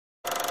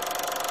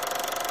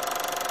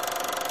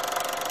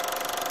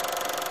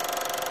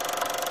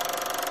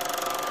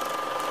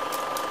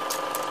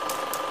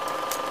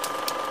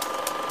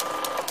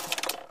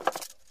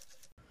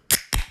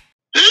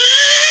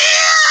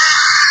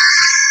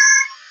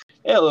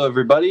Hello,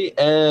 everybody,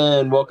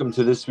 and welcome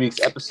to this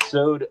week's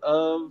episode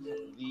of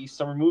the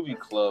Summer Movie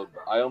Club.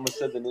 I almost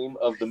said the name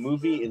of the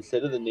movie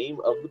instead of the name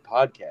of the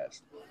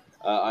podcast.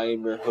 I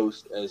am your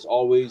host, as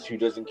always, who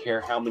doesn't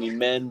care how many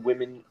men,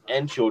 women,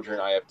 and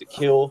children I have to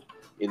kill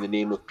in the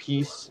name of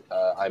peace.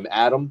 I'm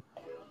Adam,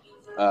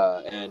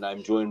 and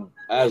I'm joined,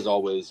 as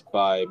always,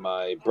 by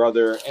my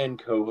brother and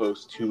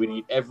co-host who would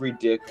eat every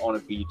dick on a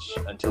beach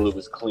until it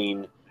was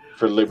clean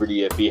for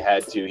liberty if he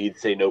had to. He'd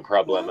say no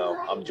problemo.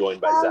 I'm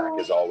joined by Zach,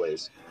 as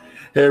always.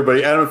 Hey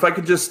everybody, Adam, if I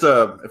could just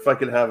if I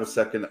could have a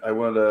second, I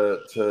wanted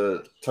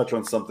to touch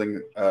on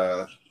something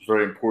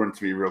very important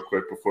to me real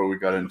quick before we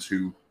got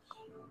into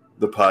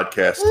the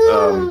podcast.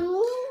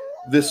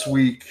 This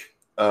week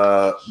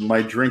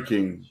my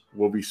drinking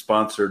will be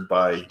sponsored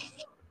by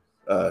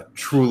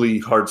Truly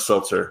Hard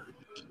Seltzer.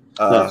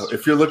 Nice.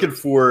 If you're looking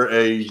for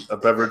a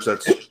beverage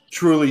that's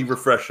truly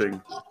refreshing,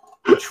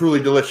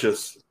 truly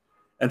delicious,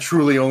 and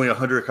truly only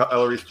 100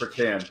 calories per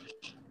can,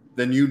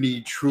 then you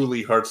need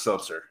Truly Hard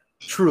Seltzer.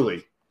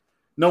 Truly.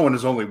 No one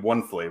is only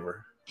one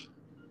flavor.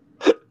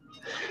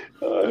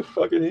 I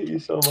fucking hate you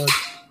so much.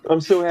 I'm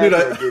so happy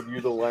I gave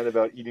you the line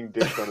about eating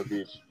dicks on a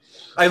beach.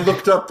 I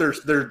looked up their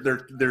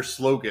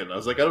slogan. I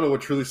was like, I don't know what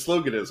Truly's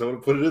slogan is. I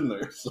want to put it in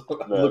there. So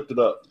I looked it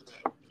up.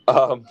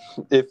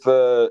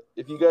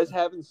 If you guys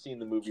haven't seen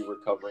the movie we're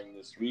covering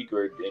this week,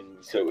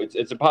 so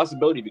it's a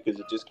possibility because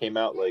it just came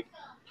out like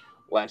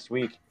last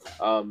week.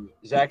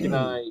 Zach and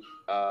I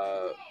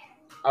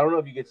don't know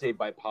if you could say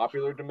by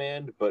popular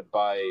demand, but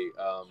by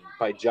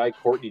Jai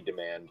Courtney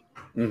demand,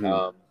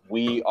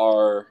 we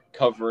are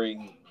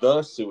covering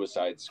The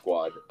Suicide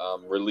Squad,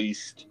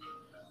 released,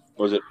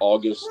 was it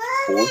August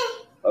 4th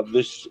of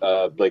this?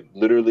 Like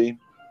literally,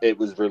 it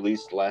was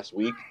released last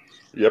week.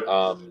 Yep.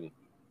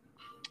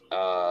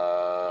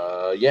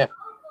 Yeah.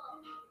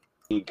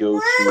 We go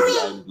to the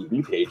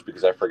IMDb page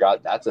because I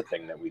forgot that's a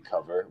thing that we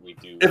cover. We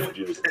do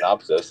the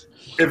synopsis.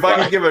 If I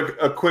could give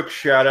a quick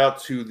shout out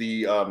to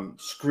the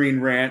Screen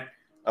Rant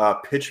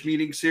pitch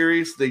meeting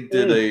series, they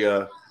did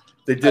an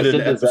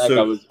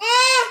episode.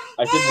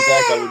 I said to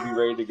Zach I would be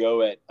ready to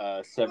go at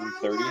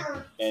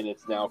 7:30, and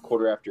it's now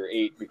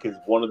 8:15 because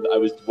I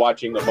was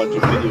watching a bunch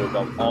of videos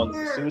on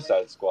the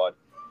Suicide Squad,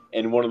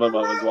 and one of them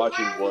I was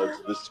watching was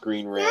the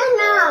Screen Rant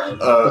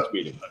pitch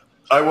meeting.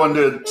 I wanted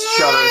to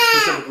shout out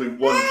specifically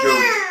one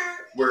joke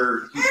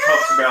where he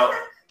talks about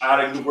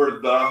adding the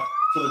word "the"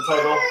 to the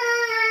title.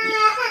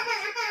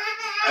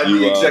 And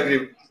the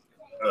executive...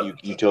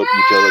 You told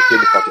the kid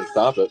to fucking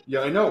stop it. Yeah,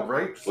 I know,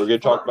 right? We're going to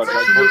talk about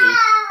Jai Courtney.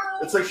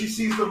 It's like she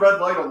sees the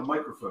red light on the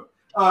microphone.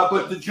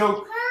 But the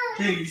joke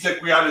being, he's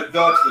like, we added "the"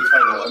 to the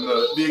title. And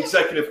the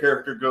executive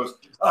character goes,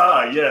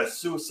 yes,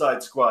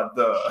 Suicide Squad,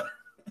 the.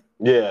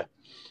 Yeah.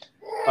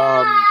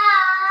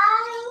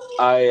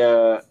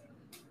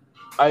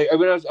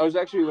 When I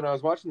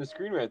was watching the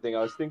Screen Rant thing,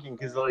 I was thinking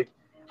because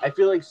I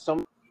feel like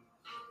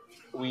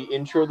we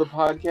intro the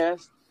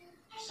podcast.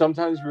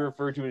 Sometimes we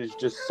refer to it as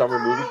just Summer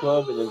Movie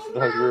Club, and then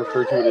sometimes we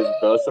refer to it as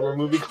the Summer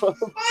Movie Club.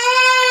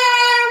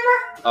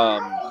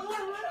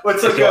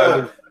 It's like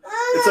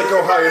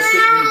Ohio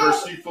State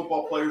University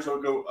football players.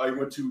 I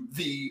went to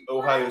the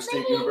Ohio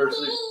State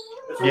University.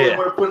 It's really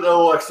want to put a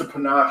little extra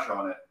panache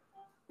on it.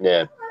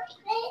 Yeah.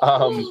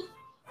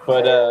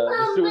 But the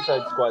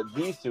Suicide Squad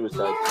is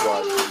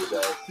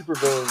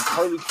supervillains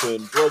Harley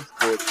Quinn,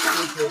 Bloodsport,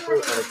 Peacemaker,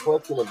 and a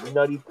collection of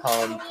nutty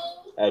cons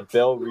at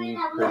Belle Reeve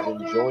Prison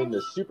join the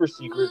super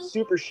secret,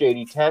 super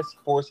shady Task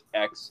Force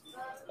X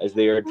as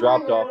they are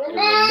dropped off in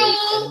a remote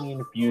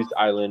enemy-infused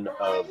island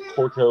of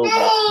Porto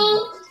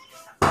Martinez.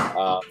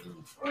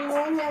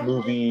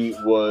 Movie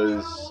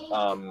was,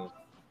 one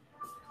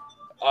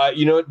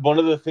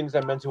of the things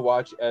I meant to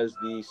watch as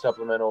the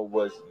supplemental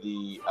was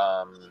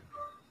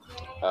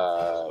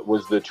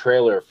the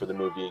trailer for the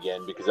movie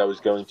again, because I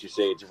was going to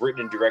say it's written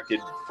and directed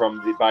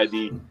by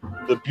the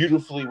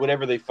beautifully,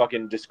 whatever they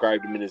fucking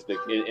described him in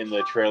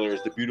the trailer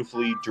as the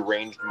beautifully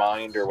deranged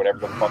mind or whatever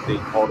the fuck they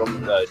called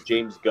him,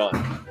 James Gunn.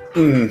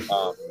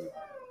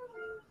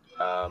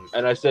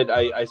 And I said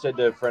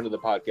to a friend of the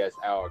podcast,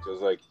 Alex, I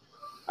was like,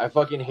 I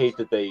fucking hate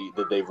that they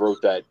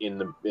wrote that in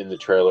the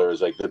trailer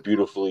as like the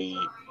beautifully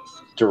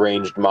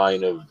deranged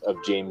mind of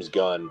James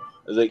Gunn.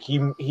 It was like he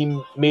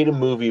made a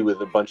movie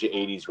with a bunch of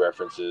 80s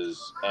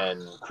references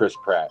and Chris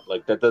Pratt.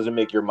 Like, that doesn't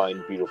make your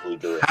mind beautifully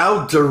deranged.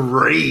 How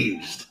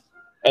deranged?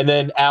 And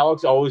then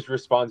Alex always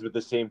responds with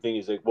the same thing.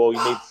 He's like, well,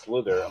 you made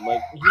Slither. I'm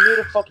like, you made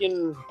a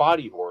fucking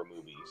body horror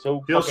movie.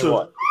 So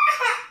what?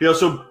 He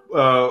also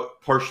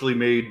partially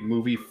made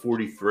movie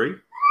 43.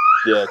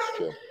 Yeah, that's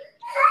true.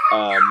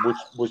 Which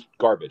was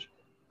garbage.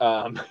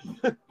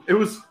 It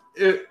was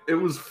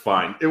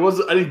fine. It was.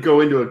 I didn't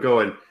go into it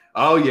going,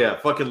 oh yeah,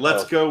 fucking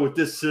let's go with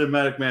this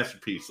cinematic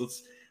masterpiece.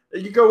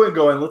 You go in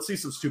going, let's see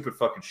some stupid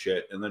fucking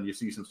shit, and then you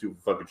see some stupid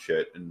fucking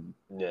shit, and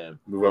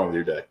move on with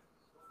your day.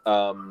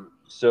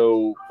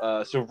 So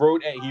he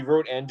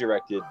wrote and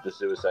directed The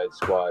Suicide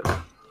Squad.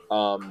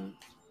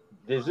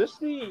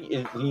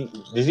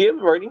 does he have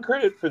a writing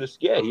credit for this?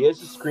 Yeah, he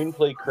has a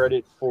screenplay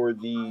credit for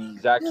the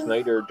Zack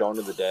Snyder Dawn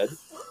of the Dead,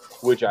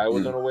 which I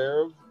was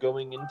unaware of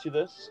going into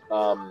this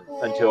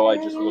until I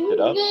just looked it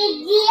up.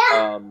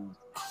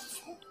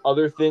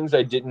 Other things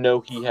I didn't know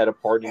he had a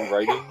part in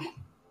writing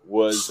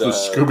was the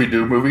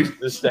Scooby-Doo movie,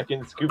 the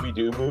second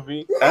Scooby-Doo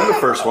movie, and the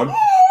first one.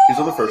 He's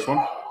on the first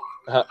one.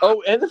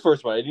 And the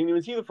first one. I didn't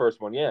even see the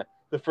first one. Yeah,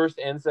 the first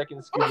and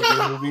second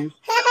Scooby-Doo movies.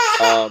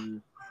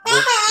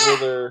 Rick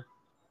Slither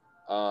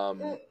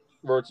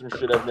wrote some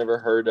shit I've never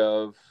heard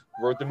of.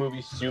 Wrote the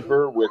movie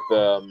Super with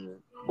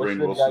what's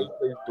the guy who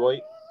plays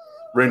Dwight?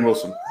 Rainn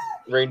Wilson.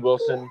 Rainn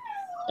Wilson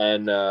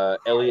and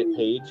Elliot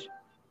Page.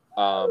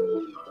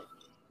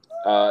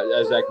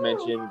 As Zach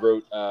mentioned,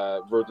 wrote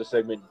the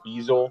segment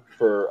Beazle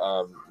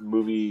for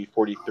movie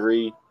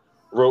 43.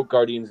 Wrote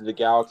Guardians of the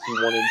Galaxy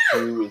 1 and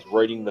 2. Is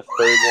writing the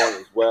third one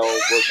as well.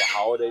 Wrote the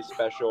holiday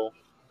special.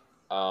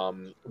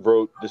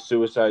 Wrote the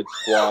Suicide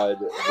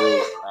Squad.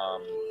 Wrote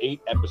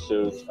 8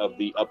 episodes of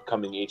the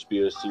upcoming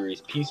HBO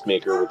series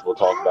Peacemaker, which we'll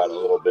talk about in a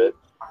little bit.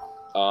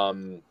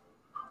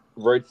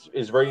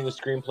 Is writing the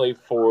screenplay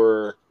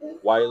for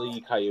Wile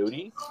E.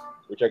 Coyote,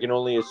 which I can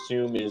only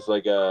assume is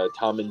like a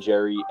Tom and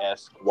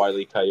Jerry-esque Wile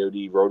E.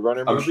 Coyote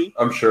Roadrunner movie.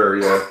 I'm sure,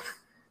 yeah.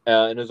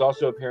 And is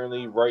also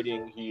apparently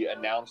writing. They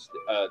announced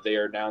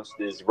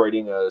is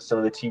writing some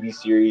of the TV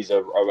series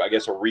of I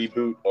guess a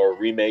reboot or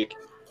remake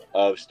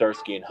of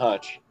Starsky and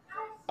Hutch.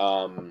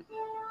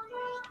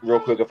 Real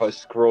quick, if I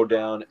scroll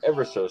down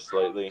ever so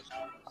slightly,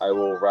 I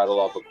will rattle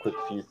off a quick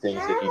few things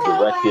that he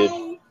directed.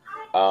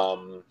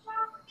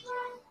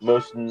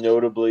 Most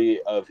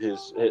notably of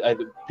his, I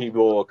think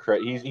people will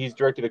credit. He's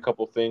directed a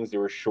couple things.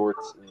 There were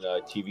shorts and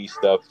TV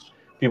stuff.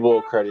 People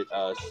will credit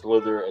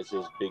Slither as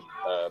his big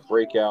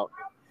breakout.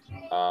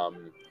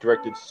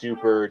 Directed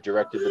Super.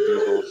 Directed the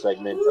Beazle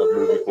segment of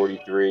movie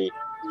 43.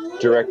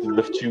 Directed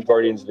the 2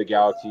 Guardians of the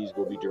Galaxies.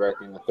 Will be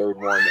directing the third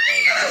one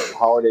and the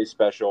holiday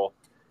special.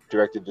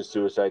 Directed the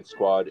Suicide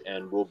Squad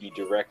and will be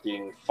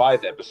directing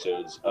 5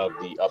 episodes of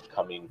the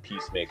upcoming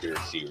Peacemaker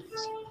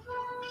series.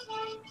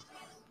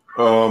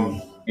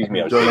 Excuse me,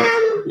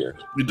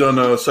 you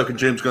done sucking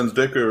James Gunn's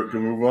dick, or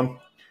can we move on?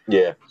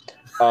 Yeah.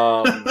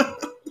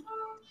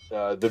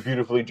 The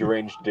beautifully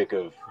deranged dick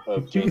of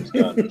James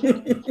Gunn.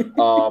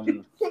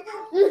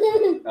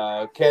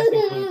 Cast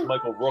includes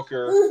Michael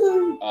Rooker,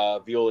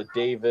 Viola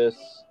Davis,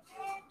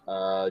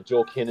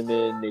 Joel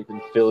Kinnaman,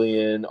 Nathan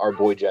Fillion, our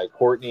boy Jack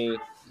Courtney,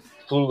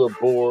 Flula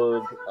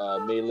Borg,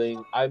 Mei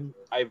Ling. I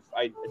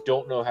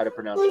don't know how to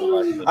pronounce her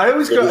last name. I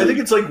think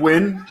it's like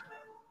Win.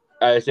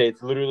 I say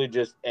it's literally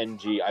just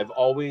NG. I've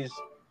always,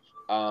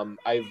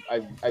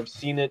 I've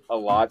seen it a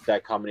lot,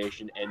 that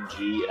combination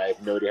NG, and I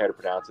have no idea how to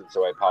pronounce it,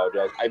 so I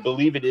apologize. I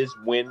believe it is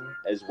Win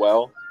as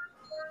well.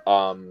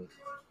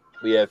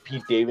 We have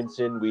Pete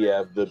Davidson. We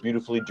have the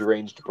beautifully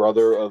deranged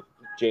brother of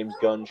James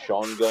Gunn,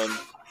 Sean Gunn.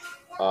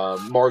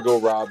 Margot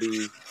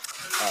Robbie.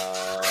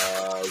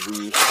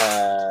 We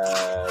have.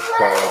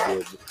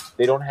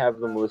 They don't have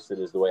them listed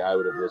as the way I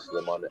would have listed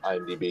them on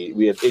IMDb.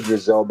 We have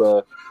Idris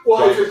Elba.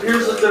 Well, it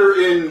appears that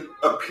they're in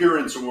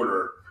appearance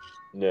order.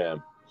 Yeah.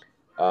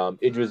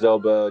 Idris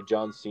Elba,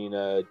 John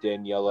Cena,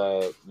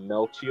 Daniela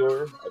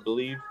Melchior, I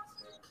believe.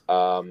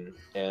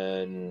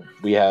 And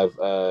we have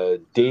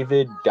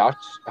David Dach.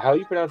 How do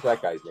you pronounce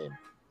that guy's name?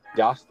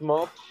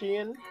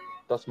 Dastmalchian?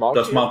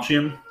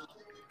 Dastmalchian?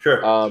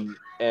 Sure.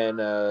 And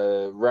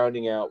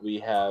rounding out, we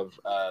have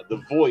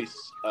the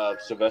voice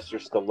of Sylvester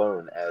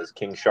Stallone as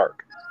King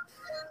Shark.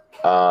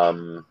 I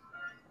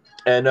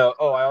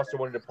also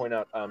wanted to point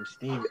out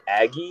Steve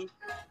Agee.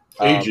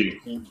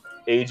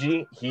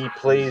 Agee. He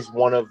plays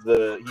one of he's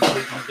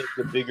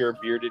the bigger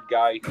bearded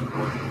guy who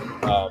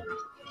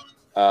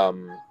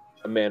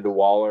Amanda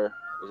Waller.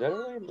 Is that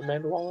her name?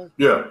 Amanda Waller?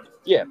 Yeah.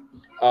 Yeah.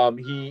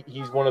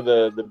 He's one of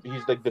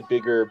he's like the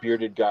bigger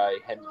bearded guy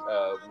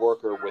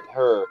worker with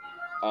her.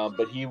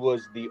 But he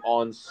was the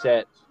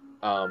on-set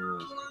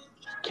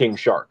King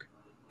Shark.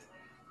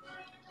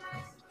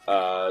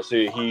 So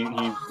he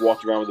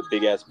walked around with a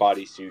big-ass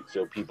bodysuit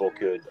so people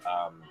could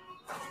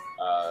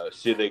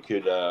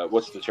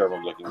what's the term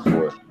I'm looking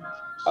for?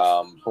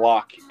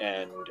 Block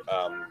and,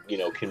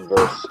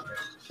 converse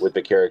with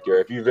the character.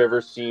 If you've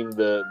ever seen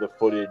the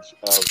footage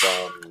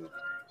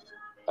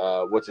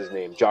of, what's his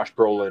name? Josh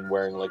Brolin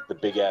wearing, like, the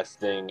big-ass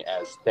thing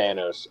as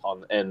Thanos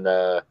and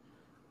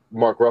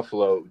Mark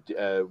Ruffalo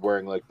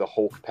wearing like the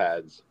Hulk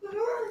pads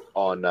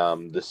on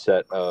the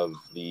set of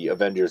the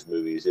Avengers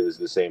movies. It was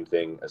the same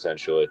thing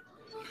essentially.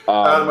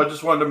 Adam, I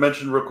just wanted to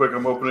mention real quick.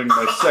 I'm opening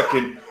my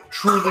second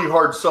truly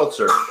hard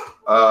seltzer.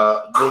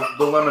 The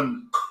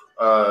lemon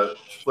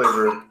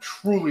flavor,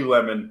 truly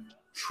lemon,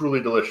 truly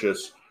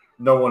delicious.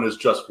 No one is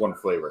just one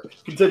flavor.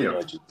 Continue.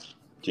 Oh,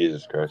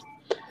 Jesus Christ.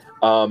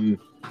 Right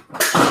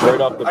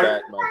off the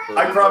bat,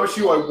 I promise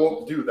you, I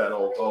won't do that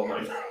all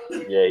night.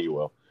 Yeah, you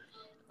will.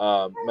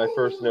 My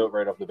first note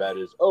right off the bat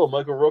is,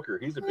 Michael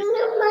Rooker. He's a big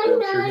guy. So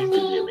I'm sure he's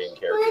going to be a main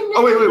character.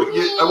 Oh, wait.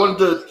 Yeah, I wanted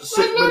to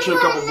mention a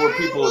couple more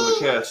people in the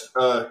cast.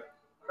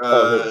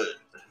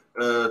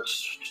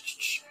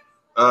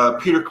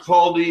 Peter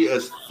Capaldi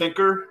as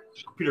Thinker.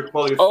 Peter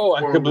Capaldi,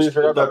 I completely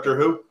forgot about Doctor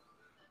Who.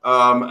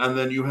 And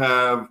then you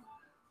have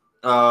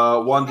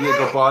Juan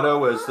Diego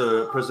Botto as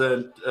the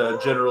President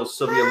General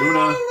Sylvia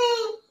Luna.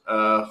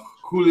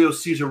 Julio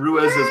Cesar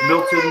Ruiz as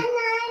Milton.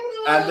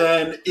 And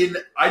then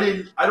I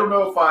don't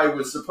know if I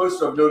was supposed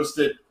to have noticed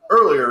it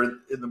earlier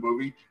in the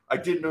movie. I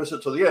didn't notice it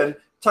until the end.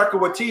 Taika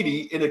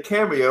Waititi in a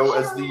cameo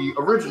as the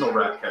original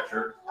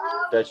Ratcatcher.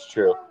 That's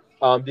true.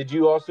 Did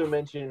you also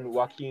mention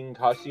Joaquin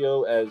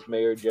Casio as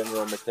Mayor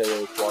General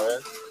Mateo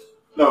Suarez?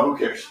 No, who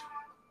cares?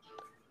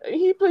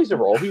 He plays a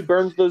role. He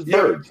burns those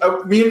birds.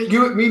 Me and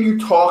you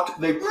talked.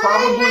 They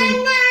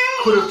probably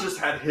could have just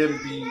had him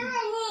be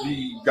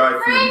the guy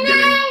from the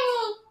beginning.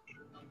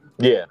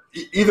 Yeah.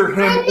 Either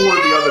him or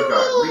the other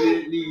guy. We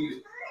didn't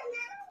need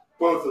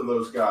both of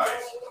those guys.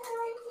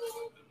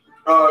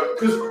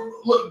 Because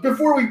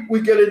before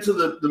we get into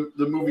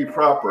the movie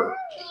proper,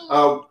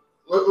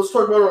 let's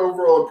talk about our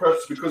overall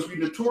impressions, because we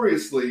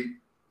notoriously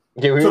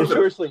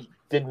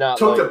did not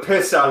took the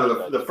piss out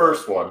of the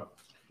first one.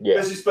 Yeah.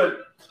 Because we spent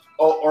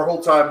our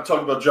whole time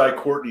talking about Jai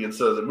Courtney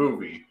instead of the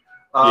movie.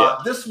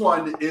 This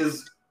one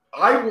is,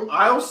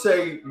 I'll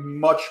say,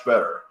 much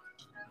better.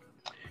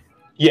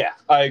 Yeah,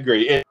 I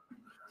agree. It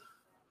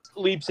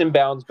leaps and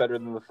bounds better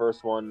than the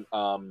first one.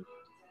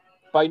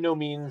 By no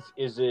means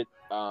is it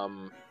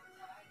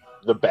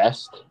the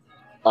best.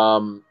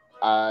 I'm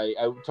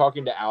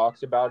talking to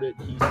Alex about it.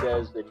 He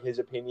says, in his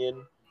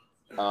opinion,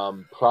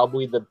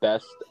 probably the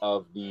best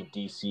of the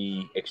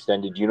DC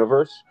extended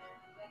universe.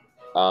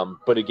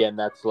 But again,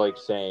 that's like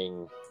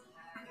saying,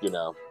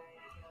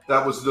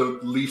 that was the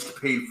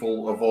least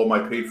painful of all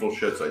my painful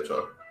shits I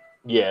took.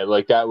 Yeah,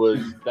 like that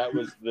was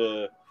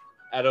the,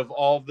 out of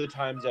all the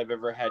times I've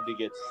ever had to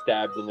get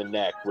stabbed in the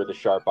neck with a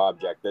sharp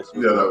object, this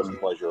was the most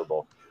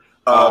pleasurable.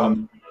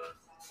 I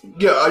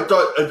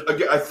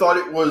thought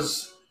it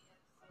was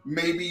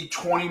maybe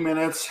 20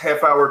 minutes,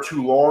 half hour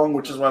too long,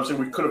 which is why I'm saying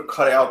we could have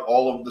cut out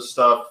all of the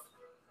stuff.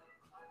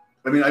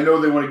 I mean, I know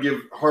they want to give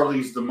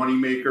Harley's the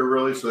moneymaker,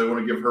 really, so they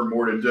want to give her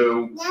more to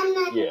do.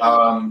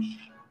 Yeah.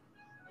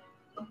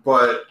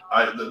 But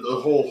the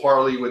whole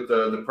Harley with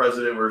the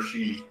president, where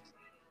she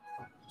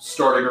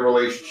starting a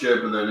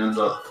relationship and then ends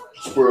up,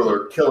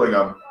 spoiler, killing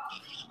him,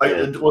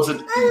 it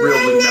wasn't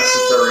really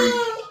necessary.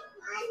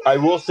 I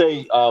will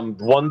say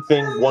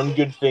one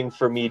good thing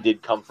for me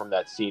did come from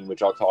that scene,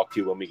 which I'll talk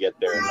to when we get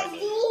there in my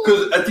notes.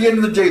 Because at the end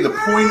of the day, the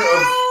point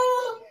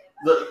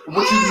of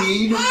what you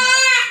need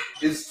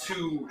is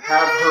to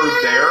have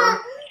her there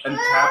and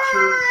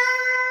captured,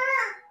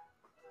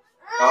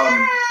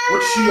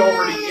 which she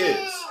already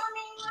is.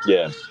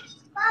 Yeah.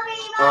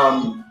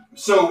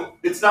 So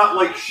it's not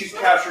like she's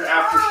captured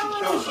after she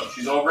kills him.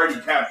 She's already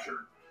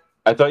captured.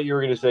 I thought you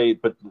were going to say,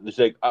 but it's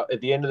like at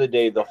the end of the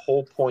day, the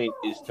whole point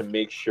is to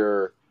make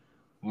sure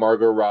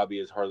Margot Robbie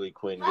as Harley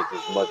Quinn gets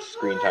as much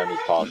screen time as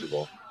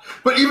possible.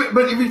 But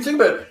if you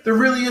think about it, there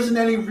really isn't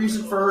any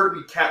reason for her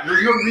to be captured.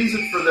 There's no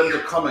reason for them to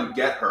come and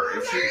get her.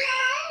 If she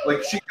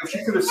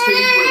could have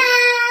stayed with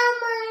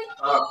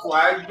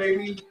Flag,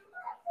 maybe.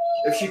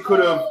 If she could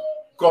have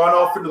gone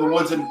off into the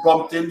woods and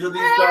bumped into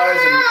these guys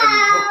and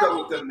hooked up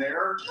with them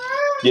there.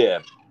 Yeah.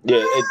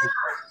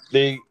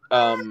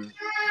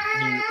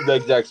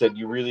 Like Zach said,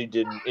 you really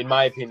didn't. In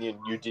my opinion,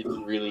 you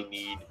didn't really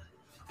need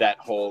that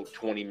whole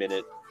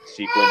 20-minute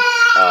sequence.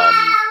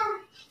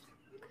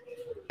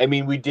 I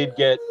mean, we did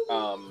get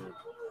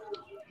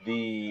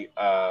the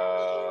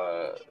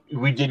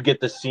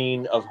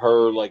scene of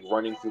her like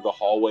running through the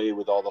hallway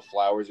with all the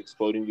flowers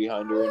exploding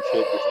behind her and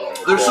shit.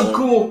 There's some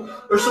cool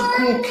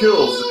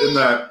kills in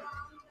that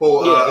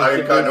whole I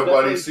Ain't Got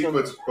Nobody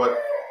sequence, but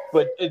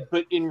in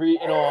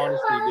all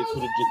honesty, they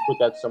could have just put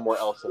that somewhere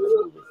else in the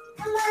movie.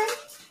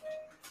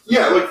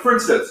 Yeah, like for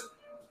instance,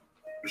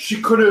 she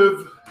could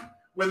have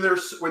when they're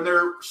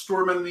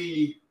storming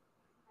the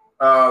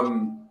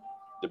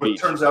what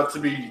turns out to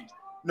be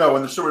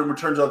when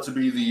turns out to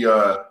be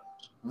the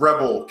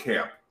rebel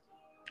camp.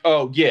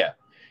 Oh yeah.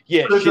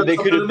 They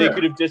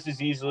could have just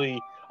as easily.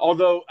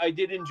 Although I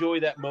did enjoy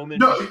that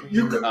moment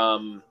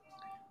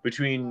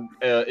between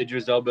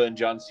Idris Elba and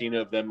John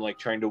Cena of them like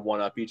trying to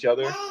one up each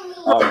other.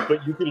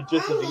 But you could have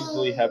just as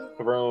easily have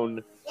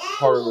thrown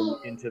Harley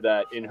into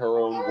that in her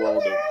own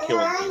world of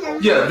killing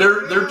people. Yeah,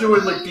 they're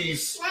doing like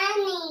these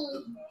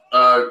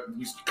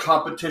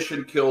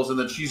competition kills, and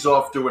then she's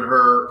off doing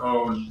her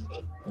own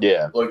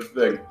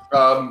thing.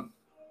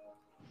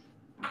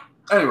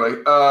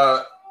 Anyway,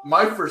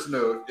 my first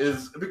note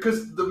is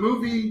because the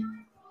movie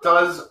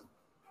does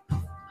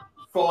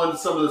fall into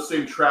some of the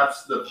same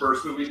traps the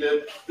first movie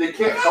did. They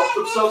can't help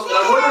themselves, and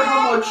I wonder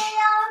how much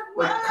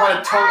kind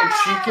of tongue in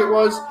cheek it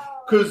was.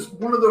 Because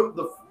one of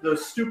the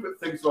stupid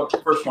things about the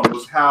first one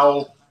was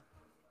how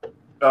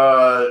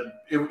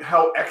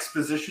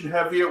exposition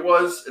heavy it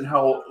was, and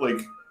how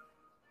the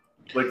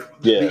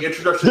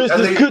introduction. This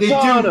is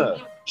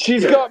Katana.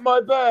 She's got my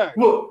back.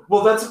 Well,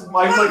 that's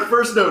my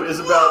first note is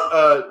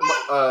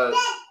about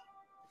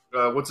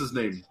what's his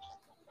name,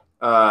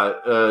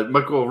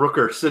 Michael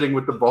Rooker sitting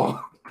with the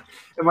ball,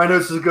 and my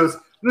note just goes,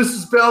 This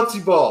is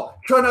Bouncy Ball.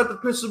 Try not to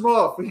piss him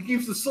off. He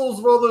keeps the souls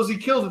of all those he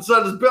killed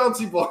inside his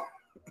Bouncy Ball.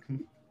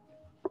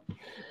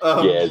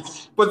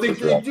 But they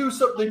do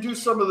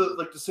some of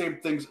the same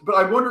things. But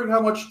I'm wondering how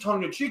much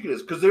tongue in cheek it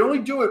is because they only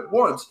do it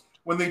once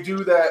when they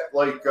do that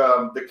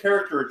the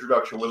character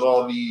introduction with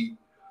all the.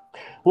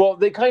 Well,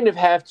 they kind of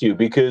have to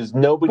because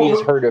nobody has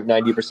heard of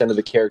 90% of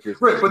the characters.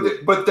 Right,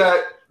 but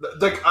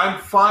I'm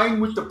fine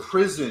with the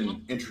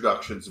prison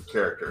introductions of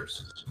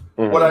characters.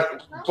 Mm-hmm.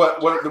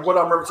 What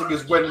I'm referencing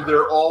is when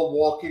they're all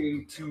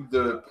walking to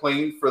the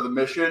plane for the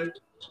mission.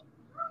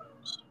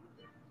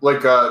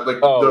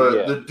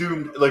 The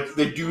Doom,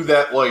 they do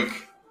that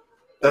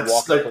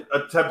that's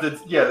attempted.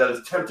 Yeah, that is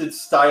attempted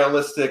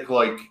stylistic.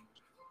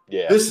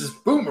 This is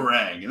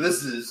Boomerang and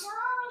this is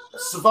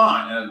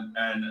Savant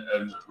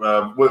and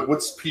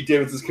what's Pete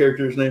Davidson's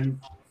character's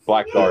name?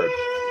 Blackguard.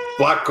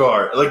 But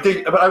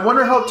I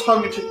wonder how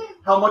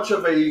much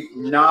of a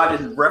nod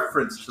and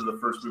reference to the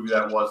first movie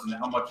that was, and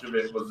how much of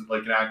it was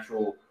an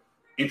actual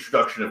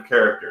introduction of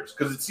characters.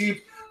 Because it seems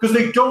because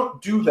they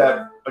don't do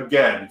that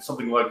again,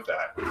 something like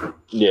that.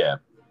 Yeah.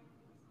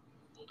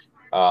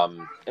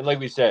 And like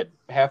we said,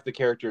 half the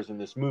characters in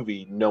this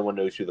movie, no one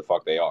knows who the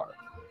fuck they are.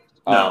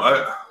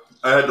 No,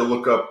 I had to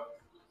look up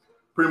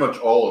pretty much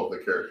all of the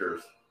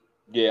characters.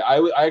 Yeah, I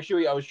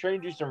was trying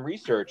to do some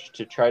research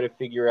to try to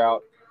figure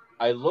out.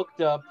 I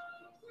looked up.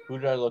 Who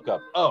did I look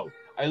up? Oh,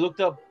 I looked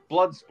up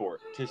Bloodsport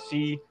to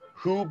see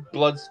who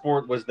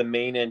Bloodsport was the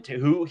main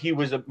who he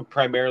was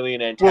primarily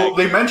an antagonist. Well,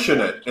 they mention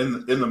it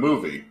in the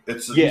movie.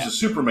 He's a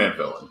Superman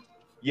villain.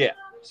 Yeah.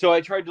 So I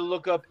tried to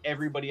look up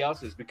everybody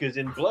else's because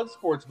in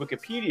Bloodsport's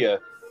Wikipedia,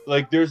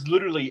 there's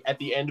literally at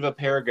the end of a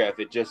paragraph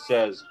it just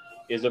says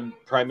is a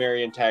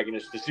primary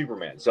antagonist to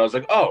Superman. So I was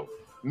like, oh,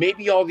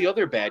 maybe all the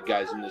other bad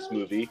guys in this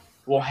movie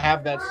will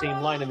have that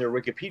same line in their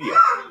Wikipedia.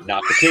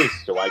 Not the case,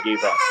 so I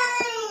gave up.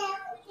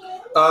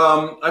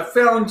 I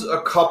found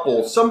a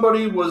couple.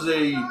 Somebody was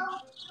a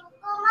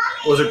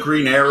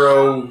Green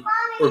Arrow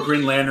or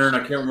Green Lantern. I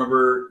can't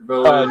remember.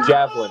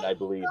 Javelin, I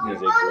believe, is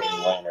a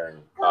Green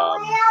Lantern.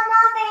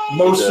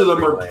 Most of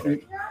them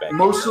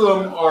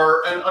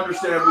are, and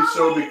understandably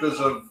so because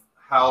of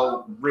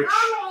how rich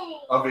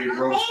of a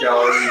rogues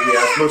gallery he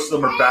has. Most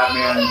of them are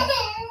Batman.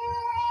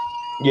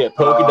 Yeah,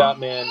 Polka Dot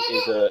Man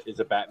is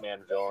a Batman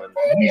villain.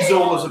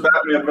 Weasel is a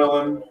Batman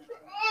villain.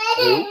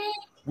 Who?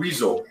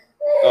 Weasel.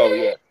 Oh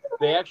yeah.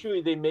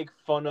 They make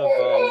fun of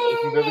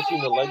if you've ever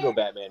seen the Lego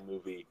Batman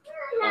movie,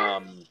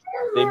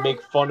 they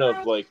make fun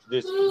of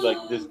this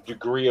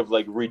degree of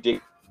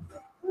ridiculous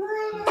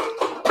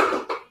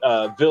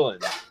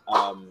villains.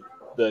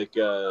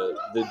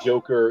 The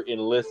Joker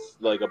enlists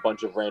a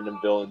bunch of random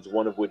villains,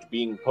 one of which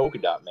being Polka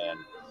Dot Man.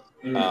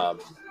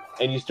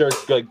 And he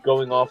starts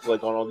going off on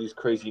all these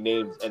crazy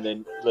names, and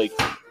then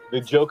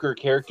the Joker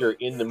character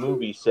in the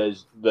movie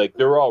says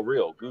they're all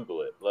real.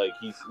 Google it.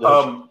 He's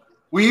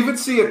we even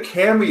see a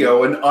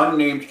cameo, an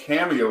unnamed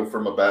cameo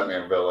from a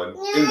Batman villain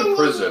in the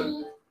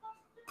prison,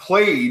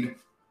 played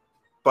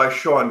by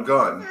Sean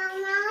Gunn.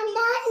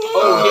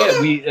 Oh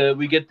yeah,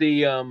 we get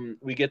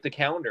the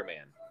Calendar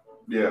Man.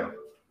 Yeah.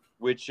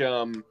 Which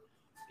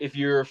if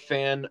you're a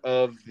fan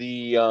of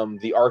the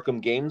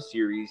Arkham Games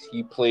series,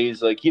 he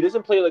plays he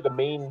doesn't play a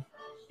main.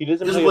 He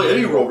doesn't play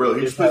any role really.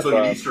 He just plays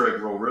an Easter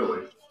egg role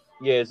really.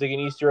 Yeah, it's an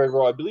Easter egg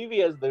role. I believe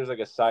there's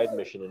a side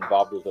mission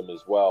involved with him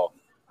as well.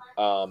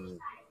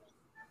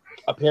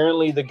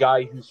 Apparently, the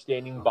guy who's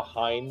standing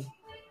behind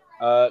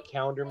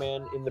Calendar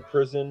Man in the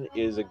prison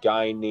is a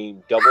guy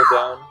named Double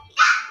Down,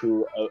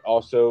 who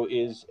also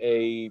is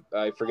I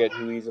forget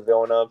who he's a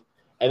villain of.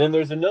 And then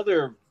there's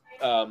another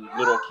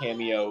little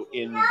cameo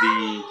in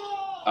the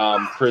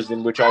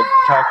prison, which I'll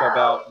talk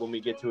about when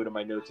we get to it in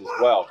my notes as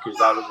well, because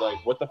I was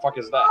like, what the fuck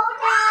is that?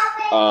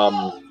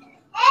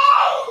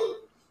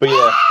 But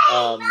yeah,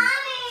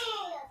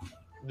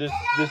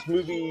 this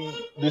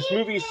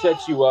movie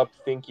sets you up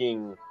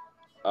thinking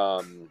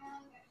that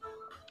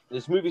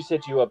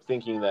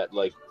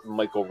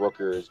Michael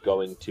Rooker is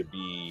going to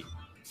be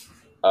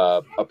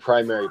a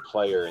primary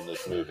player in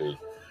this movie.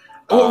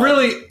 Well,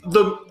 really,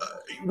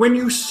 when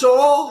you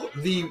saw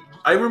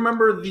I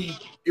remember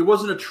it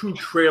wasn't a true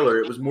trailer.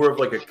 It was more of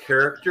a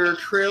character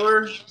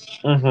trailer,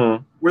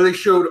 where they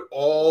showed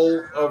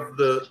all of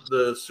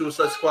the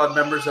Suicide Squad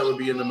members that would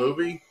be in the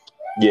movie.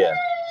 Yeah,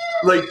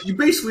 you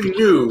basically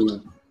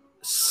knew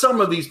some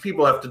of these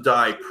people have to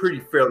die pretty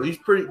fairly.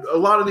 A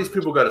lot of these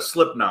people got to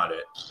Slipknot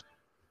it.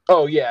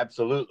 Oh yeah,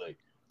 absolutely.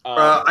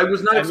 I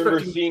was not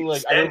expecting. I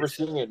remember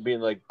seeing it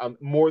being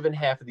more than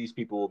half of these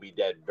people will be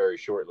dead very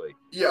shortly.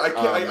 Yeah,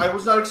 I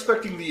was not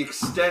expecting the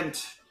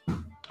extent.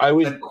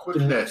 And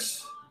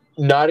quickness.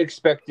 Not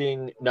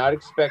expecting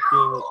Michael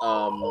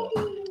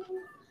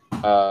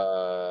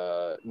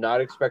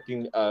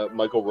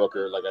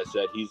Rooker. Like I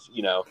said, he's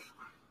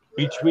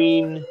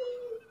between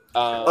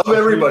of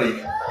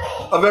everybody,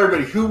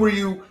 who were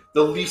you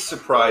the least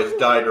surprised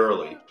died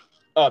early?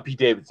 Pete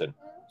Davidson.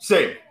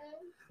 Same.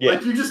 Yeah.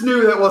 You just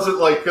knew that wasn't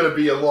going to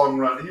be a long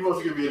run. He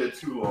wasn't going to be in it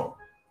too long.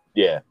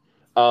 Yeah.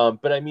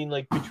 But I mean,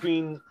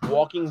 between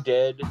Walking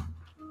Dead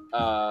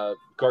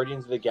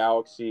Guardians of the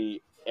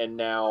Galaxy, and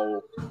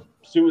now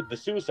the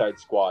Suicide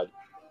Squad,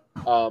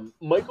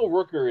 Michael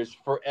Rooker is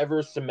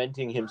forever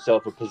cementing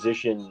himself a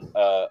position,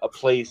 a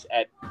place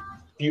at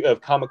few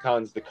of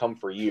Comic-Cons to come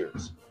for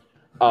years.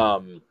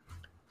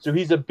 So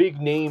he's a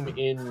big name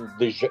in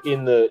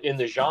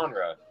the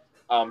genre.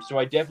 So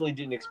I definitely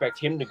didn't expect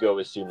him to go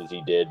as soon as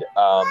he did.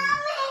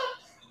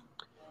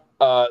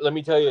 Let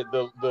me tell you,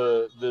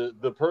 the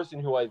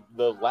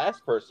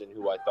last person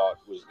who I thought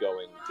was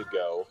going to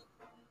go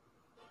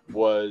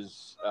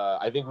was,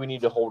 I think we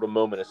need to hold a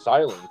moment of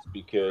silence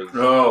because,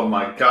 oh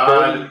my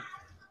god,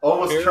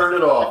 almost turned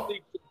it off.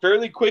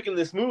 Fairly quick in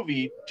this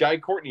movie, Jai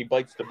Courtney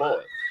bites the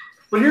bullet.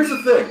 But here's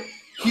the thing: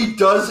 he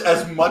does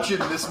as much in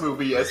this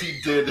movie as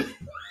he did.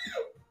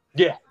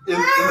 Yeah, in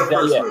the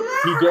first movie.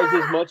 He does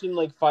as much in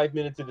like 5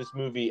 minutes of this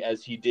movie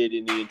as he did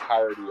in the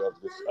entirety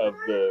of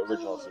the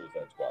original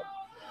Suicide Squad.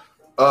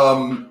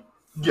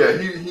 Yeah,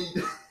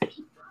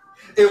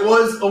 it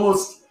was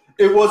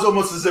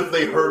almost as if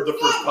they heard the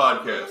first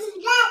podcast.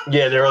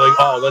 Yeah, they were like,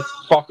 "Oh, let's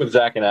fuck with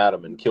Zach and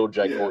Adam and kill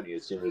Jai Courtney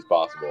as soon as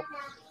possible."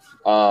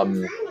 I have a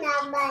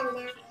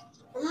note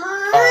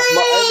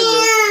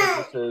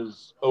that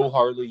says, "Oh,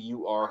 Harley,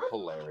 you are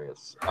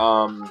hilarious."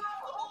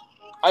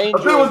 I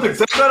enjoyed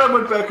it. I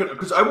went back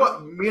because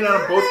me and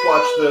Adam both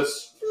watched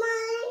this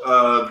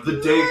the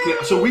day it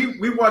came. So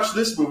we watched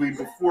this movie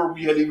before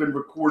we had even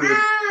recorded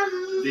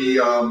the.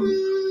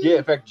 Yeah,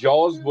 in fact,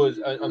 Jaws was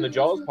on the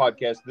Jaws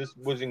podcast. This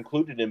was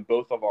included in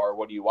both of our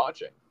 "What are you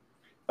watching?"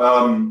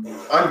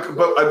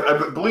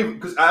 I believe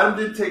because Adam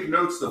did take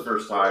notes the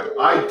first time.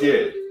 I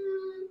did,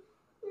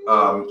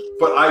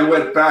 but I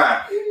went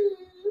back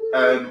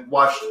and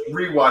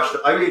rewatched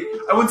it. I mean,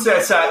 I wouldn't say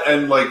I sat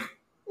and like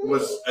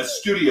was as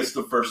studious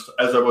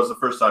as I was the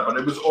first time, but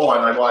it was on.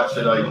 I watched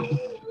it. I,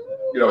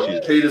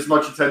 paid as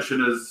much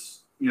attention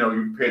as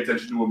you pay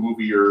attention to a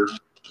movie or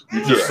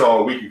you just saw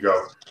a week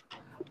ago.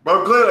 But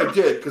I'm glad I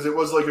did because it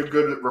was like a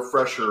good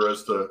refresher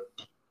as to.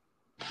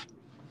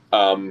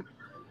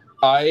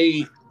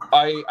 I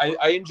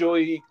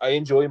enjoy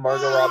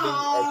Margot Robbie as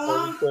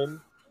Harley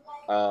Quinn.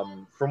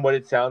 From what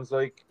it sounds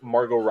like,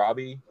 Margot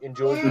Robbie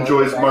enjoys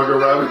Margot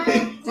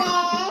Robbie.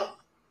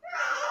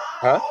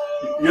 Huh?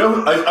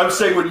 I'm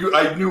saying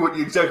I knew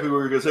exactly what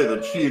you were going to say,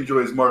 that she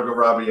enjoys Margot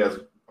Robbie as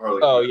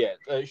Harley Quinn. Oh yeah,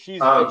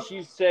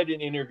 she's said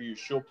in interviews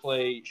she'll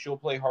play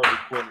Harley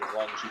Quinn as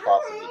long as she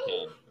possibly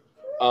can.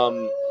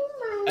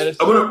 At a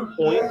certain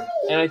point,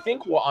 and I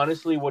think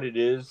honestly what it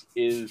is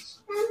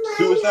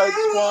Suicide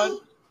Squad,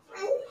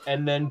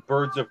 and then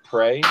Birds of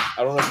Prey.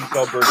 I don't know if you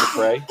saw Birds of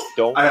Prey.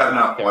 I have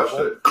not watched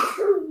it.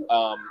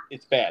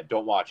 It's bad.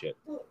 Don't watch it.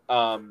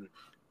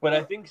 But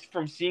I think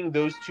from seeing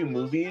those two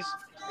movies,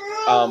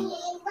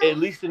 at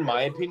least in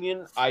my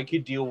opinion, I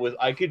could do with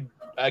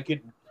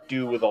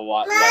a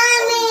lot less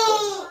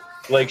Harley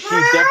Quinn. Like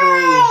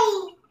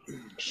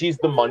she's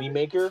the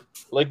moneymaker.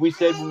 Like we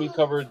said when we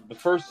covered the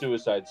first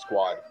Suicide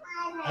Squad,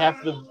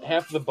 half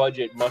the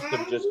budget must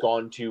have just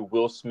gone to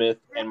Will Smith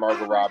and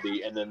Margot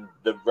Robbie, and then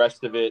the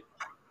rest of it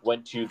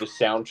went to the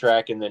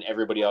soundtrack, and then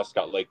everybody else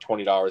got like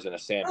 $20 and a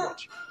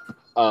sandwich.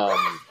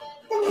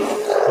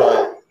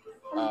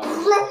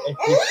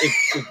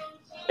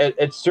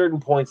 At certain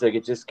points, like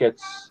it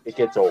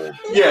gets old.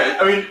 Yeah,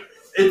 I mean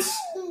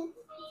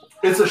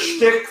it's a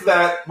shtick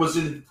that was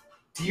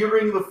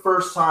endearing the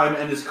first time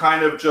and is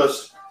kind of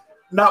just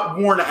not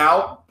worn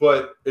out,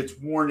 but it's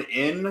worn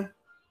in.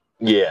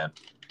 Yeah.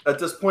 At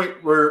this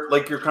point, where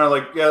like you're kind of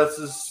like, yeah,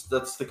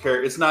 that's the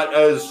character. It's not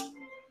as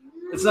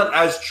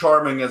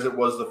charming as it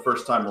was the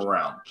first time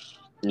around.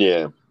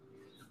 Yeah.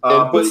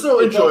 But still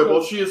enjoyable.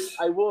 Also, she is.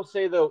 I will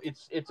say though,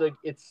 it's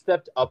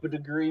stepped up a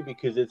degree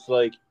because it's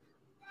like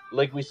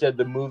we said,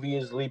 the movie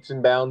is leaps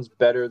and bounds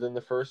better than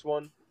the first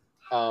one.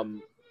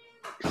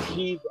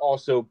 She's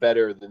also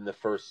better than the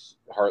first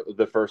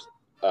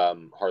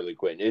Harley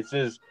Quinn. It's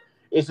his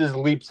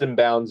leaps and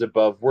bounds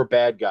above. We're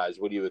bad guys.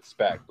 What do you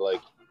expect?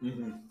 Like,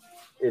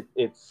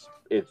 it's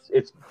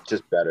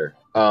just better.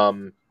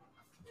 I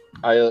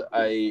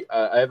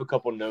have a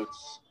couple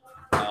notes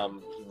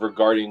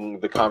regarding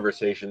the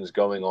conversations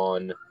going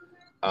on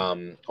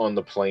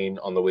the plane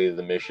on the way to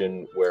the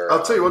mission. Where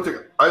I'll tell you one thing.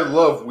 I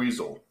love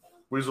Weasel.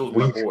 Weasel's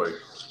my boy.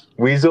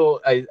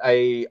 Weasel,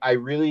 I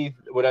really,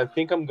 what I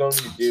think I'm going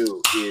to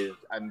do is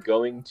I'm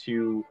going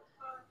to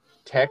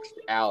text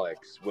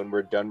Alex when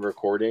we're done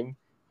recording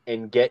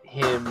and get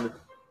him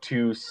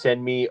to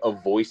send me a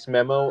voice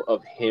memo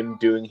of him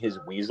doing his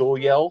Weasel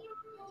yell,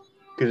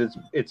 because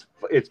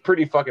it's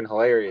pretty fucking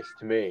hilarious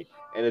to me,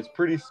 and it's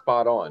pretty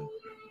spot on.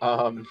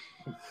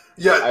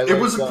 It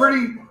was a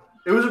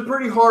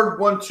pretty hard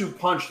 1-2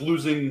 punch,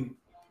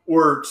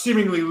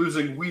 seemingly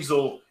losing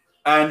Weasel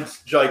and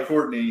Jai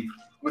Courtney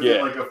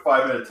within like a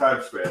 5-minute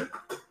time span.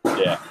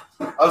 Yeah.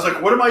 I was like,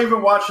 what am I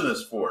even watching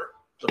this for?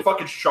 The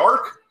fucking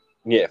shark?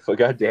 Yeah,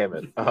 God damn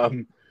it.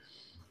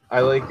 I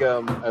like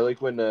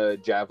when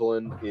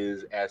Javelin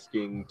is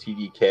asking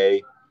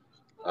TDK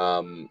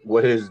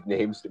what his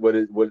name, what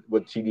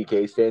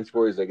TDK stands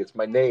for. He's like, it's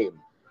my name.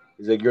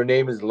 He's like, your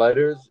name is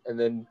letters, and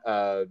then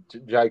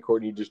Jai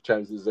Courtney just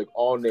chimes in. He's like,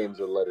 all names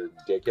are letters,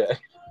 dickhead.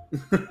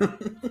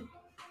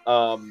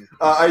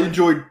 I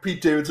enjoyed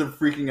Pete Davidson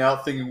freaking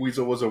out, thinking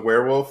Weasel was a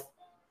werewolf.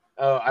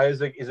 I was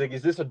like, he's like,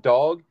 is this a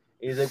dog?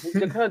 And he's like,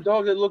 what kind of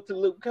dogs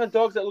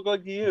that look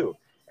like to you?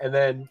 And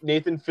then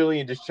Nathan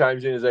Fillion just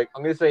chimes in. He's like,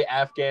 I'm gonna say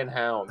Afghan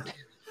Hound.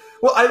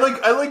 Well, I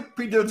like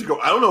Pete Davidson go,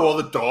 I don't know all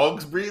the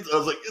dogs breeds. I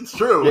was like, it's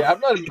true. Yeah,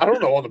 I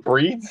don't know all the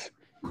breeds.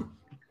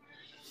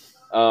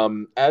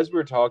 As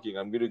we're talking,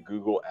 I'm gonna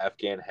Google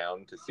Afghan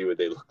Hound to see what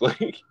they look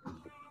like.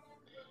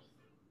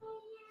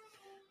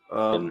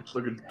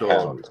 Look at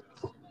dog.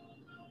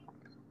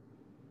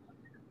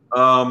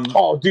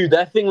 Oh, dude,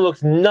 that thing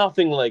looks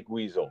nothing like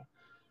Weasel.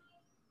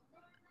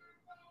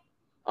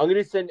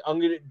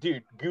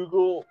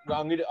 Google.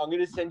 I'm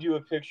gonna send you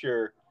a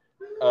picture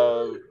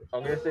of.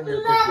 I'm gonna send you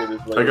a picture of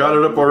this. I got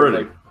it up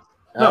already.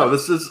 No,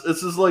 this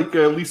is like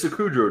a Lisa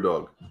Kudrow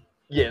dog.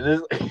 Yeah,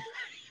 this.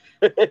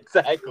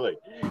 Exactly.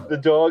 The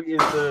dog is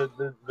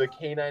the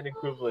canine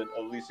equivalent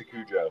of Lisa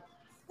Kudrow.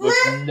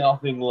 Looks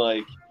nothing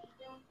like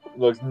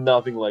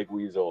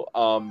Weasel.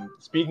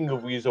 Speaking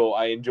of Weasel,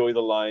 I enjoy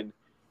the line.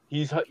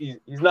 He's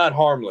not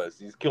harmless.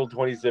 He's killed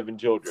 27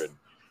 children,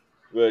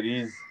 but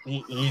he's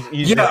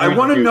yeah. I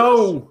want to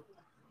know.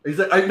 He's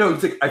like, I know.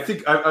 He's like, I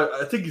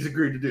think he's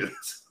agreed to do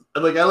this. I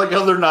like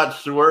how they're not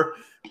sure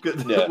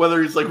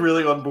whether he's like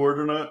really on board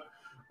or not.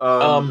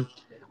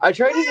 I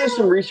tried to do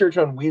some research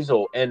on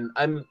Weasel, and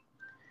I'm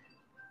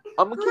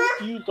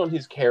confused on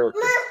his character.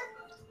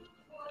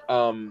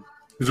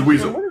 He's a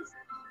weasel.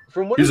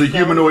 He's a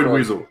humanoid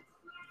weasel.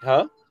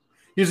 Huh?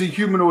 He's a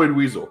humanoid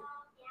weasel.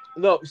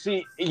 No,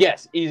 see,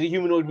 yes, he's a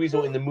humanoid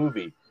weasel in the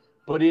movie,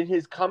 but in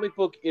his comic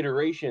book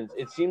iterations,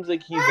 it seems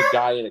like he's a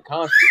guy in a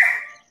costume.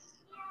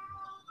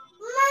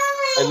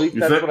 At least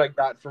that's what I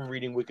got from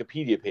reading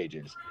Wikipedia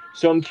pages.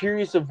 So I'm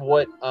curious of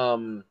what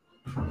as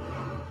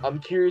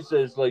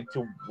like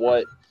to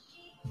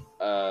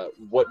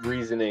what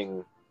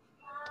reasoning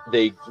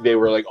they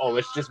were like, oh,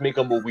 let's just make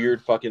him a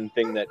weird fucking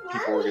thing that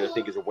people are gonna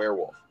think is a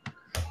werewolf.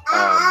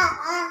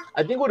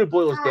 I think what it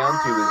boils down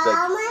to is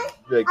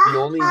like the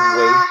only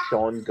way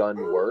Sean Gunn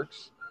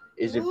works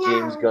is if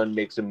James Gunn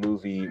makes a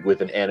movie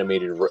with an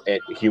animated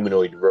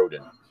humanoid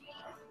rodent,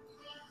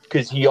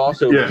 because he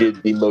also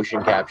did the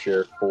motion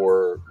capture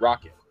for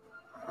Rocket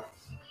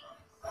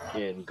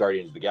in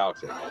Guardians of the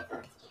Galaxy.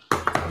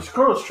 This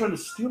girl is trying to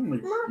steal my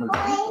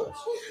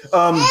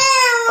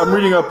I'm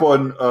reading up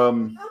on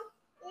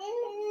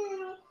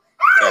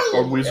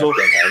Weasel.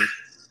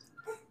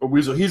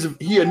 Weasel.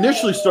 He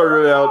initially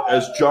started out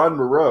as John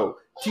Moreau,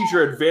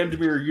 teacher at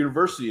Vandermeer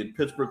University in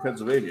Pittsburgh,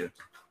 Pennsylvania.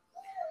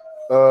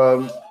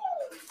 In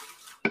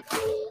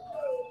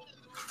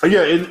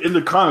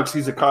the comics,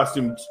 he's a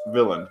costumed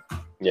villain.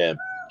 Yeah.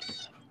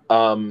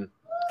 The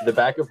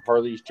back of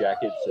Harley's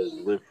jacket says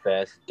 "Live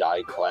Fast,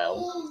 Die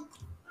Clown,"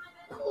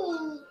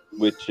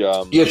 which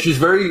she's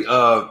very.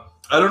 I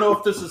don't know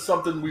if this is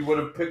something we would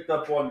have picked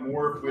up on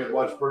more if we had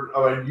watched Bird.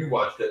 Oh, and you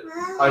watched it.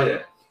 I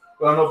did.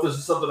 But I don't know if this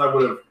is something I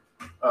would have.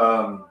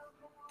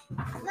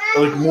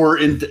 Like more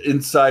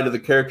inside of the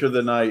character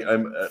than I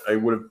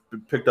would have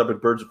picked up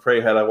at Birds of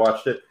Prey had I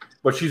watched it.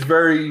 But she's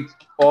very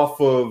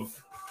off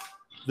of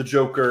the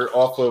Joker,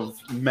 off of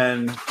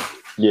Men.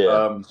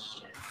 Yeah.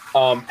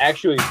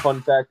 Actually,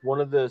 fun fact: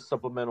 one of the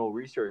supplemental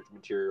research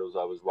materials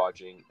I was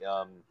watching,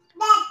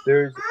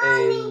 there's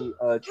a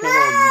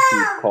channel on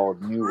YouTube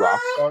called New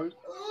Rockstars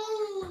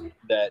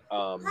that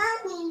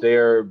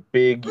they're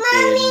big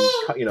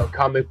in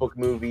comic book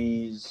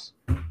movies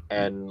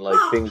and like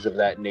things of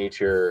that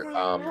nature.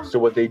 So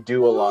what they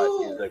do a lot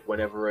is like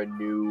whenever a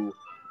new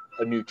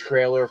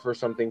trailer for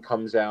something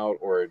comes out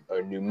or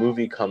a new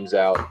movie comes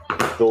out,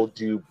 they'll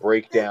do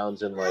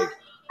breakdowns and like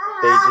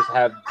they just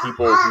have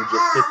people who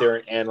just sit there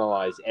and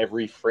analyze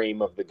every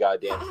frame of the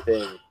goddamn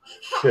thing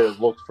to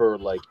look for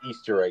like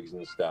Easter eggs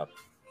and stuff.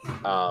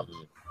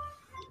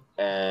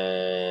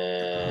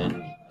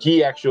 And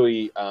he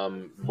actually,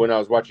 when I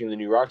was watching the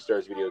New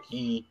Rockstars video,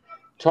 he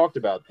talked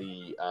about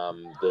the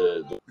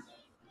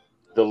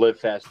Live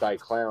Fast Die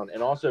Clown,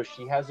 and also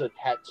she has a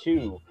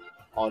tattoo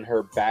on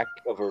her back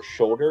of her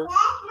shoulder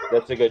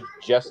that's like a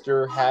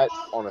jester hat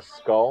on a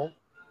skull.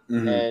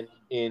 Mm-hmm. And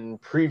in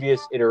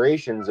previous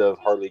iterations of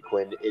Harley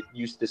Quinn, it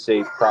used to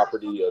say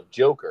property of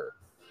Joker,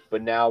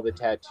 but now the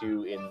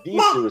tattoo in the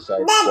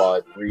Suicide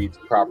Squad reads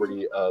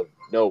property of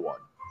no one.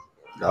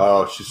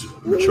 Oh, she's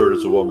matured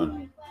as a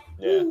woman.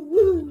 Yeah,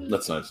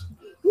 that's nice.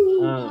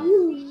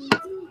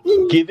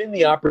 Given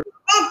the opportunity,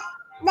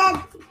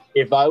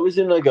 if I was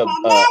in like a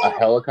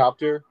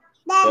helicopter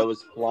that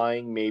was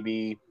flying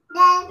maybe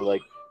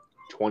like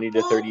 20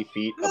 to 30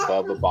 feet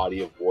above a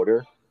body of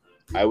water,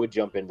 I would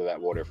jump into that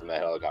water from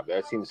that helicopter.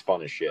 That seems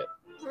fun as shit.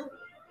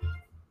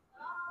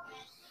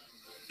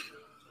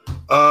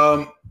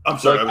 I'm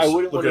sorry. Like, I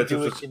wouldn't want to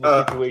do it in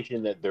the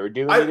situation that they're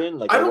doing it in.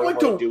 Like, I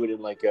wouldn't want to do it in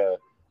like a,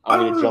 I'm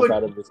going to jump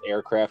out of this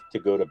aircraft to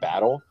go to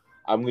battle.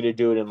 I'm going to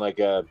do it in like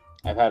a,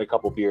 I've had a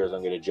couple beers.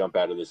 I'm going to jump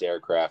out of this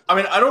aircraft. I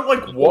mean, I don't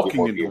like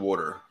walking into beer.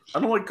 water. I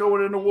don't like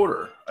going into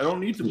water. I don't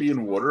need to be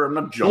in water. I'm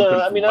not jumping.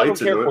 No, I mean, I don't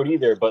care for it it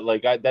either, but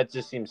like that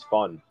just seems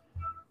fun.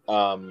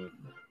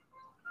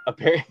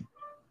 Apparently,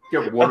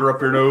 get water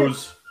up your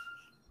nose.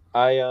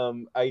 I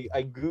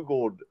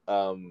googled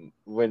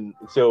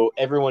so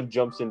everyone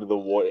jumps into the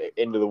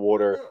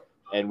water,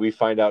 and we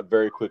find out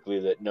very quickly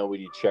that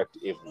nobody checked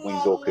if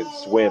Weasel could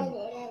swim.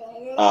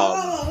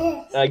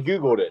 I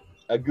googled it.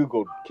 I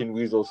googled, can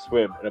weasels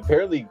swim? And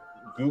apparently,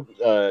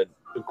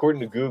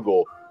 according to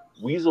Google,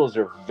 weasels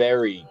are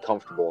very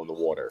comfortable in the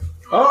water.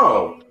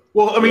 Oh,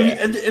 well, I mean,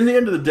 in the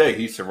end of the day,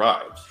 he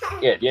survives.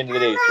 Yeah, at the end of the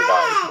day, he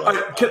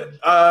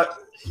survives.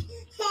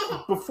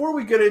 Before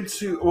we get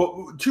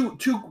into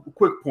two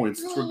quick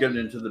points, since we're getting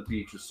into the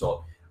beach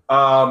assault.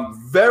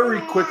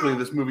 Very quickly,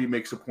 this movie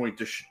makes a point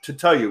to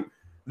tell you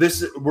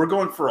we're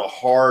going for a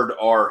hard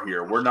R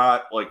here. We're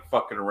not like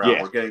fucking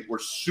around. Yeah. We're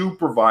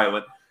super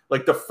violent.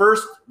 Like the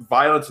first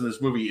violence in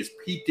this movie is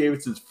Pete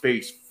Davidson's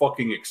face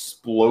fucking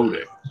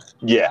exploding.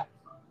 Yeah.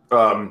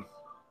 They're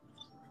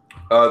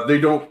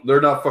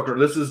not fucking.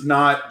 This is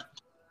not.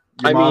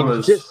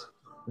 Mama's. Just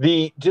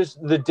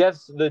the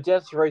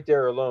deaths right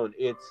there alone.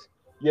 You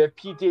have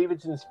Pete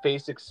Davidson's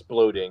face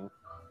exploding.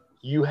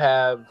 You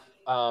have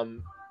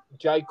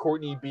Jai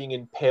Courtney being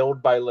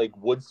impaled by like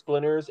wood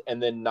splinters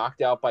and then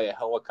knocked out by a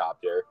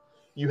helicopter.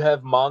 You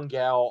have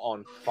Mongal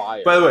on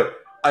fire. By the way,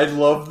 I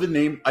love the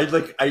name. I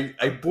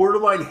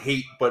borderline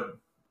hate, but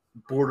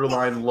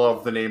borderline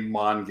love the name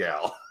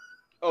Mongal.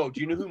 Oh,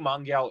 do you know who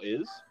Mongal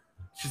is?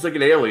 She's like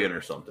an alien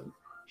or something.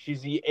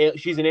 She's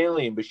an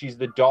alien, but she's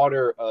the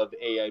daughter of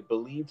I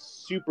believe,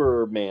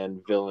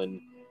 Superman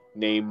villain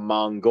named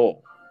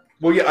Mongol.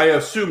 Well, yeah, I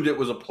assumed it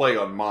was a play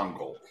on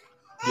Mongol.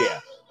 Yeah.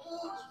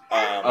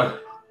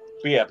 But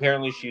yeah,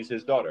 apparently she's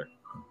his daughter.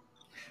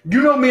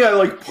 You know me, I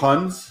like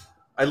puns.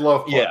 I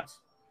love puns. Yeah.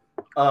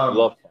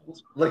 Love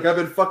puns. Like I've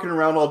been fucking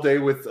around all day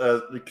with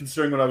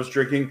considering when I was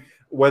drinking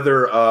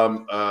whether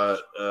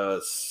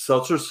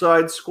Seltzer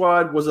Side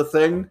Squad was a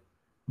thing.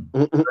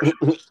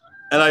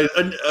 And I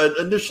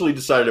initially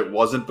decided it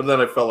wasn't, but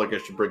then I felt like I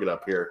should bring it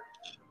up here.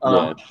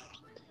 But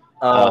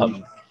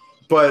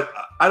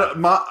I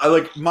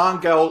like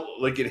Mongal.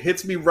 Like it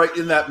hits me right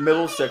in that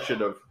middle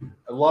section of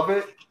I love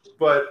it,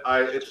 but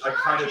I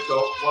kind of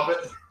don't love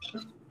it.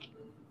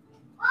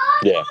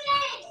 Yeah.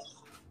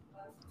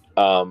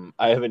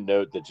 I have a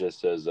note that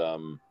just says,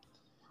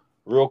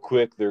 real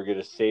quick, they're going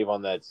to save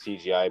on that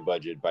CGI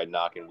budget by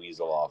knocking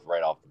Weasel off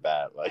right off the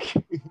bat. Like,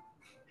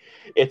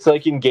 it's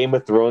like in Game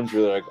of Thrones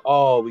where they're like,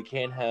 oh, we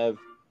can't have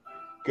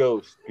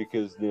Ghost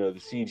because, the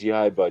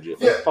CGI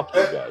budget. Like, fuck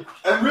you guys.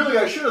 And really,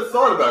 I should have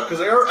thought about it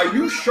because I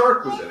knew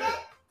Shark was in it.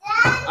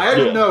 I had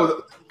to know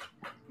that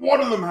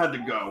one of them had to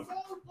go.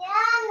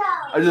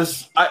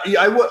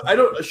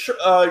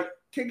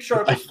 King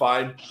Shark was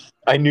fine.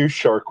 I knew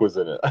Shark was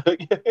in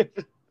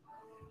it.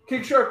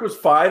 King Shark was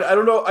fine. I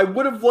don't know. I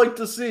would have liked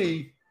to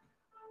see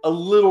a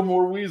little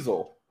more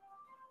Weasel.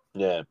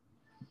 Yeah.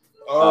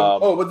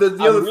 But the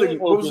other thing.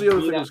 What was the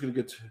other thing I was going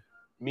to get to?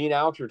 Me and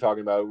Alex were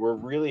talking about. We're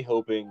really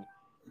hoping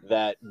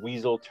that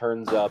Weasel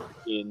turns up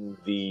in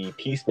the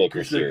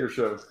Peacemaker series.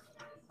 Show.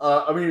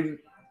 I mean,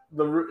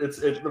 the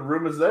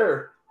room is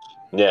there.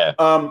 Yeah.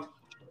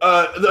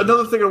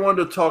 Another thing I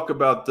wanted to talk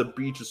about the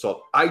beach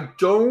assault. I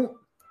don't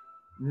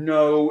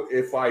know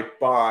if I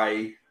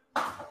buy.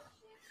 All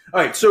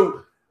right,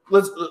 so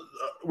let's.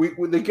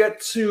 When they get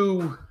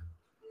to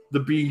the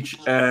beach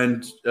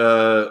and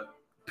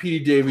P.D.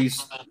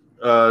 Davies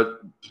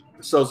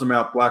sells them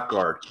out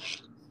Blackguard,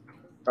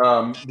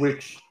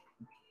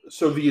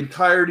 so the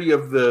entirety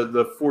of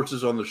the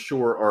forces on the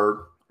shore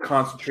are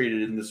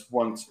concentrated in this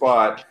one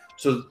spot.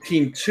 So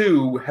Team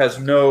 2 has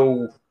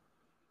no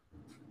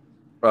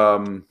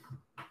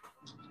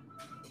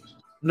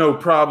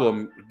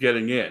problem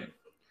getting in.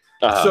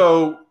 Uh-huh.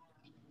 So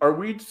are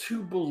we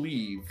to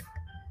believe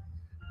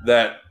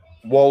that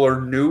Waller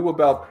knew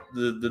about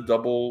the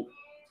double,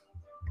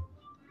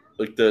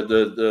 like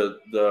the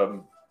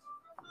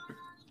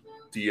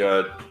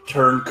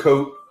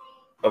turncoat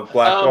of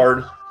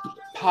Blackguard?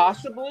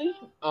 Possibly.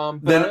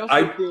 But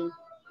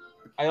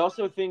I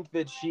also think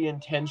that she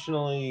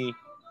intentionally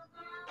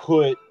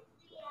put.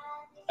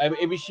 I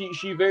mean,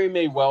 she very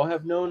may well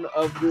have known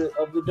of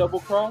the double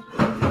cross,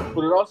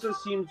 but it also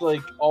seems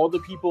like all the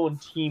people in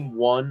Team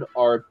 1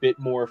 are a bit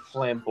more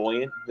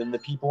flamboyant than the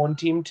people in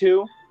Team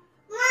 2.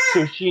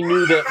 So she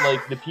knew that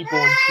like the people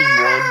in Team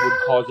 1 would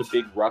cause a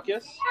big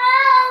ruckus.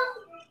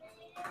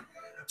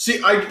 See,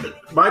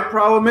 my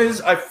problem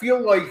is I feel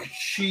like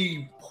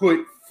she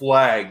put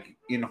Flag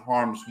in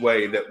harm's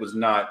way that was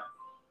not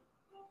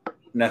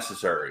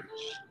necessary.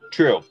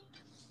 True.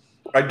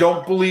 I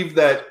don't believe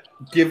that.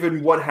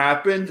 Given what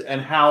happened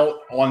and how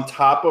on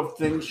top of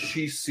things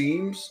she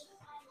seems,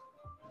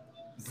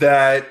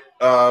 that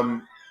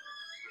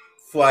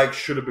Flag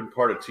should have been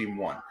part of Team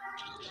 1.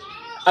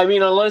 I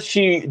mean, unless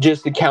she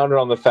just counted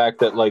on the fact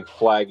that like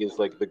Flag is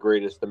like the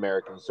greatest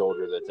American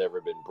soldier that's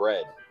ever been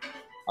bred.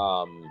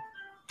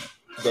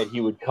 that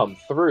he would come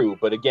through.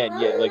 But again,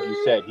 yeah, like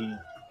you said, he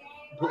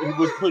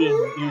was put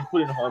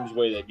in harm's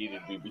way that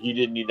needed to be. But he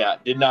did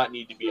not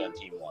need to be on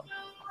Team One.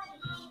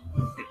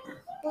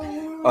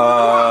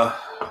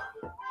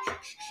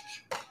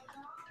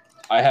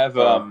 I have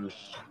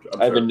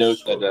a note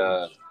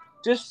that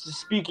just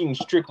speaking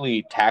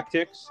strictly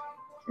tactics,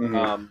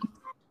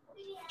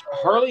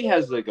 Harley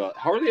has a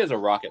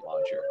rocket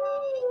launcher.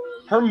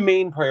 Her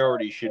main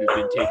priority should have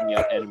been taking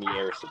out enemy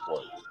air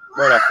support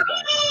right off the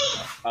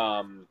bat.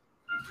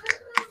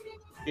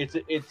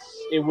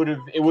 It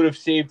would have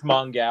saved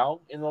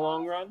Mongao in the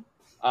long run.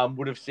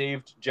 Would have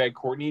saved Jag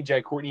Courtney.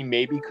 Jag Courtney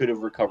maybe could have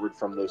recovered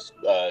from those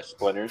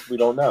splinters. We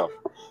don't know.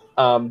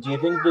 Do you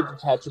think the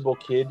detachable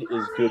kid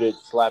is good at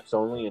slaps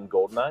only in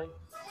GoldenEye?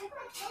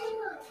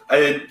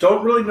 I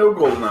don't really know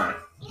GoldenEye.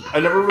 I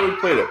never really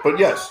played it, but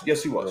yes,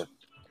 he was.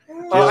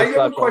 I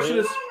have a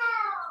question.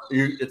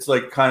 It's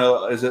like kind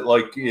of, is it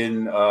like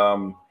in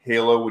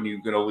Halo when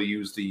you can only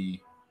use the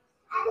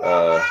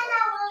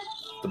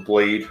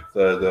blade,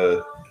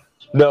 the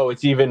No,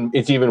 it's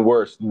even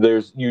worse.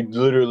 You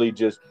literally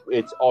just,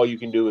 it's all you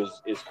can do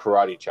is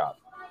karate chop.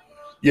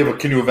 Yeah, but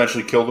can you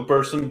eventually kill the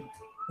person?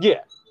 Yeah,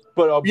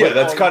 but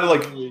that's kind of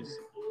like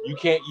you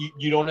can't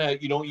you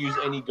don't use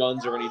any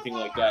guns or anything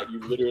like that. You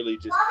literally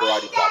just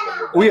karate chop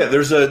them. Well, yeah,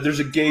 there's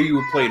a game you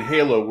would play in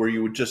Halo where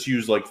you would just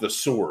use like the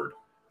sword,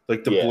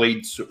 like the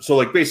blade. So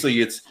like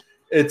basically it's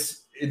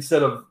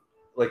instead of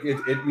like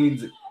it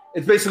means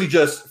it's basically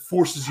just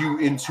forces you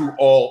into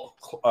all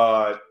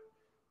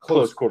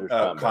close quarters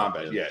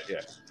combat. Yeah.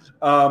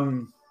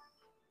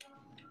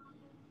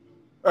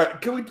 All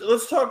right,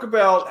 let's talk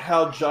about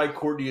how Jai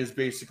Courtney is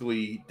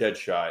basically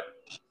Deadshot.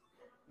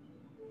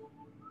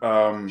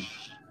 Jai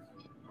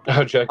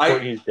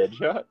Courtney is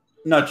Deadshot?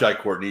 Not Jai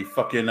Courtney,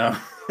 fucking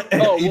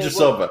Idris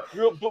Elba.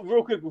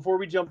 Real quick before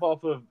we jump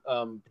off of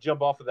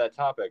that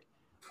topic,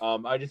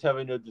 I just have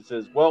a note that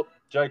says, "Well,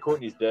 Jai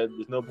Courtney's dead.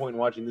 There's no point in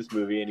watching this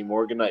movie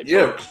anymore. Good night."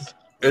 Yeah,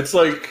 it's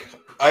like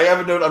I have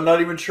a note. I'm not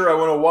even sure I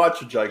want to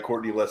watch a Jai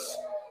Courtney-less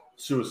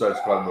Suicide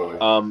Squad movie.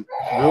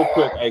 Real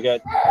quick, I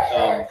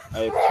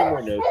have two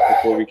more notes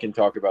before we can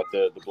talk about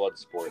the blood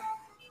sport.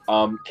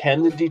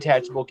 Can the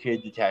detachable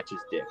kid detach his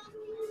dick?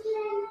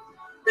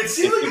 It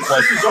seems like it's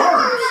just his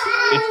arms.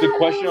 It's the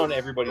question on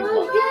everybody's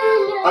mind.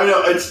 I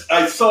know.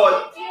 I saw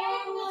it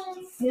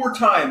 4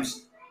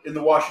 times in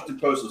the Washington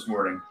Post this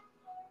morning.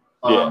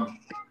 Yeah.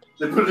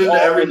 They put it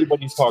into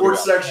every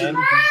sports section.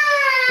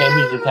 Can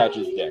he detach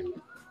his dick?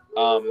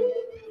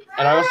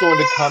 And I also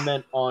wanted to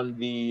comment on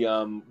the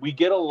we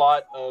get a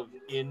lot of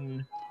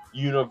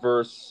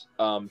in-universe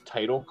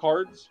title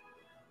cards.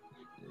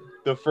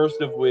 The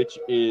first of which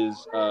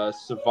is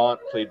Savant,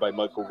 played by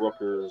Michael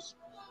Rooker's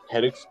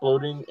head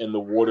exploding, and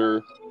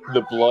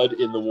the blood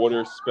in the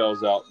water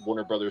spells out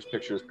Warner Brothers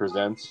Pictures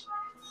Presents.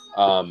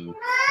 And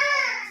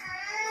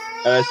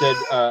I said,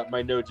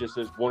 my note just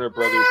says Warner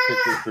Brothers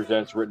Pictures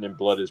Presents written in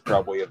blood is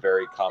probably a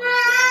very common thing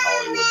in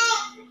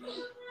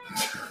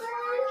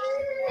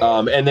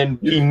Hollywood. And then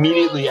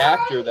immediately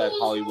after that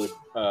Hollywood,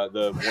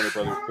 the Warner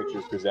Brothers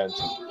Pictures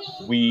Presents,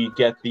 we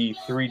get the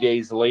 3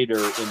 days later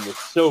in the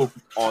soap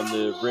on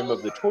the rim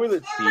of the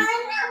toilet seat,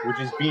 which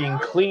is being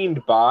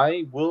cleaned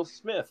by Will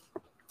Smith.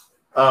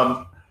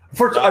 I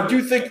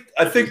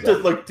think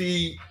that like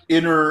the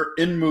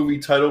in-movie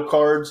title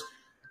cards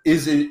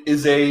is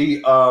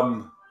a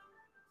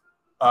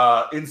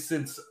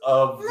instance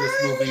of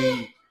this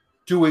movie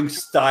doing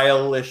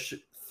stylish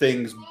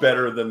things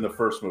better than the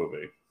first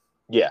movie.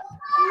 Yeah.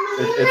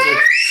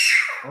 It's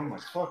oh my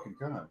fucking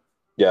god.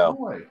 Yeah. No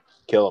way.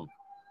 Kill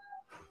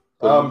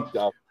him.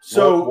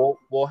 So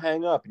we'll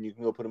hang up and you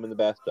can go put him in the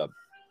bathtub.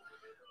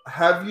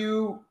 Have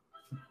you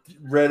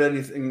read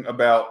anything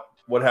about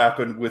what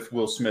happened with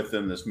Will Smith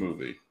in this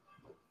movie?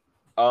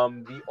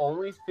 The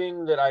only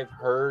thing that I've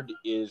heard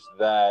is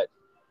that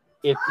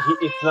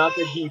it's not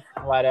that he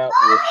flat out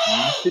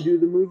refused to do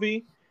the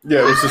movie.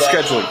 Yeah, it's a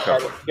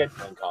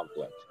scheduling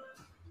conflict.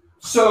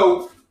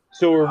 So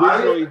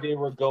originally they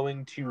were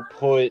going to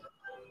put,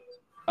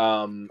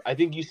 I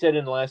think you said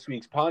in last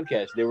week's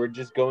podcast, they were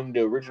just going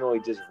to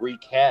originally just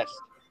recast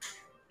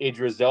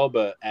Idris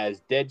Elba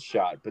as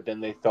Deadshot, but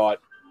then they thought,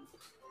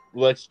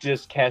 let's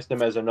just cast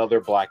him as another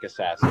black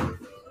assassin.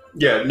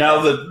 Yeah,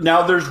 now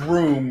there's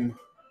room.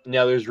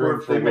 Now there's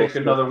room for they make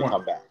another one.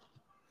 Come back.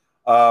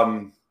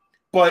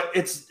 But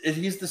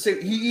he's the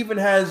same. He even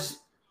has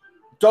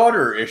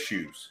daughter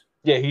issues.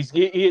 Yeah,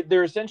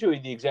 they're essentially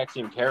the exact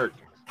same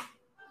character.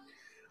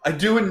 I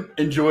do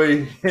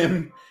enjoy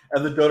him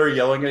and the daughter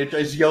yelling at each other.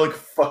 He's yelling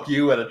 "fuck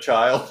you" at a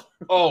child.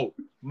 Oh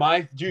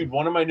my dude!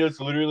 One of my notes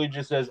literally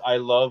just says, "I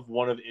love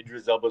one of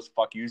Idris Elba's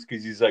fuck yous"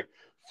 because he's like,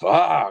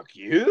 "Fuck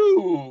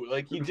you!"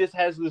 Like he just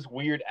has this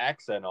weird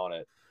accent on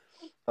it.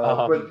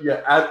 But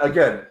yeah,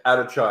 at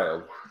a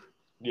child.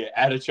 Yeah,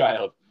 at a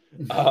child.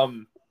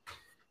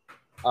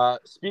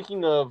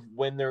 Speaking of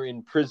when they're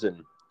in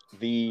prison,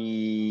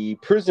 the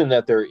prison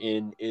that they're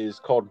in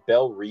is called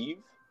Belle Reve,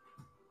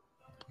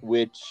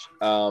 which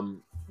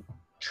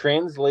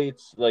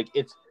translates like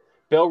it's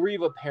Belle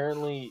Reve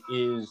apparently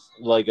is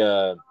like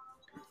a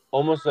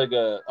almost like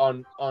a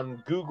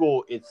on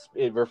Google. It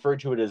referred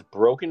to it as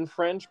broken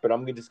French, but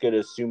I'm just gonna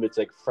assume it's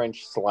like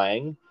French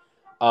slang.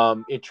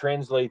 It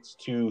translates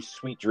to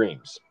sweet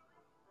dreams.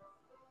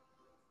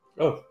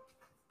 Oh,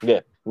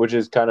 yeah, which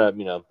is kind of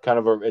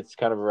it's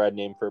kind of a rad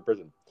name for a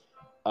prison.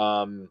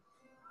 I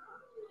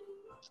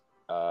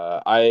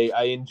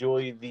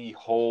enjoy the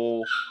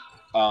whole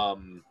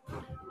thing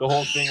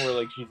where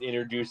like he's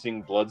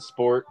introducing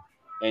Bloodsport,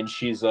 and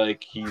she's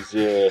like he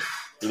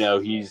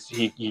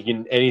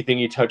can anything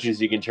he touches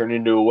he can turn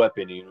into a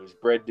weapon. He was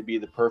bred to be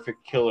the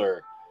perfect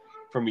killer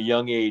from a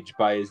young age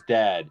by his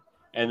dad,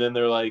 and then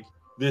they're like,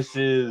 this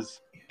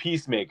is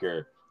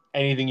Peacemaker.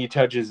 Anything he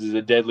touches is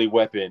a deadly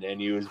weapon, and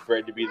he was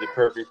bred to be the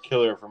perfect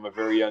killer from a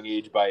very young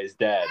age by his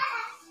dad.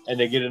 And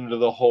they get into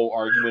the whole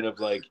argument of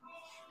like,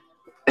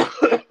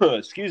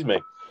 excuse me,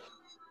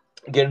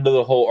 get into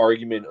the whole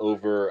argument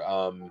over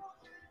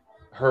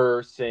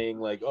her saying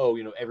like, oh,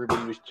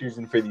 everybody was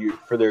choosing for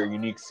their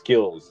unique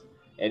skills,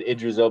 and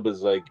Idris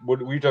Elba's like,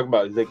 what were you talking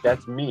about? He's like,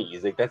 that's me.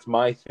 He's like, that's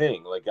my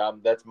thing. Like,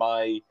 that's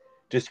my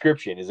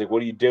description. He's like,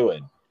 what are you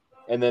doing?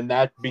 And then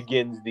that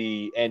begins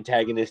the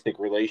antagonistic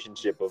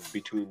relationship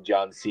between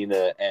John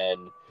Cena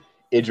and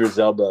Idris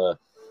Elba,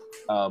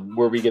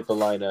 where we get the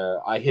line,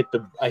 I hit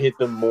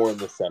them more in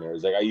the center.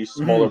 It's like, I use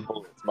smaller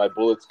bullets. My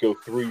bullets go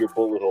through your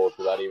bullet holes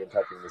without even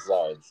touching the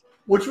sides.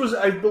 Which was,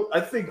 I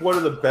think, one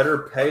of the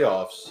better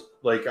payoffs.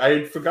 Like, I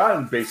had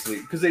forgotten,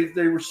 basically, because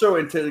they were so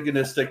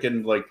antagonistic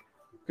and, like,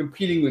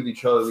 competing with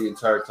each other the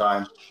entire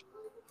time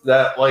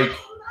that, like,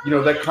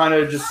 that kind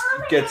of just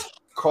gets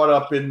caught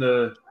up in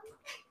the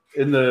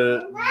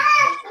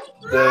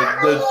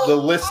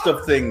list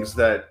of things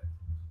that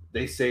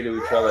they say to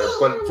each other,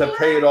 but to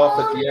pay it off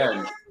at the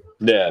end.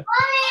 Yeah.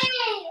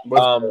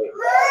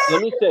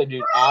 Let me say,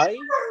 dude, I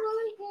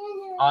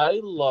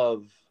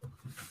love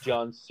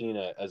John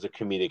Cena as a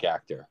comedic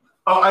actor.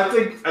 Oh, I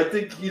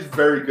think he's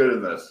very good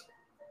in this.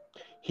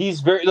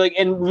 He's very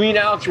and me and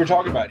Alex were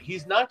talking about it.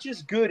 He's not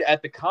just good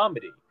at the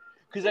comedy,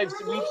 because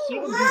we've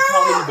seen him do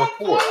comedy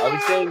before. I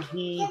was saying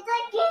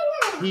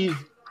he's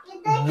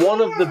one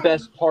of the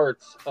best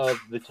parts of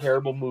the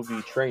terrible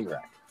movie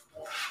Trainwreck.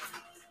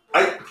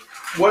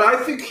 What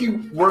I think he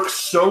works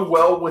so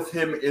well with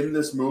him in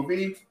this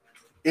movie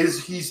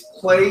is he's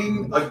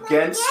playing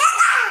against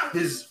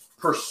his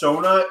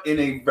persona in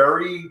a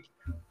very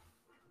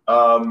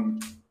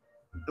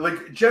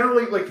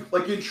generally like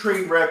in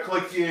Trainwreck,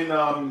 like in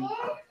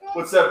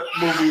what's that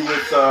movie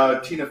with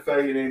Tina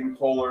Fey and Amy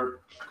Poehler?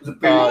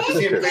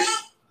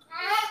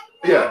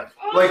 Yeah,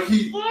 like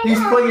he's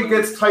playing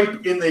against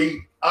type in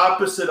the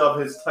opposite of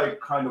his type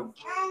kind of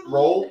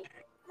role.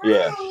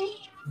 Yeah.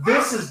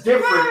 This is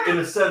different in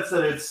the sense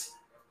that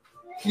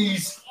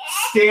he's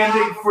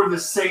standing for the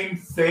same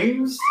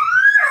things,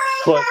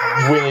 but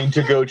willing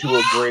to go to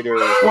a greater.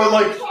 Well,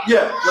 like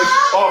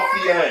off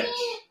the edge.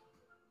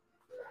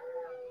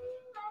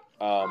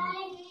 What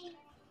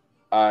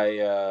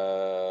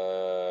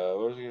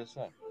was I gonna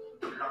say?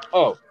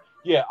 Oh,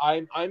 yeah,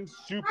 I'm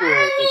super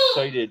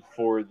excited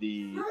for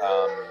the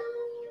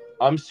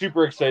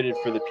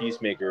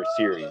Peacemaker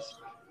series.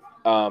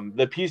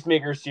 The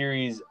Peacemaker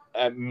series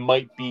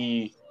might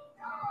be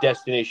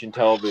destination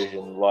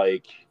television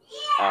like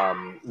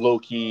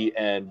Loki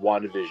and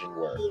WandaVision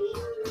were.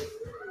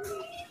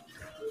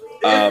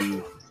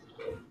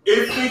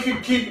 If they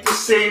could keep the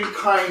same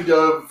kind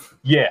of...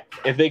 Yeah,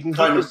 if they can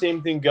keep the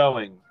same thing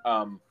going.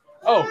 I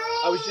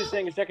was just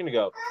saying a second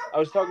ago, I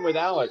was talking with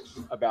Alex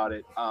about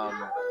it.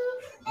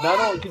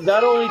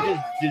 Not only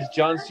does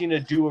John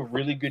Cena do a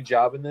really good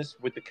job in this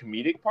with the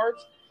comedic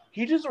parts,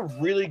 he does a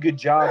really good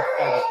job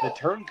as the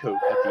turncoat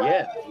at the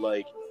end.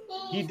 Like,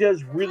 he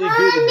does really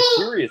good in the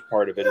serious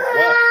part of it as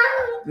well.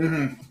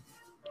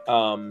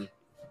 Mm-hmm.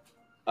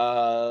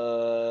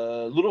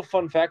 Little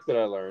fun fact that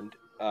I learned,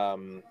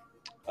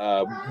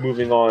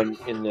 moving on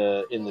in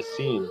the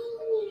scene,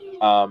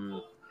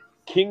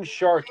 King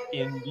Shark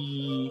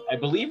I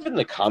believe in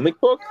the comic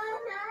book,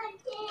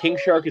 King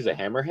Shark is a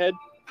hammerhead,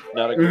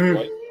 not a good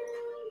white.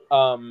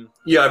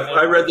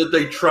 I read that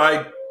they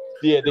tried.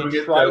 Yeah, they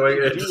tried to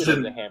do it as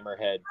a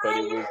hammerhead, but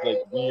it was like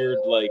weird.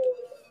 Like,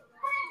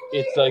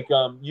 it's like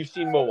you've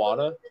seen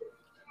Moana.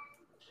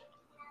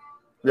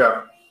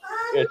 Yeah,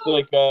 it's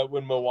like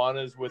when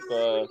Moana's with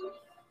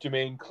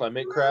Jermaine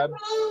Clement crab,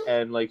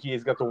 and like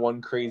he's got the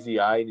one crazy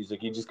eye, and he's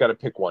like, you just got to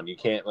pick one. You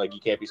can't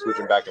be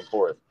switching back and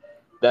forth.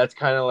 That's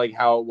kind of like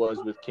how it was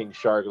with King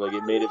Shark. Like,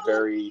 it made it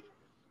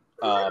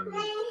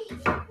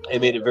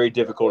very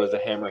difficult as a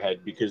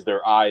hammerhead because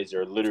their eyes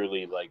are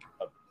literally like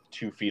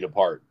 2 feet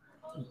apart.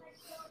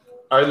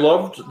 I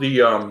loved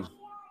the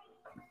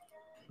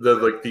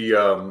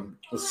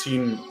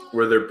scene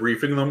where they're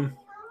briefing them.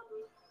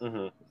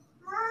 Mm-hmm.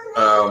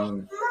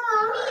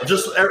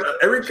 Just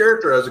every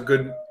character has a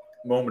good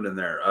moment in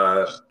there.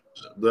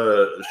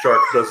 The shark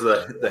does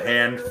the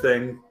hand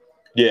thing.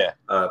 Yeah.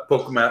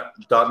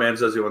 Dotman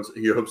says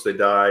he hopes they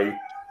die.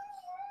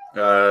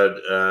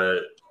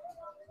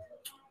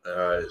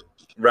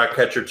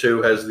 Ratcatcher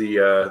 2 has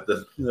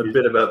the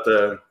bit about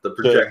the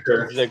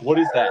projector. He's like, what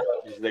is that?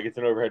 He's like, it's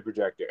an overhead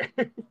projector.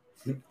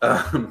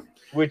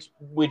 Which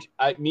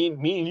me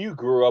and you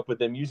grew up with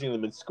them using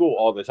them in school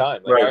all the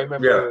time. Like, right.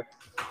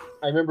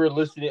 I remember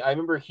listening. I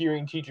remember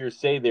hearing teachers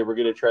say they were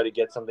going to try to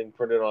get something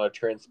printed on a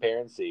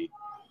transparency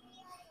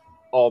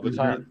all the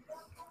time.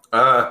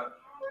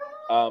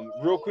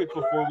 Real quick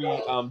before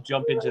we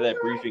jump into that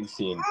briefing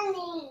scene,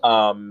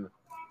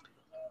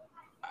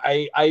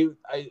 I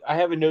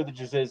have a note that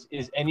just says,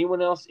 "Is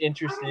anyone else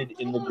interested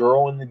in the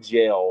girl in the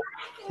jail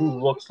who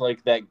looks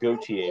like that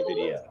Gautier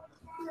video?"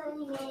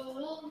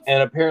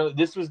 And apparently,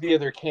 this was the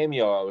other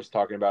cameo I was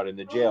talking about in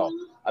the jail.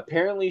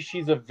 Apparently,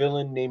 she's a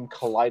villain named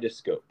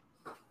Kaleidoscope.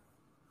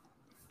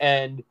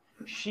 And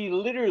she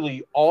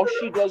literally, all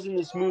she does in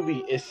this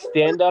movie is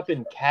stand up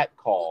and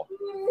catcall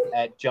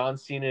at John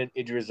Cena and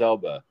Idris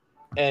Elba.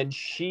 And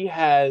she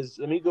has,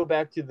 let me go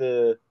back to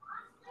the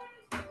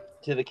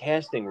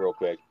casting real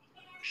quick.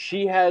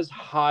 She has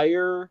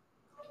higher...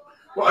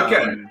 Well,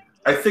 again,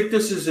 I think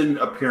this is in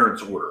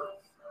appearance order.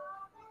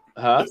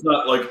 Huh? It's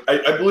not like,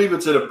 I believe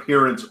it's in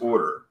appearance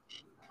order.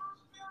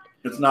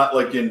 It's not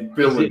like in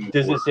billing.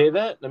 Does it say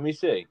that? Let me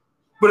see.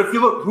 But if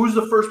you look, who's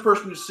the first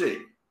person you see?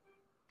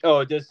 Oh,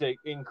 it does say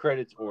in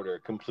credits order,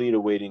 complete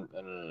awaiting.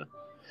 No.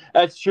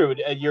 That's true.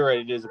 You're right.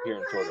 It is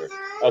appearance order.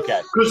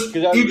 Okay. Because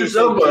Idris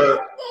Elba's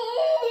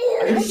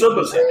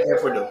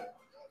halfway done.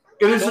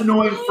 It is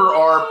annoying for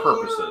our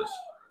purposes.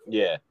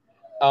 Yeah.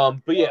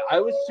 But yeah, I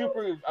was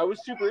super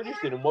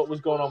interested in what was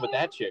going on with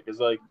that chick. It's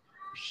like,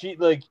 she,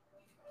 like,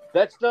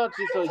 that's not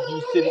just like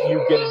you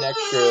get an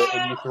extra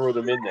and you throw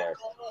them in there.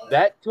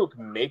 That took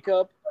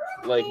makeup.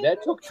 Like,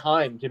 that took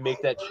time to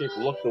make that chick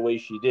look the way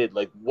she did.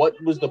 Like, what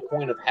was the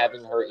point of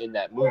having her in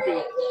that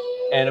movie?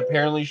 And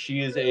apparently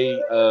she is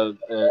it's a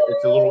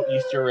little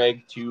Easter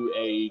egg to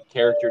a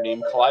character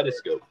named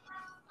Kaleidoscope.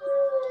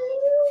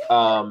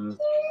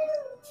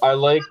 I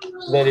like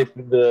that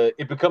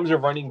it becomes a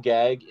running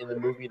gag in the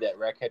movie that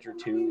Ratcatcher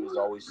 2 is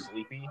always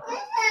sleepy.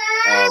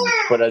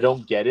 But I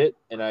don't get it,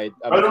 and I'm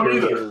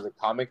curious if it was a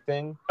comic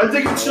thing. I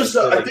think it's just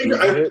I think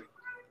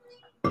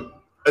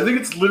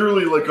it's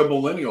literally like a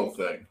millennial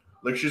thing.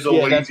 Like, she's a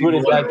lazy. That's what it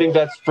is. I think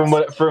that's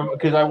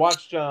because I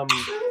watched some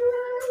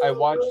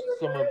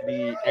of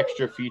the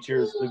extra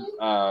features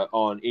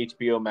on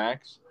HBO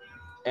Max,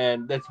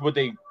 and that's what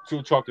they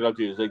chalked it up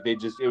to. Is like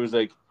it was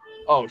like,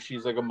 oh,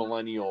 she's like a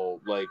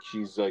millennial, like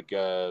she's like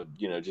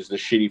just a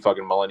shitty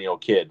fucking millennial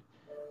kid.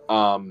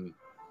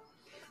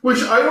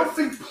 Which I don't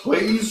think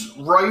plays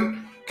right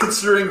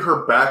considering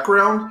her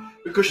background,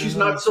 because she's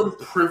not some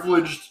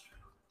privileged,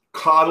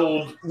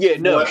 coddled. Yeah,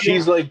 no,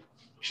 she's like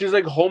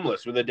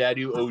homeless with a dad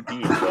who OD'd.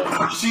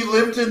 Like. She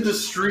lived in the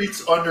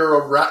streets under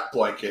a rat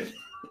blanket.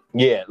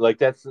 Yeah,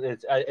 like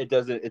it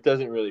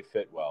doesn't really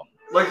fit well.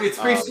 Like, it's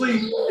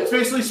basically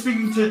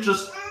speaking to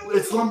just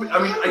lumpy.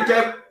 I mean, I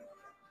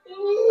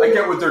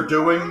get what they're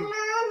doing.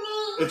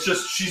 It's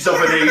just she's of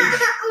an age,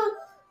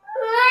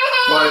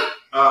 but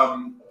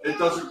it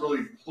doesn't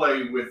really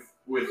play with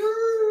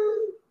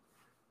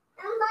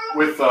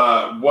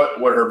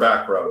what her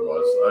background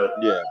was.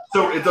 Yeah.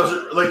 So it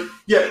doesn't like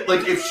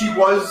if she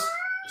was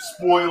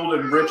spoiled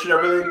and rich and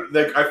everything,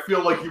 like, I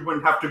feel like you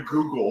wouldn't have to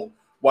Google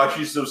why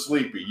she's so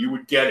sleepy. You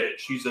would get it.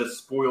 She's a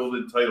spoiled,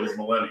 entitled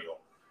millennial.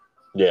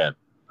 Yeah.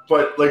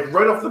 But like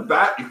right off the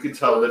bat, you could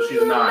tell that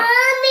she's not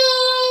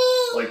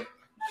like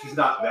she's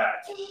not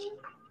that.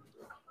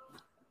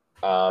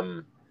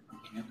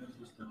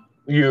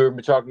 You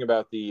were talking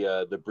about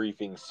the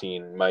briefing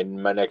scene. My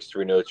next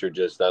three notes are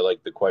just, I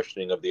like the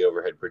questioning of the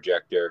overhead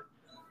projector.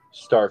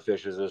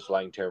 Starfish is a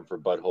slang term for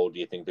butthole. Do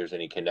you think there's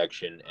any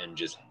connection? And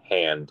just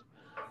hand.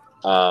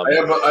 I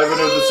have a note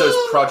that says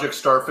Project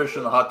Starfish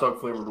in the hot dog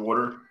flavored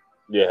water.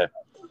 Yeah.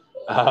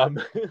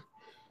 The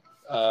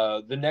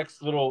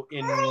next little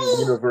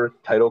in-universe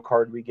title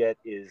card we get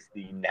is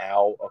the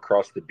now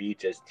across the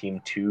beach as Team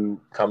 2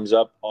 comes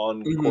up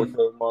on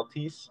Corto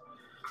Maltese.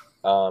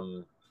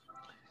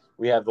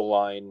 We have the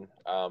line,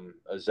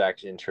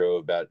 Zach's intro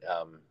about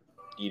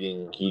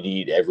he'd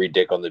eat every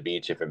dick on the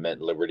beach if it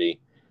meant liberty.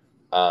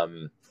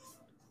 In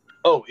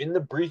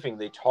the briefing,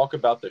 they talk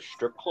about the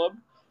strip club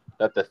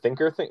that the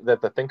Thinker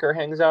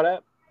hangs out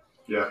at.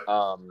 Yeah.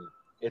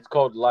 It's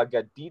called La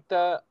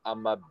Gatita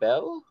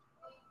Amabel,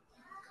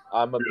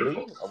 or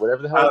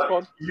whatever the hell it's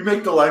called. You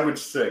make the language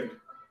sing.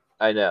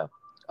 I know.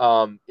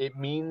 It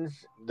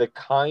means the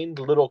kind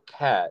little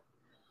cat,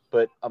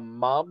 but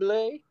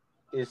amable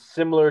is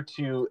similar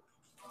to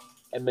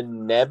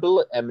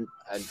amenable,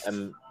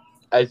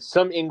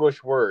 some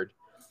English word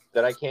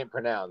that I can't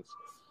pronounce,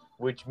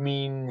 which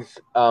means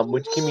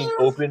which can mean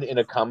open and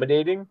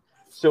accommodating.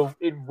 So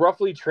it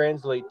roughly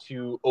translates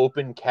to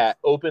open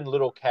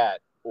little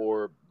cat,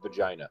 or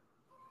vagina.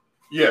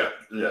 Yeah.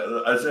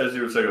 As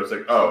you were saying, I was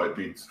like, oh, it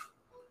means.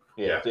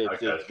 Yeah,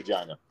 it's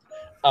vagina.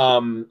 I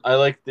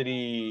like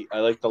the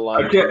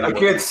line. I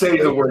can't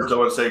say the words I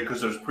want to say because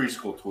there's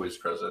preschool toys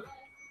present.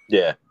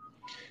 Yeah,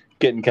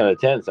 getting kind of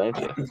tense, aren't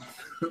you?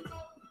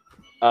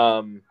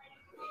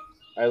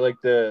 I like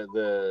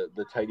the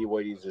tidy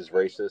whities is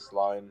racist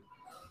line.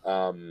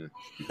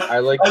 I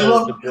like I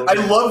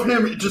love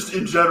him just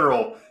in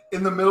general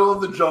in the middle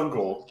of the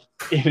jungle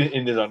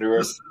in his underwear,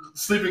 just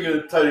sleeping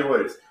in tidy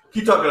whities.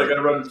 Keep talking. I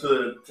gotta run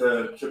to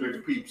make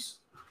the peeps.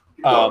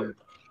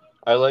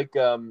 I like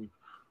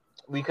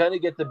we kind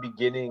of get the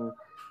beginning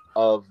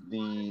of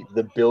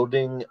the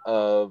building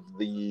of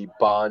the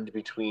bond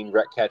between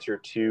Ratcatcher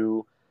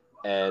 2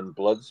 and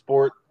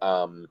Bloodsport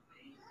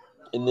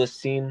in this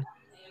scene.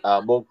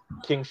 Well,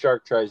 King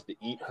Shark tries to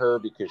eat her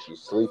because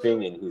she's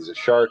sleeping and he's a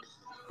shark.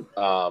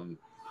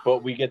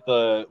 But we get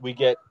her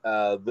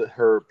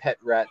pet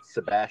rat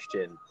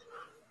Sebastian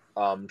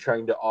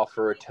trying to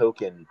offer a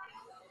token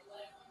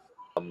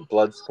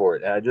Bloodsport,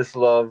 and I just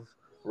love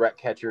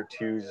Ratcatcher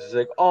 2's just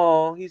like,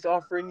 oh, he's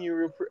offering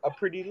you a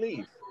pretty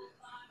leaf.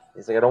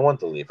 He's like, I don't want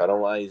the leaf. I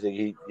don't want. He's like,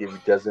 he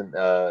doesn't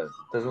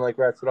like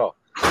rats at all.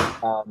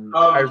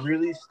 I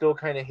really still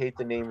kind of hate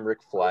the name Rick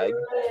Flag.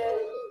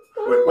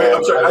 Wait,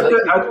 I'm sorry.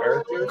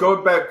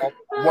 Go back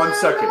 1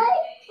 second.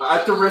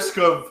 At the risk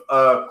of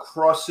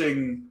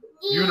crossing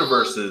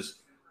universes,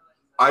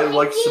 I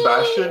like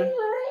Sebastian.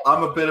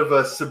 I'm a bit of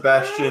a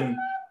Sebastian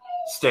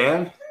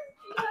stan.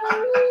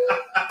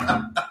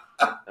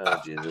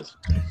 Oh Jesus.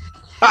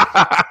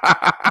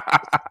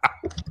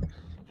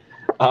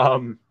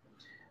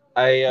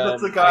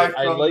 That's the guy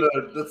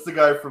that's the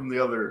guy from the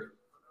other.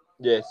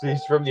 Yes,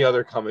 he's from the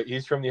other comic.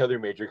 He's from the other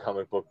major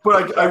comic book.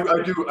 But I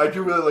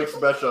do really like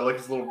Sebastian. I like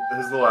his little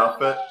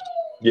outfit.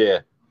 Yeah.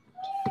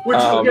 Which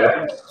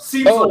again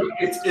seems like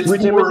it's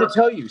which more... I meant to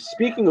tell you.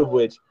 Speaking of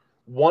which,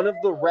 one of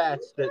the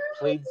rats that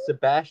played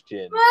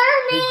Sebastian,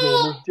 his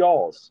name is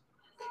Jaws.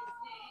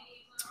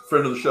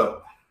 Friend of the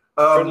show.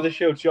 Friend of the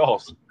show,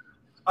 Jaws.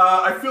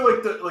 I feel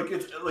like that, like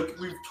it's like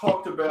we've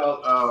talked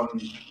about.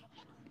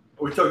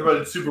 We talked about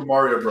in Super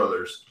Mario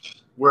Brothers,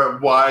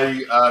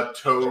 why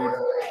Toad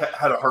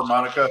had a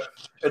harmonica.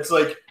 It's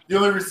like the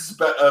only reason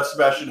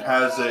Sebastian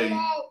has a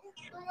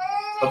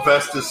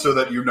vest is so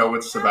that you know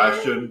it's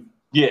Sebastian.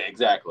 Yeah,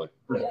 exactly.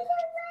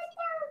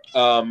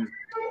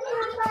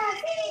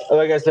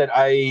 Like I said,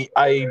 I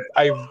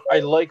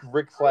like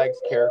Rick Flag's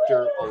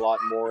character a lot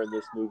more in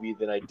this movie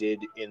than I did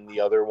in the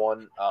other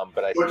one.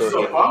 But I Which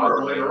still is a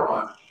bummer later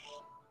on.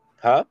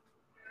 Huh?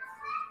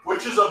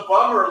 Which is a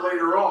bummer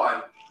later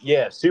on.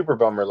 Yeah, super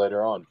bummer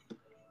later on.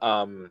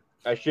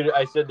 I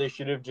said they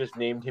should have just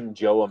named him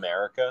Joe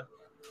America.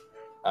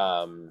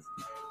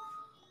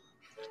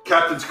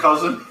 Captain's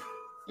cousin.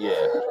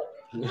 Yeah.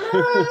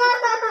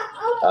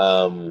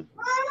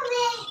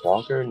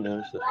 Walker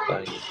knows the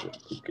fight with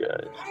the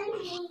guys.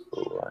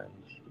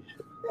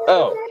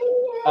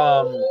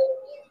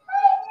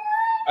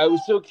 I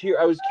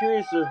was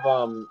curious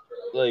of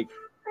like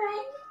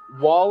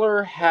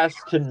Waller has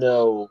to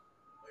know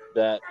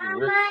that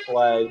Rick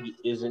Flag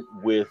isn't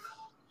with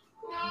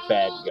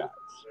bad guys.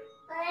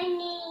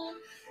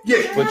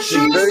 Yeah, but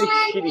she's very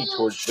shitty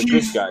towards the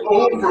good guys.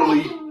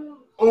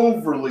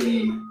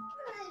 Overly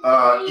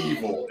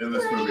evil in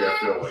this movie, I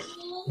feel like.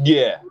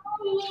 Yeah.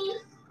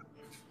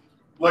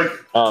 Like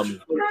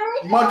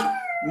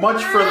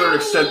much further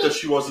extent than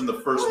she was in the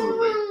first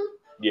movie.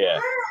 Yeah.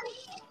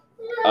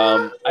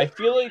 I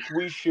feel like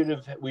we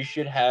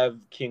should have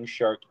King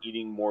Shark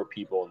eating more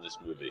people in this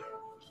movie.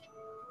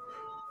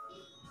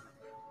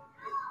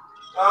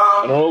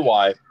 I don't know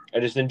why. I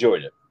just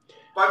enjoyed it.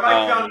 By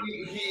my count,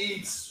 he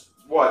eats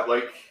what,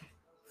 like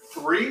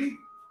 3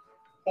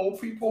 whole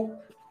people?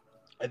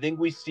 I think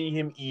we see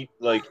him eat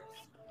like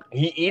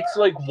he eats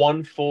like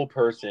one full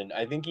person.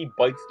 I think he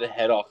bites the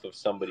head off of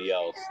somebody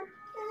else,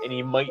 and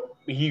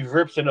he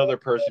rips another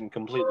person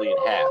completely in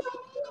half.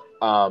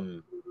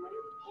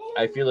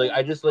 I feel like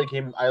I just like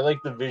him. I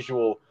like the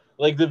visual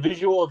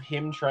of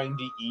him trying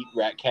to eat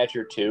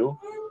Ratcatcher 2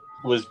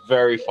 was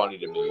very funny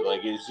to me.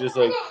 Like it's just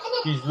like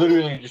he's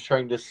literally just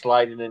trying to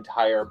slide an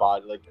entire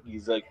body, like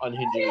he's like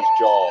unhinging his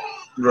jaw,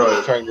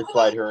 right? Trying to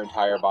slide her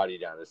entire body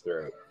down his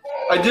throat.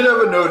 I did have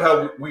a note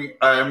how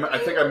I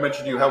think I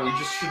mentioned to you how we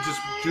should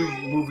do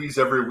movies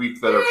every week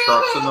that have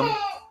sharks in them.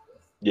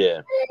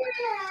 Yeah.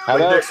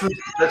 Next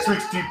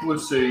week's Deep Blue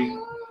Sea.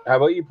 How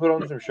about you put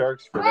on some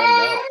sharks for them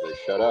now? So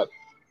shut up.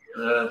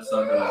 That's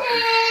not gonna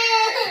happen.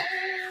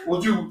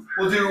 We'll do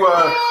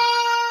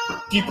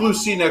Deep Blue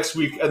Sea next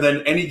week, and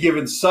then Any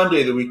Given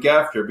Sunday the week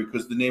after,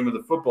 because the name of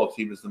the football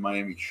team is the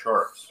Miami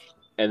Sharks.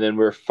 And then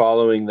we're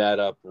following that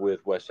up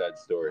with West Side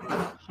Story.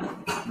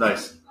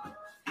 Nice.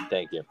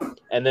 Thank you.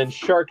 And then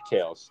Shark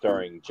Tale,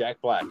 starring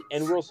Jack Black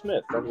and Will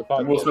Smith from the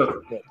podcast. Will Smith.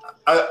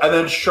 And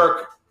then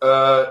Shark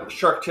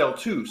Tale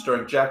 2,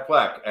 starring Jack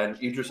Black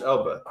and Idris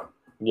Elba.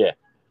 Yeah.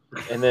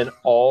 And then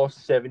all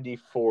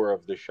 74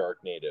 of the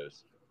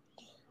Sharknadoes.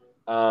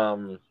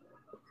 We're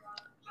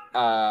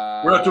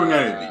not doing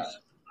any of these.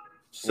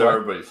 So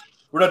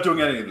we're not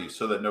doing any of these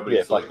so that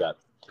nobody's like that.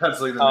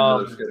 Penciling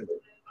them into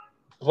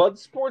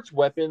Bloodsport's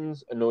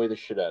weapons annoy the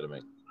shit out of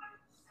me.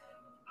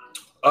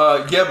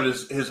 Yeah, but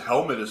his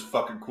helmet is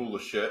fucking cool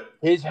as shit.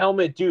 His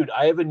helmet, dude,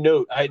 I have a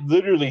note. I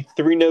literally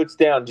 3 notes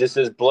down just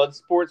says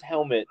Bloodsport's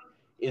helmet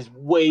is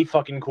way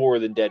fucking cooler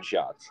than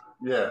Deadshot's.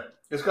 Yeah,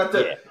 it's got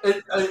that. Yeah.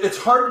 It's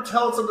hard to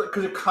tell something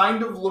because it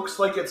kind of looks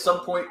like at some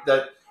point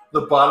that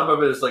the bottom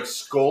of it is like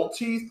skull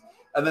teeth,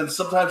 and then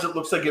sometimes it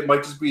looks like it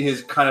might just be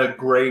his kind of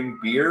graying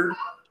beard.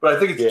 But I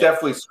think it's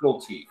definitely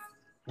skull teeth.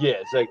 Yeah,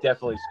 it's like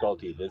definitely skull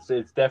teeth.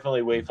 It's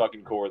definitely way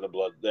fucking cooler than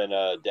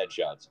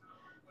Deadshot's.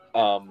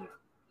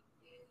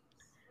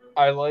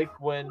 I like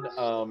when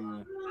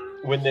the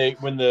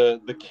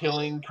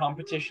killing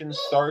competition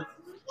starts.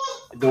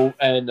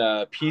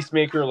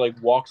 Peacemaker like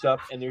walks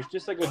up and there's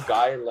just like a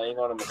guy laying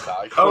on a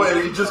massage table. Oh,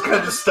 and he just kind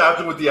of just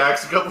stabbed him with the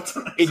axe a couple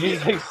times. He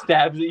just like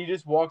stabs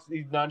it.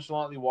 He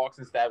nonchalantly walks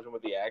and stabs him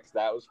with the axe.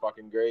 That was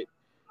fucking great.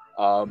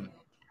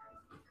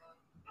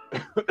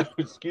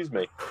 Excuse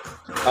me.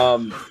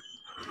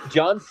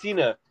 John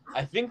Cena,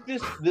 I think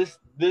this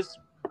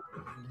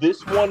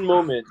one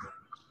moment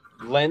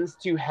lends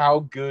to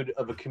how good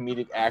of a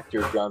comedic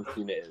actor John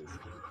Cena is.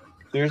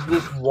 There's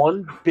this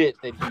one bit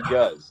that he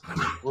does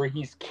where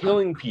he's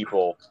killing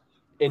people,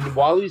 and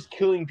while he's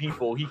killing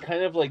people, he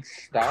kind of like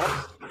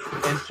stops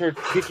and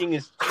starts kicking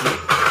his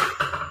teeth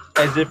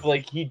as if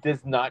like he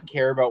does not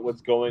care about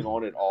what's going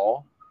on at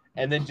all,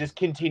 and then just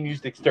continues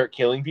to start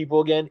killing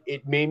people again.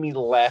 It made me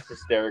laugh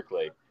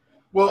hysterically.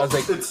 Well, I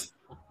think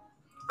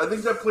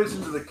that plays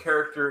into the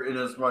character in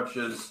as much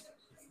as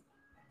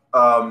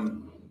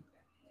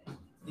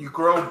you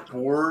grow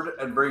bored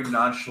and very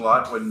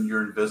nonchalant when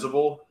you're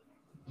invisible.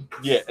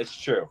 Yeah, it's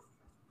true.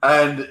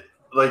 And he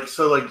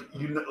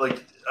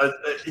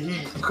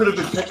could have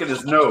been picking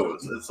his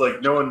nose. It's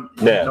like no one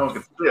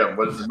can see him.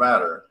 What does it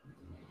matter?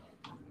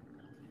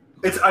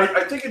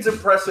 I think it's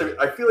impressive.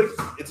 I feel like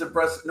it's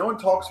impressive. No one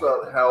talks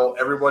about how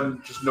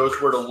everyone just knows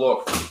where to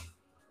look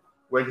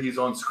when he's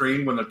on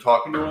screen when they're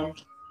talking to him.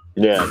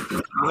 Yeah.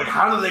 Like,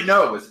 how do they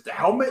know? Is it the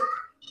helmet?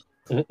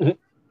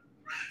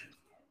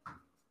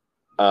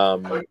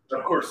 Of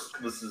course,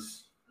 this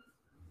is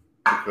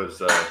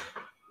because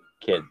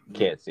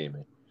can't see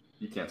me.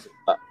 You can't see.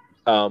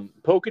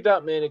 Polka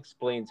Dot Man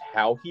explains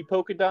how he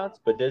polka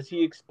dots, but does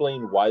he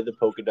explain why the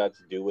polka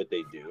dots do what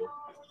they do?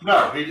 No,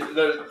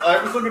 I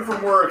was looking for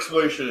more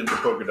explanation into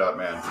Polka Dot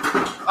Man.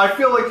 I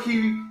feel like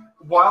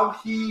while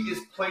he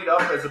is played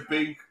up as a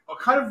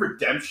kind of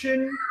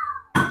redemption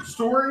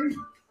story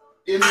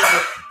in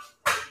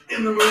the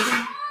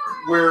movie,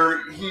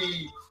 where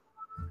he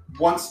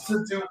wants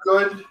to do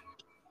good.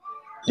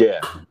 Yeah.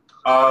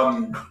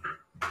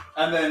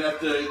 And then at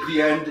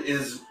the end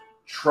is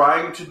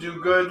trying to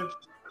do good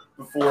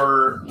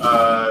before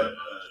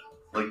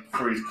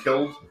he's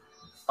killed.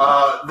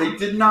 They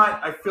did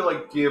not, I feel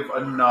like, give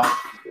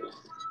enough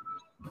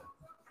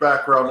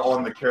background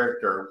on the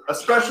character,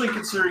 especially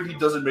considering he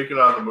doesn't make it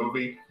out of the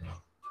movie.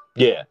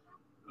 Yeah.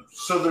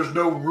 So there's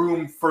no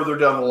room further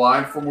down the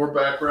line for more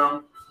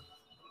background.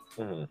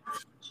 Mm-hmm.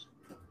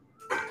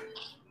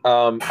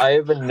 I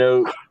have a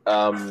note.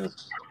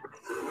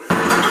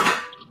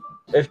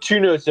 I have two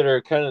notes that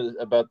are kind of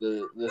about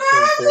the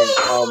same thing.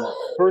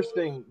 First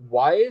thing,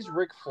 why is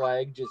Rick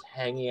Flag just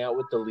hanging out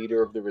with the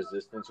leader of the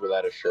Resistance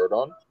without a shirt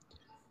on?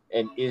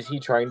 And is he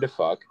trying to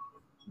fuck?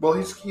 Well,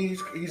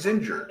 he's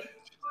injured.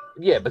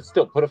 Yeah, but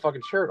still, put a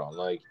fucking shirt on.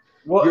 Like,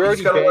 well,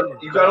 you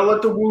gotta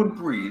let the wound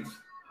breathe.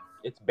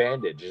 It's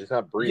bandaged. It's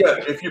not breathing.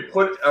 Yeah, if you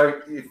put,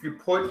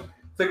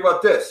 think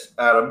about this,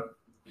 Adam.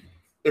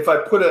 If I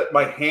put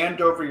my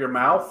hand over your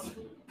mouth,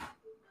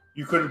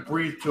 you couldn't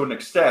breathe to an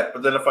extent.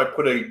 But then if I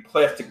put a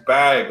plastic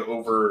bag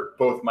over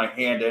both my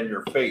hand and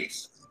your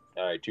face,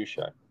 all right, too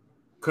shy.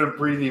 Couldn't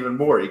breathe even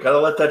more. You got to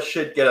let that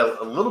shit get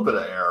a little bit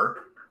of air,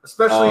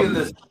 especially in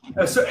this.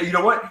 You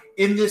know what?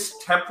 In this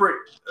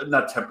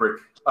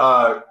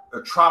a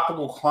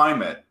tropical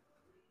climate.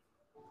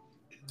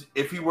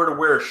 If he were to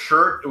wear a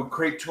shirt, it would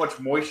create too much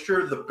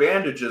moisture. The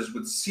bandages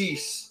would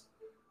cease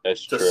to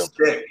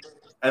stick,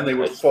 and they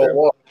would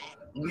fall off,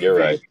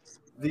 leaving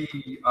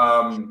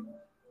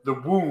the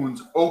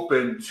wounds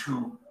open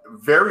to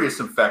various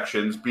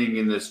infections. Being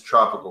in this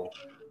tropical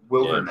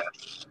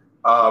wilderness,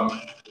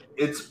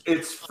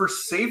 it's for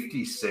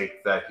safety's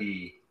sake that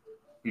he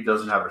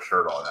doesn't have a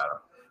shirt on, Adam.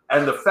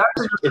 And the fact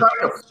that you're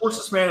trying to force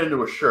this man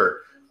into a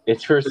shirt,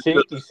 it's for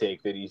safety's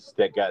sake that he's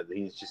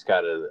just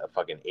got a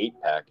fucking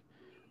 8-pack.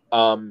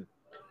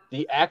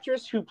 The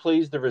actress who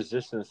plays the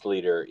Resistance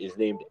leader is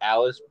named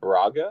Alice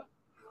Braga.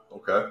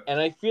 Okay. And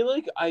I feel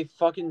like I've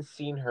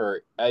seen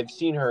her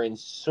in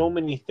so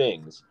many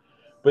things.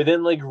 But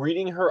then, like,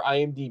 reading her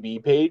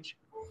IMDb page,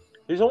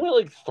 there's only,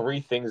 like,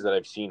 3 things that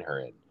I've seen her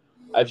in.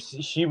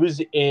 She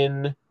was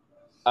in,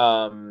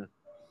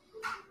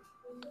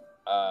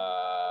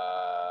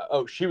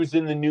 she was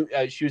in the New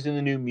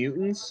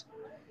Mutants.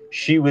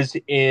 She was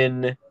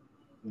in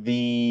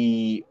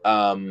she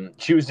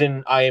was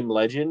in I Am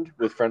Legend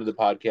with friend of the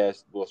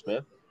podcast, Will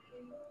Smith.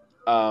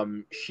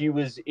 She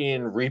was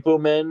in Repo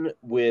Men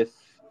with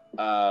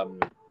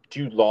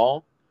Jude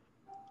Law,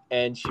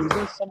 and she was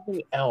in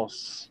something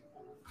else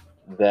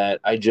that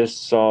I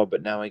just saw,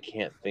 but now I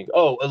can't think.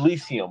 Oh,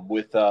 Elysium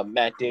with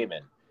Matt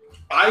Damon.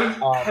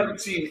 I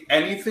haven't seen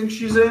anything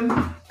she's in,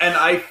 and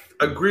I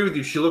agree with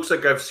you. She looks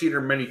like I've seen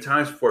her many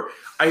times before.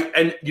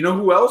 And you know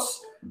who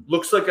else?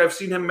 looks like I've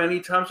seen him many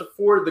times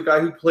before. The guy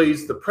who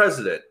plays the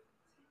president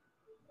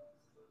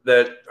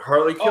that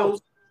Harley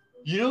kills.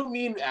 You don't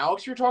mean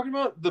Alex you're talking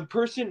about? The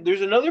person,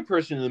 there's another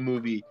person in the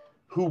movie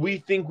who we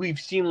think we've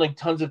seen like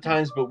tons of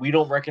times, but we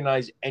don't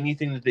recognize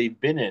anything that they've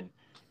been in,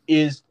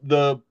 is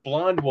the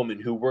blonde woman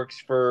who works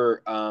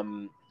for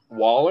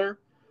Waller,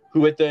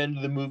 who at the end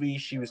of the movie,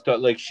 she was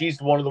like,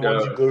 she's one of the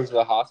ones who goes to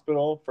the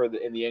hospital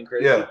in the end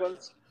credit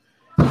sequence.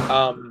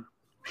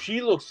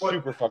 She looks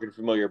super fucking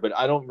familiar, but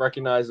I don't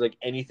recognize like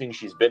anything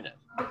she's been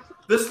in.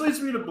 This leads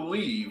me to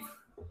believe,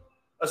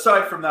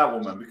 aside from that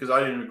woman, because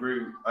I didn't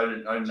agree, I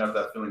didn't have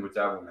that feeling with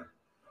that woman,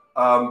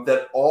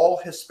 that all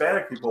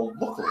Hispanic people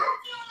look alike.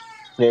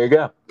 There you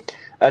go.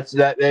 That's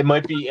that. It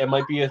might be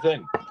a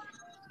thing.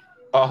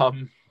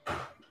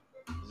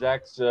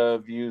 Zach's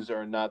views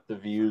are not the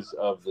views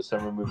of the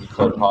Summer Movie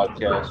Club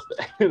podcast.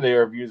 They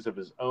are views of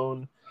his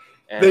own.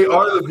 And they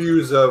are the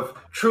views of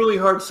Truly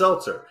Hard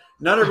Seltzer.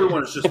 Not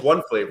everyone is just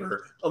one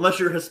flavor, unless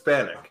you're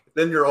Hispanic.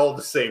 Then you're all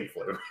the same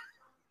flavor.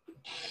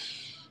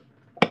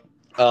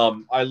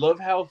 I love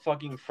how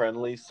fucking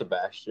friendly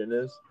Sebastian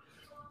is.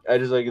 I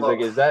just like,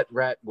 like, is that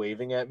rat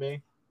waving at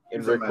me?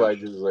 And Rick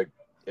Flag is like,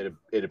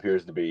 it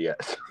appears to be,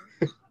 yes.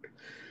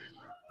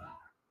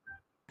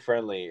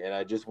 Friendly, and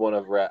I just want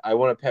a rat. I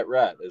want a pet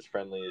rat as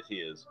friendly as he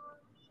is.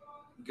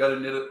 You gotta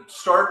knit it.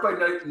 Start by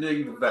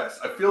knitting the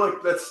vest. I feel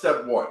like that's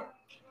step one.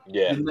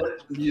 Yeah.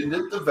 You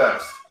knit the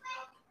vest,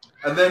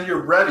 and then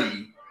you're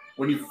ready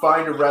when you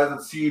find a rat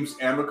that seems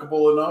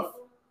amicable enough.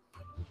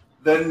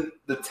 Then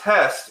the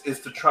test is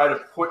to try to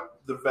put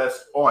the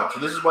vest on. So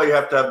this is why you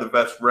have to have the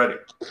vest ready.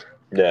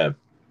 Yeah.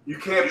 You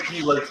can't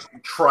be like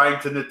trying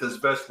to knit this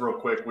vest real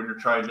quick when you're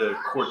trying to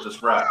court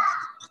this rat.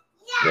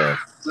 Yeah.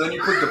 So then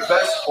you put the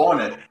vest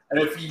on it,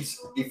 and if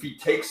he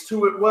takes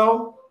to it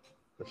well,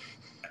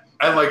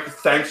 and like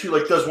thanks you,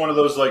 like does one of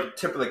those like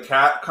tip of the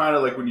cat kind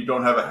of like when you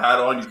don't have a hat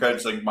on, you kind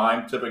of just like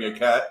mime tipping a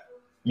cat.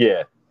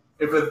 Yeah.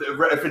 If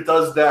it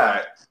does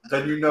that,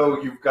 then you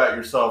know you've got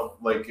yourself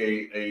like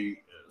a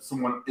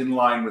someone in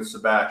line with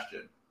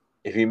Sebastian.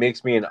 If he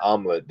makes me an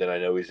omelet, then I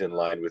know he's in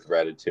line with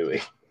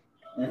Ratatouille.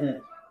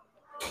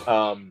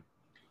 Mm-hmm.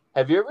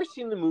 Have you ever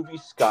seen the movie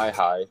Sky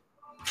High?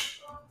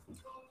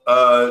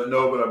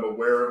 No, but I'm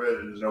aware of it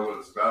and know what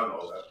it's about and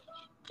all that.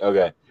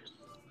 Okay.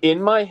 In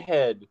my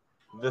head,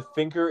 the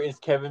thinker is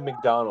Kevin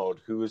McDonald,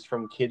 who is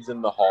from Kids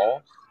in the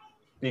Hall,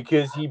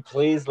 because he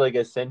plays like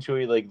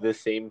essentially like the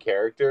same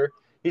character.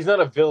 He's not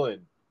a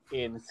villain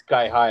in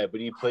Sky High,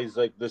 but he plays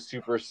like the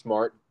super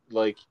smart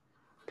like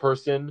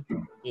person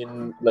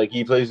in like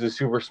he plays the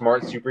super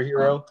smart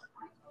superhero,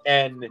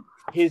 and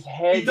his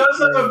head. He does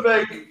have a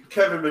big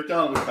Kevin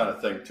McDonald kind of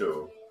thing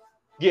too.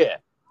 Yeah,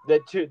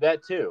 that too.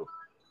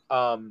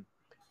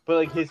 But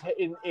like his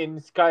in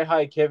Sky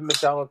High, Kevin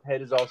McDonald's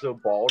head is also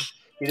bald.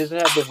 He doesn't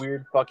have the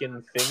weird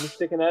fucking thing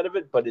sticking out of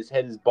it, but his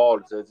head is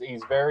bald. So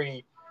he's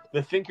very.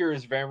 The thinker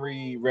is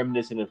very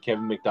reminiscent of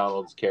Kevin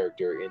McDonald's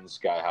character in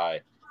Sky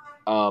High.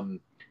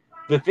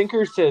 The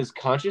thinker says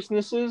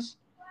consciousnesses,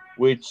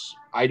 which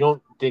I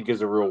don't think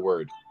is a real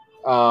word.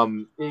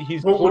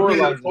 He's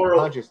pluralizing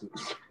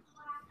consciousness.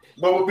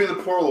 What would be the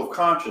plural of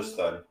conscious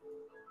then?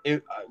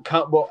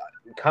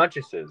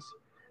 Consciouses.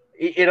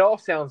 It all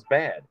sounds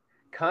bad.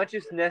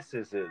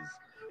 Consciousnesses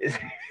is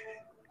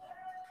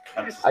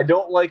I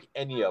don't like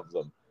any of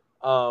them.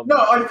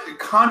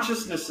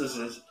 Consciousnesses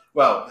is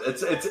well.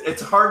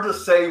 It's hard to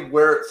say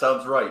where it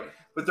sounds right,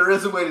 but there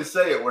is a way to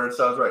say it where it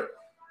sounds right.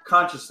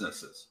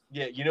 Consciousnesses.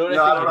 Yeah, you know what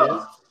I think it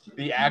is?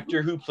 The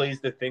actor who plays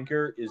the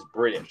thinker is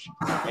British,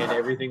 and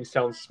everything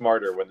sounds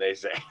smarter when they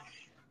say.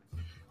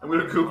 I'm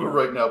going to Google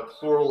right now,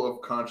 plural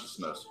of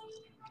consciousness.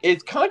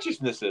 It's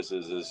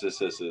consciousnesses.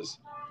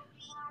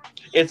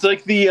 It's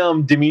like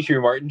the Dimitri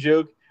Martin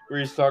joke where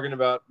he's talking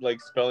about like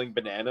spelling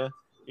banana.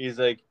 He's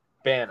like,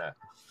 Bana.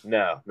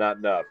 No, not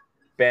enough.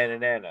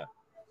 Banana.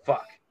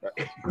 Fuck.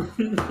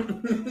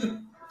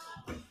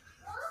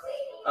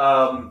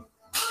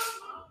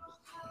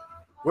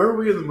 Where are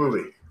we in the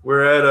movie?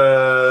 We're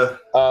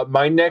at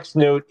my next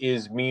note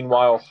is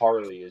Meanwhile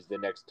Harley is the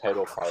next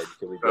title card.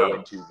 Can we go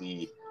into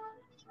the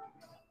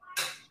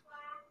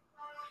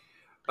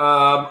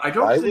I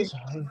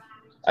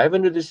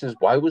haven't noticed this.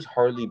 Why was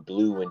Harley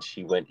blue when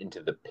she went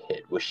into the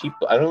pit? Was she?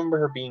 I don't remember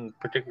her being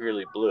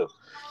particularly blue.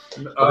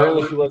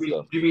 Apparently she was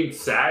though. Do you mean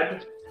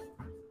sad?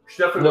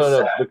 She definitely was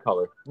sad. The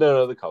color.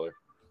 No, the color.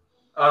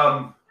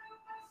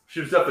 She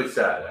was definitely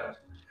sad.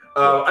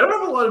 I don't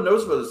have a lot of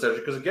notes about this section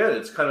because again,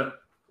 it's kind of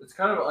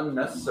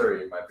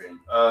unnecessary in my opinion.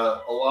 A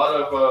lot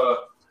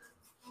of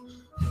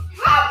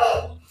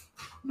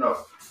no.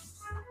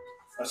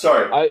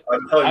 Sorry,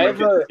 I'm telling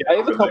you. I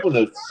have a couple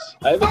notes.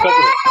 I have a couple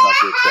notes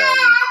about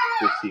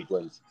this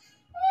sequence.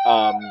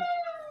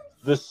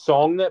 The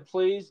song that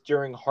plays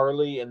during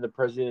Harley and the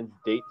President's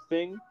date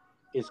thing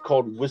is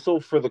called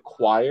 "Whistle for the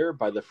Choir"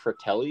 by the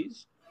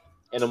Fratellis,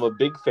 and I'm a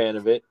big fan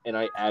of it, and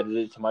I added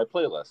it to my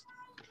playlist.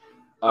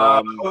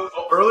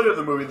 Earlier in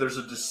the movie, there's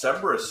a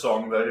Decemberist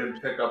song that I didn't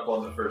pick up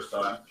on the first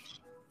time.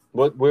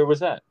 Where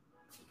was that?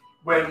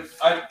 When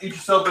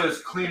Idris Elba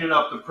is cleaning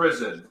up the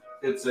prison.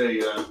 It's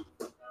a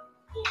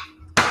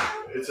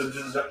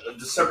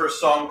December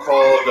song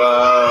called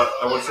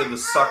I want to say the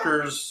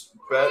Suckers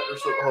Bet or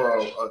something.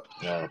 Hold on.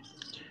 No.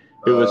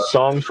 It was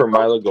songs for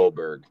Mila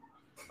Goldberg.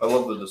 I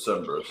love the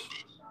Decembers.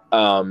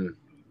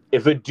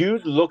 If a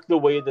dude looked the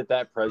way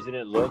that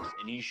president looks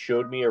and he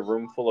showed me a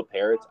room full of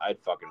parrots, I'd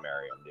fucking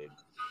marry him, dude.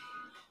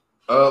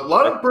 A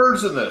lot of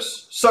birds in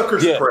this.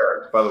 Sucker's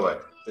Prayer, by the way,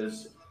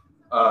 is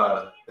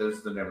the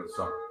name of the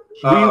song.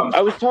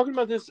 I was talking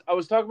about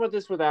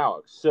this with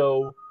Alex.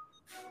 So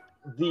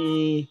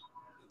the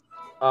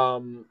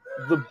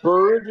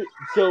bird.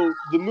 So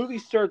the movie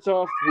starts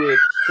off with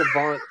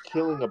Savant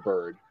killing a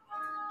bird,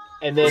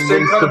 and then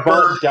when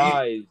Savant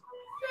dies,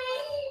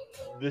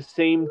 the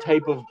same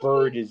type of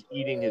bird is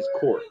eating his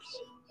corpse.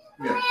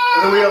 Yeah,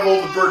 and then we have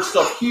all the bird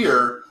stuff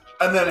here,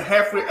 and then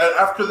halfway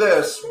after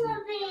this,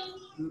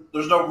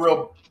 there's no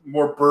real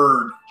more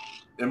bird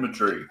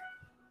imagery.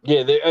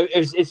 Yeah,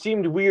 it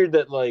seemed weird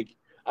that like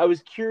I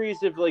was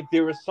curious if like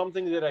there was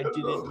something that I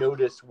didn't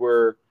notice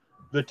where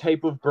the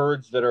type of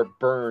birds that are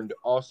burned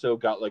also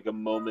got like a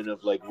moment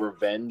of like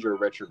revenge or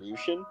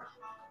retribution.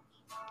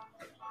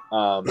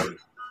 But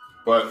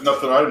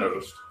nothing I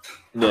noticed.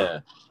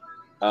 Yeah.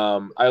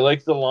 I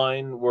like the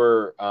line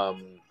where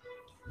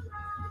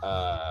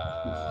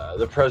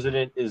the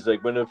president is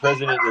like when the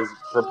president is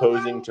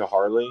proposing to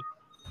Harley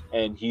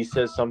and he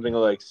says something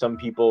like some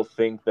people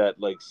think that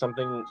like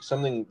something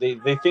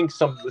they think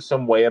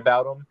some way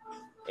about him,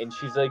 and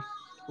she's like,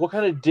 what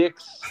kind of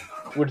dicks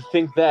would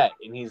think that?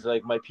 And he's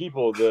like, my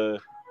people, the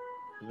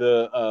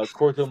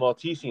Corto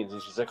Maltesians.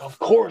 And she's like, of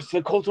course,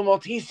 the Corto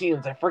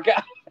Maltesians, I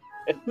forgot.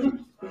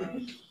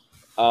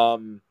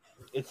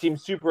 It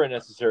seems super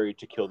unnecessary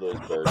to kill those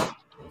birds.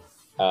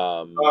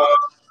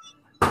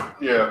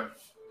 Yeah.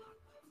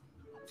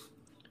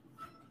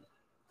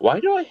 Why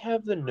do I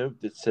have the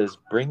note that says,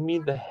 bring me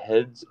the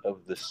heads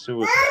of the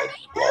Suicide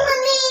Squad?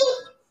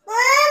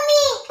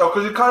 Oh,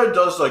 because it kind of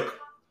does, like,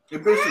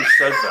 it basically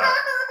says that.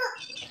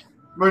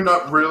 I mean,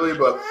 not really,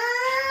 but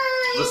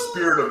the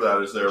spirit of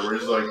that is there, where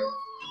he's like,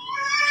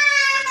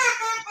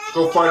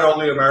 go find all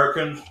the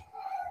Americans.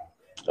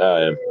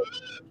 Yeah.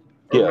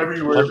 Maybe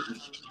you were...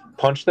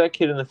 Punch that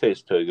kid in the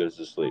face till he goes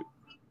to sleep.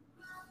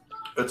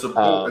 It's a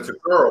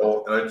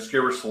girl, and I just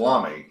gave her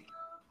salami.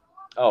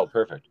 Oh,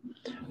 perfect.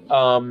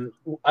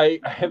 I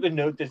have a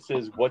note that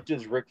says, what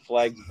does Rick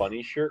Flag's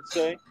bunny shirt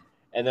say?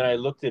 And then I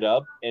looked it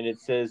up, and it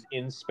says,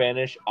 in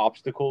Spanish,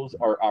 obstacles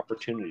are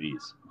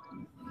opportunities.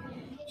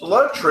 There's a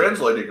lot of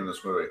translating in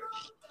this movie.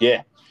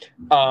 Yeah.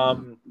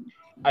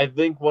 I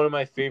think one of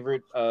my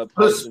favorite...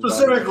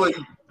 specifically,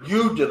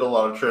 you did a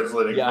lot of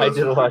translating. Yeah, I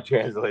did a lot of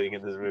translating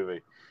in this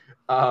movie.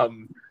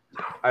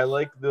 I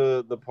like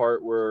the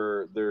part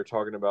where they're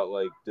talking about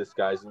like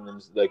disguising them,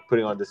 like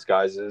putting on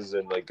disguises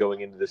and like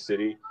going into the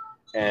city,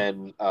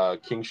 and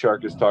King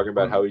Shark is talking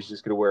about how he's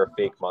just gonna wear a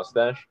fake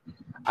mustache.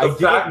 I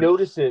didn't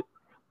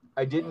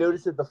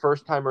notice it the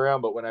first time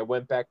around, but when I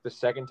went back the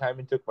second time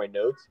and took my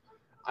notes,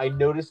 I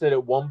noticed that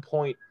at one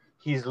point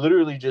he's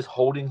literally just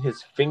holding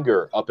his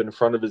finger up in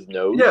front of his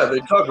nose. Yeah, they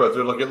talk about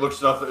it. Like it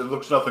looks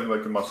nothing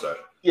like the mustache.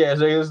 Yeah,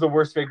 it's like, it was the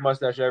worst fake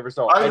mustache I ever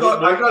saw. I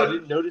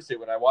didn't notice it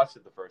when I watched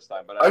it the first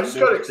time, but I just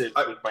noticed it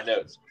with my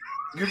notes.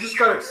 You just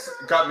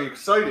got me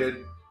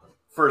excited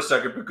for a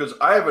second because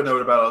I have a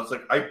note about it. I was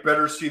like, I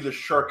better see the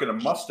shark in a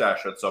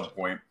mustache at some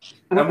point,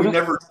 and we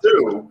never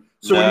do.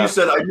 So when you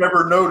said I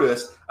never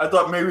noticed, I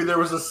thought maybe there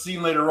was a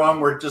scene later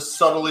on where just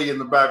subtly in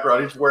the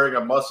background he's wearing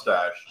a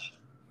mustache.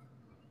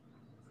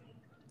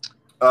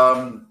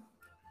 I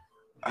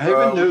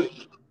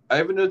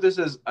have a note that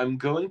says, I'm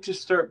going to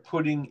start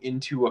putting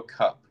into a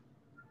cup.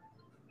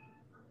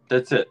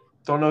 That's it.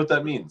 Don't know what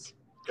that means.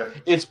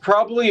 Okay. It's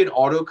probably an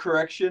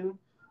autocorrection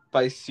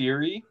by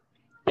Siri,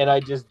 and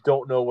I just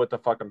don't know what the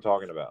fuck I'm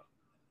talking about.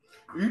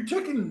 Are you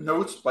taking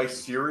notes by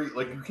Siri?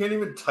 Like, you can't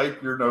even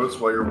type your notes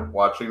while you're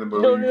watching the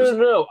movie?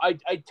 No. I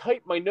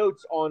type my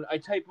notes on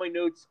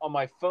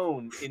my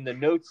phone in the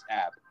Notes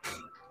app.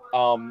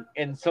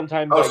 And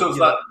sometimes... Oh, so it's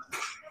not...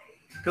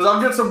 Because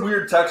I'll get some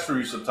weird text from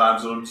you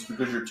sometimes, so it's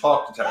because you're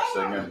talk to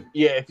texting. And...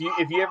 Yeah, if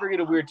you ever get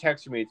a weird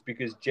text from me, it's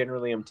because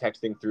generally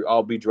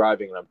I'll be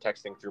driving and I'm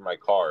texting through my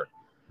car.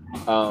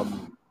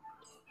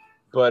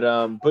 But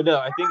no,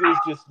 I think it was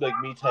just like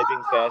me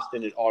typing fast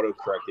and it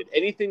auto-corrected.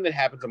 Anything that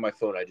happens on my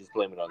phone, I just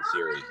blame it on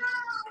Siri.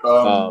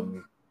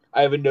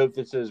 I have a note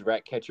that says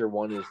Ratcatcher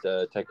 1 is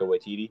Taika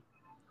Waititi.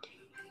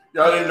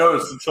 Yeah, I didn't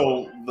notice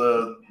until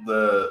the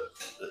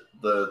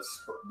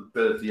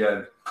bit at the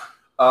end.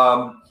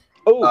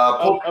 I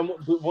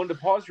wanted to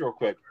pause real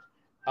quick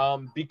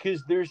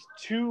because there's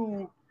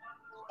two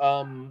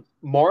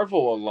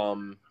Marvel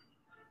alum,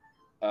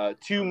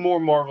 two more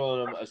Marvel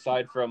alum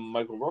aside from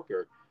Michael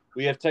Rooker.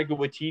 We have Taika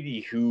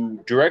Waititi,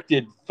 who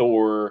directed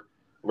Thor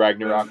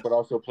Ragnarok, but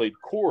also played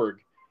Korg.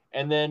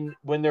 And then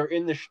when they're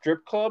in the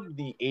strip club,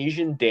 the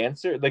Asian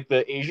dancer, like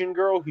the Asian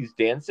girl who's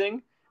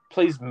dancing,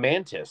 plays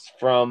Mantis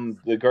from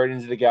the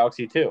Guardians of the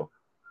Galaxy 2.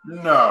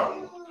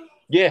 No.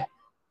 Yeah.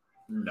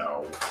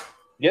 No.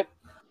 Yep.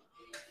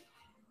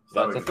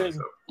 That's a thing.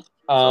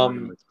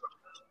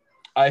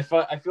 I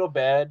feel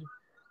bad.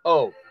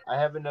 Oh, I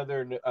have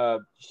another.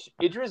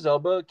 Idris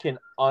Elba can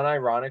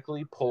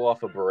unironically pull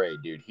off a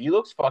beret, dude. He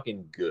looks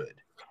fucking good.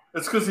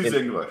 It's because he's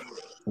English.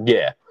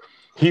 Yeah,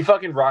 he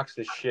fucking rocks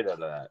the shit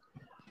out of that.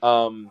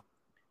 I'm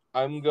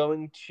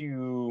going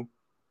to.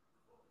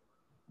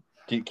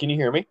 Can you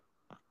hear me?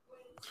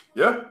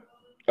 Yeah.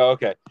 Oh,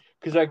 okay.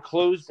 Because I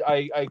closed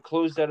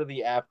out of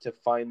the app to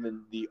find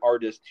the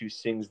artist who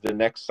sings the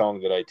next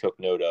song that I took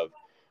note of.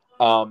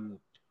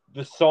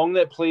 The song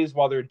that plays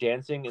while they're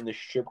dancing in the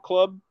strip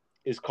club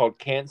is called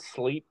 "Can't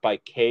Sleep" by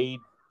K.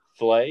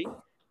 Flay,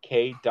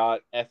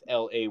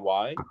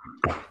 K.Flay.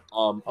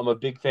 I'm a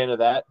big fan of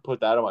that.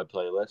 Put that on my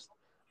playlist.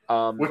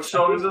 Which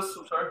song is this?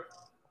 I'm sorry.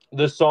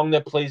 The song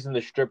that plays in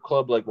the strip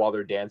club, like while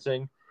they're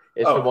dancing.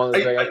 It's the one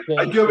that's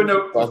I do have a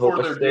note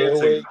before they're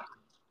dancing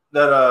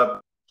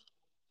that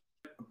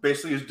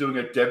basically is doing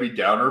a Debbie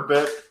Downer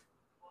bit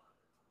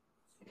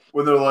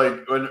when they're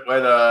like when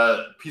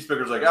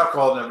Peacemaker's like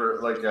alcohol never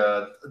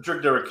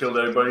drink never killed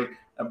anybody,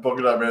 and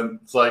Polka Dot Man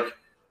it's like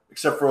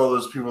except for all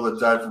those people that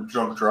died from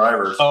drunk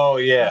drivers. Oh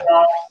yeah.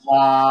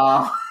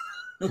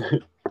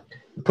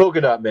 Polka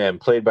Dot Man,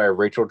 played by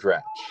Rachel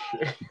Dratch.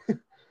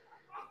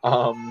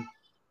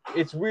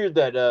 It's weird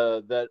that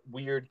that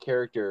weird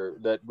character,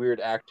 that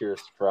weird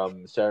actress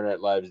from Saturday Night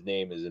Live's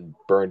name is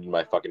burned in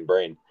my fucking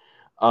brain.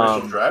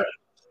 Rachel Dratch?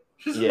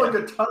 She's like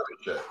a ton of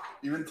shit.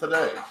 Even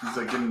today. She's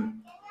like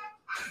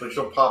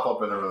she'll pop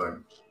up and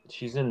everything.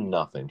 She's in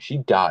nothing. She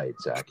died,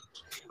 Zach.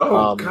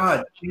 Oh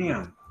god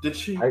damn. Did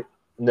she?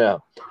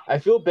 No. I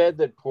feel bad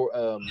that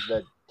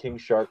that King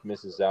Shark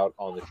misses out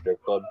on the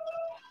strip club.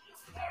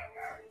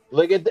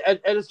 Like at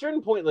a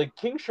certain point, like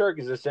King Shark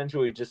is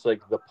essentially just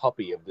like the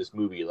puppy of this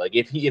movie. Like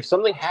if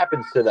something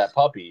happens to that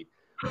puppy,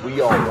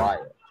 we all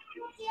riot.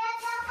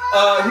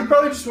 He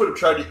probably just would have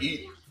tried to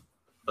eat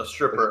a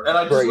stripper, and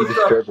I just looked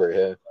up. Stripper,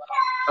 yeah.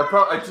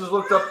 I just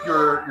looked up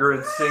your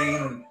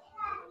insane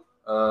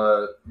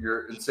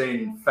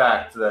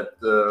fact that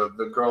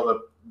the girl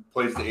that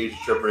plays the Asian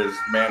stripper is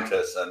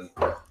Mantis, and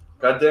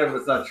goddamn,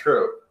 it's not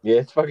true. Yeah,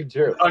 it's fucking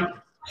true.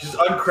 She's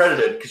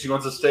uncredited because she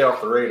wants to stay off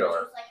the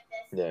radar.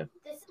 Yeah.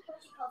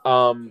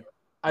 I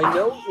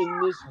know in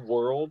this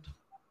world,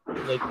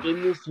 like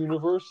in this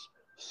universe,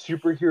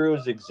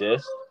 superheroes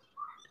exist,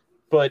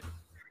 but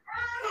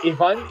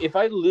if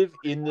I live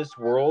in this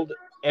world,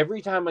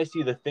 every time I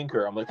see the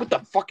Thinker, I'm like, what the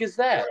fuck is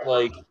that?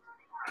 Like,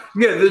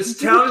 yeah, this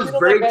town is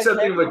very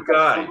accepting of a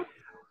guy.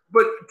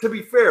 But to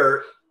be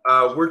fair,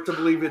 we're to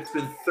believe it's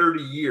been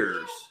 30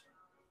 years.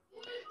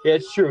 Yeah,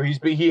 it's true.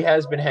 He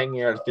has been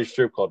hanging out at this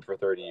strip club for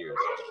 30 years.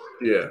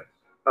 Yeah.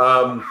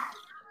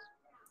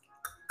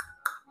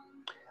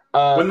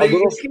 When they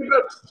escape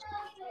out,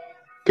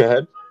 go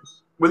ahead.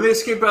 When they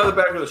escape out of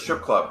the back of the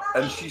strip club,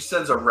 and she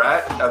sends a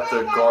rat at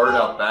the guard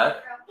out back.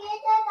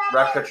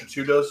 Ratcatcher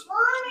 2 does.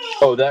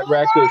 Oh, that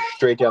rat goes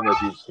straight down the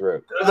dude's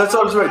throat. That's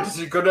what I was right. Does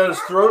it go down his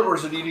throat, or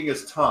is it eating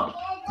his tongue?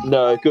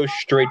 No, it goes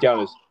straight down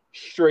his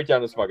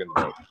fucking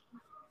throat.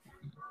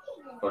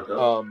 Okay.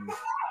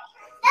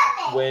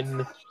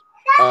 When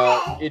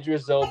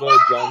Idris Elba,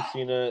 John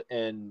Cena,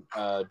 and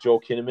Joel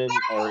Kinnaman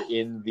are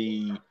in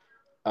the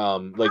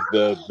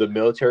the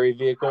military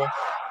vehicle,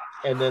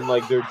 and then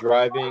like they're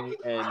driving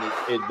and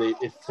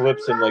it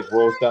flips and like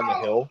rolls down the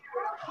hill.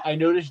 I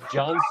noticed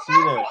John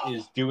Cena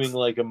is doing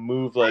like a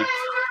move, like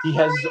he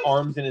has his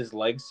arms and his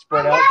legs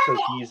spread out, so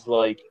he's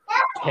like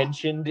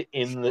tensioned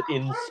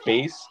in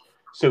space.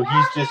 So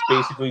he's just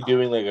basically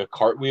doing like a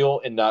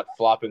cartwheel and not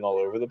flopping all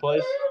over the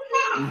place.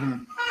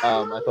 Mm-hmm.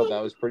 I thought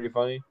that was pretty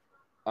funny.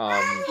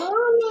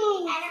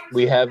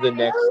 We have the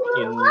next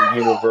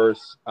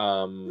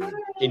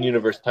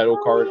in-universe title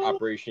card,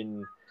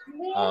 Operation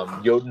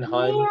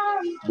Jotunheim,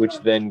 which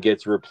then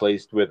gets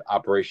replaced with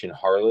Operation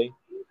Harley.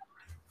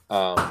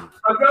 I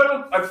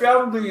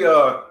found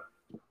the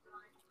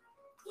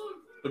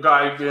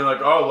guy being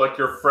like, "Oh, like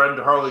your friend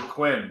Harley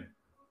Quinn,"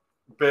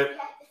 bit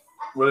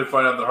where they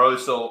find out that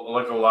Harley's still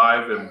like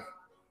alive and.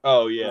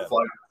 Oh yeah,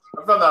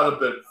 I found that a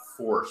bit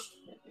forced.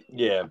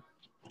 Yeah,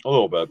 a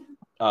little bit.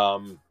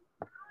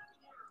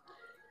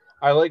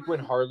 I like when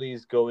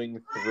Harley's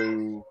going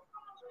through,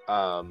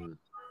 like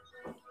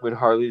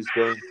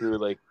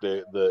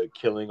the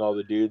killing all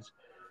the dudes.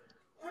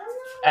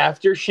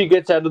 After she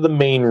gets out of the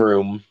main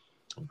room,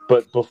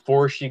 but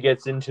before she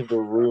gets into the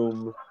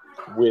room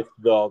with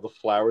the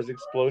flowers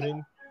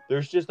exploding,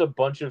 there's just a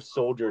bunch of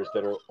soldiers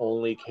that are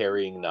only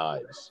carrying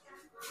knives.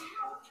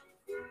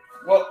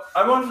 Well,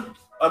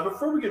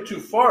 before we get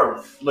too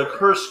far, like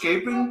her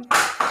escaping,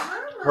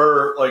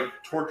 her like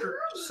torture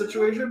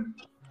situation.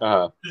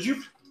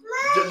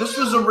 This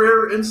was a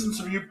rare instance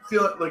of you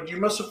feeling like you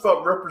must have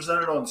felt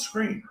represented on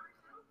screen.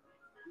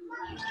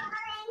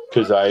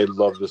 Because I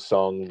love the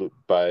song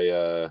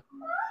by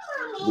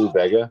Lou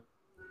Bega.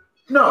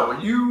 No,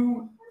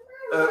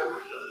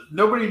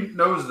 nobody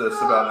knows this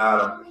about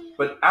Adam,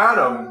 but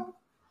Adam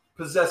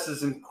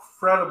possesses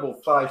incredible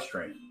thigh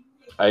strength.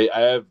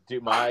 I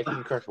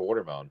can crush a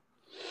watermelon.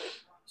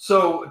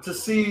 So to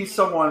see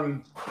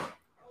someone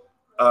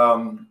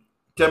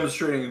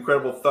demonstrating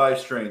incredible thigh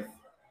strength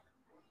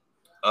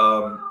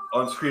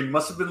on screen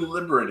must have been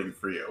liberating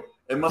for you.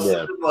 It must Yeah.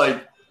 have been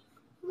like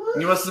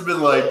you must have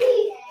been like,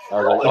 I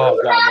was like, oh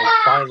god, like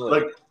finally,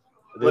 like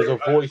there's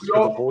like, a voice we for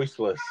all- the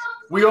voiceless.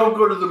 we all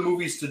go to the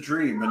movies to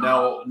dream, and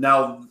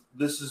now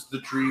this is the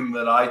dream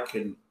that I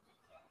can.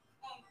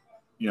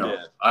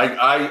 Yeah.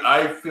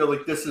 I feel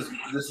like this is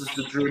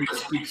the dream that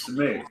speaks to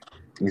me.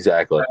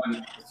 Exactly.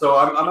 And so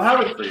I'm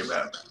happy for you,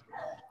 man.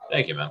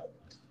 Thank you, man.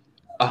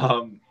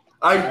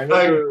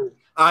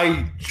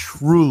 I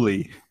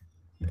truly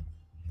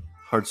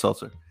hard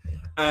seltzer.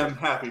 I'm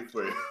happy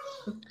for you.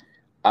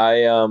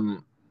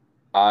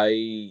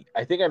 I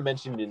think I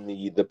mentioned in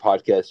the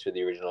podcast for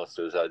the original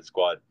Suicide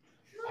Squad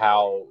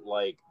how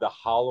like the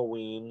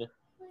Halloween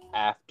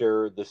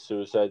after the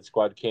Suicide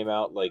Squad came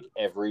out, like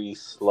every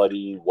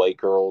slutty white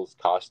girl's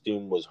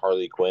costume was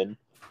Harley Quinn.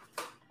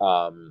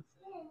 I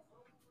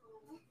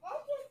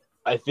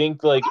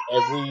think like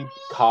every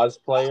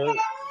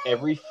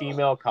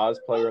female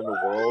cosplayer in the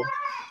world,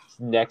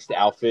 next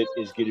outfit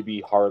is going to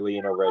be Harley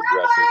in a red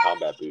dress and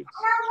combat boots.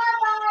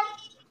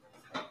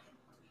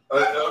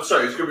 I'm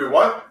sorry, it's gonna be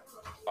what?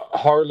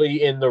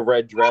 Harley in the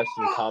red dress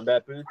and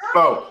combat boots.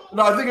 Oh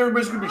no, I think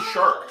everybody's gonna be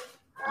Shark.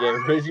 Yeah,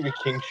 everybody's gonna be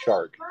King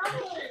Shark.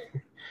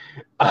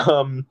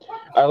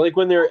 I like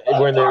when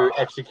they're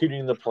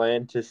executing the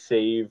plan to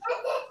save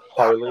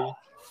Harley,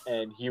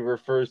 and he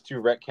refers to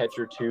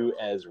Ratcatcher 2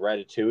 as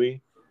Ratatouille,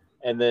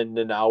 and then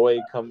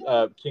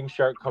King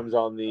Shark comes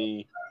on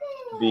the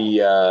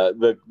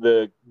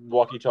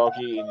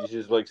walkie-talkie, and he's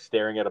just like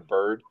staring at a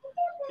bird,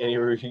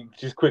 and he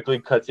just quickly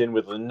cuts in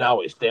with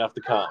Nanaue, stay off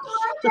the comms.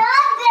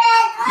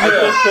 I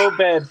feel so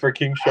bad for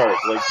King Shark.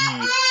 Like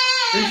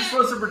he just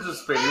wants to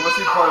participate. He wants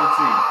to be part of the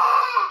team.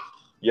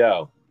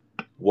 Yo,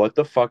 what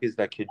the fuck is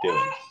that kid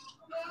doing?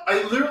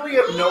 I literally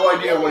have no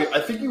idea what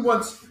I think he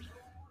wants.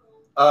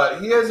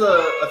 He has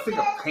a thing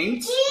of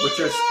paint, which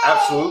is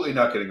absolutely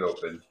not getting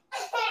open.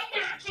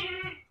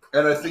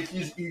 And I think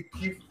he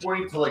keeps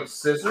pointing to like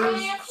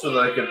scissors so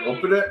that I can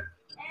open it.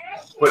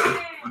 But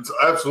it's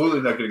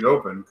absolutely not getting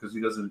open because he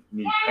doesn't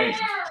need paint.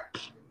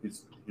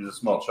 He's a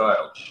small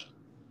child.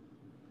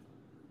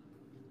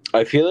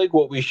 I feel like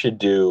what we should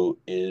do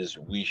is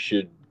we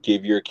should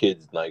give your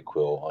kids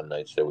NyQuil on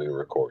nights that we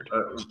record.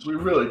 We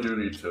really do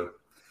need to.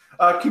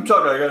 Keep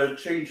talking. I gotta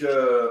change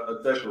a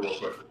diaper real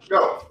quick.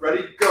 Go.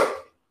 Ready?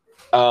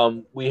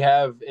 Go. We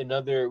have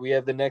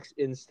the next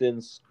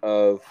instance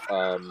of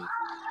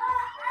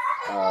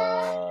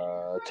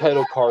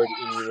title card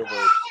in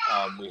universe.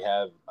 We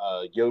have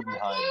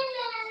Jotunheim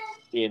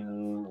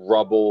in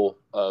rubble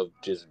of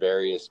just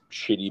various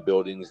shitty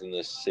buildings in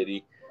this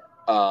city.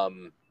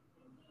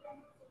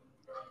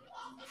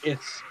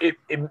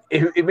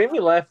 It made me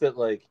laugh that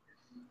like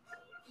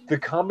the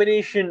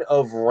combination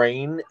of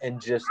rain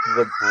and just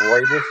the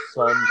brightest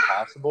sun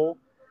possible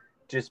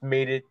just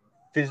made it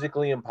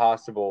physically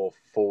impossible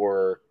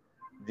for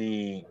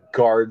the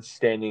guards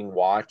standing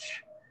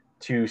watch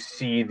to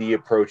see the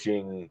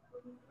approaching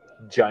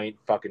giant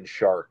fucking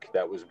shark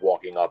that was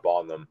walking up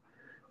on them.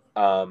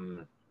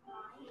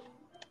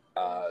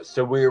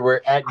 So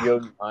we're at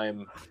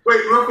Jotunheim.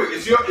 Wait, real quick,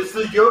 is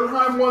the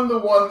Jotunheim one the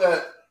one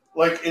that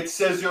like it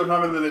says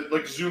Jotunheim and then it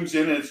like zooms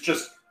in and it's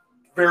just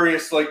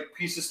various like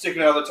pieces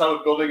sticking out of the top of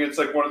the building? It's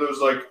like one of those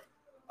like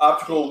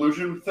optical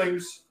illusion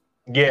things.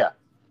 Yeah,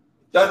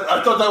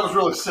 I thought that was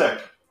really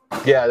sick.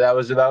 Yeah, that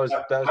was probably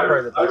the best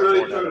really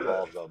one out of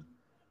all of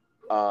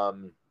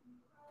them.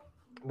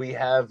 We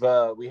have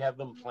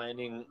them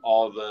planning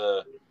all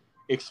the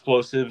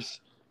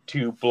explosives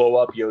to blow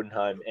up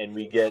Jotunheim, and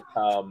we get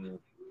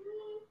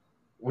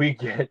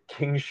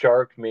King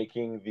Shark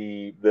making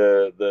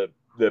the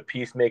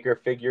Peacemaker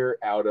figure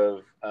out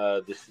of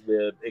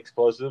the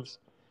explosives.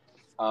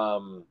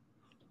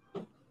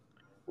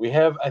 We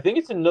have, I think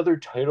it's another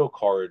title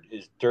card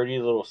is Dirty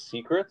Little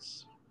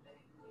Secrets.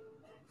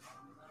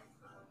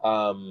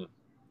 I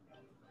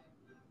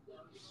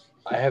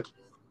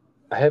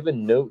have a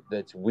note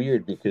that's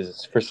weird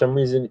because for some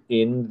reason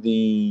in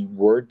the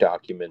Word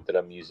document that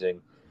I'm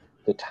using,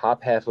 the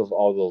top half of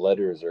all the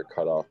letters are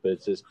cut off, but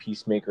it says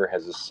Peacemaker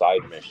has a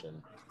side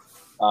mission.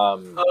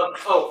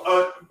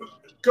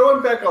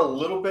 Going back a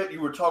little bit, you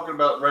were talking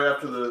about right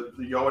after the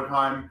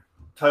Jotunheim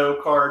title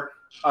card.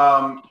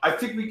 I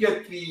think we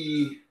get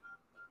the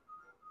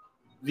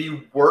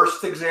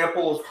worst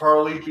example of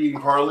Harley being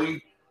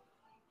Harley.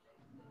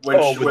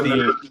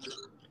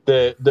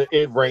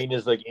 The rain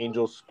is like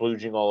angels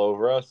splooging all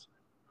over us.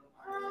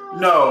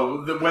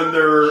 No, when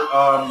they're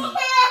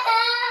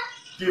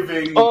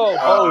giving.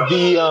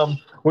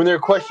 When they're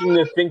questioning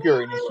the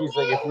thinker, and she's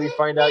like, "If we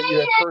find out you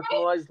have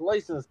personalized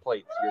license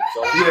plates, you're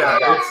going."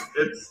 Yeah,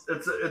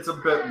 it's a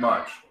bit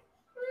much.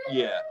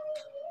 Yeah,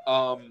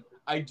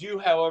 I do,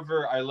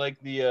 however, I like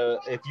the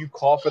if you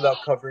cough without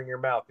covering your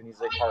mouth, and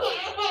he's like, "Harley,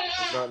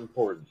 it's not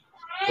important,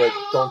 but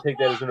don't take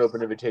that as an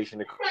open invitation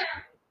to."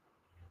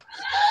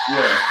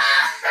 Yeah.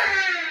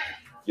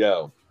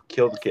 Yo,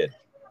 kill the kid.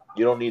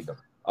 You don't need them.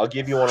 I'll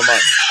give you one of mine.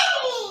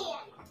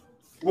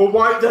 Well,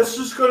 why? That's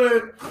just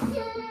gonna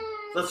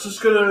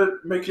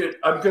make it.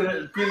 I'm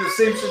gonna be in the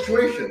same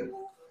situation.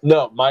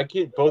 No, my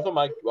kid, both of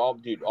my,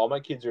 all my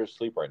kids are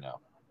asleep right now.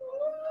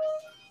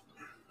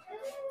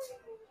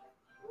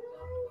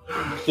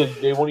 So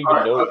they won't even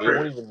know. They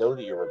won't even know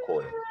that you're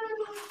recording.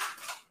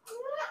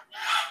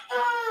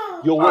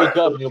 You'll wake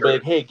up and you'll be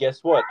like, "Hey,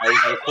 guess what? I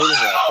was recording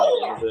last night."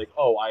 And you'll be like,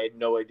 "Oh, I had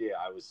no idea.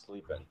 I was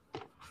sleeping."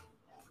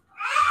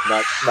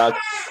 Not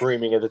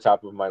screaming at the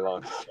top of my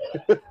lungs.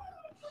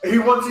 He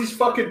wants these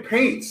fucking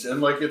paints,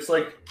 and like it's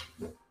like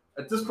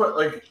at this point,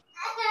 like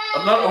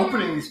I'm not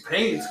opening these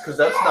paints because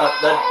that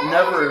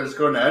never is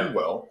going to end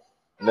well.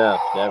 No,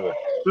 never.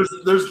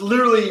 There's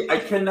literally I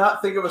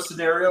cannot think of a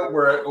scenario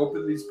where I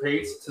open these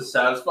paints to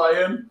satisfy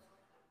him.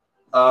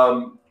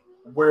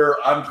 Where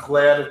I'm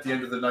glad at the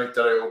end of the night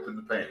that I opened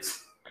the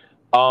paints.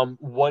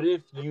 What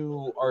if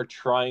you are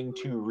trying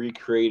to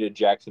recreate a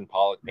Jackson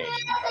Pollock painting,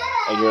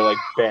 and you're like,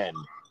 Ben,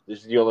 this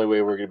is the only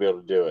way we're gonna be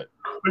able to do it.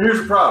 But here's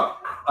the problem: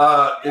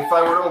 if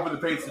I were to open the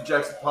paints, the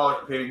Jackson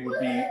Pollock painting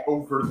would be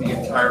over the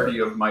entirety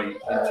of my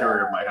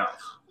interior of my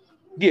house.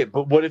 Yeah,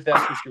 but what if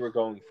that's what you were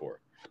going for?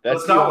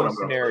 That's the only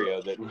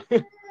scenario that.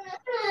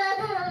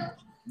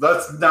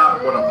 That's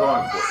not what I'm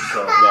going for.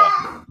 So.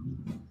 No.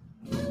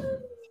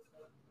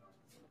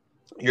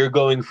 You're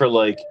going for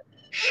like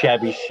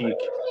shabby chic,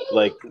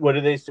 like what do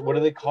they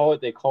call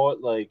it? They call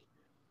it like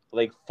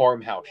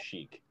farmhouse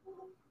chic.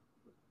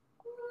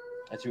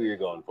 That's what you're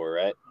going for,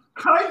 right?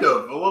 Kind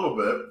of, a little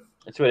bit.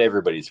 That's what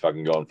everybody's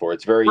fucking going for.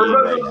 It's very in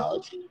right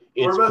now.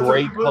 It's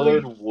gray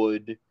colored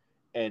wood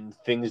and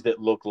things that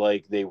look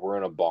like they were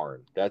in a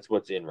barn. That's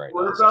what's in right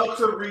now. We're about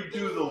to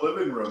redo the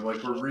living room.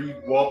 Like we're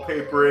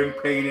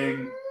wallpapering,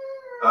 painting.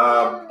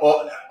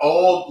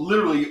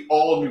 Literally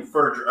all new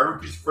furniture. Every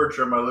piece of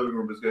furniture in my living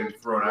room is getting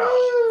thrown out.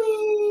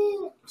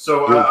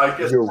 So I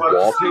guess you're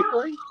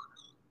wallpapering.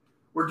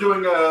 We're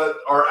doing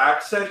our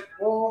accent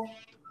wall.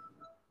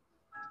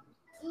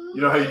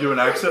 You know how you do an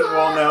accent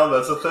wall now?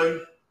 That's a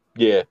thing.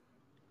 Yeah.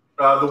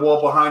 The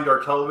wall behind our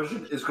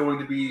television is going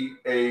to be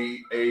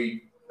a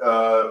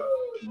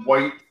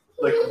white,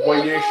 like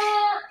whitish,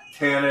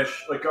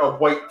 tannish, like a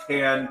white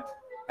tan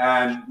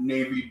and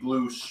navy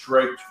blue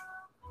striped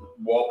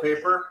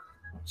wallpaper,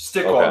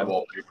 stick-on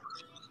wallpaper,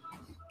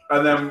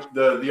 and then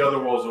the other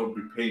walls will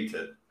be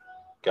painted.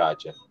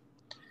 Gotcha.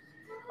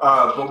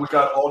 But we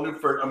got all new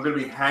furniture. I'm going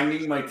to be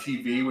hanging my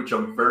TV, which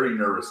I'm very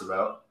nervous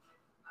about.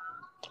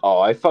 Oh,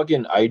 I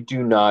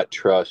do not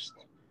trust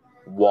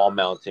wall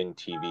mounting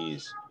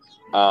TVs.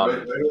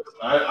 I'm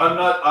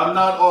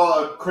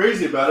not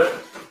crazy about it,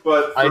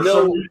 but I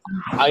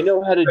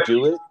know how to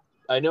do it.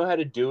 I know how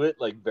to do it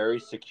like very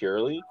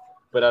securely,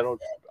 but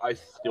I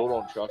still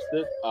don't trust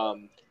it.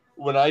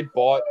 When I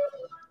bought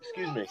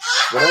my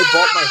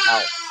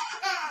house,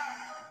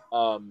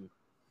 I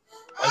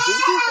think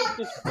there's like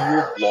this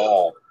weird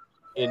law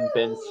in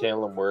Ben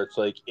Salem where it's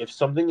like if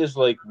something is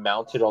like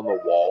mounted on the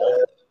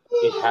wall,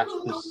 it has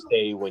to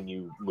stay when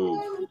you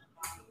move.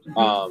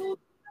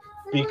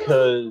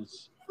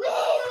 Because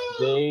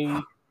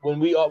when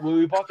we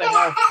bought the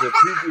house, the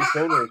previous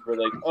owners were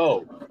like,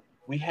 "Oh,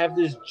 we have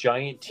this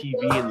giant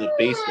TV in the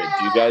basement.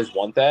 Do you guys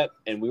want that?"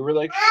 And we were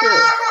like,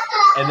 "Sure."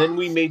 And then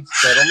we made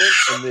settlement,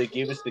 and they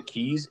gave us the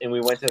keys, and we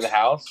went to the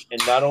house.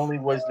 And not only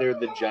was there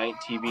the giant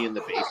TV in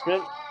the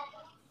basement,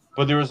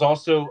 but there was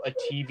also a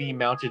TV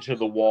mounted to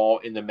the wall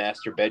in the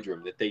master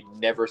bedroom that they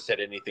never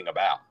said anything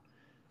about.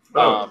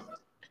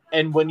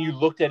 And when you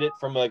looked at it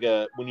from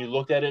the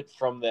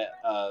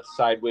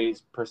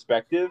sideways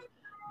perspective,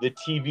 the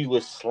TV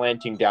was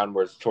slanting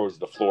downwards towards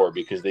the floor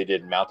because they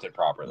didn't mount it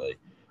properly.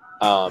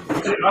 And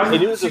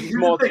it was a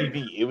small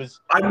TV.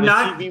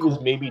 TV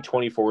was maybe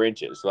 24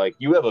 inches. Like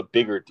you have a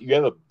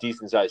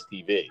decent sized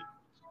TV.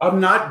 I'm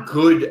not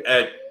good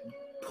at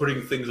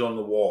putting things on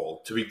the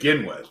wall to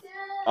begin with.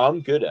 I'm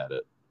good at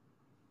it.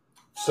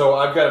 So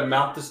I've got to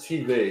mount this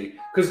TV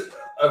because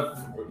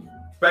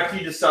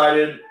Becky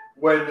decided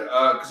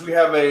because we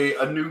have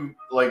a new,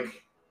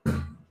 like,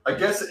 I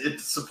guess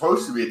it's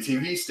supposed to be a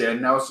TV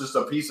stand. Now it's just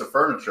a piece of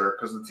furniture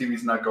because the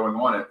TV's not going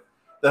on it.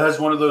 That has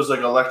one of those like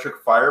electric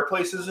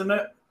fireplaces in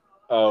it.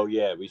 Oh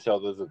yeah, we sell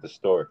those at the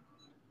store.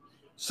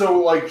 So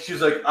like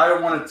she's like, I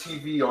don't want a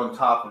TV on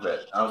top of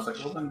it. I was like,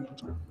 well then,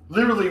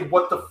 literally,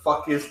 what the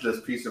fuck is this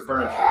piece of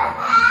furniture?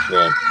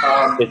 Yeah,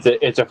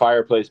 it's a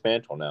fireplace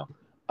mantle now.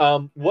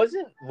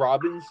 Wasn't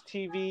Robin's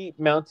TV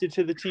mounted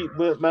to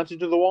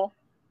the wall?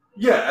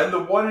 Yeah, and the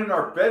one in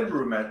our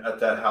bedroom at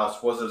that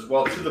house was as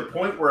well, to the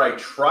point where I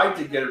tried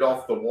to get it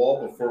off the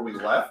wall before we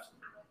left,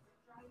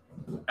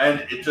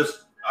 and it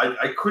just.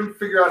 I couldn't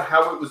figure out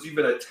how it was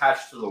even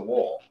attached to the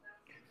wall.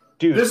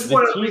 Dude,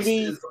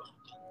 the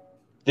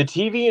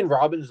TV in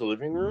Robin's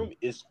living room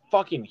is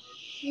fucking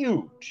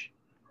huge.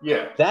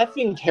 Yeah. That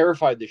thing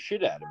terrified the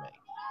shit out of me.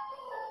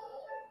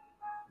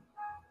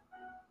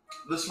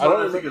 This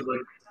one I think is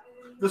like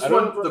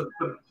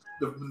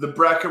the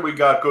bracket we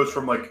got goes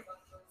from like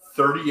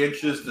 30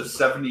 inches to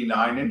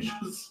 79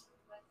 inches.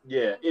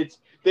 Yeah, it's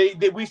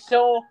we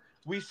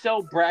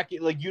sell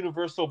bracket like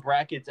universal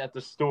brackets at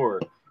the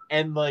store.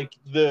 And like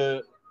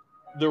the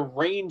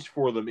range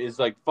for them is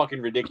like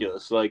fucking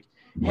ridiculous. Like,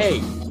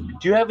 hey,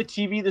 Do you have a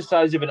TV the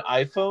size of an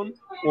iPhone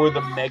or the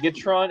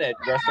Megatron at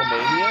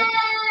WrestleMania?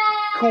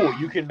 Cool,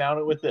 you can mount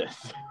it with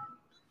this.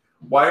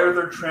 Why are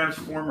there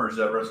Transformers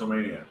at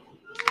WrestleMania?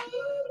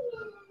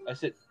 I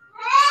said,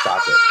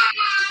 stop it.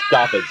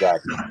 Stop it,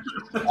 Zach.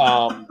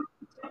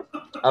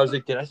 I was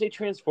like, did I say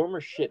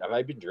Transformers? Shit, have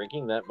I been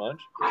drinking that much?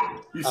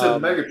 You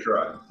said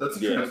Megatron. That's a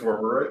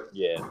Transformer, right?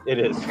 Yeah, it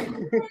is.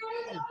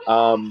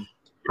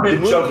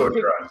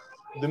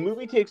 The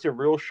movie takes a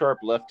real sharp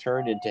left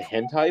turn into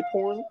hentai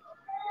porn,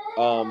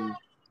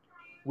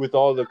 with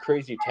all the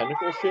crazy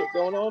tentacle shit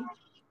going on.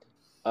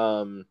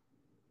 I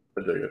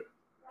dig it.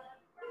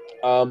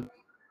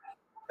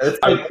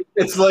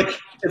 It's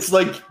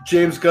like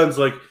James Gunn's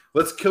like,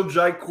 let's kill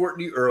Jai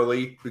Courtney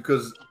early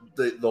because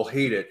they'll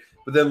hate it,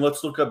 but then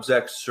let's look up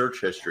Zach's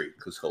search history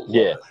because he'll love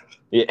it.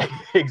 Yeah,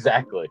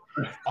 exactly.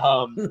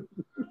 I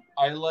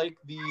like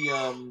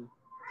the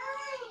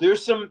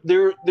there's like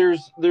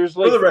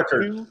for the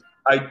record.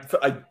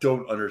 I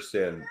don't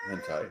understand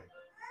hentai.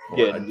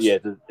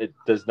 It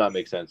does not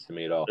make sense to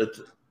me at all.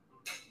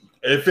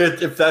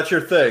 If that's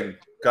your thing,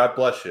 God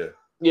bless you.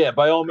 Yeah,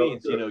 by all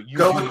means, you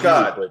go with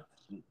God, but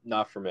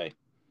not for me.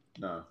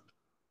 No.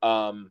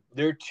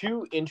 There are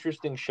two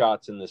interesting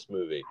shots in this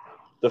movie.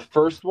 The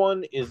first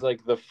one is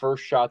like the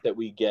first shot that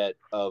we get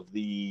of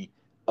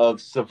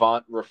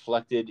Savant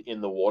reflected in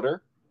the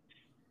water.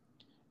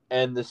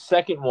 And the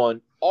second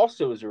one,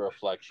 also as a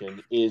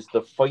reflection, is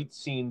the fight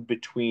scene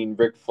between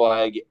Rick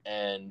Flag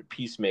and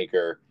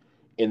Peacemaker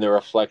in the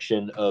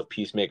reflection of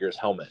Peacemaker's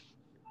helmet.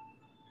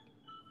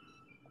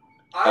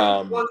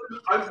 I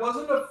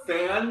wasn't a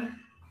fan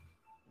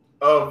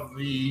of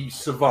the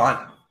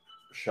Savant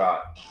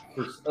shot.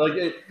 Like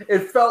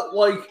it felt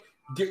like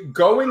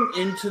going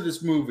into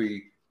this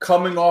movie,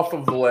 coming off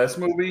of the last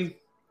movie.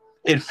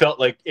 It felt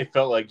like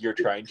you're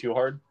trying too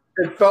hard.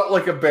 It felt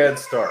like a bad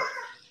start.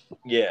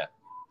 Yeah.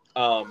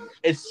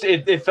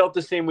 It felt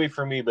the same way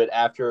for me, but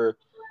after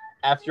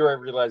I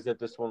realized that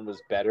this one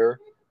was better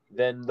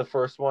than the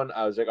first one,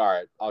 I was like, all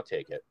right, I'll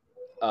take it.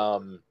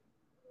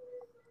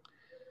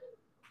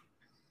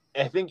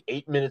 I think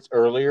 8 minutes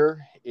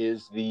earlier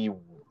is the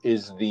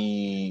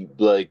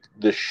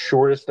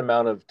shortest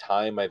amount of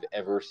time I've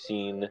ever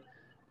seen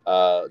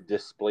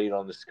displayed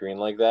on the screen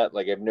like that.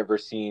 Like I've never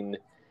seen.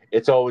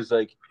 It's always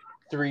like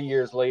 3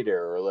 years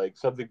later or like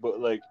something, but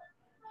like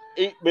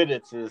 8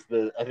 minutes is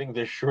I think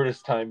the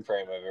shortest time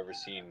frame I've ever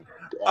seen.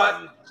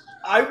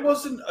 I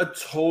wasn't a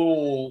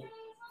total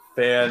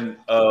fan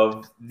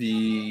of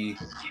the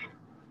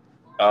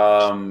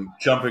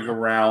jumping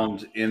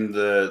around in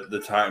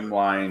the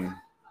timeline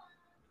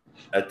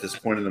at this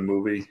point in the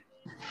movie.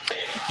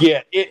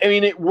 Yeah,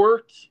 it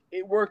worked.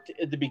 It worked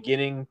at the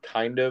beginning,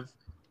 kind of.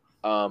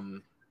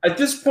 At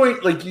this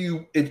point, like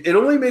it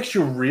only makes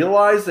you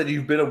realize that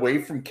you've been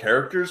away from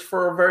characters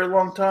for a very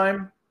long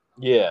time.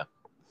 Yeah.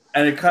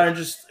 And it kind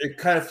of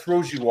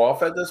throws you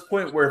off at this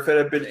point. Where if it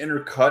had been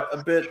intercut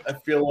a bit, I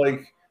feel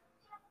like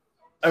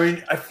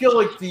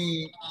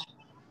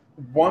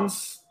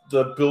once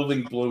the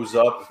building blows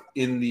up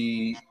in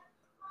the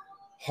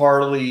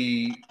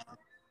Harley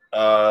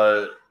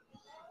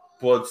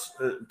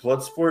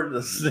Bloodsport,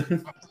 this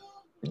thing.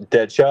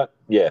 Deadshot,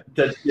 yeah.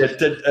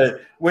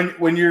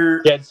 When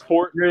you're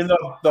Deadsport, you're in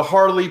the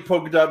Harley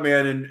Polka Dot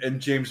Man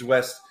and James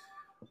West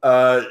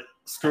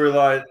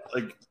storyline,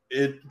 like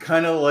it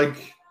kind of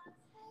like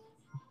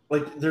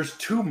there's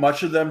too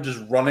much of them just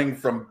running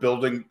from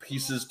building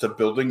pieces to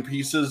building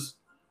pieces.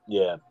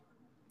 Yeah.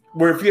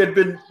 Where if you had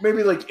been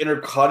maybe like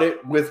intercut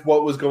it with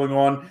what was going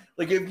on,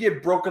 like if you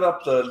had broken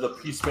up the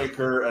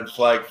Peacemaker and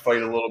Flag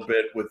fight a little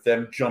bit with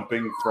them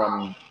jumping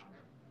from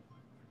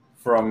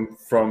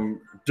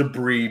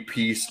debris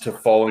piece to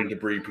falling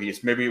debris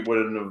piece, maybe it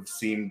wouldn't have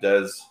seemed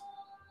as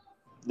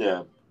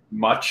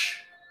much.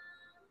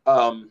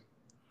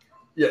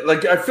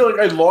 Like I feel like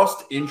I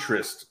lost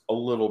interest a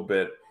little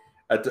bit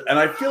and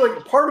I feel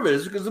like part of it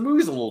is because the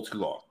movie's a little too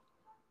long.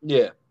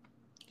 Yeah.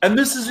 And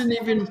this is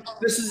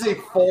a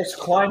false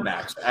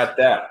climax at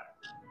that.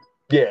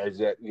 Yeah,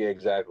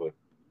 exactly.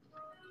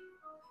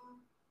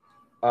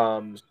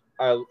 The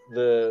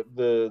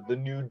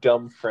new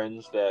dumb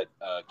friends that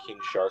King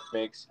Shark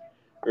makes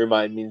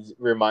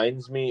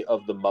reminds me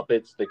of the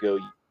Muppets that go.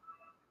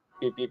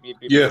 Beep, beep, beep,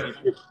 beep, Yeah,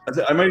 beep, beep.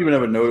 I might even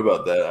have a note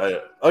about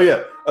that.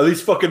 Are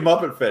these fucking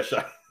Muppet fish?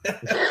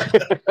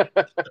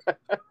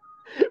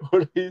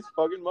 What are these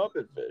fucking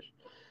Muppet fish?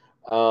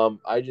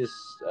 I just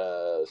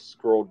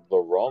scrolled the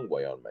wrong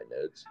way on my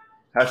notes.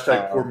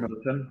 Poor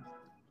Milton.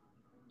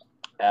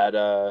 At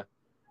a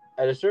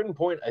certain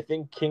point, I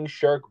think King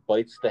Shark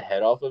bites the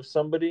head off of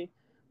somebody,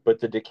 but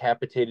the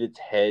decapitated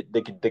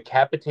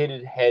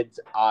head's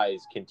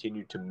eyes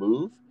continue to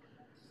move.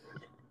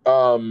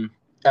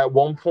 At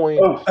one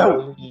point,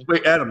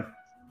 wait, Adam.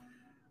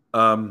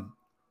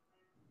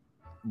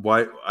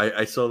 Why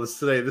I saw this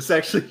today. This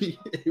actually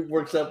it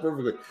works out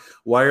perfectly.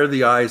 Why are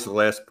the eyes the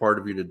last part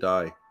of you to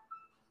die?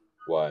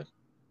 Why?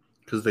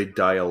 Because they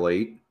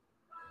dilate.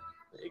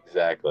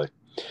 Exactly.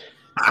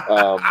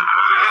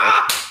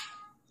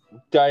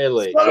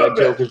 Dilate. That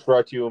joke is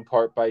brought to you in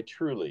part by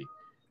Truly.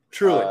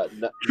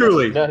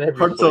 Truly. Not every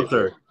Hard flavor.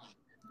 seltzer.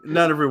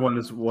 Not everyone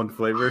is one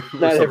flavor.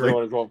 Not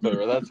everyone is one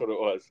flavor. That's what it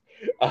was.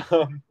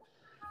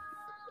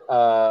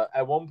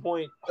 At one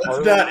point,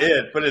 that's not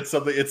it, but it's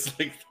something. It's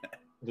like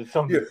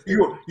something.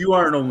 You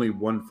aren't only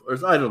one.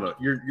 I don't know.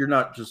 You're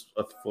not just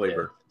a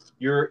flavor.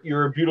 Yeah.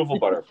 You're a beautiful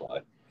butterfly.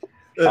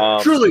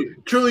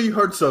 Truly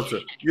hard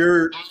seltzer.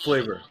 Your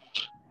flavor.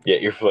 Yeah,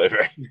 your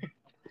flavor.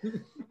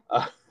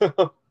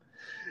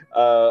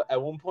 At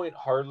one point,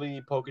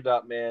 Harley, Polka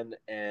Dot Man,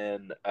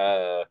 and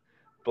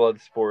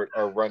Bloodsport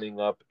are running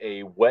up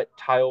a wet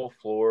tile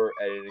floor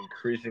at an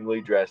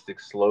increasingly drastic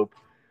slope,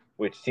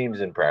 which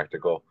seems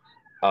impractical.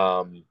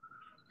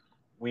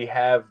 We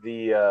have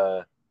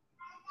the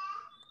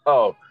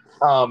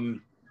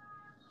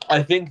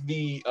I think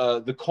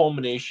the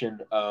culmination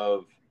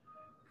of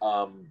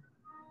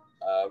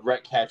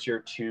Ratcatcher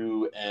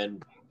 2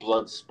 and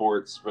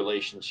Bloodsport's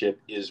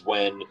relationship is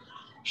when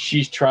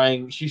she's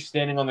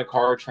standing on the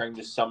car trying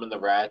to summon the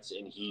rats,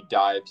 and he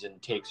dives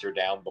and takes her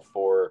down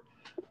before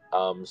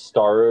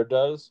Starro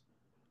does.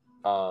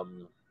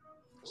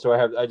 So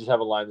I just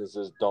have a line that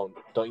says, "Don't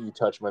you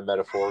touch my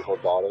metaphorical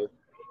daughter."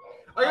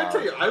 I gotta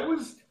tell you, I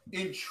was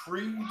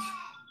intrigued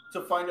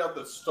to find out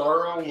that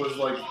Starro was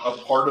like a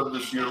part of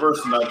this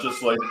universe, and not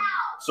just like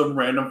some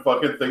random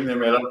fucking thing they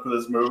made up for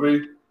this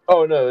movie.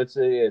 Oh no, it's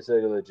a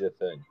legit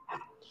thing.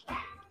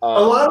 A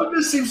lot of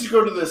this seems to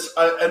go to this,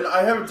 and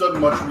I haven't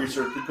done much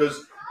research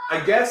because I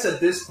guess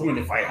at this point,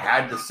 if I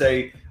had to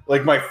say,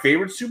 like, my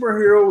favorite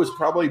superhero is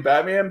probably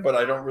Batman, but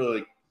I don't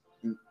really,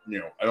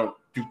 I don't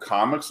do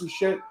comics and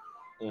shit.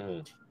 Mm-hmm.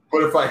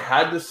 But if I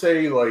had to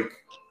say, like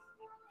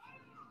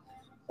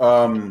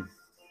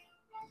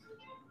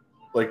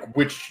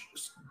which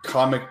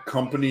comic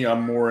company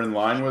I'm more in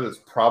line with, it's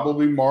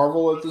probably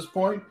Marvel at this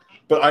point.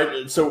 But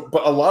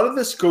a lot of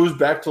this goes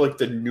back to like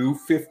the New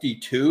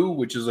 52,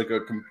 which is like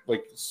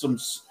some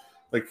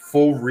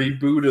full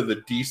reboot of the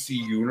DC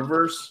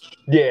universe.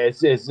 Yeah,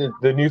 it's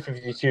the New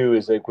 52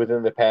 is like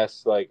within the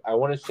past, like, I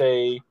want to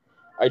say,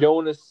 I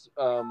don't want to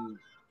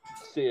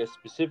say a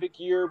specific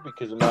year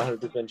because I'm not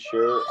 100%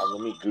 sure.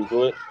 Let me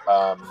Google it.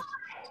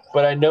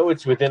 But I know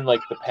it's within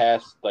like the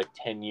past like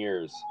 10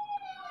 years.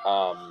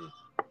 But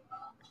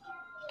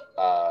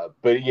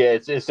yeah,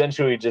 it's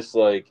essentially just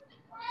like,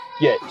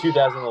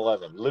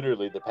 2011,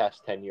 literally the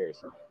past 10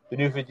 years. The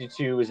New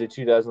 52 is a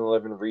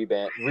 2011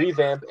 revamp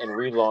and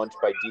relaunch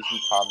by DC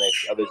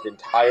Comics of its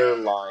entire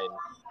line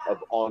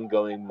of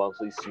ongoing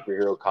monthly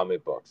superhero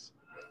comic books.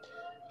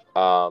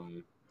 So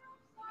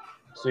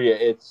yeah,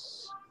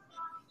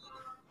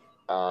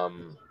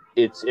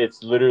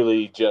 it's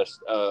literally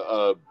just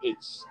we're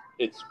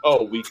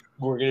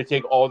gonna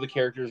take all the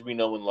characters we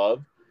know and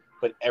love,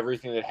 but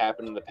everything that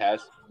happened in the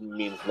past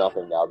means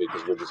nothing now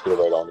because we're just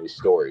gonna write all these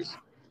stories.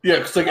 Yeah,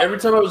 because like every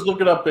time I was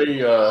looking up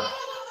a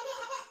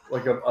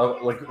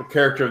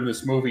character in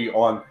this movie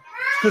on,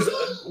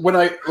 because when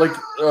I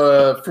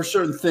for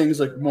certain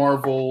things like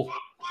Marvel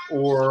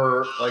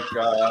or like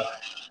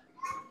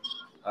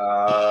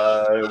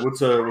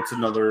what's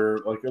another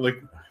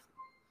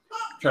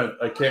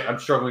I'm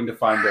struggling to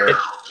find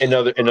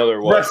another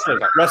what?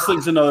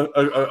 Wrestling's another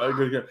a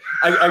good.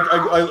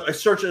 I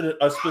search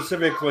a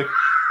specific like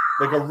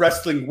a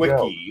wrestling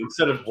wiki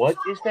instead of what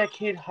is that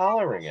kid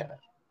hollering at?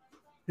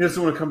 He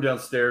doesn't want to come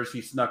downstairs.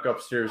 He snuck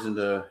upstairs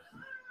into.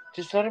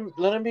 Just let him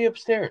be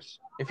upstairs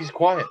if he's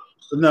quiet.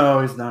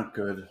 No, he's not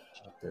good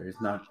up there. He's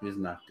not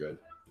good.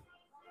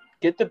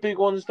 Get the big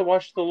ones to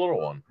watch the little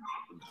one.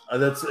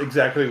 That's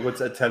exactly what's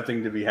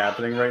attempting to be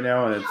happening right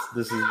now, and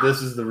this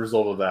is the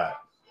result of that.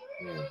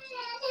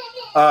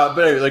 But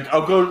anyway,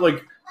 I'll go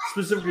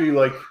specifically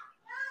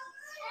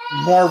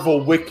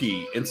Marvel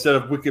Wiki instead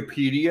of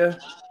Wikipedia.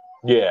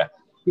 Yeah,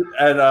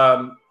 and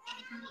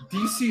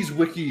DC's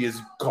Wiki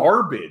is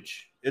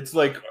garbage. It's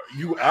like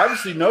you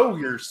obviously know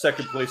you're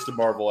second place to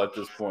Marvel at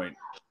this point.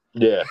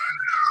 Yeah,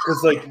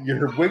 because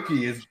your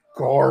Wiki is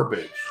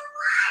garbage.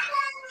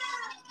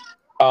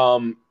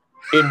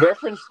 In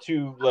reference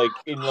to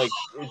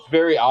it's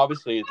very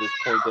obviously at this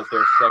point that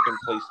they're second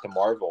place to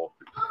Marvel,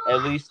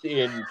 at least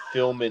in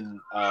film and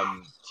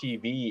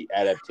TV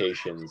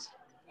adaptations.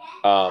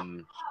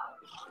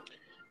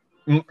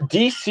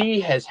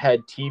 DC has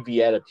had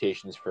TV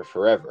adaptations for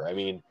forever. I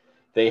mean,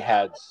 they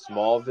had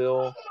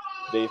Smallville,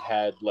 they've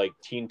had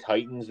Teen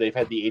Titans, they've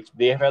had the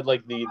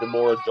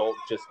more adult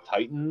just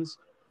Titans.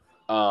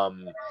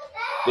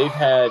 They've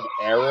had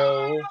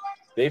Arrow.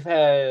 They've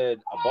had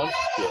a bunch of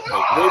shit,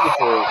 way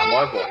before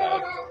Marvel had.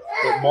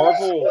 But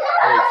Marvel,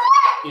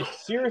 is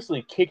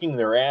seriously kicking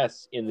their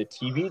ass in the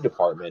TV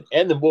department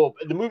and the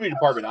movie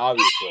department,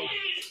 obviously.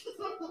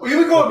 Well,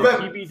 even going back,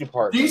 TV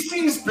department.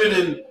 DC's been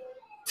in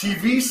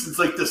TV since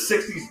the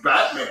 '60s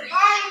Batman.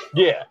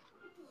 Yeah.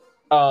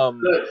 I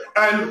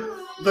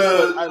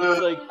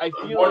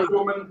feel Wonder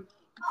Woman.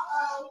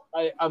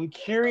 I'm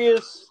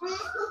curious.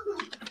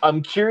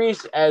 I'm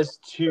curious as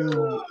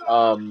to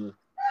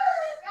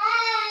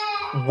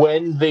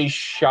when they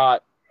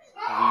shot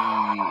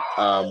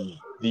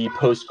the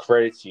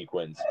post-credit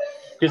sequence.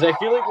 Because I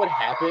feel like what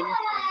happened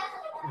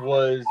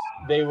was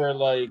they were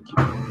like,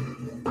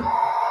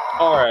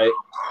 all right,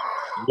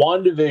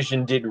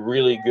 WandaVision did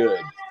really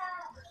good.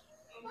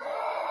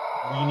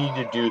 We need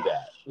to do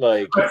that.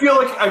 Like, I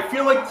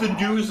feel like the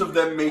news of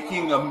them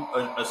making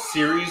a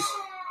series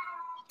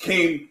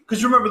came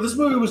because remember this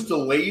movie was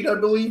delayed, I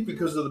believe,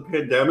 because of the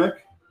pandemic.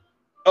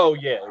 Oh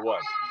yeah, it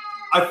was.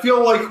 I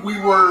feel like we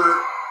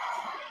were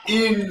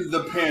in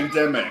the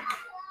pandemic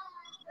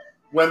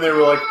when they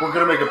were like, "We're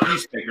going to make a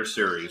Peacemaker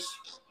series."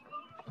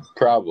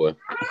 Probably.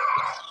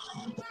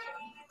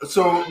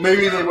 So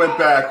maybe they went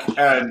back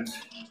and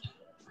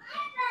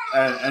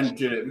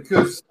did it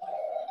because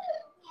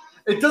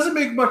it doesn't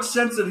make much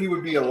sense that he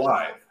would be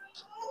alive.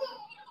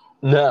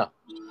 No.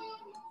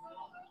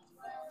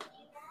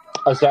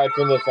 Aside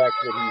from the fact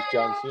that he's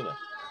John Cena.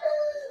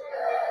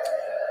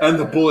 And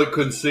the bullet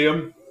couldn't see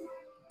him?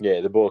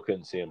 Yeah, the bullet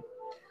couldn't see him.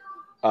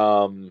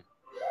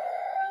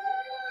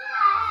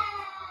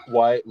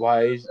 Why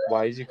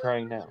is he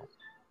crying now?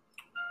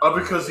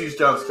 Because he's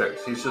downstairs.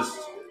 He's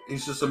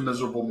just a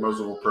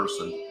miserable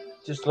person.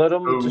 Just let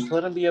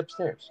him be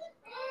upstairs.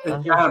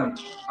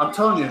 I'm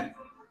telling you,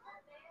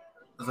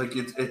 like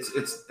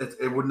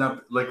it would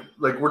not like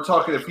we're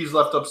talking. If he's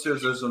left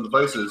upstairs with some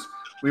devices,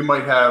 we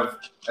might have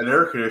an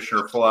air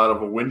conditioner fall out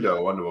of a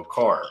window onto a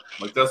car.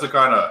 Like that's the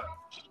kind of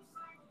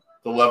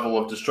the level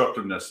of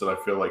destructiveness that I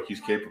feel like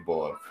he's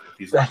capable of.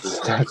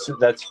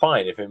 That's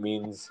fine if it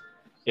means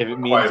a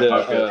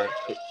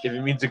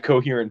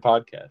coherent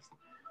podcast.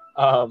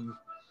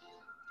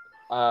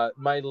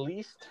 My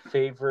least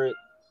favorite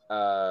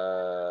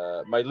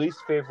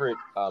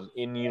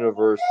in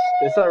universe.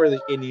 It's not really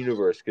in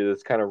universe because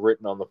it's kind of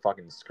written on the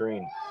fucking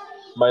screen.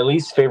 My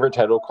least favorite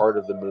title card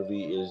of the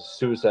movie is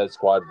Suicide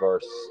Squad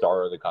vs.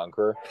 Star of the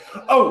Conqueror.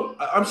 Oh,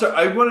 I'm sorry.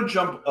 I want to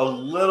jump a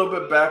little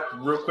bit back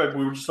real quick.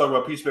 We were just talking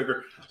about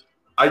Peacemaker.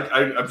 I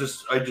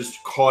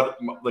just caught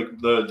like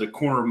the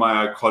corner of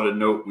my eye caught a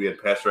note we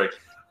had passed right.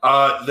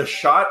 The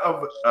shot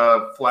of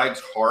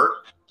Flag's heart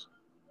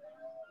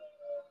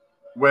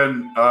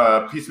when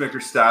Peacemaker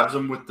stabs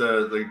him with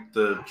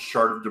the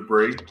shard of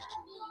debris.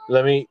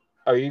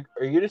 Are you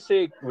gonna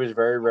say it was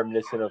very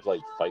reminiscent of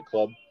like Fight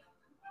Club?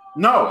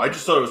 No, I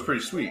just thought it was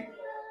pretty sweet.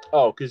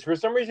 Oh, because for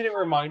some reason it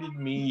reminded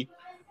me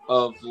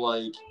of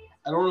like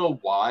I don't know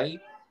why,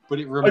 but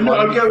it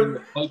reminded me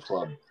of Fight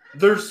Club.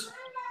 There's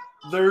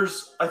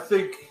I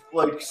think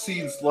like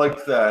scenes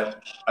like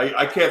that.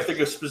 I can't think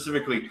of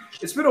specifically.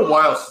 It's been a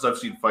while since I've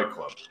seen Fight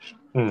Club.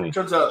 Mm-hmm. It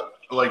turns out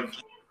like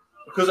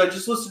because I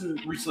just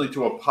listened recently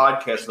to a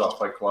podcast about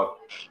Fight Club,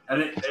 and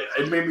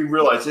it made me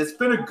realize it's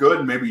been a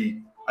good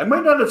maybe. I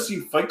might not have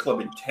seen Fight Club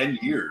in 10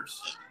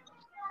 years.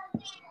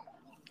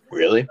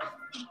 Really?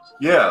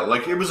 Yeah,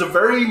 like it was a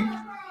very...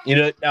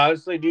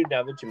 honestly, dude,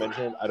 now that you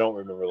mention it, I don't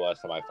remember the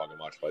last time I fucking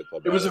watched Fight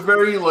Club. It was a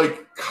very,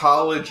 like,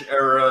 college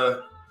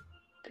era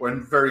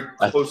when very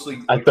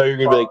closely... I thought you were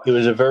going to be like, it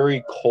was a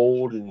very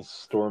cold and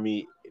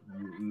stormy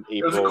April.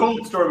 It was a cold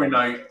and stormy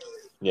night.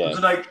 Yeah. It was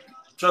a night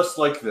just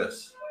like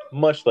this.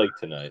 Much like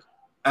tonight.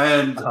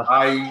 And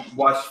I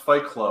watched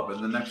Fight Club,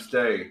 and the next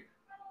day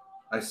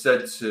I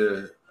said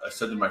to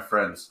my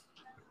friends,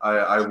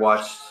 I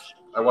watched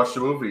a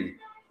movie.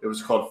 It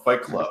was called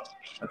Fight Club.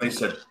 And they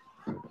said,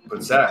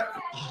 but Zach,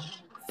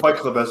 Fight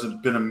Club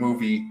hasn't been a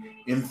movie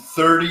in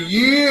 30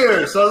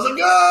 years. So I was like,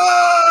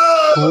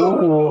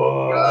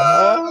 oh,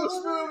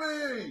 this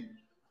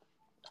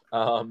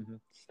movie.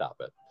 Stop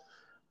it.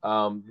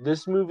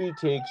 This movie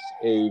takes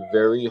a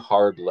very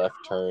hard left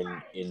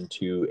turn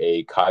into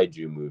a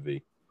kaiju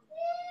movie.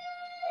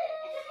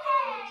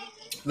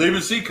 They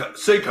even say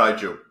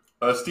kaiju.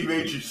 Steve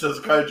Agee says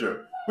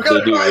kaiju. We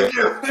got a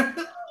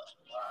kaiju.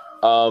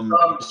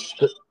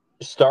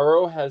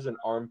 Starro has an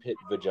armpit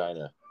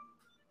vagina.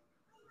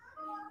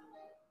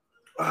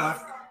 I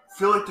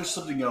feel like there's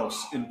something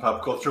else in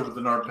pop culture with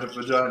an armpit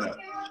vagina.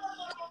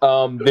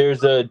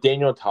 There's a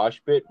Daniel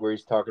Tosh bit where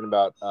he's talking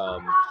about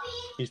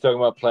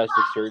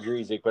plastic surgery.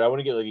 He's like, but I want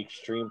to get like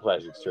extreme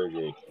plastic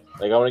surgery.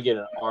 Like I want to get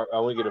a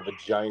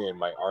vagina in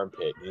my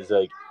armpit. And he's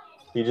like,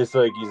 I'm just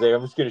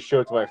gonna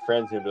show it to my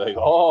friends and be like,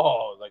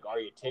 oh, like, are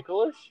you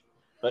ticklish?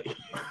 Like,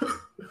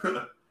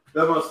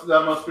 that must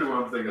be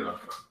what I'm thinking of.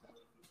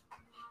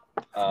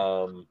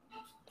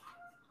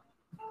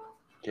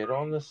 Get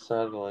on the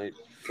satellite,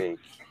 fake,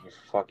 you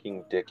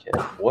fucking dickhead.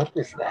 What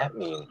does that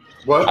mean?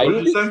 What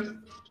did you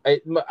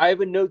say? I have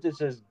a note that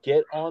says,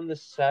 get on the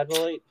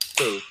satellite,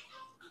 fake,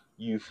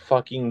 you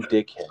fucking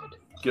dickhead.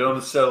 Get on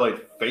the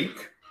satellite,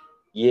 fake?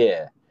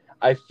 Yeah.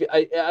 I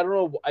don't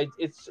know.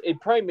 It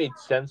probably made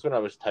sense when I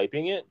was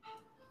typing it,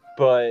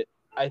 but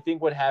I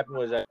think what happened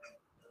was I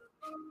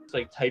was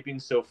like typing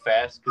so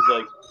fast because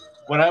like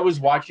when I was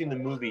watching the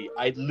movie,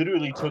 it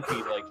literally took me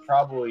like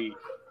probably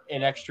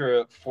an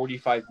extra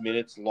 45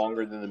 minutes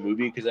longer than the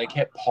movie because I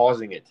kept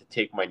pausing it to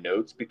take my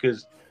notes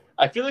because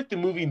I feel like the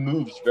movie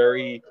moves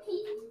very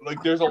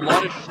like there's a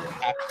lot of shit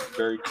happening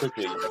very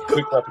quickly,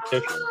 quick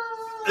repetition.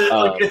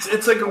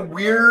 It's like a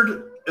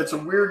weird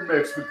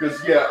mix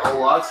because a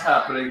lot's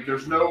happening.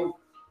 There's no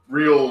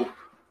real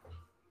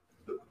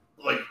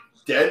like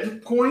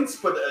dead points,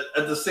 but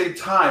at the same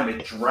time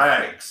it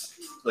drags.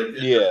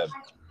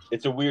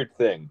 It's a weird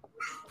thing.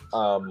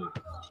 I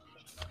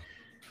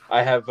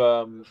have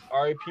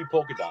R.I.P.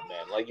 Polka Dot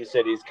Man. Like you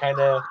said, he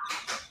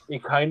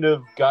kind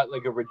of got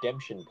like a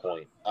redemption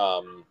point.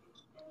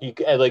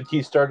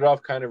 He started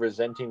off kind of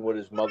resenting what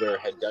his mother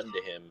had done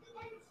to him,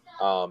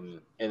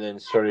 and then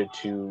started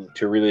to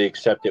really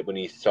accept it when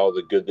he saw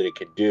the good that it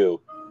could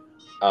do.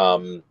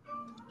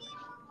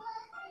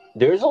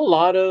 There's a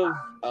lot of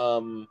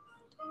I'm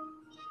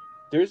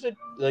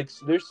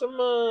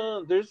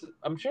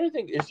trying to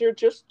think, is there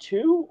just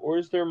 2 or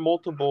is there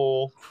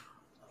multiple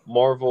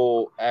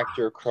Marvel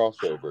actor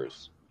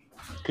crossovers?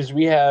 Because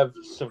we have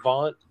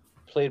Savant,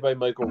 played by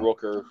Michael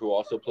Rooker, who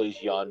also plays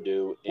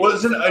Yondu.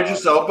 Wasn't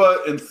Idris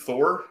Elba in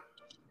Thor?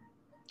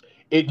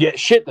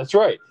 That's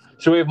right.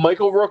 So we have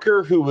Michael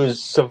Rooker, who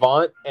was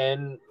Savant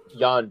and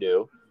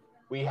Yondu.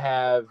 We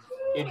have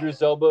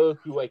Idris Elba,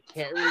 who I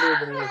can't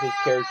remember the name of his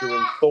character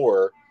in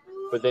Thor,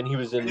 but then he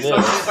was in this.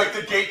 He's like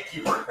the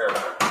gatekeeper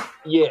character.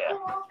 Yeah.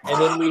 And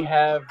then we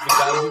have the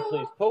guy who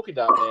plays Polka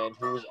Dot Man,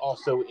 who was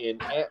also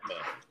in Ant-Man.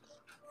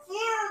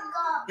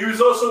 He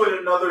was also in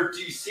another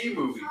DC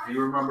movie. Do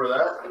you remember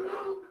that?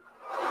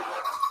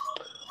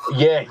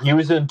 Yeah, he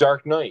was in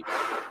Dark Knight.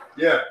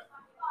 Yeah.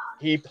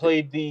 He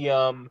played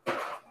the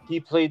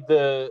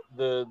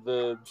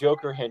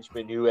Joker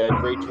henchman who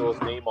had Rachel's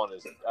name on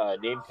his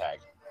name tag.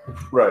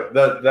 Right.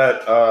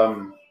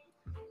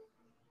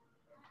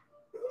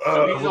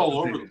 So he's all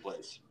over the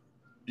place.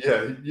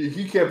 Yeah,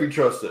 he can't be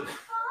trusted.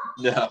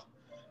 No.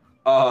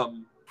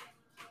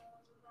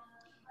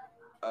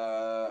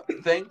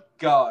 Thank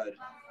God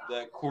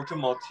that Corto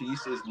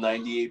Maltese is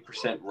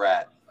 98%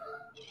 rat.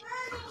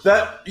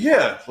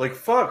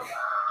 Fuck.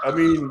 I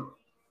mean,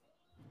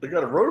 they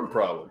got a rodent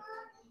problem.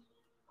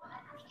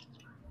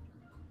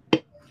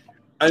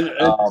 And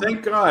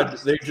thank God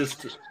they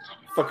just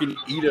fucking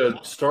eat a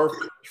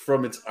starfish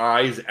from its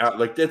eyes out.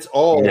 Like, that's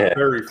all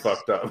very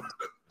fucked up.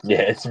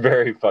 Yeah, it's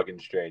very fucking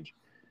strange.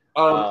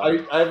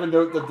 I have a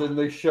note that then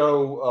they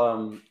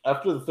show,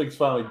 after the thing's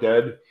finally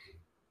dead,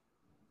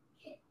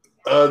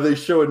 they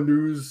show a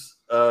news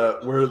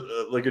where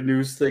a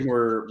news thing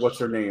where what's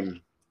her name,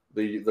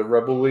 the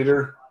rebel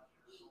leader.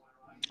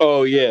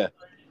 Oh yeah,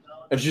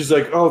 and she's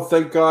like, "Oh,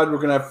 thank God we're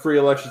gonna have free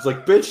elections."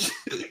 Like, bitch,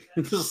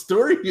 the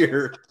story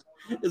here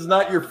is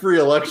not your free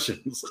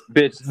elections,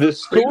 bitch. The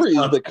story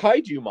is the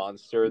kaiju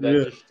monster that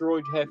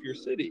destroyed half your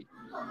city.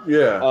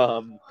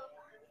 Yeah.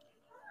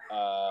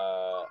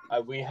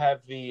 We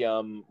have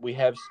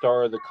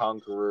Star of the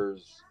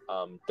Conqueror's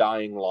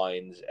dying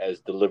lines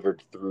as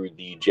delivered through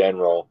the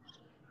general.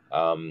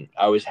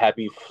 I was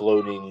happy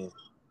floating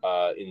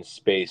in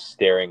space,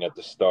 staring at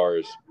the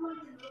stars,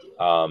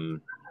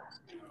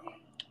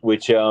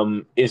 which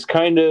is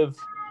kind of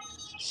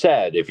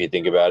sad if you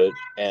think about it.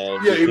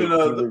 And even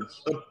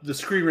the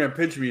Screen Rant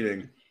pitch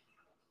meeting,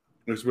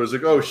 which was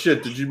like, "Oh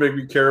shit, did you make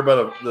me care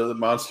about the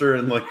monster?"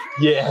 And like,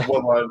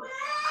 one line.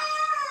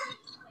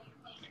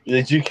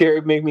 Did you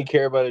make me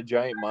care about a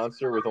giant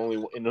monster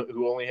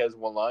who only has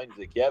one line? He's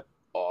like, "Yep,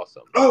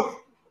 awesome." Oh,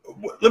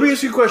 let me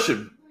ask you a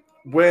question.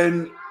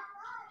 When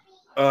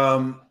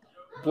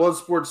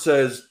Bloodsport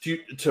says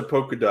to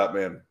Polka Dot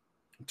Man,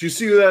 "Do you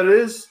see who that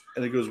is?"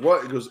 And he goes,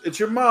 "What?" He goes, "It's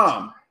your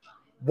mom."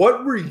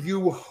 What were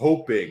you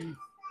hoping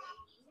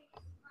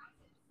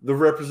the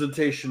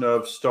representation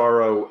of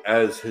Starro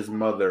as his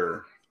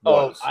mother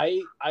was?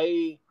 Oh,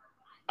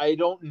 I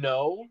don't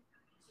know.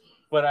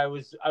 But I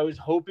was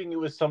hoping it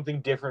was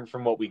something different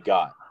from what we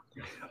got.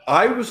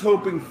 I was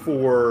hoping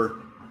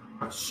for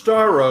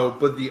Starro,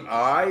 but the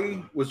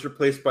eye was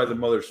replaced by the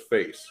mother's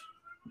face.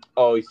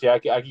 Oh, you see, I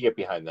could get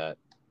behind that.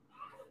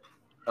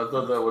 I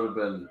thought that would have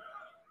been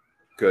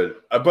good.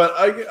 But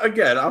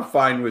I'm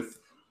fine with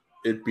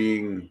it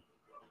being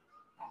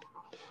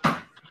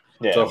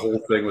the whole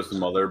thing was the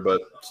mother.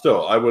 But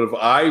still, I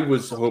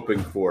was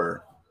hoping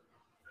for.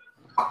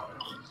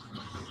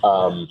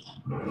 I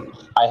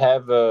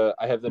have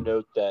the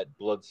note that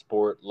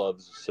Bloodsport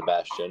loves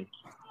Sebastian.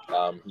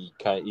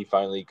 He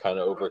finally kind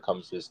of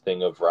overcomes his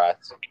thing of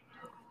rats.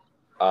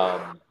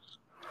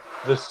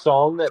 The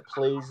song that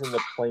plays in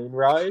the plane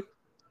ride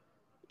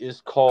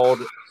is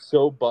called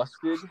 "So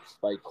Busted"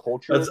 by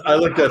Culture. I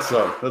like that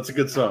song. That's a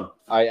good song.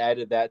 I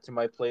added that to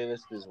my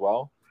playlist as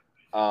well.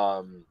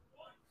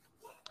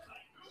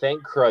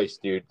 Thank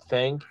Christ, dude.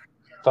 Thank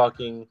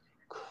fucking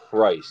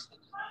Christ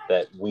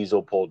that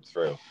Weasel pulled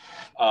through.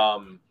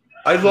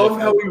 I love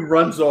how he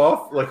runs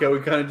off, like how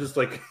he kind of just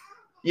like.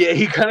 Yeah,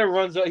 he kind of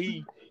runs off.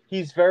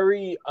 He's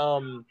very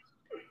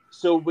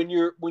So when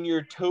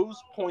your toes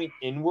point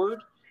inward,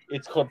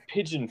 it's called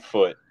pigeon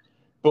foot,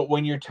 but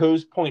when your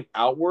toes point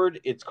outward,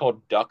 it's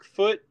called duck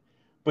foot.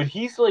 But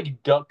he's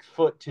like duck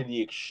foot to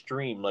the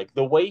extreme. Like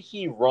the way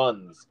he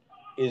runs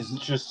is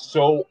just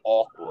so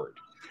awkward.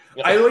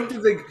 I like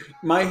to think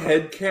my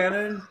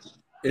headcanon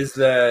is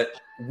that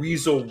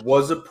Weasel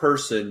was a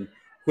person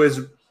who has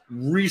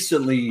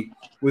recently,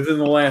 within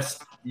the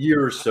last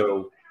year or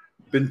so,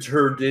 been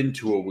turned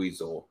into a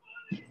weasel.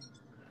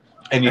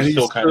 And he's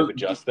still kind of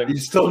adjusting.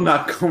 He's still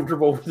not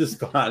comfortable with his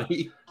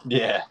body.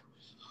 Yeah.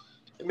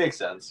 It makes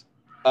sense.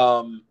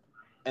 And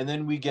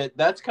then we get,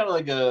 that's kind of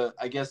like a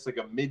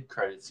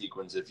mid-credit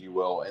sequence, if you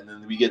will. And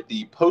then we get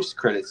the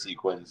post-credit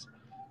sequence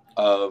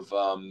of,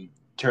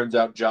 turns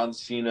out John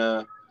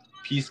Cena,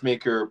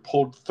 Peacemaker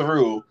pulled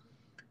through,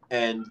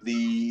 and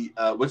the,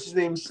 what's his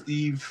name?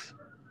 Steve?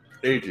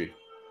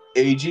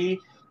 Agee.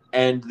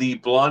 And the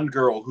blonde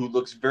girl who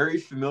looks very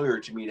familiar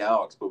to me and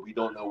Alex, but we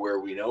don't know where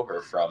we know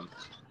her from,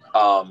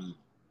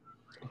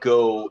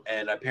 go,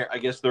 and I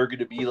guess they're going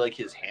to be like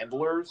his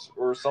handlers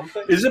or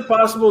something. Is it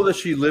possible that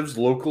she lives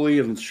locally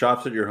and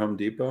shops at your Home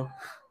Depot?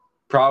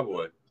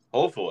 Probably.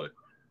 Hopefully.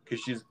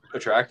 Because she's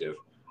attractive.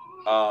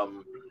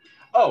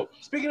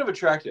 Speaking of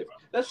attractive,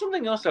 that's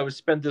something else I was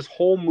spent this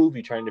whole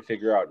movie trying to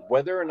figure out,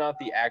 whether or not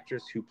the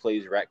actress who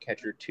plays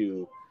Ratcatcher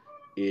 2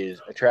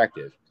 is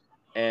attractive.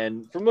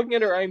 And from looking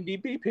at her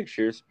IMDb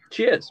pictures,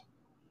 she is.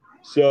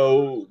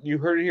 So you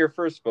heard it here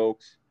first,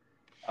 folks.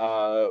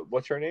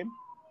 What's her name?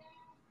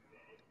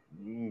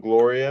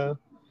 Gloria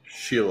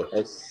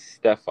Sheila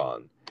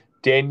Stefan.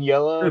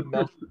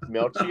 Daniela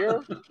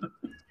Melchior.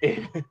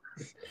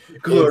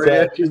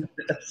 Gloria.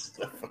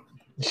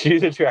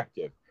 She's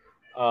attractive.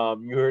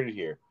 You heard it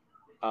here.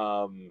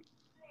 Hot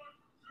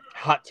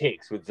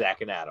takes with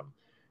Zach and Adam.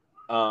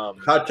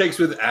 Hot takes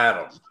with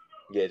Adam.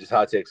 Yeah, just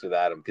hot takes with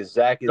Adam because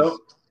Zach is.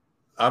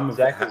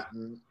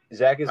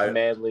 Zach is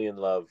madly in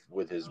love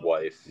with his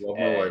wife. Love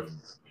my wife.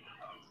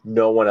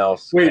 No one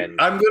else. Wait,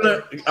 I'm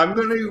gonna.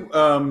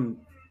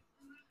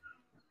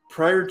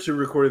 Prior to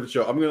recording the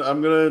show, I'm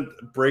gonna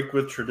break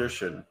with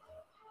tradition,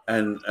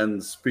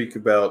 and speak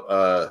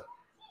about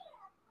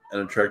an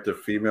attractive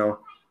female.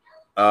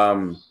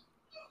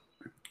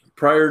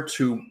 Prior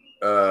to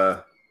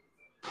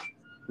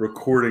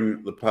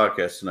recording the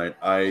podcast tonight,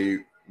 I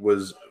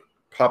was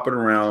popping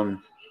around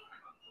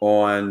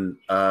on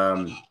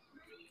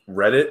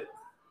Reddit,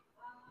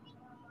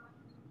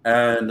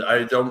 and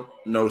I don't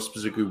know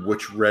specifically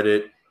which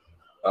Reddit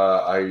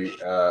I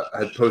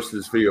had posted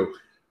this video,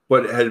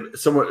 but had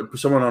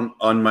someone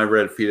on my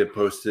Reddit feed had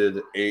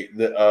posted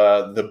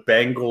the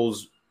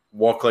Bengals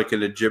walk like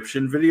an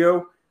Egyptian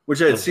video,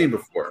 which I had seen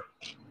before.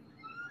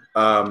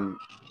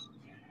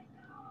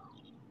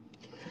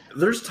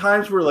 There's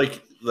times where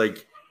like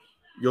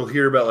you'll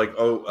hear about like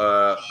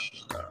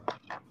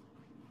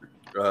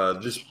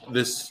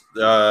this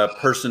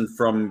person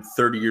from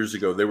 30 years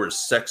ago, they were a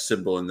sex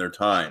symbol in their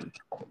time.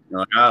 You're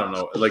like, I don't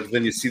know. Like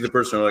then you see the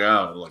person, you're like,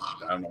 I don't know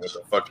what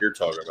the fuck you're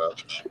talking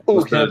about.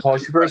 Oh, can I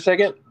pause you for a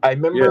second? I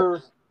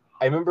remember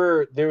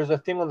there was a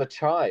thing on the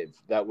Chive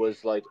that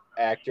was like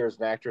actors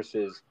and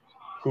actresses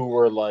who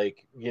were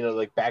like, you know,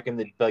 like back in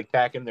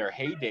their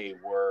heyday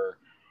were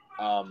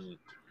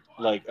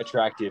like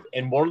attractive,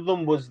 and one of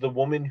them was the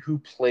woman who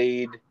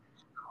played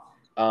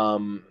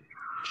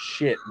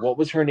what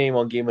was her name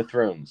on Game of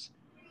Thrones?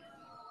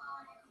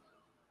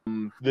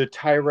 The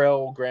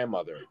Tyrell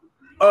grandmother.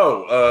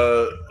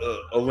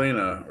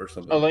 Elena or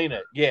something. Elena,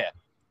 yeah.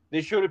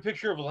 They showed a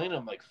picture of Elena.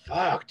 I'm like,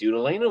 fuck, dude.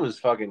 Elena was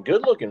fucking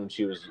good looking when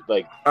she was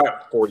like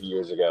 40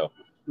 years ago.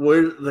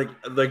 Well,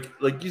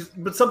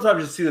 but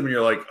sometimes you see them and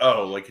you're like,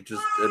 oh, like it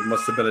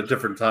must have been a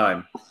different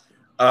time.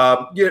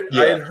 I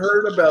had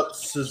heard about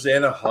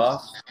Susanna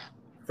Hoff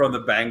from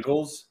the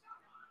Bengals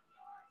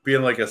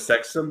being like a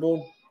sex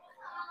symbol.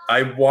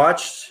 I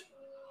watched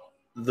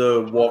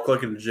the Walk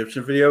Like an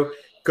Egyptian video.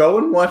 Go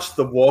and watch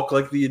the Walk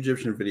Like the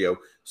Egyptian video.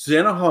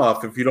 Susanna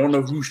Hoff, if you don't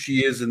know who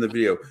she is in the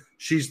video,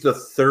 she's the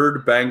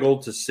third Bengal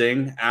to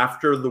sing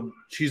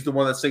she's the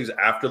one that sings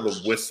after the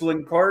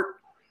whistling part.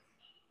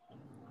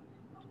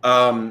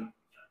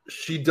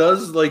 She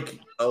does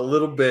like a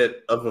little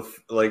bit of a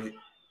like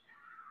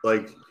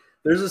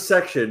there's a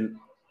section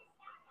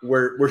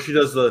where she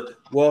does the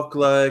walk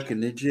like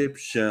an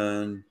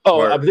Egyptian. Oh,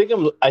 part.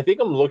 I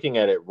think I'm looking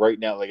at it right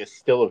now, like a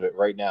still of it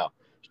right now.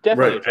 She's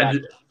definitely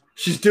attractive.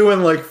 She's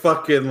doing like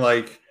fucking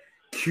like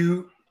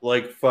cute,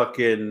 like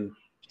fucking.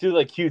 She's doing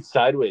like cute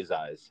sideways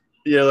eyes.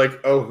 Yeah,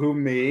 like who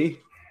me?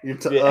 You're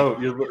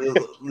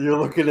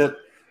looking at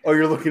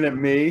you're looking at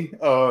me.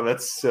 Oh,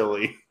 that's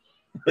silly.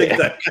 Like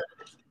that.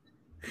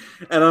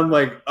 And I'm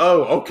like,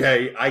 oh,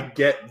 okay, I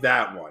get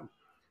that one.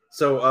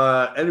 So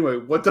anyway,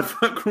 what the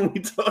fuck were we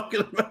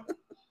talking about?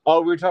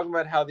 Oh, we were talking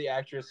about how the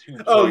actress who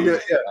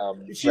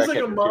she's like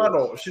a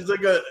model.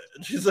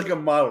 She's like a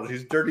model.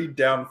 She's dirtied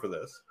down for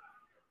this.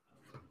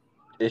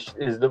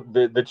 Is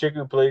the chick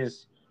who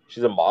plays?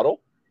 She's a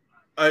model.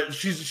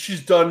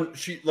 She's done.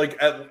 She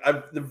like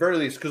at the very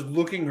least, because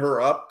looking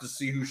her up to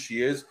see who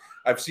she is,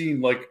 I've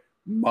seen like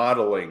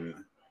modeling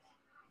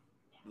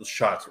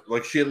shots.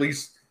 Like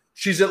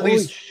she's at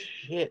least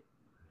shit.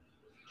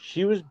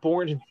 She was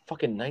born in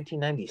fucking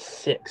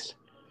 1996.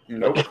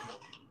 Nope.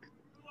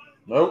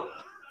 No,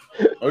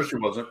 she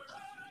wasn't.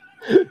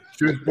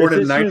 She was born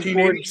in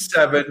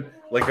 1987,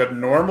 like a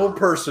normal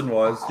person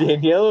was.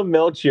 Daniela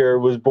Melchior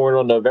was born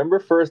on November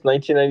 1st,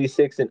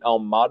 1996 in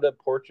Almada,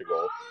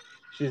 Portugal.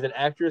 She's an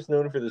actress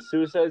known for The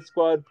Suicide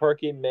Squad,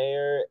 Parque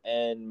Mayer,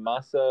 and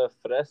Massa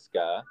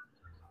Fresca.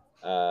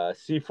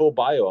 See full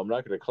bio. I'm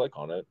not going to click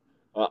on it.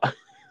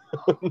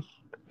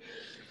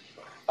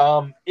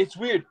 It's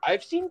weird.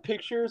 I've seen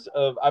pictures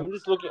of. I'm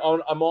just looking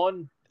on. I'm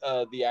on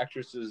the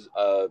actress's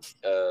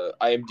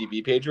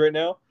IMDb page right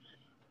now,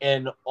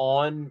 and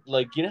on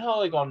like you know how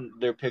like on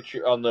their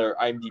picture on their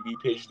IMDb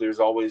page, there's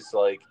always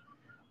like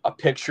a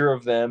picture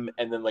of them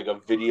and then like a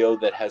video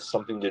that has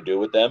something to do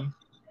with them.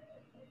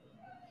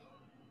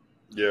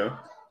 Yeah.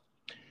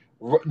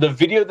 The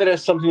video that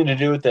has something to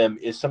do with them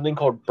is something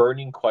called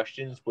 "Burning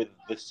Questions" with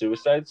the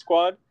Suicide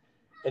Squad.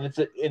 And it's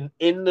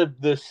in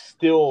the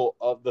still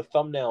of the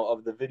thumbnail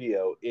of the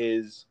video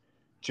is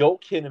Joel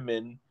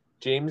Kinnaman,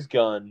 James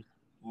Gunn,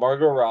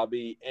 Margot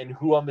Robbie, and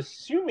who I'm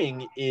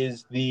assuming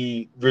is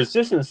the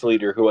Resistance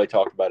leader who I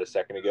talked about a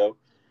second ago.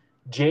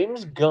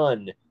 James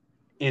Gunn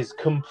is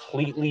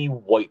completely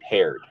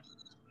white-haired.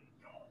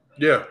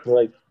 Yeah.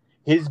 Like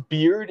his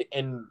beard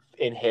and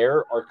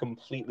hair are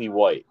completely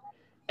white.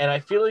 And I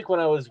feel like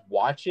when I was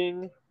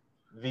watching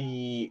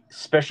the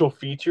special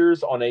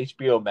features on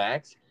HBO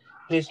Max,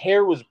 his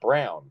hair was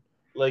brown,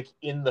 like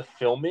in the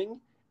filming,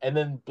 and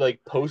then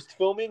like post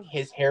filming,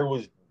 his hair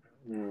was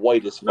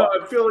white as fuck. No,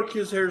 I feel like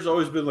his hair's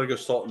always been like a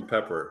salt and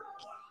pepper.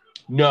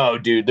 No,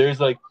 dude, there's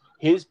like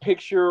his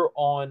picture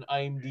on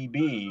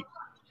IMDb.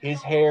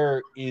 His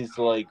hair is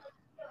like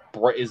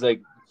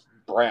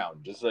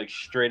brown, just like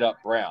straight up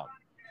brown.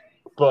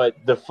 But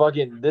the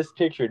fucking this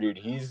picture, dude,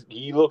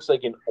 he looks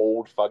like an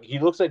old fuck. He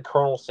looks like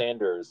Colonel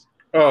Sanders.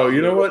 Oh,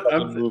 you know what? I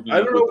don't know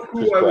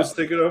who I was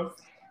thinking of.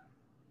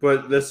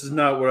 But this is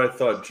not what I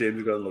thought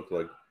James Gunn looked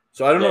like.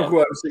 So I don't know who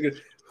I was thinking.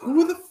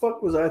 Who the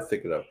fuck was I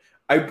thinking of?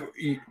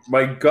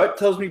 My gut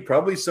tells me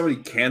probably somebody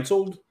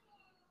canceled.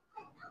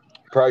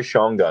 Probably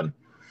Sean Gunn,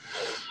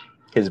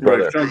 his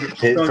brother. Right,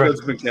 Sean Gunn's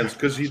been canceled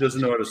because he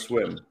doesn't know how to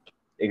swim.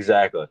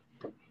 Exactly.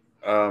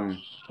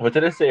 What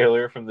did I say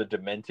earlier? From the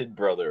demented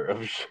brother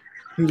of.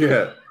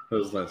 Yeah, that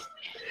was nice.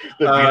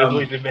 The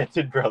beautifully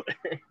demented brother.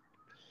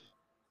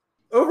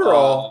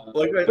 Overall,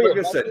 like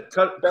I said,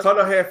 cut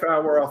a half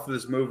hour off of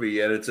this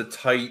movie, and it's a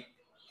tight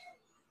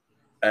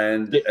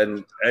and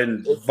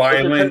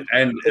violent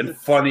and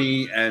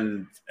funny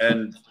and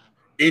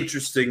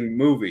interesting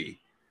movie.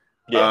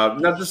 Yeah.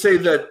 Not to say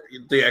that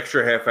the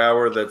extra half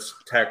hour that's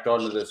tacked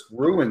onto this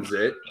ruins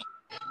it,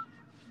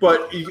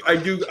 but I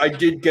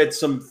did get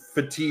some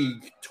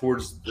fatigue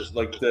towards the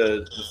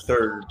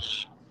third,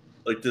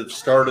 like the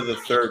start of the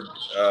third.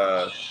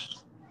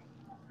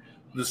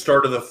 The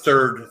start of the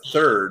third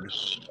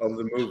of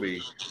the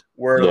movie,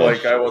 where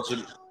like I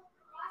wasn't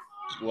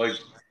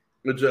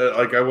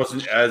I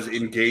wasn't as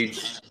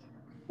engaged,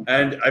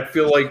 and I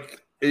feel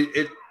like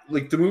it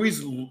like the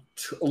movie's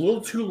a little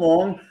too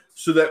long,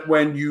 so that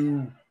when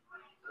you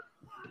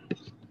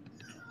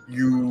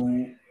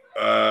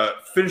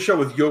finish up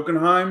with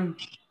Jotunheim,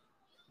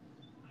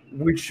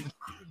 which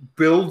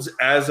builds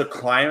as a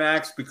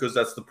climax because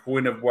that's the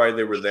point of why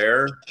they were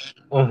there.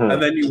 Mm-hmm.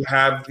 And then you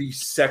have the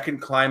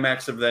second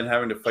climax of then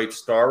having to fight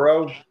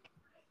Starro.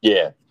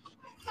 Yeah.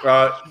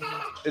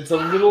 It's a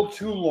little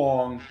too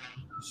long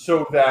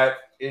so that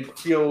it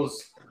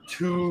feels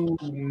too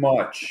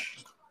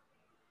much.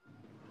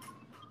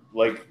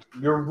 Like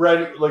you're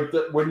ready, like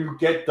when you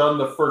get done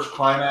the first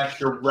climax,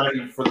 you're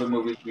ready for the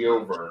movie to be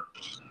over.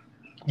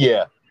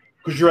 Yeah.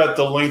 Because you're at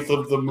the length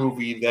of the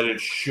movie that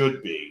it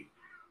should be.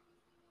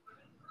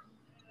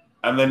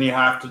 And then you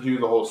have to do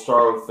the whole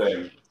Starro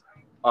thing.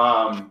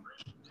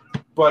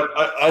 But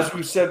as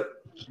we said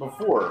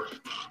before,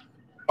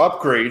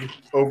 upgrade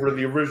over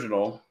the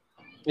original.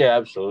 Yeah,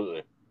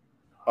 absolutely.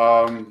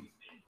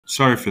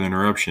 Sorry for the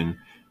interruption,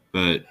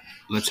 but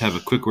let's have a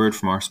quick word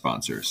from our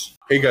sponsors.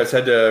 Hey guys,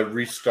 had to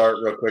restart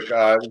real quick.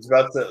 I was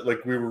about to,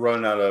 we were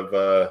running out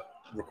of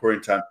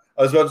recording time.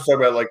 I was about to talk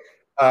about,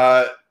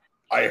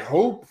 I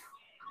hope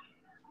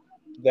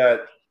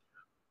that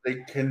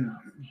they can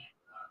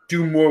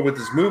do more with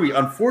this movie.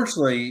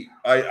 Unfortunately,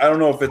 I don't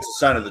know if it's a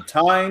sign of the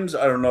times.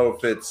 I don't know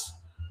if it's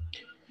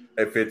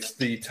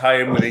the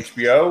tie-in with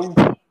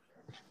HBO.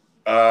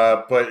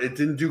 But it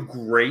didn't do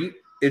great.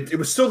 It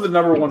was still the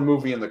number one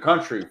movie in the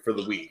country for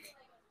the week.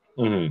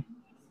 Mm-hmm.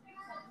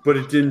 But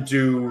it didn't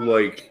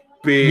do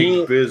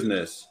big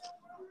business.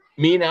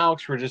 Me and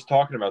Alex were just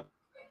talking about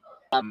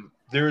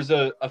there's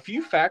a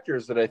few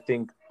factors that I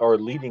think are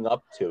leading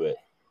up to it.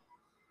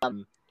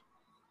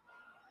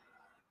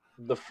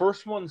 The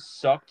first one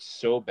sucked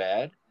so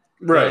bad.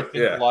 Right. I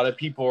think a lot of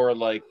people are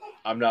like,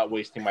 I'm not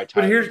wasting my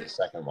time with the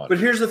second one. But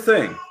here's the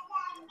thing.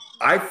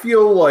 I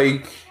feel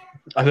like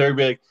they'd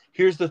be like,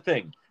 here's the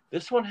thing.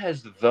 This one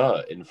has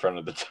 "the" in front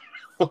of the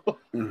title.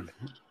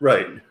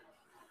 Right.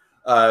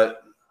 Part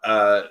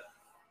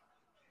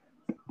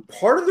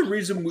of the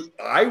reason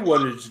I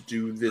wanted to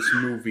do this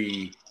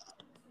movie,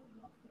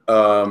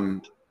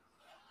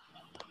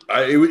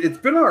 it's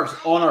been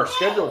on our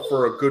schedule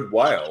for a good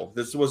while.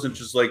 This wasn't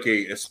just like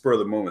a spur of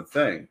the moment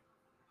thing.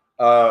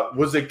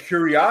 Was a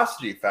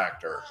curiosity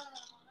factor.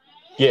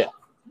 Yeah.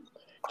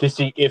 To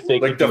see if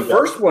they could the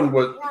first one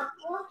was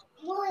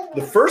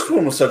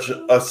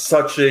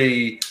such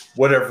a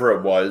whatever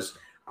it was,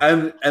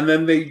 and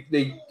then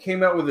they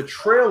came out with a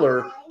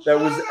trailer that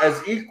was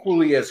as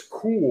equally as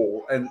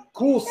cool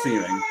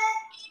seeming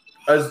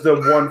as the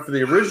one for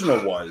the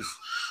original was.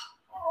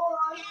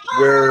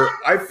 Where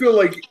I feel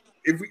like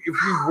if we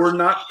were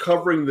not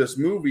covering this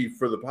movie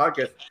for the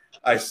podcast,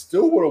 I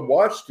still would have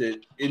watched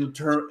it in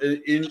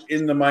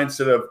the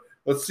mindset of,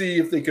 let's see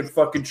if they could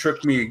fucking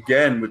trick me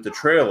again with the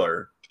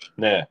trailer.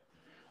 Yeah.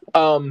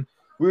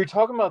 We were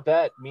talking about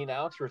that. Me and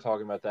Alex were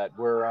talking about that.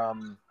 Where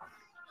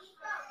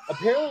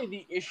apparently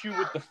the issue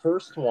with the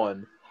first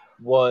one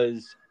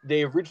was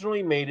they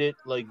originally made it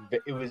like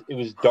it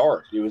was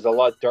dark. It was a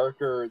lot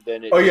darker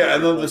than it. Oh yeah,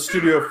 and then the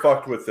studio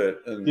fucked with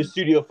it. The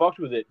studio fucked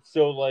with it.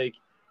 So like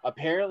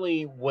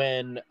apparently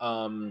when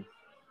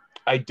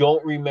I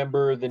don't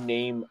remember the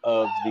name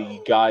of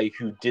the guy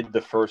who did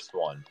the first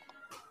one.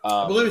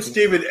 I believe it's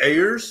David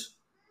Ayers.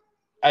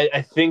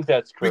 I think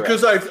that's correct.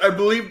 Because I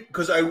believe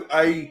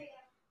I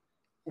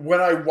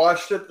when I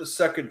watched it the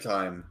second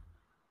time,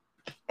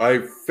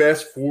 I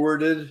fast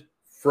forwarded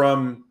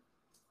from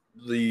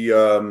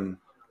the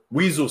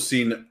Weasel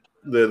scene,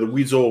 the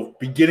Weasel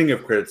beginning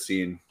of credit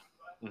scene.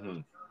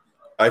 Mm-hmm.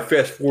 I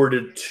fast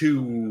forwarded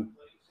to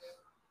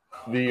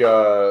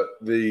the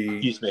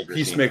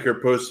Peacemaker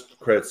post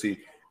credit scene,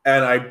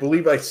 and I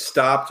believe I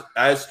stopped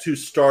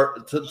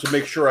to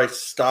make sure I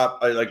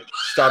stopped. I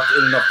stopped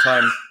in enough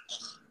time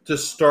to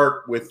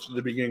start with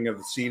the beginning of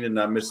the scene and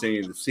not miss any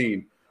of the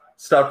scene.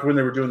 Stopped when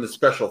they were doing the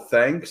special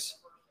thanks.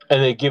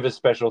 And they give a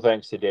special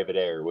thanks to David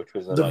Ayer, which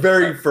was the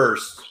very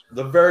first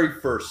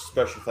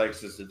special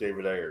thanks is to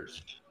David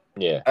Ayers.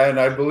 Yeah, and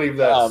I believe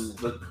that's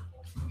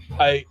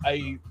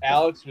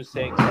Alex was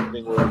saying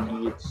something where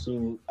he had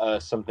seen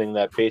something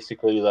that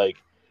basically like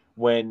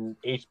when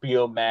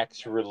HBO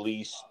Max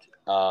released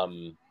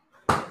the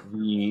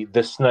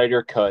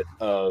Snyder cut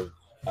of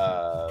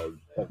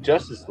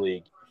Justice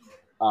League,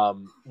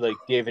 like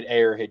David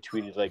Ayer had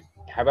tweeted like,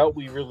 how about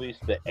we release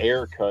the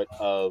Ayer cut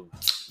of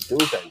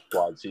Suicide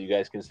Squad so you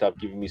guys can stop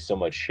giving me so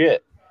much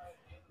shit.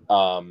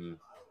 Where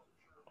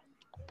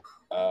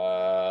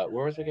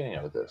was I getting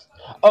at with this?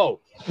 Oh,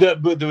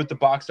 with the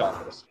box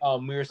office.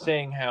 We were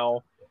saying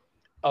how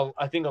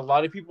I think a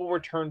lot of people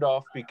were turned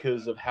off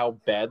because of how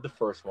bad the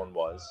first one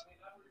was.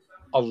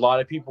 A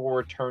lot of people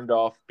were turned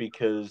off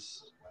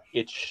because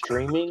it's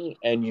streaming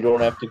and you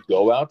don't have to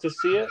go out to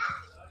see it.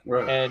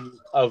 right. And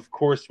of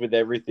course, with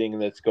everything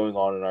that's going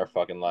on in our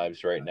fucking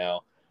lives right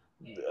now,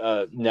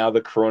 now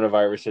the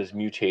coronavirus has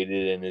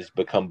mutated and has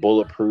become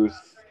bulletproof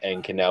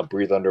and can now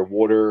breathe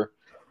underwater.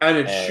 And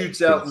it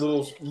shoots out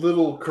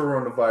little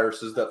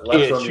coronaviruses that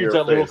latch onto your face. It shoots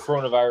out little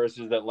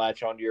coronaviruses that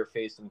latch onto your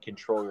face and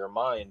control your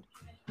mind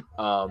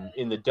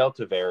in the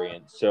Delta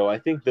variant. So I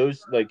think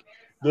those are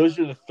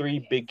the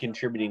three big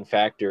contributing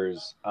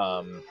factors.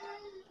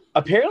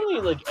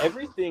 Apparently, like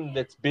everything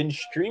that's been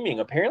streaming,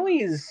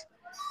 apparently is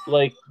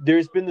like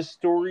there's been the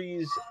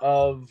stories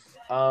of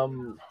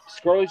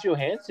Scarlett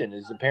Johansson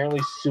is apparently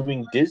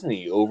suing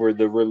Disney over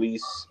the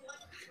release.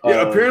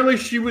 Yeah, apparently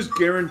she was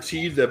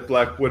guaranteed that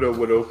Black Widow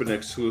would open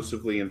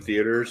exclusively in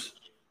theaters.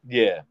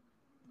 Yeah.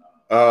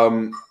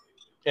 And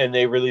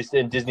Disney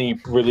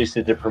released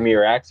it to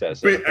Premiere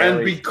Access.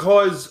 And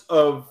because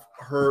of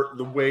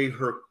the way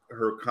her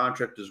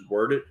contract is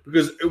worded,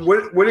 because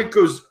what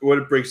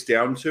it breaks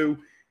down to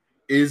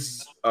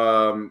is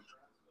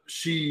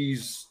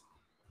she's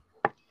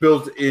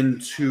built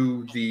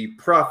into the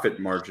profit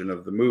margin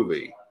of the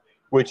movie.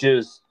 Which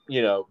is,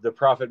 the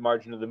profit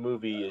margin of the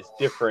movie is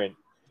different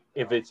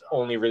if it's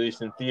only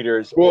released in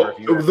theaters. Well,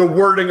 or the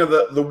wording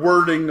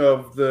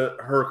of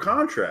her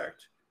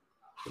contract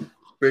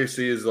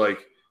basically is like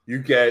you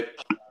get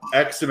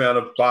X amount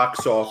of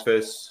box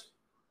office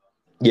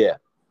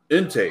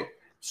intake.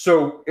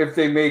 So if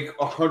they make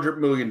 $100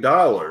 million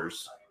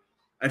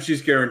and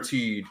she's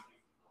guaranteed,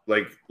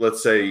 like,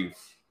 let's say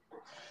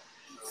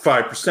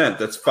 5%,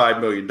 that's $5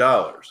 million.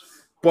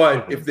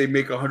 But if they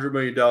make $100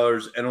 million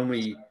and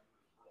only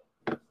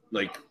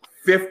like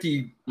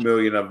 50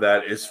 million of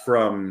that is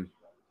from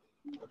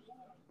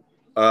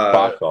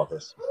box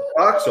office,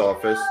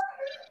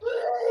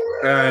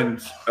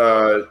 and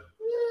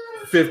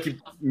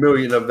 50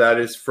 million of that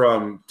is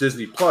from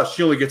Disney Plus,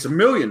 she only gets $1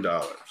 million.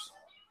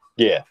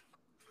 Yeah.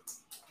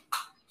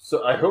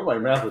 So I hope my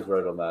math is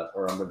right on that,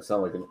 or I'm going to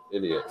sound like an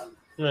idiot.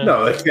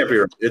 No, that can't be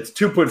right. It's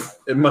 2.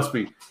 It must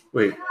be.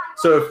 Wait.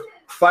 So if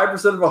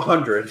 5% of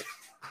 100.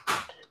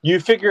 You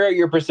figure out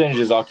your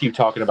percentages. I'll keep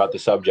talking about the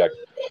subject.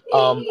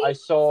 I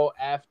saw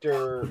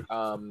after,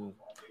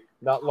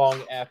 not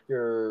long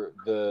after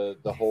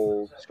the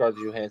whole Scarlett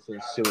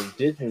Johansson suing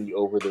Disney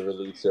over the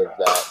release of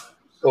that,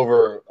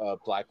 over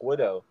Black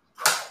Widow,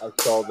 I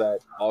saw that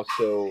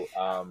also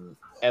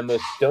Emma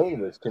Stone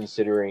was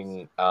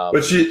considering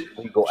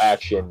legal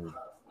action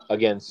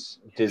against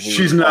Disney.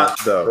 She's not,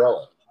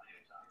 though.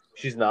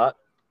 She's not?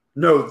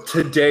 No,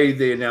 today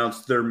they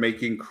announced they're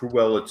making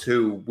Cruella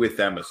 2 with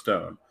Emma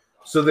Stone.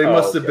 So they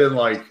must have been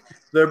like,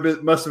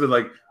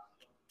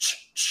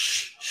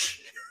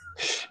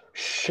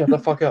 shut the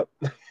fuck up.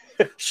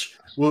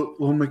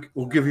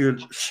 We'll give you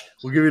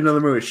another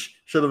movie.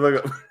 Shut the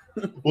fuck up.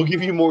 We'll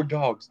give you more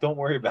dogs. Don't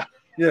worry about it.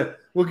 Yeah,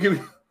 we'll give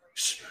you.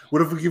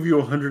 What if we give you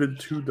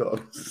 102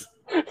 dogs?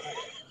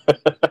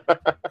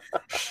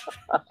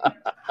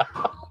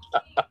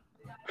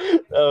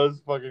 That was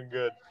fucking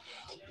good.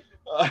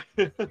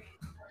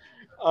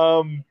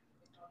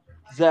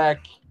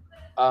 Zach,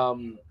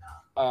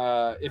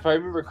 if I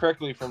remember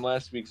correctly from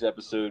last week's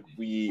episode,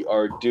 we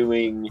are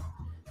doing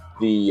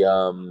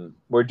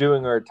we're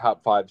doing our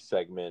top 5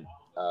 segment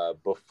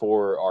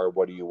before our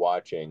What Are You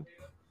Watching?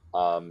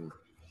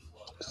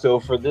 So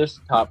for this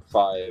top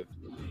 5,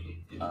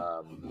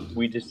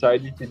 we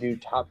decided to do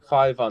top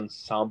 5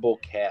 ensemble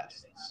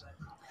casts,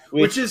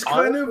 Which is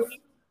kind of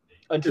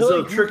a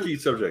tricky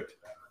subject.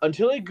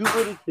 Until I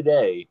Googled it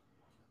today,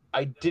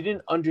 I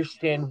didn't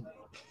understand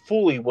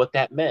fully what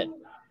that meant.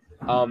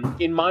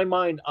 In my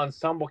mind,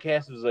 ensemble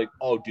cast was like,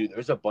 oh, dude,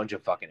 there's a bunch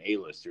of fucking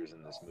A-listers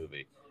in this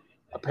movie.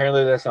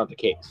 Apparently, that's not the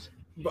case.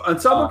 But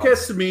ensemble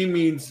cast to me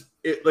means,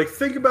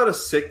 think about a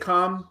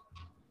sitcom.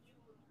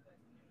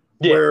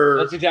 Yeah, where,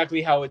 that's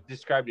exactly how it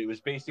described it. It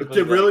was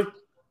basically really?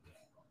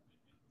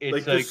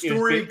 It's the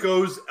story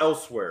goes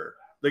elsewhere.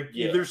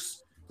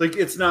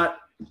 It's not,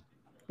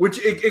 which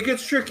it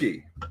gets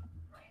tricky.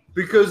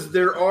 Because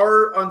there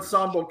are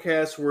ensemble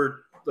casts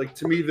where,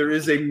 to me, there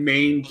is a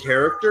main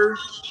character.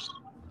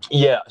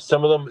 Yeah,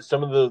 some of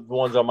the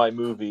ones on my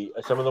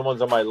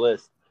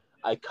list,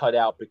 I cut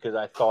out because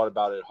I thought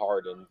about it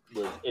hard, and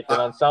it's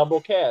an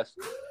ensemble cast,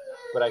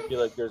 but I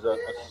feel like there's a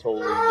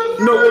solely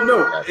main.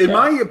 No. In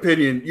my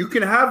opinion, you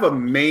can have a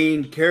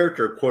main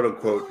character, quote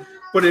unquote,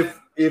 but if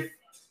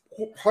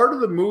part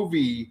of the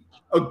movie,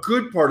 a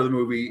good part of the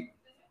movie,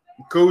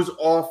 goes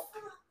off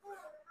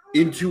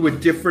into a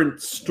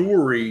different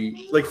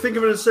story, think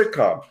of it as a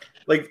sitcom,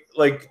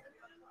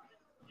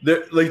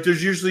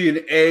 there's usually an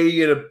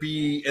A and a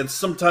B and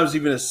sometimes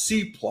even a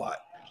C plot.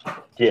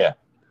 Yeah.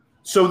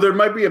 So there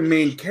might be a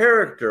main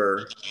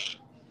character,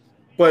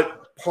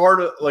 but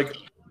part of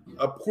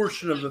a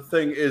portion of the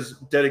thing is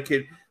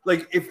dedicated.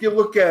 If you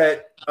look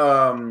at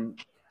in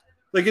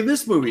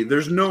this movie,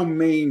 there's no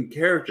main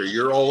character.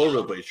 You're all over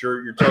the place.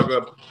 You're talking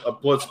about a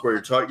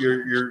Bloodsport.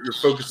 You're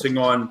focusing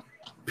on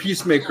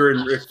Peacemaker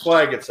and Rick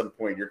Flag at some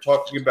point. You're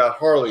talking about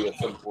Harley at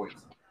some point.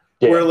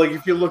 Yeah. Where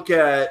if you look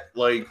at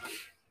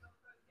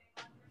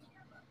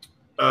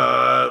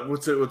I'm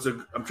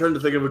trying to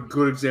think of a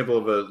good example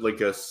of a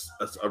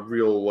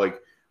real look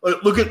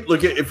at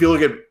if you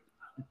look at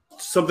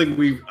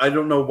something I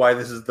don't know why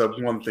this is the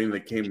one thing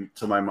that came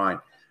to my mind.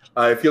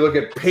 If you look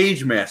at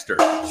Page Master,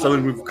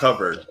 something we've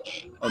covered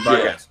on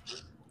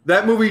podcast,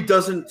 that movie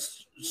doesn't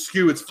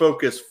skew its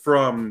focus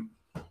from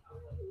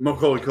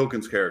Macaulay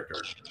Culkin's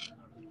character.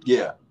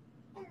 Yeah,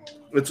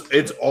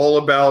 it's all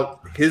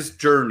about his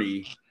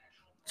journey.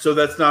 So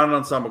that's not an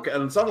ensemble.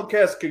 An ensemble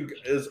cast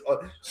is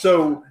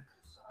so.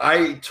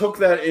 I took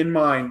that in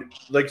mind.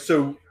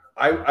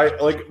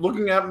 I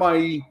looking at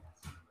my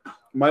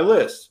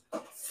list.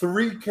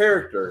 3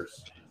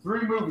 characters,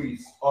 3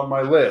 movies on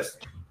my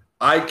list.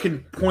 I can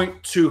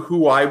point to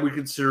who I would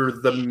consider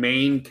the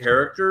main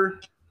character,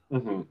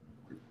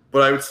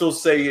 but I would still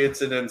say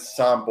it's an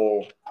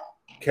ensemble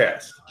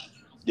cast.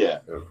 Yeah.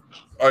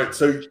 All right.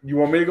 So you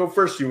want me to go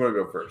first? Or you want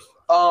to go first?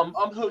 I'm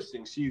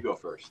hosting, so you go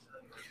first.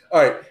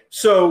 All right.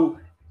 So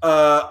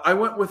I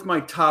went with my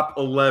top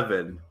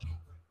 11.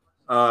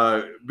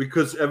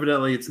 Because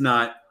evidently it's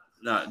not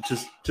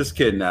just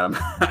kidding, Adam.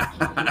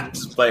 I'm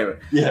just playing it.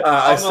 Yeah,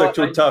 I stuck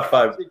to a top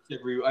 5.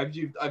 I've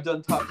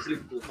done top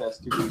 6 for the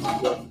past 2 weeks.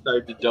 I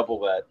decided to double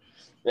that.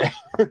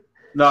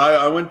 No,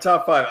 I went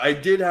top 5. I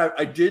did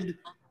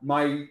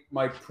my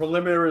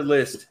preliminary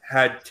list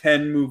had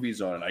 10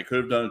 movies on it. I could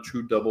have done a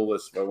true double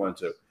list if I wanted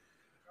to,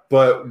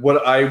 but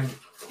what I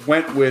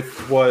went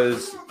with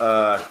was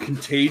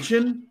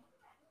Contagion.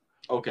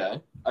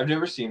 Okay, I've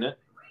never seen it.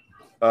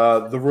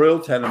 The Royal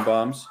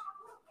Tenenbaums.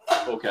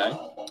 Okay.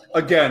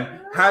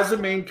 Again, has a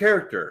main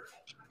character.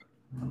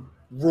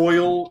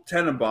 Royal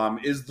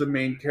Tenenbaum is the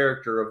main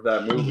character of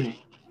that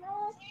movie.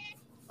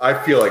 I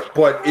feel like,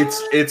 but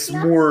it's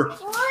more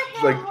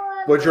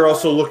what you're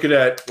also looking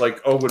at,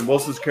 Owen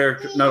Wilson's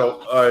character.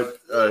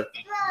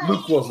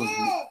 Luke Wilson's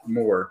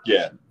more.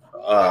 Yeah.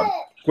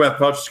 Gwyneth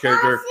Paltrow's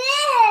character.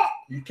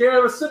 You can't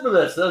have a sip of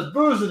this. There's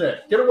booze in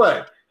it. Get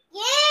away.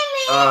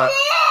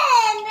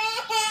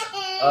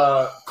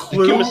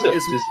 Clue give him a sip.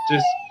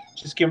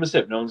 Just give him a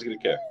sip. No one's gonna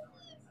care.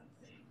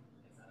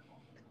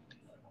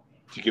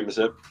 Did you give him a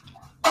sip?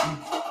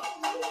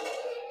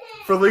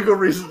 For legal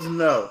reasons,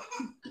 no.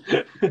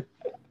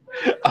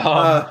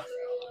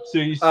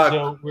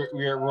 So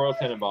we're at Royal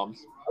Tenenbaums.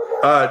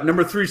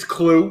 Number 3 is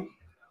Clue.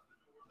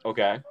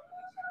 Okay.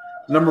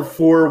 Number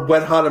 4,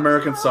 Wet Hot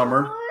American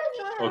Summer.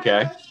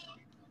 Okay.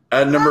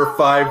 And number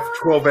 5,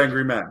 12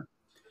 Angry Men.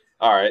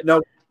 All right.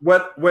 Now,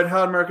 Wet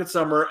Hot American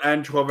Summer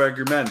and 12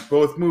 Angry Men,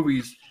 both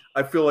movies,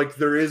 I feel like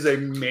there is a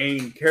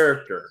main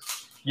character.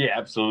 Yeah,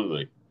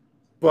 absolutely.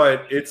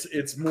 But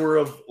it's more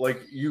of the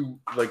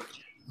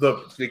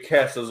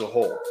cast as a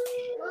whole.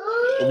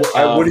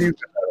 What do you?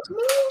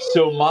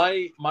 So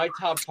my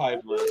top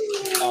 5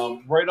 list,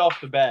 right off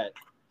the bat,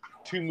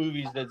 two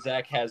movies that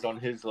Zach has on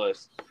his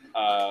list,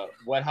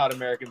 Wet Hot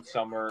American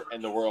Summer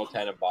and The Royal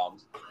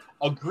Tenenbaums.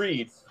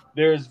 Agreed.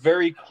 There's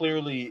very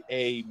clearly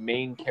a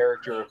main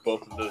character of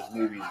both of those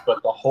movies,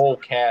 but the whole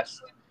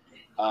cast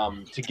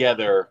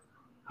together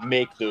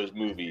make those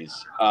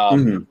movies.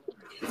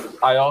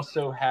 I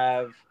also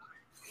have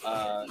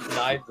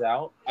Knives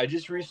Out. I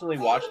just recently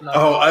watched Knives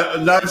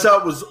Out. Knives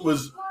Out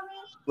was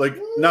like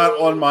not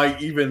on my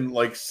even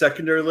like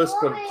secondary list,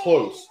 but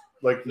close.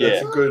 Like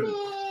that's a good.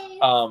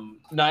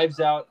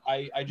 Knives Out.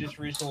 I just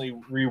recently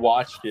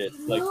rewatched it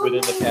like within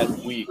the past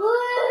week.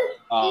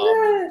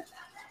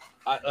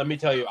 Let me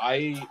tell you,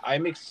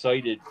 I'm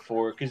excited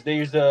for because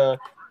they signed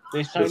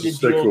a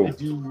deal to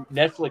do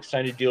Netflix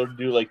signed a deal to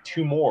do like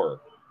 2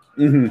 more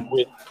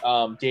with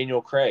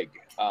Daniel Craig.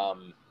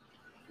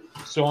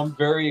 So I'm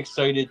very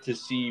excited to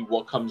see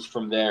what comes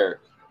from there.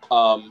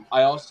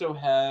 I also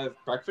have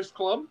Breakfast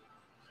Club.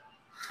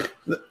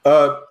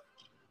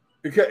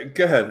 Okay,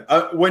 go ahead.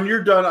 When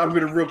you're done, I'm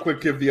going to real quick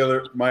give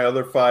my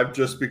other 5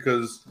 just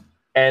because.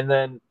 And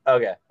then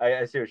okay,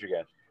 I see what you're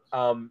getting.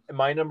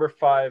 My number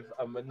 5,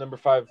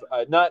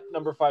 not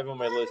number 5 on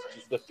my list,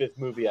 just the 5th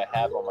movie I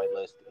have on my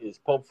list is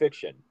Pulp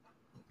Fiction.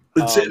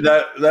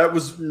 That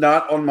was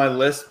not on my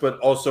list, but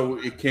also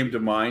it came to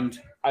mind.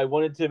 I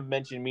wanted to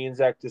mention, me and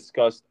Zach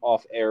discussed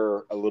off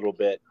air a little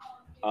bit.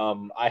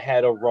 I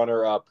had a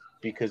runner up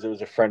because it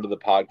was a friend of the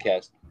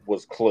podcast,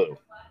 was Clue.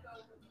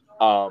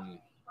 And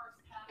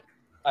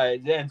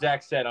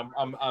Zach said,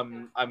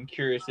 I'm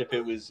curious if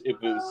it was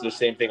the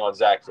same thing on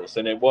Zach's list,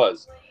 and it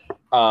was.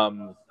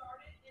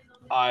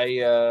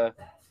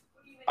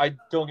 I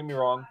don't get me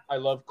wrong, I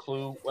love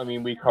Clue. I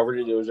mean, we covered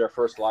it. It was our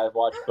first live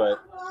watch,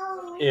 but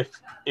if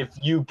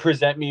you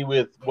present me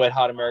with Wet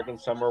Hot American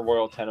Summer,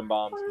 Royal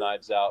Tenenbaums,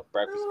 Knives Out,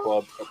 Breakfast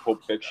Club, or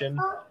Pulp Fiction,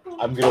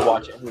 I'm gonna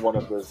watch any one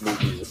of those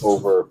movies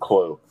over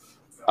Clue.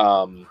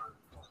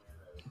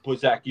 But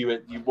Zach,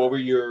 what were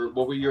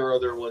your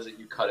other ones that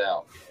you cut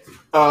out?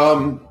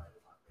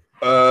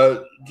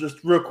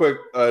 Just real quick,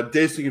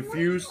 Dazed and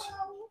Confused.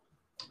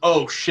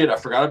 Oh shit, I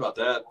forgot about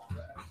that.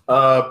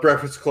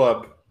 Breakfast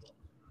Club.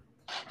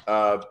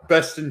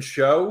 Best in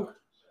Show.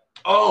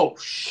 Oh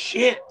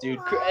shit, dude!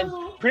 And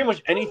pretty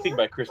much anything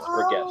by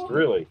Christopher Guest,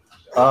 really.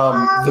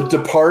 The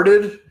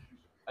Departed.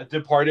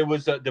 Departed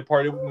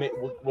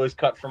was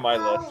cut from my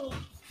list.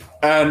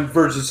 And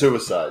Virgin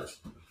Suicides.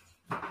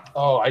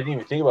 Oh, I didn't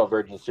even think about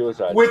Virgin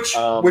Suicides. Which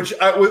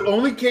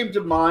only came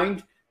to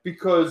mind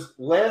because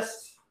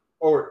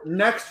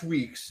next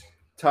week's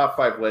top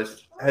 5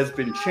 list has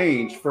been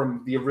changed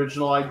from the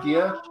original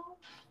idea,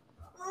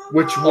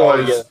 which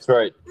was that's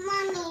right.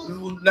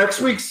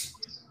 Next week's.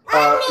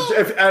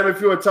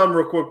 If you want to tell them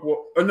real quick,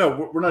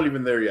 no, we're not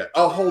even there yet.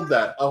 I'll hold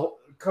that. I'll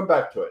come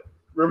back to it.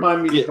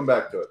 Remind me to come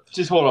back to it.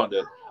 Just hold on to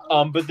it.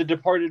 But The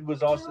Departed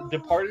was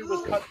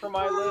cut from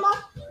my list.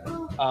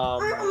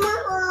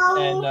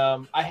 And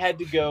I had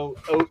to go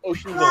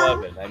Ocean's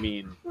 11. I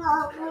mean,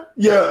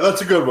 yeah,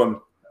 that's a good one.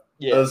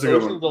 Yeah,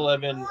 Ocean's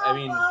 11. I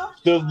mean,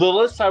 the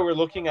lists I were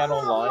looking at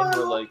online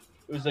were like,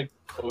 it was like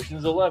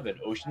Ocean's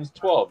 11, Ocean's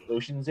 12,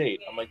 Ocean's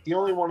 8. I'm like, the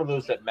only one of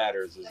those that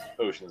matters is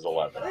Ocean's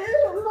 11.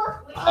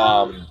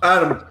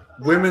 Adam,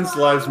 women's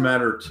lives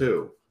matter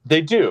too.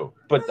 They do,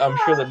 but I'm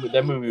sure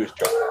that movie was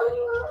trash.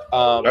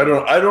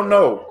 I don't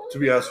know, to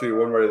be honest with you,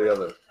 one way or the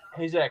other.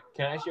 Hey Zach,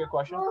 can I ask you a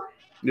question?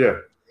 Yeah.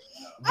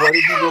 What have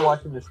you been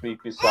watching this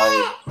week besides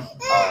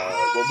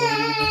what movie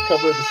did we just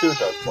cover? The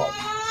Suicide Squad.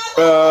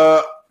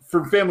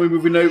 For family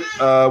movie night,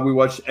 we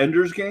watched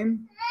Ender's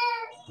Game.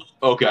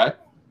 Okay.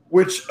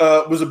 Which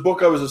was a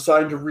book I was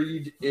assigned to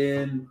read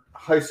in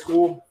high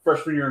school,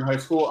 freshman year in high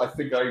school. I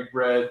think I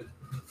read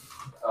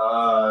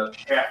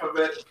half of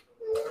it.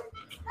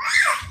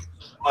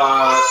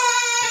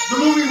 The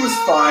movie was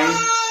fine.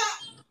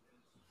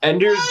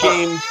 Ender's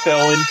Game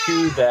fell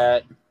into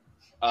that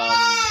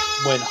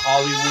when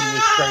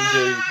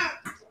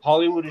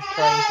Hollywood is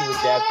trying to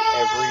adapt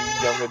every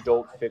young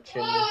adult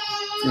fiction.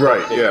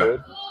 Right.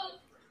 Yeah.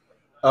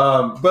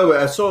 By the way,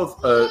 I saw.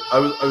 I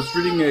was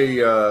reading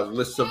a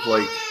list of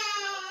like.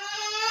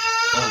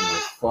 Oh my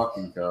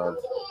fucking god!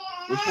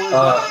 Which one is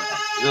that?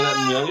 Is that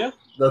Amelia?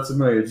 That's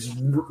Amelia. Just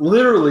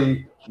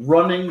literally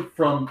running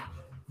from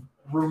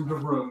room to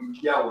room,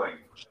 yelling.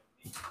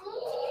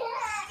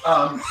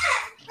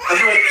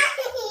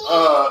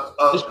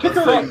 Just pick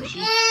her up.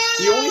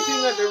 The only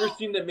thing I've ever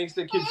seen that makes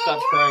the kid stop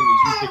crying is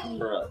you picking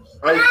her up.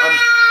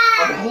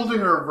 I'm holding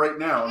her right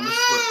now, and this is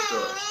what she's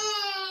doing.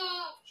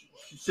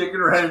 She's shaking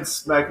her head and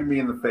smacking me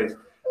in the face.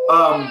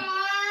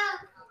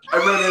 I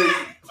read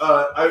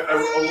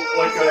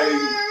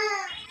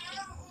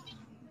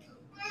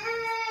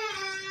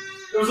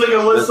it was like a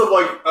list of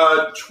like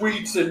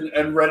tweets and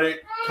Reddit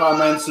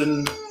comments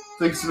and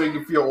things to make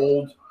you feel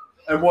old.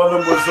 And one of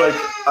them was like,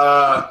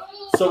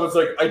 someone's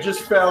like, I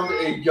just found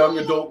a young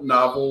adult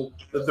novel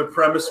that the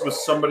premise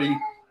was somebody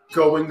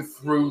going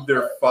through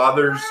their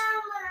father's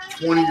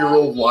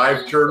 20-year-old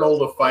live journal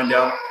to find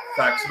out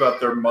facts about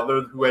their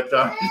mother who had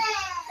died.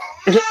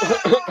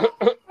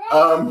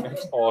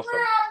 That's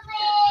awesome.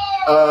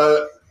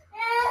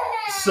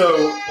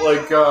 So,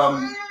 like,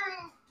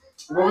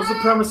 what was the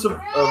premise of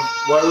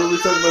why were we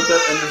talking about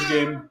that Ender's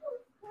Game?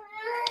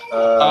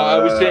 I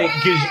was saying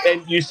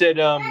and you said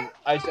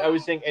I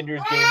was saying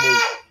Ender's Game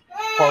was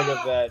part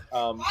of that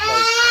like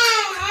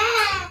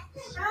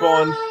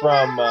spawned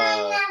from.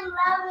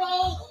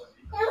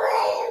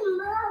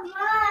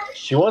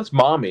 She wants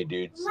mommy,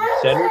 dude.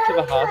 Send her to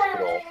the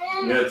hospital.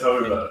 Yeah, tell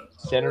me about it.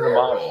 Send her to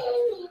mommy.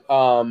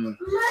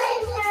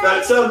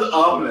 That sounds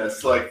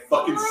ominous. Like,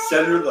 fucking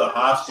send her to the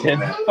hospital.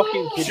 Send the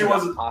fucking kid to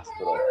the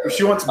hospital. If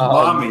she wants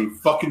mommy,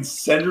 fucking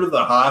send her to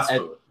the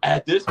hospital.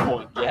 At this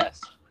point,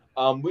 yes.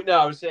 I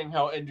was saying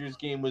how Ender's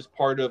Game was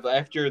part of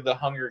after the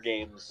Hunger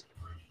Games.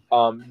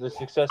 The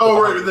success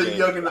of the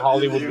Games,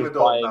 Hollywood was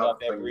buying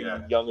up every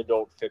young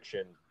adult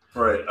fiction.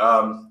 Right.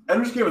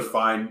 Ender's Game was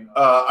fine.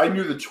 I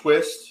knew the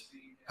twist,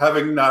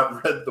 having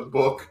not read the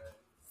book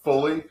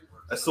fully.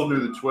 I still knew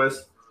the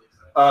twist.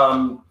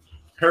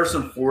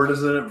 Harrison Ford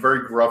is in it,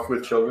 very gruff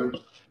with children.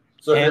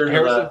 So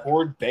Harrison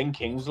Ford, Ben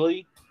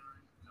Kingsley.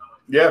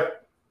 Yeah.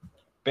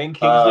 Ben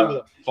Kingsley with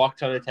a fuck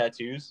ton of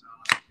tattoos.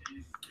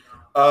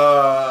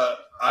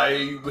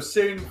 I was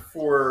saving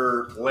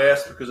for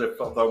last because I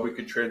thought we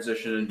could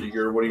transition into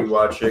your what are you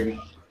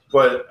watching,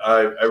 but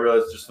I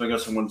realized there's something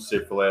else I wanted to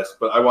save for last.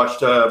 But I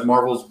watched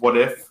Marvel's What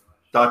If ...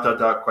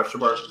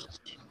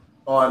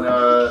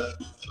 on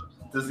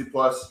Disney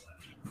Plus.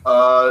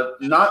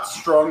 Not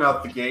strong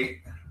out the gate.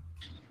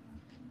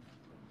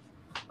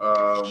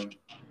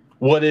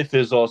 What If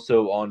is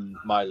also on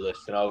my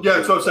list, and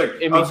that's what I'm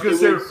saying. I was going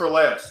to save it for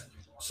last,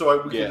 so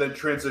we can then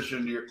transition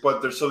into your.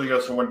 But there's something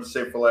else I wanted to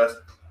save for last.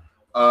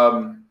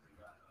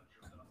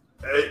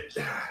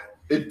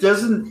 It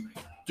doesn't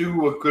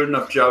do a good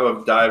enough job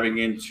of diving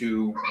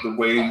into the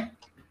way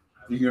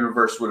the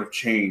universe would have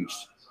changed.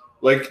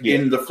 Like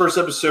in the first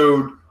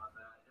episode,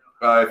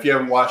 if you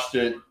haven't watched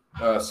it,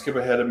 skip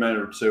ahead a minute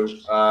or two.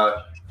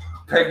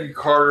 Peggy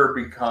Carter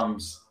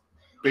becomes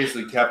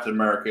basically Captain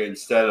America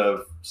instead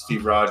of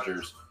Steve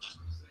Rogers.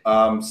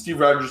 Steve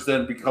Rogers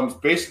then becomes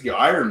basically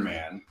Iron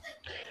Man.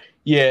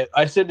 Yeah,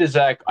 I said to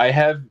Zach, I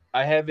have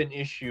an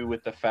issue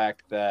with the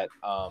fact that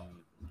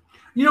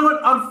you know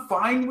what? I'm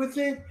fine with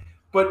it,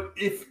 but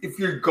if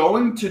you're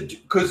going to,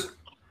 because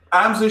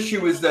Adam's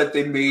issue is that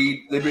they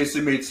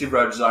basically made Steve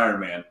Rogers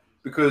Iron Man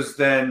because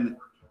then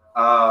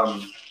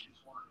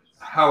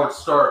Howard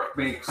Stark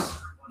makes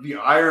the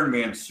Iron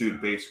Man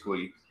suit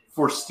basically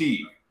for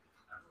Steve.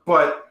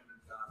 But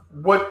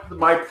what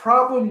my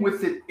problem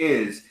with it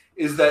is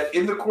that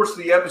in the course of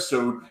the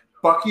episode,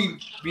 Bucky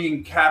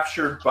being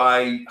captured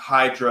by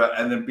Hydra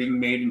and then being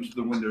made into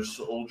the Winter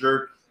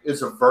Soldier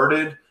is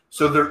averted.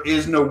 So there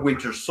is no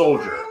Winter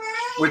Soldier,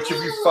 which if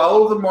you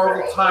follow the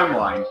Marvel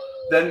timeline,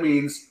 then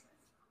means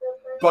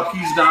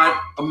Bucky's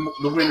not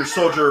the Winter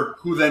Soldier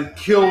who then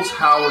kills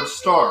Howard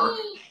Stark.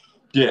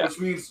 Yeah.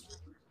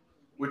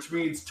 Which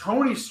means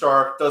Tony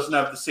Stark doesn't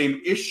have the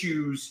same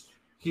issues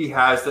he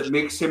has that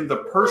makes him the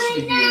person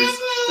he is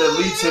that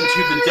leads him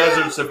to the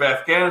deserts of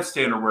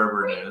Afghanistan or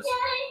wherever it is.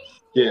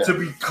 Yeah. To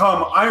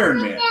become Iron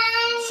Man.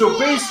 So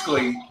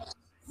basically,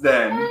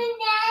 then,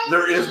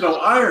 there is no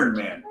Iron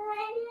Man.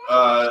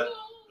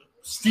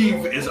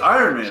 Steve is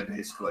Iron Man,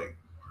 basically.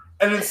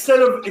 And instead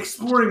of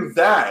exploring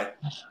that,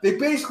 they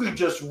basically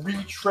just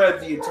retread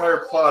the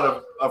entire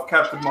plot of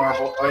Captain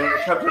America,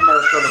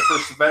 the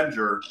First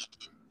Avenger,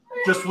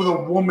 just with a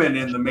woman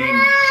in the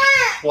main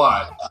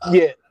plot.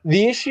 Yeah,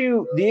 the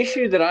issue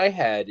that I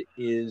had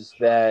is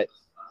that,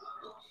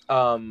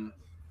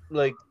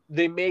 like,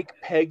 they make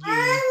Peggy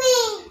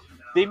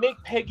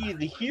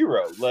the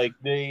hero. Like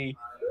if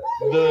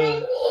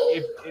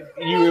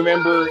you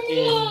remember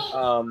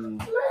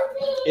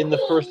in the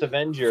First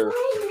Avenger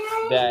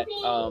that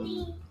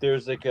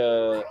there's like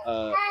a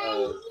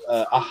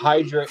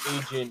Hydra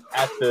agent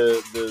at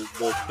the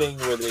thing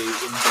where they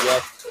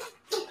inject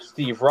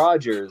Steve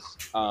Rogers.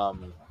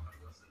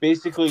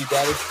 Basically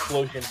that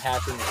explosion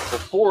happens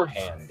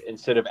beforehand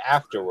instead of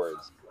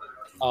afterwards.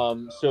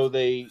 So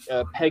they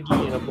Peggy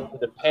in a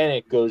moment of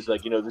panic goes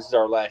like, this is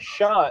our last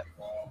shot,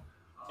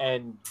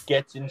 and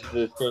gets into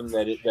the thing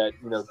that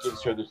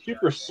gives her the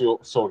super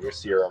soldier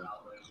serum.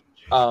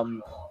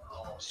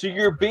 So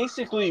you're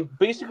basically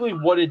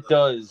what it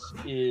does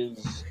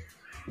is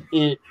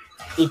it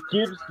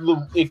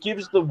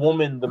gives the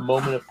woman the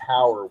moment of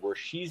power where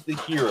she's the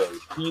hero,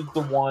 she's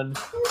the one,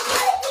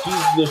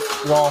 she's the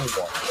strong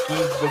one,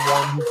 she's the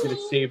one who's going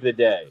to save the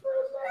day,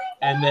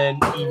 and then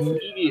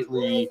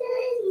immediately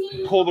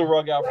pull the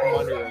rug out from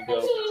under and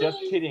go, just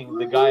kidding,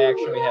 the guy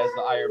actually has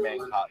the Iron Man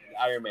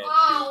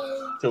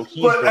suit, so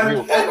he's the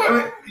real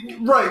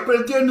right, but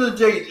at the end of the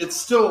day, it's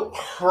still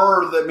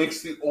her that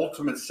makes the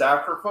ultimate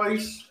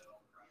sacrifice.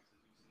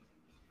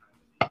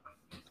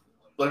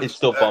 Like, it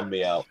still bummed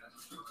me out.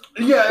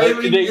 Yeah,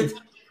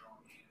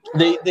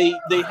 they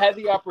had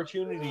the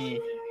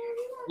opportunity,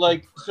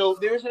 like, so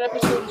there's an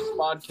episode of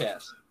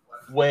Smodcast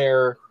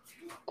where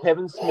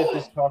Kevin Smith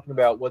is talking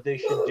about what they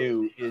should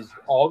do is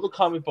all the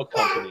comic book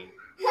companies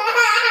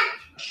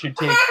should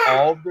take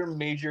all of their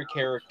major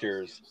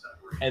characters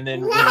and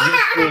then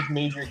release those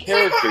major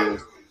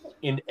characters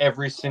in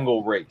every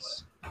single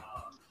race.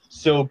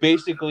 So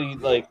basically,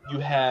 like, you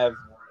have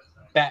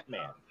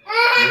Batman,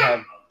 you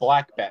have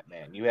Black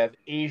Batman, you have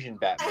Asian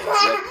Batman, you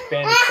have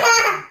Spanish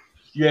Batman,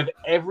 you have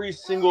every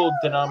single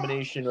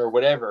denomination or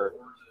whatever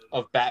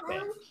of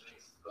Batman.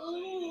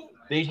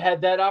 They had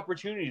that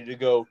opportunity to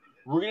go,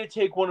 we're going to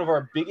take one of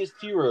our biggest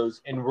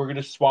heroes and we're going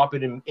to swap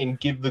it and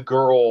give the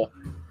girl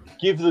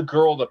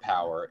the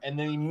power, and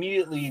then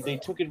immediately they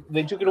took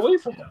it away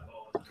from them.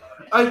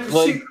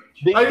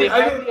 They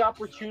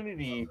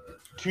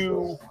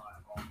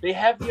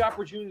have the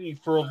opportunity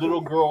for a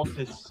little girl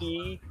to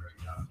see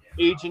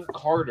Agent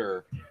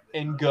Carter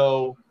and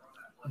go,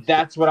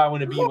 that's what I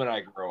want to be when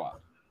I grow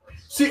up.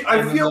 See,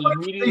 I feel like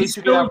immediately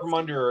took it out from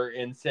under her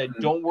and said,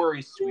 don't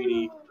worry,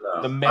 sweetie,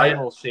 the man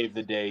will save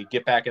the day.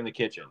 Get back in the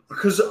kitchen.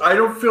 Because I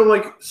don't feel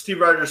like Steve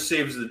Rogers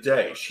saves the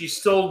day. She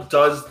still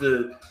does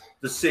the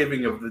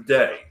saving of the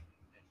day.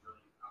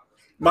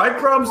 My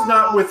problem's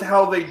not with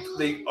how they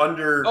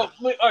under. Oh,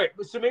 wait, all right.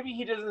 So maybe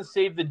he doesn't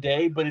save the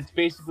day, but it's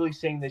basically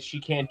saying that she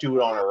can't do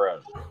it on her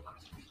own.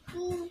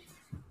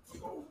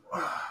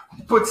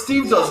 But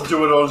Steve doesn't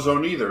do it on his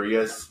own either. He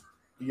has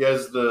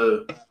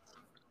the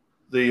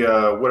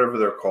whatever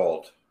they're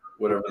called,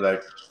 whatever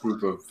that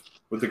group of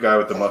with the guy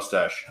with the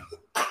mustache.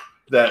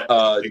 That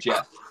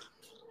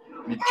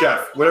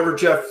Jeff, whatever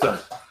Jeff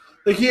does.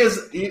 Like he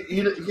has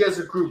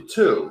a group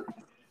too.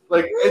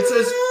 Like it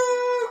says.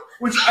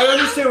 Which I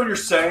understand what you're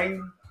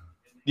saying.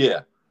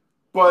 Yeah.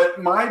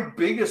 But my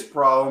biggest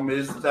problem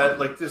is that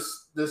like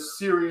this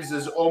series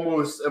is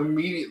almost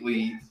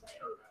immediately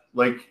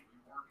like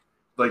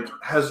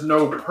has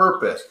no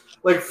purpose.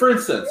 Like for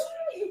instance,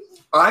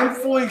 I'm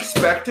fully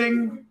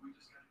expecting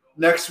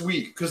next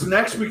week, because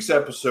next week's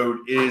episode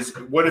is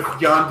what if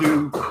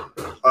Yondu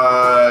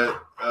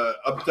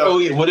abducted. Oh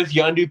yeah, what if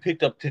Yondu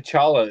picked up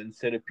T'Challa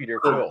instead of Peter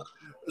Quill?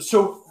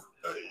 So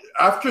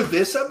after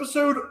this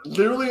episode,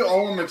 literally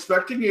all I'm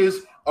expecting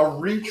is a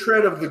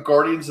retread of the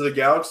Guardians of the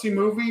Galaxy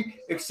movie,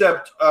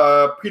 except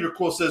Peter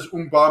Quill says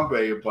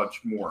Umbambe a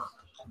bunch more.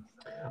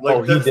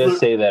 Like, he does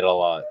say that a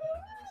lot.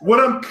 What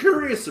I'm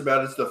curious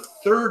about is the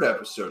third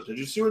episode. Did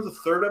you see what the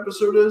third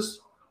episode is?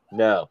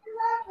 No.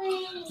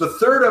 The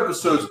third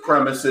episode's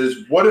premise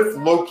is, what if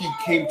Loki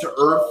came to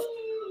Earth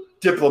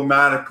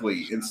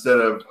diplomatically instead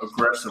of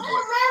aggressively?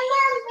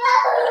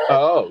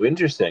 Oh,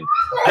 interesting.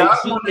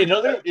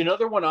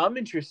 Another one I'm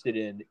interested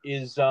in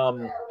is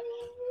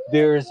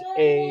there's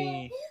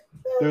a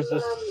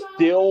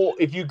still,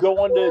 if you go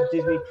onto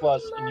Disney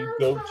Plus and you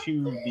go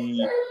to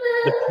the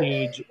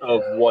page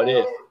of What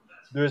If,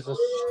 there's a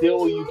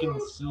still you can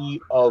see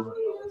of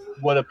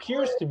what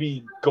appears to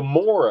be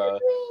Gamora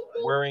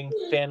wearing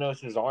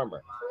Thanos'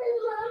 armor.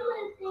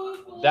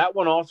 That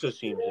one also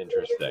seems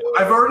interesting.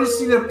 I've already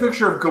seen a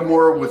picture of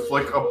Gamora with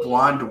like a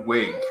blonde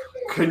wig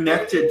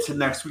connected to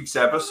next week's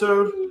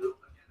episode.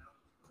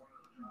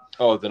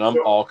 Oh, then I'm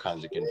all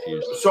kinds of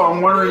confused. So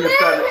I'm wondering if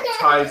that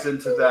ties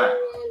into that.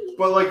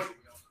 But like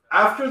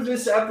after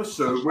this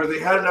episode where they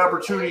had an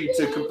opportunity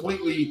to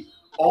completely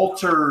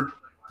alter,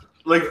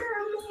 like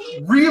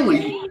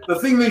really the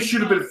thing they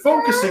should have been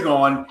focusing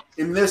on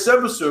in this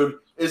episode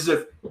is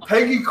if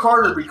Peggy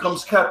Carter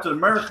becomes Captain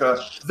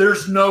America,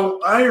 there's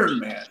no Iron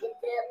Man.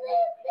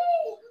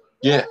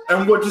 Yeah.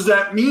 And what does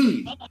that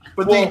mean?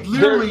 But they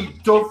literally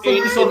don't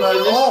focus on that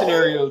at all. In this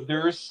scenario,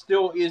 there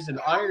still is an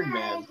Iron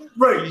Man.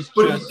 Right,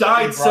 but he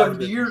died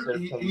 70 years.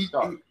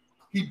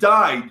 He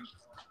died.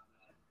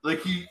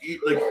 Like he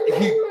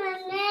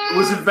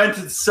was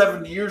invented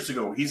 70 years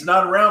ago. He's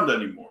not around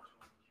anymore.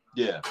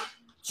 Yeah.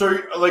 So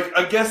like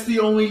I guess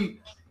the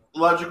only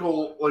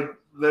logical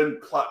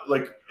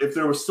if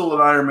there was still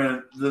an Iron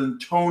Man, then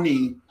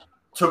Tony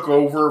took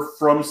over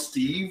from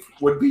Steve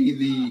would be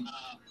the.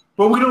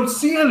 But we don't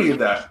see any of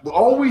that.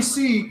 All we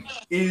see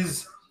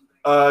is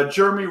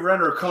Jeremy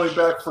Renner coming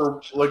back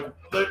for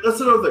that's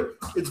another thing.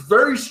 It's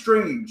very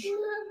strange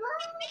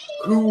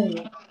who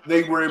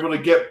they were able to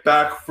get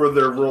back for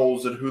their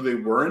roles and who they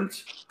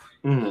weren't.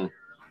 Mm-hmm.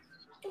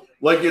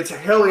 Like it's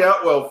Haley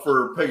Atwell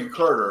for Peggy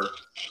Carter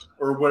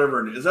or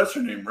whatever it is. That's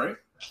her name, right?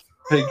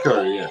 Peggy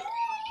Carter, yeah.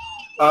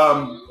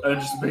 I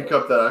just make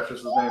up that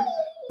actress's name,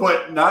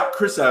 but not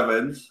Chris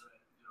Evans.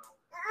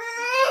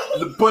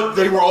 But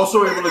they were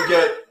also able to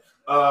get.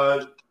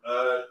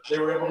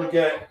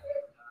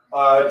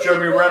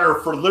 Jeremy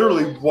Renner for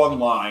literally one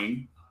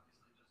line.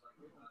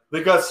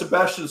 They got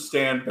Sebastian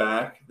Stan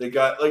back. They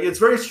got it's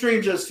very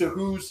strange as to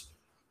who's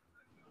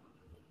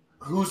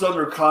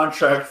under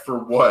contract for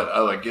what.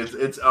 I'll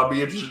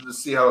be interested to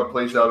see how it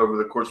plays out over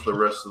the course of the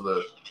rest of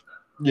the.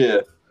 Yeah.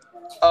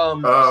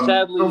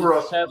 Sadly,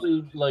 overall,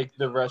 like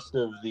the rest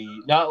of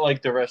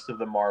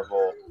the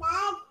Marvel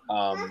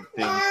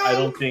things, I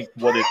don't think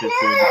What If is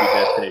going to be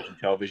destination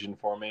television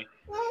for me.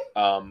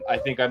 I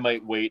think I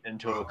might wait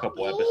until a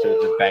couple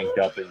episodes are banked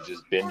up and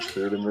just binge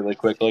through them really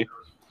quickly.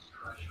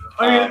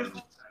 I'm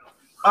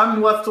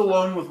left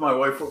alone with my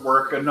wife at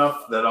work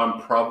enough that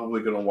I'm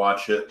probably going to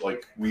watch it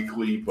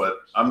weekly, but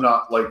I'm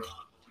not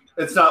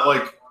it's not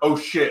oh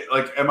shit,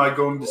 am I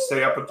going to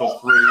stay up until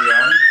 3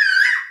 a.m.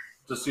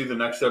 to see the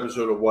next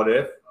episode of What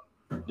If.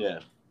 Yeah.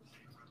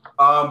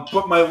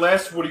 But my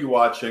last What Are You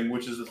Watching,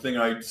 which is the thing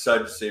I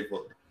decided to save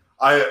for.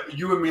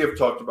 You and me have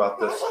talked about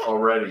this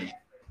already.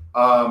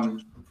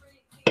 The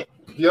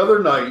other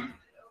night,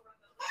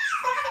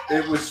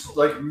 it was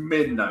like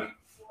midnight,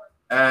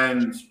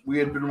 and we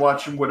had been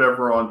watching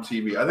whatever on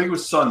TV. I think it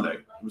was Sunday.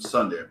 It was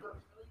Sunday.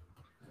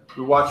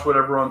 We watched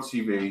whatever on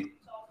TV,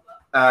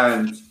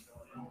 and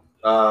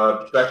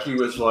Becky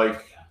was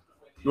like,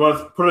 "You want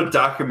to put a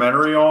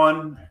documentary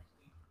on?"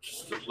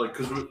 Just like,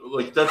 because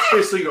like that's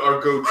basically our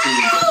go-to.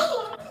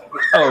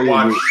 Oh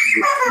yeah,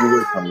 you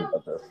were telling me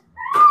about this.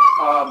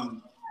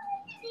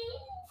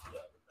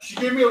 She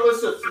gave me a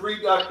list of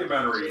 3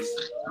 documentaries,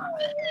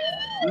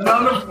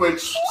 none of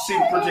which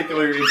seemed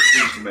particularly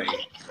interesting to me.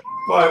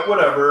 But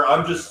whatever,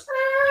 I'm just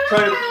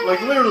trying to,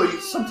 like, literally,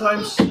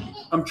 sometimes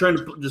I'm trying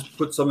to just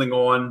put something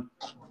on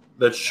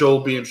that she'll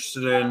be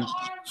interested in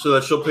so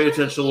that she'll pay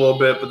attention a little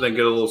bit, but then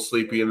get a little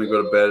sleepy and then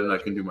go to bed and I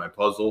can do my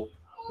puzzle.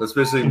 That's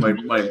basically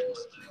my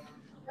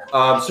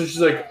so she's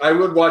like, I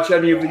would watch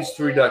any of these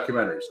 3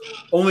 documentaries.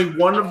 Only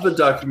one of the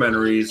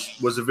documentaries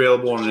was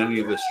available on any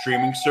of the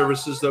streaming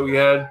services that we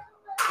had.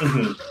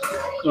 Mm-hmm.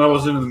 And I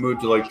wasn't in the mood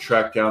to like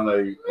track down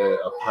a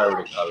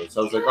pirated copy.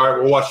 So I was like, all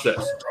right, we'll watch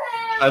this.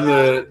 And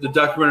the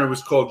documentary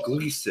was called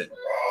Gleason.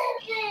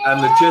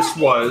 And the gist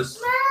was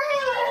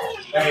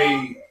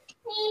a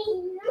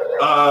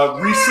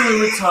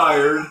recently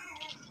retired.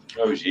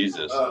 Oh,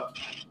 Jesus.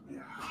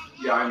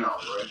 Yeah, I know,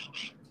 right?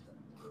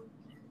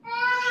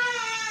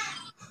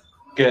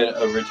 Get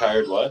a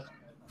retired what?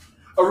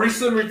 A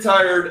recently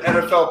retired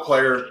NFL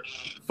player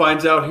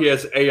finds out he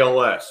has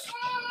ALS.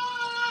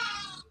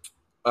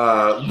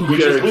 Which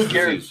is Lou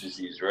Gehrig's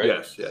disease, right?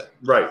 Yes, yeah,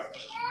 right.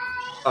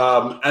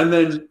 And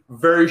then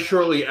very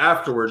shortly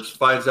afterwards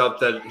finds out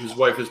that his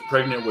wife is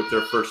pregnant with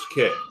their first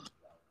kid.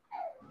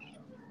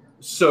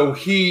 So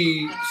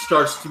he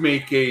starts to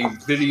make a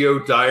video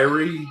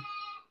diary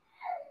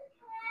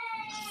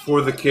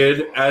for the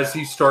kid as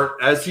he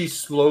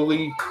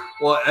slowly,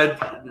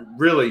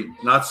 really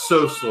not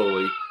so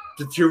slowly,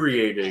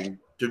 deteriorating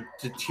due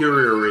to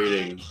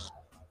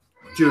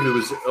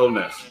his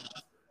illness.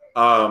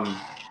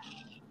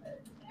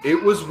 It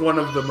was one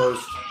of the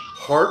most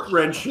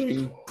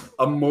heart-wrenching,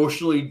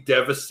 emotionally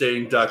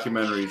devastating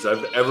documentaries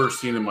I've ever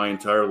seen in my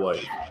entire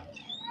life.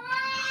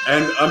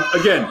 And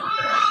again,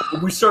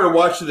 we started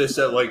watching this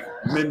at like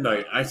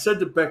midnight. I said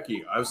to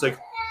Becky, I was like,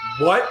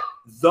 what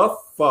the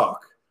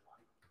fuck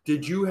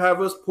did you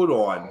have us put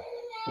on?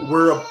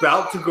 We're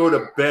about to go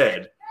to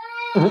bed.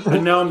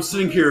 And now I'm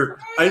sitting here.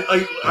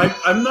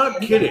 I'm not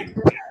kidding.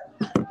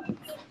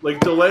 Like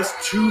the last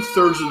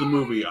 2/3 of the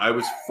movie, I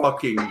was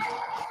fucking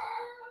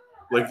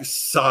like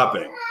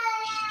sobbing.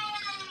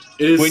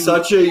 It is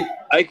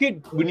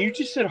when you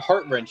just said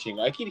heart-wrenching,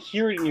 I could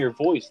hear it in your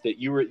voice that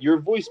your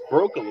voice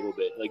broke a little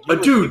bit. Like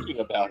you were thinking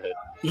about it.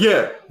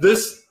 Yeah,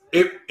 it's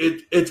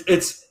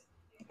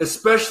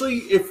especially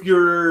if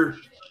you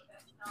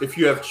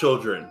have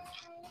children.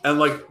 And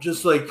like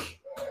just like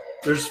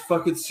there's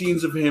fucking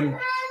scenes of him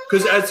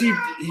because as he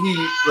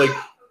like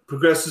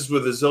progresses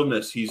with his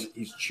illness, he's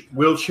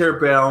wheelchair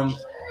bound,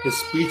 his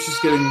speech is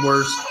getting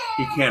worse,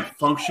 he can't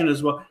function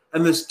as well.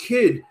 And this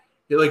kid,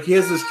 he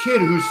has this kid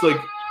who's like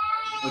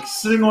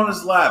sitting on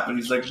his lap and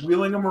he's like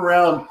wheeling him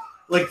around.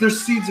 Like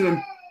there's scenes of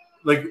him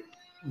like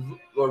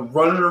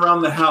running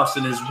around the house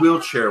in his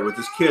wheelchair with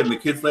this kid, and the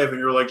kid's laughing.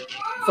 You're like,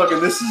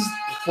 fucking, this is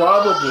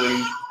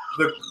probably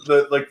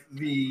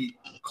the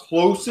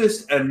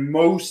closest and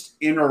most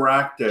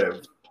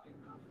interactive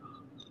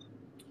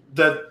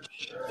that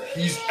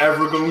he's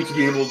ever going to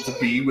be able to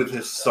be with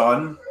his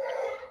son.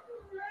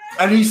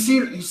 And he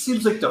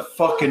seems like the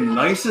fucking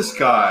nicest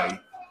guy.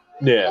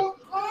 Yeah.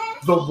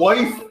 The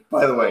wife,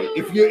 by the way,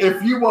 if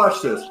you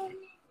watch this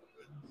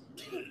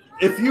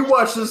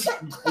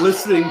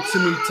listening to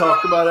me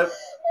talk about it,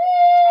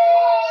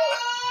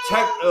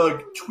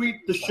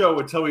 tweet the show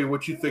and tell me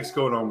what you think's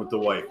going on with the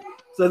wife.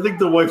 So I think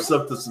the wife's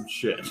up to some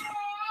shit.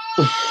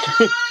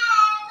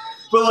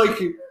 But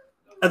like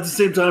at the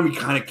same time, you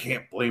kind of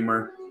can't blame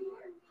her.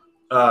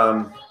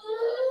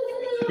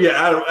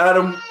 Yeah,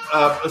 Adam.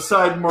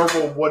 Aside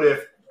Marvel, what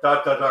if ?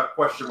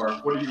 Question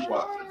mark. What are you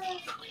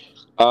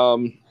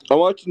watching? I'm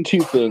watching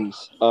 2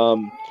 things.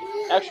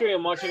 Actually,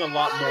 I'm watching a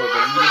lot more, but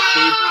I'm going to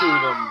save 2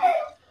 of them.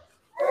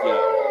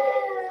 Yeah,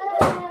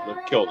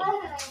 let's kill them.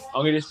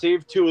 I'm going to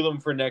save 2 of them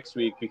for next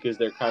week because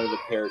they're kind of a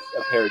pair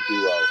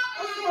duo.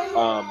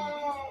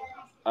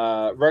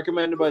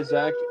 Recommended by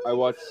Zach. I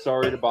watched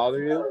Sorry to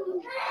Bother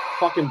You.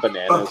 Fucking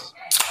bananas.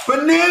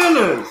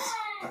 Bananas!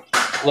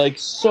 Like,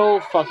 so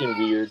fucking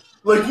weird.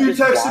 Like, you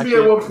texted me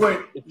at one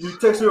point,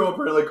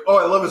 like, oh,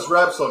 I love his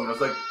rap song. I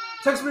was like,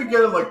 text me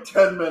again in like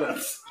 10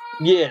 minutes.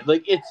 Yeah,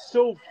 like, it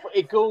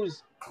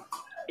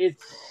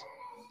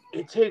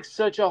takes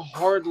such a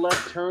hard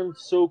left turn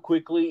so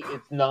quickly,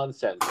 it's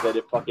nonsense that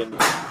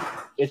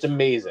it's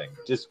amazing.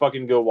 Just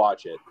fucking go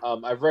watch it.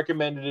 I've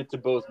recommended it to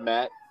both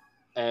Matt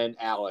and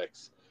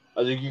Alex. I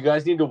was like, you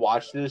guys need to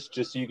watch this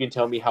just so you can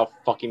tell me how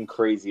fucking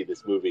crazy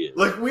this movie is.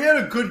 Like, we had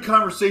a good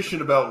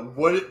conversation about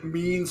what it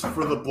means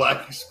for the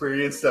Black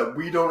experience that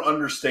we don't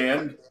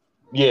understand.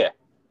 Yeah.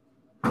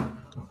 And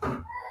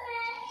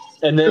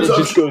then it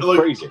just goes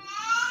crazy.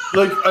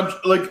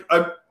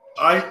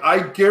 I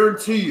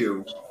guarantee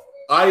you,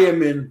 I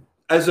am in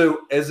as a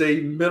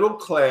middle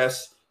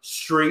class,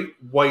 straight,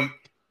 white,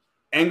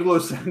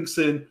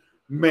 Anglo-Saxon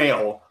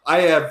male. I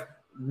have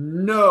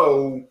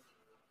no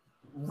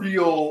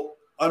real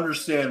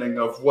understanding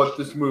of what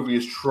this movie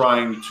is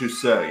trying to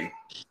say.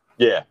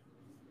 Yeah.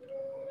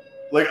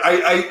 Like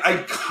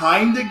I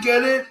kind of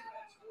get it.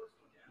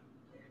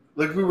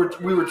 Like we were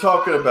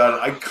talking about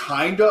it. I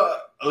kind of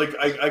like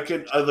I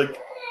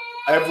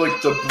have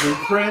like the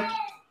blueprint,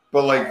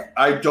 but like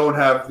I don't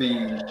have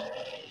the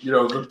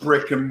the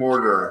brick and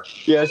mortar.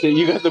 Yeah, so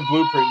you got the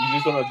blueprint. You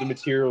just don't have the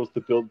materials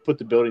to put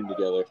the building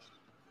together.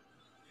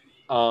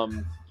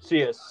 So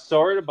yeah,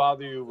 Sorry to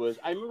Bother You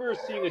I remember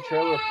seeing a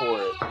trailer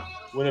for it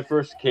when it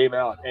first came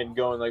out and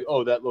going like,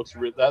 oh, that looks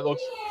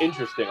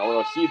interesting. I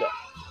want to see that.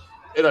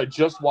 And I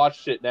just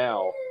watched it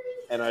now,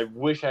 and I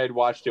wish I had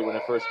watched it when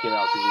it first came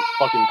out because it's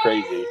fucking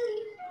crazy.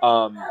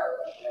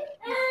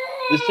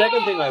 The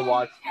second thing I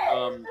watched,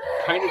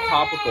 kind of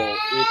topical.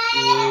 It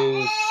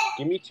is.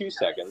 Give me 2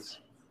 seconds.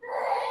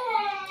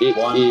 It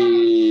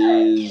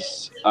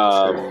is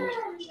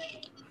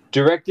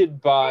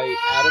directed by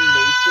Adam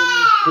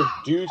Mason,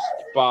 produced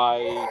by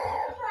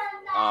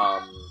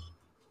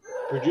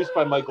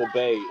Michael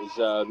Bay. Is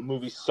the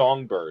movie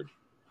Songbird.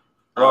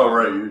 Oh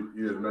right,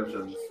 you had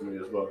mentioned this to me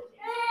as well.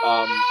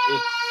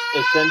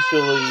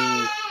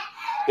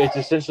 It's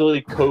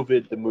essentially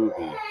COVID the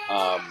movie.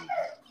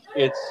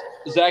 It's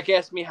Zach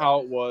asked me how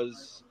it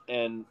was,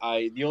 and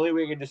the only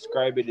way I can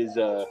describe it is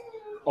a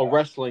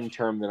wrestling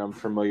term that I'm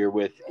familiar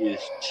with is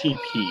cheap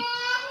heat.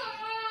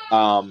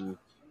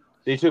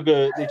 They took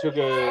a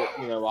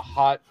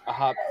hot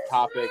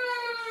topic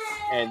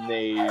and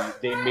they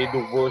made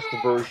the worst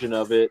version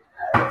of it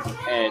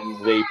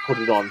and they put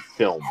it on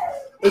film.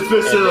 It's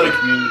basically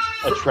like used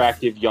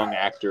attractive young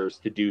actors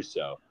to do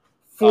so.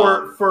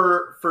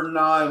 For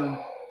non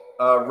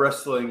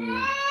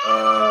wrestling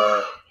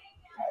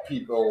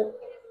people,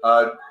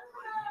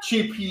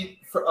 cheap heat.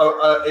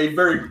 A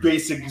very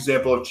basic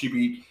example of cheap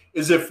heat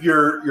is if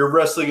you're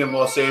wrestling in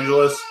Los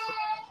Angeles,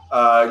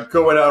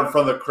 going out in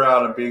front of the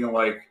crowd and being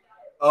like,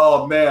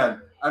 "Oh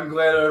man, I'm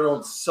glad I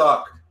don't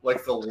suck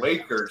like the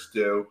Lakers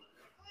do."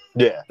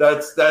 Yeah,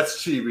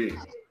 that's cheap heat.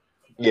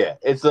 Yeah,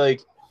 it's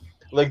like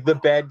the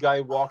bad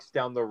guy walks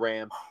down the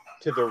ramp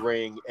to the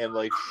ring and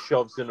like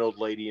shoves an old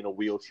lady in a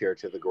wheelchair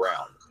to the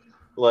ground.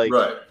 Like,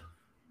 right.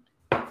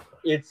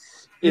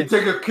 It's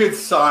take a kid's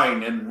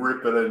sign and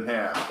rip it in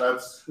half.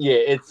 That's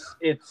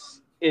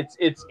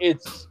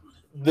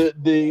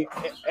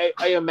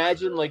I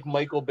imagine like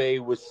Michael Bay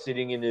was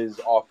sitting in his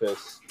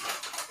office,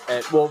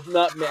 and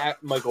not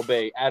Michael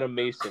Bay, Adam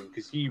Mason,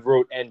 because he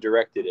wrote and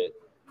directed it.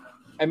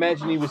 I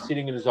imagine he was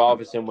sitting in his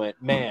office and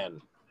went, "Man,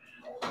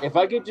 if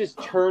I could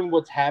just turn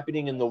what's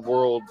happening in the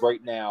world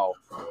right now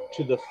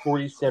to the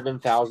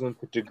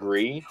 47,000th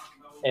degree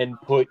and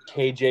put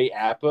KJ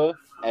Apa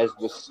as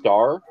the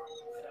star,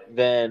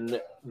 then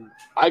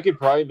I could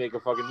probably make a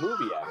fucking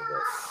movie out of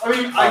it." I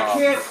mean,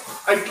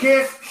 I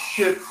can't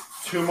shit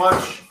too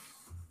much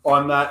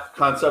on that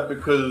concept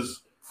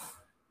because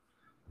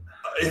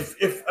if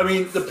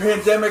the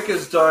pandemic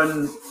has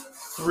done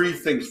 3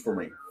 things for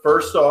me.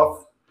 First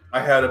off,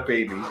 I had a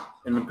baby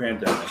in the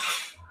pandemic.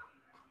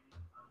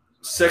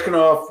 Second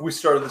off, we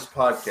started this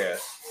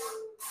podcast.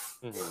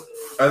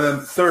 Mm-hmm. And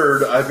then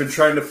third, I've been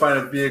trying to find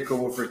a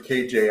vehicle for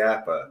KJ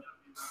Apa.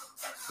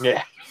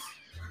 Yeah.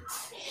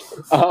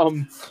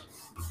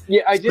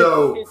 Yeah, I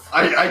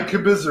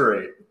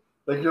commiserate.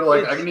 Like you're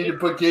like, I need to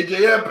put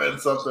KJ Apa in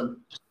something.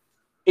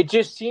 It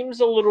just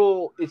seems a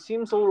little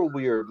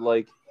weird.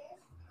 Like,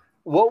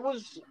 what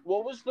was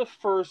the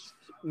first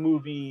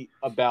movie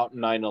about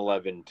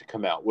 9/11 to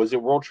come out? Was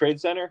it World Trade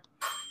Center?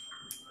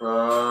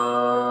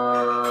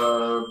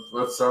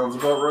 That sounds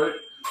about right.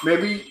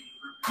 Maybe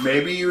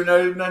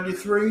United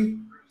 93.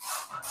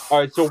 All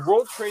right, so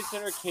World Trade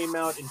Center came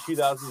out in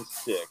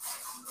 2006.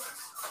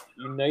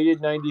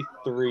 United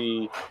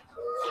 93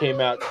 came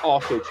out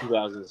also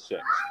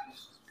 2006.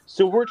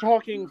 So we're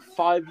talking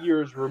 5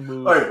 years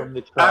removed from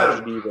the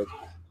tragedy.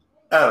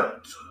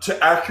 Adam,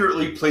 to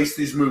accurately place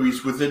these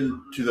movies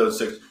within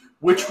 2006,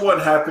 which one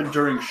happened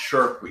during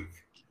Shark Week?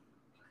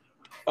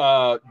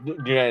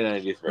 United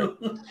 93.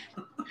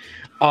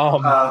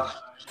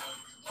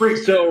 Wait,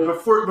 so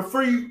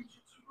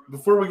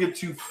before we get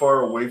too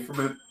far away from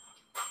it,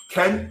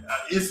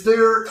 is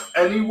there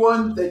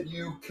anyone that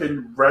you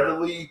can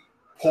readily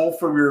pull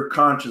from your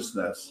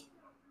consciousness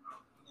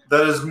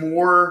that is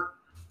more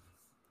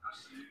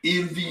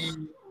in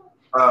the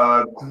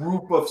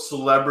group of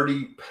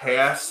celebrity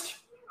past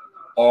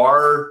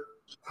our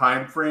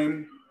time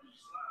frame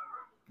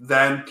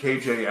than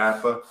KJ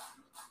Apa?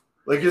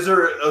 Like, is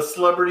there a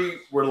celebrity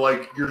where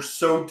like you're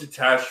so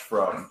detached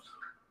from,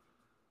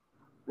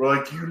 where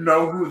like you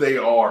know who they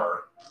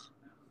are,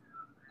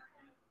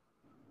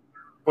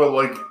 but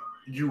like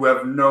you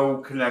have no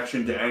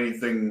connection to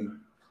anything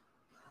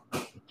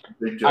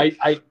they do.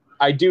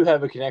 I do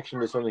have a connection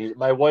to something.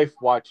 My wife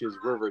watches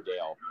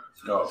Riverdale.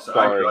 No, so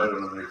I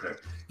don't know anything.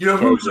 You know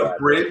who's a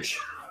bridge?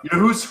 You know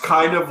who's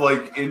kind of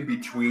like in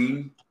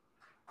between?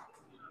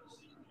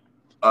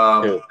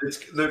 It's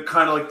the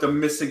kind of like the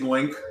missing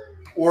link,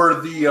 or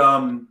the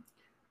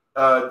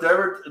did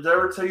I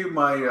ever tell you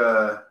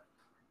my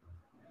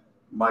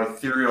my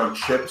theory on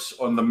chips,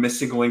 on the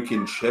missing link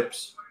in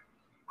chips?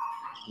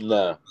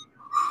 No.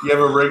 You have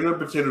a regular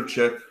potato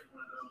chip,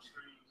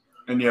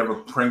 and you have a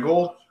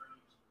Pringle,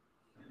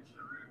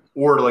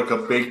 or like a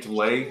baked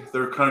lay.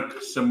 They're kind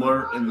of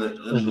similar in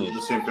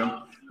the same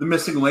film. The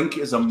missing link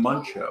is a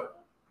Muncho.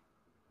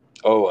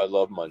 Oh, I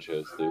love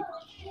Munchos, dude.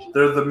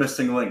 They're the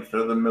missing link.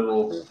 They're the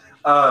middle.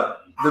 The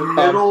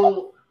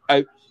middle.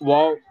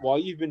 While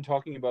you've been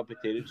talking about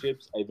potato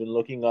chips, I've been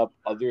looking up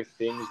other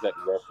things that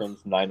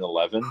reference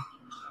 9/11.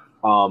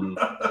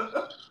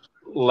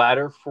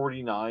 Ladder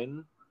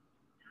 49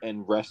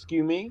 and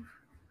Rescue Me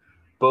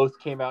both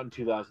came out in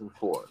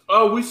 2004.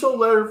 Oh, we saw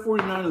Ladder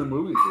 49 in the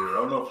movie theater.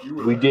 I don't know if you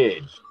were. We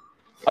did.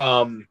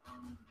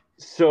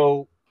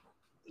 So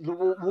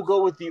we'll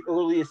go with the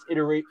earliest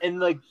iteration, and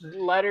like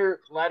Ladder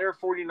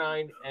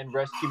 49 and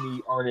Rescue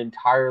Me aren't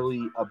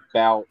entirely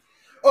about.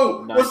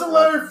 Oh, wasn't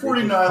Ladder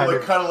 49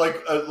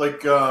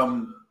 like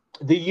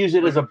they use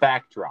it as a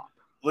backdrop.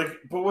 Like,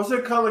 but was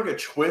it kind of like a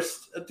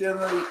twist at the end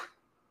of the?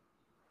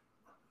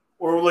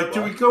 Or like,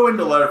 do we go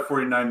into Ladder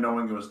 49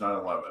 knowing it was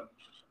 9/11?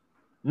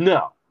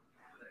 No.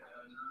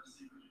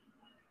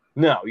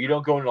 No, you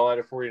don't go into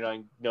Ladder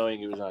 49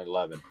 knowing it was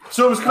 9/11.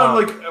 So it was kind of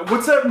like,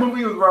 what's that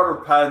movie with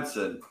Robert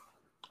Pattinson?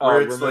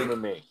 Where it's Remember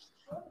like, Me.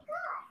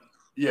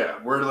 Yeah,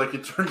 where like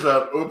it turns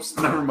out, oops,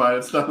 never mind,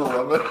 it's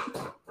 9/11.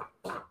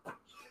 Yeah,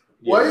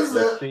 Why is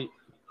that?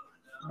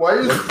 Why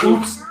is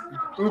oops,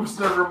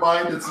 never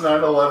mind, it's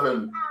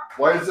 9/11?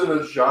 Why is it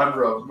a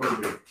genre of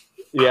movie?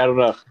 Yeah, I don't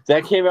know.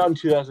 That came out in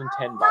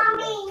 2010, by the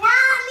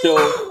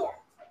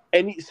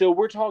way. So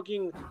we're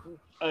talking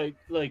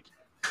like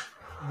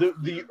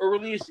the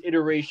earliest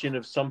iteration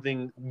of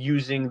something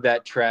using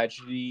that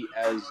tragedy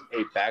as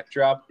a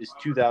backdrop is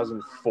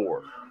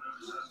 2004.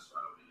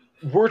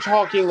 We're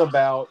talking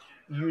about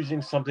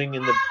using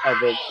something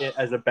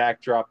as a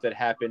backdrop that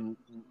happened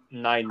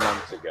 9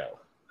 months ago,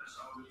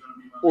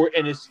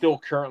 and is still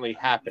currently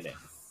happening.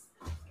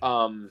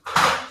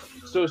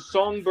 So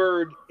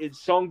Songbird is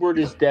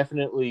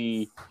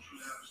definitely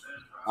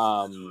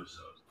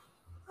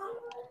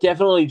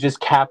just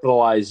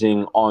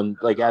capitalizing on,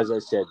 like, as I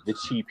said, the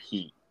cheap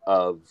heat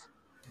of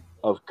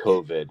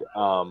COVID.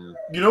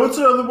 You know what's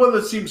another one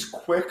that seems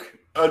quick?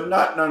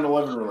 Not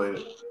 9/11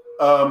 related.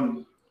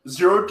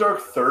 Zero Dark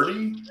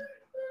 30.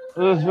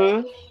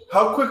 Mm-hmm.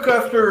 How quick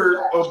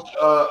after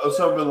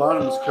Osama bin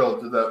Laden was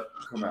killed did that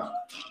come out?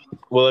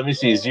 Well, let me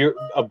see. Bin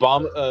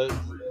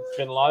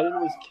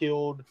Laden was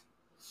killed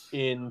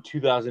in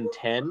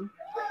 2010,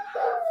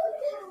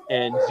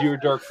 and Zero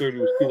Dark 30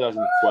 was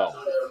 2012.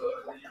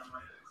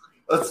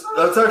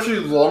 That's actually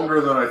longer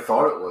than I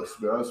thought it was,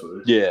 to be honest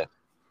with you. Yeah.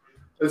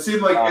 It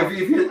seemed like I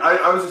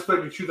was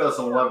expecting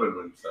 2011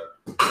 when you said.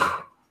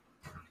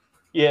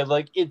 Yeah,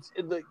 like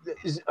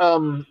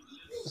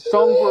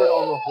Songbird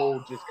on the whole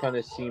just kind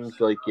of seems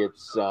like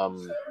it's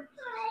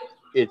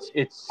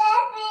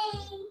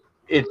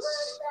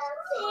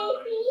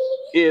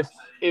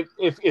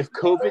if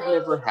COVID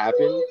never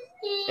happened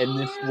and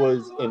this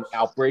was an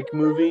outbreak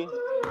movie,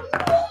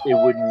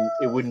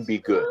 it wouldn't be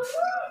good.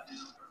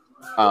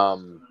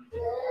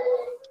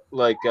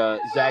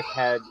 Zach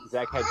had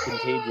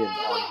Contagion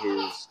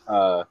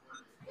on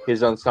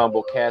his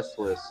ensemble cast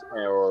list,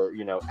 or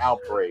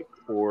Outbreak,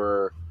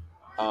 or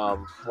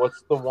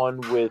what's the one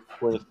with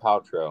Gwyneth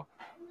Paltrow?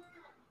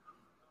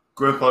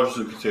 Gwyneth Paltrow's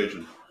in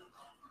Contagion.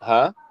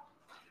 Huh?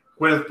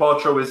 Gwyneth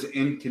Paltrow is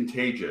in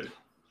Contagion.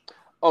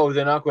 Oh,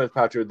 they're not Gwyneth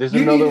Paltrow. There's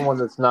another one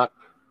that's not.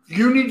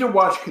 You need to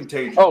watch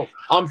Contagion. Oh,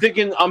 I'm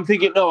thinking.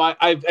 No,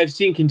 I've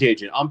seen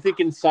Contagion. I'm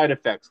thinking Side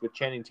Effects with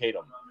Channing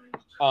Tatum.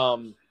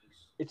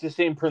 It's the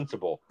same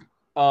principle.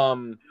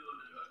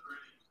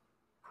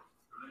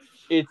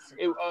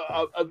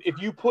 If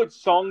you put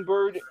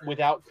Songbird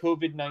without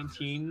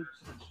COVID-19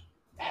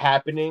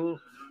 happening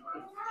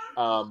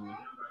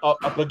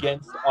up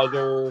against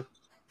other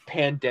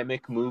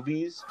pandemic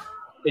movies,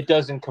 it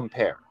doesn't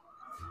compare.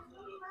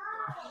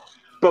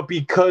 But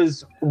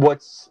because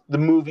the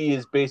movie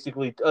is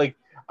basically like,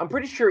 I'm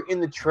pretty sure in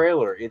the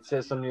trailer it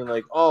says something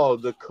like, "Oh,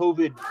 the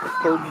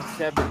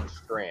COVID-37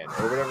 strand,"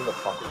 or whatever the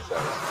fuck it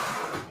says.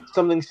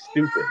 Something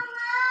stupid.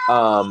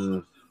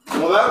 Well,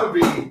 that would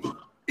be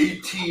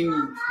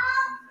 18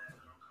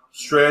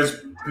 strands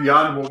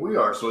beyond what we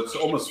are, so it's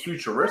almost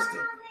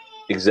futuristic.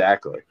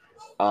 Exactly.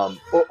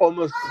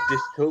 Almost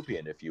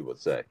dystopian, if you would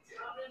say.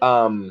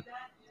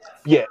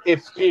 Yeah.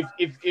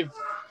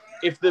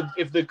 If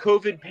the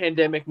COVID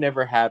pandemic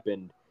never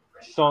happened,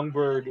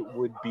 Songbird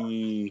would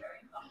be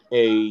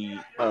a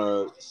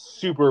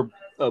super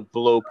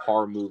below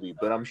par movie.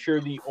 But I'm sure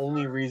the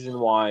only reason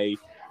why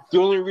the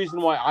only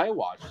reason why I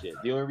watched it,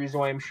 the only reason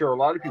why I'm sure a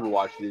lot of people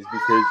watched it is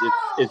because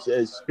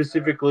it's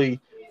specifically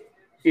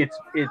it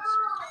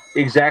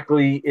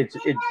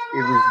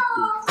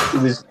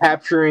was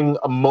capturing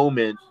a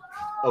moment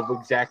of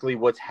exactly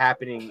what's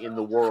happening in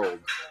the world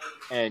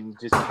and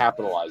just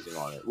capitalizing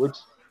on it, which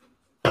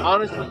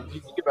honestly, if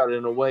you think about it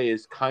in a way,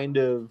 is kind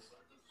of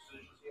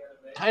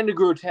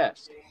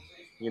grotesque,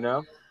 you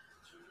know?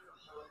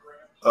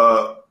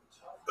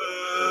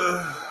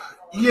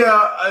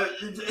 Yeah.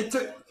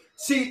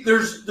 See,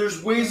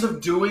 there's ways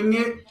of doing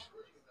it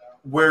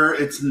where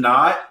it's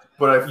not,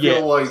 but I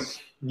feel like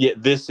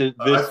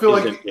I feel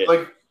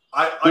like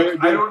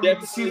I don't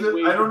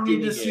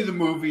need to see the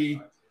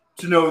movie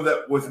to know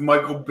that with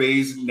Michael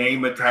Bay's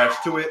name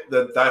attached to it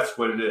that's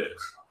what it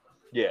is.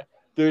 Yeah,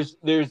 there's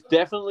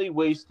definitely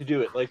ways to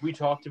do it. Like we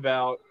talked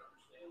about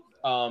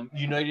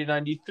United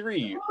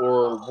 93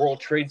 or World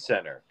Trade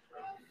Center.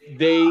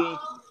 They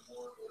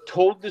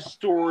told the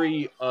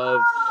story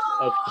of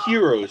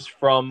heroes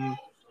from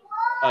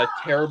a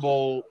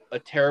terrible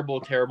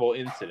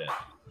incident.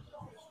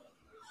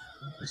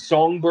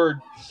 Songbird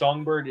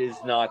is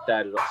not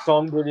that at all.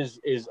 Songbird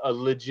is a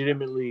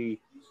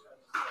legitimately,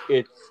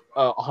 it's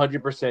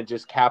 100%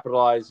 just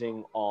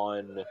capitalizing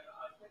on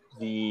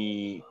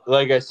the,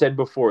 like I said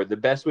before, the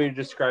best way to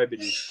describe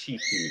it is cheap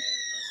heat.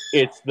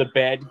 It's the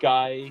bad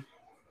guy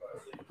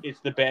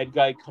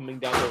coming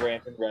down the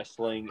ramp in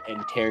wrestling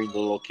and tearing the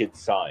little kid's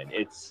sign.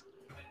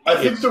 I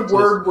think the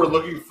word we're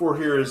looking for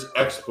here is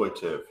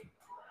exploitive.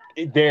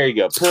 There you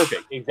go.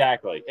 Perfect.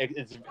 Exactly.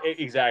 It's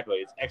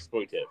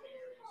exploitive.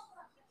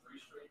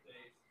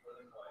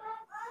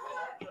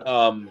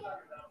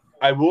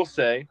 I will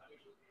say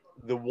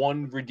the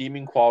one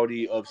redeeming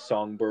quality of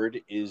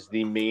Songbird is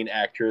the main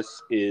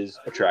actress is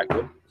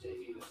attractive.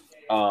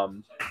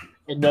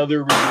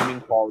 Another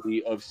redeeming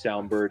quality of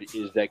Songbird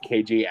is that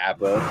KJ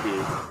Apa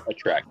is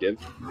attractive.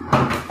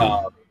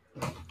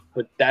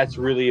 But that's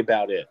really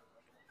about it.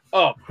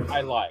 Oh,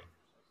 I lied.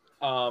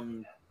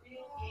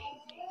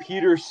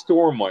 Peter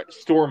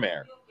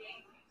Stormare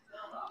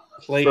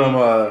played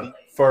from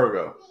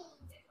Fargo.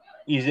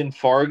 He's in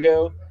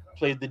Fargo.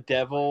 Played the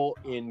devil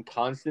in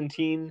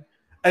Constantine,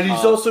 and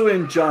he's also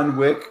in John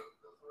Wick,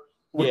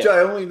 which I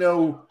only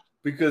know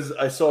because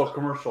I saw a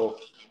commercial.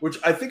 Which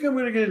I think I'm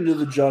going to get into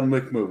the John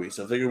Wick movies.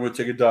 I think I'm going to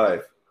take a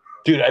dive.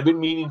 Dude, I've been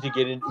meaning to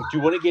get in. Do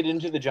you want to get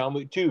into the John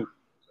Wick 2?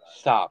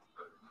 Stop.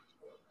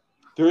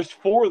 There's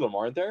 4 of them,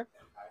 aren't there?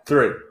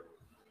 3.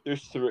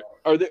 There's 3.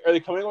 Are they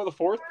coming out with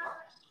the 4th?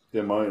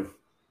 They might.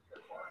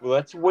 Well,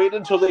 let's wait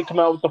until they come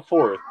out with the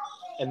 4th,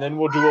 and then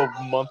we'll do a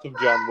month of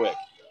John Wick.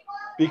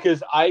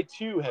 Because I,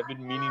 too, have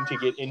been meaning to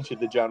get into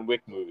the John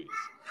Wick movies.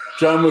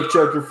 John Wick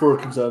Chapter 4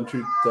 comes out in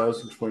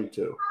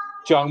 2022.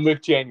 John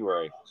Wick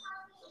January.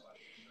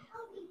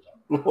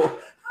 Well,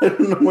 I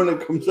don't know when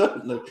it comes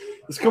out.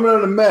 It's coming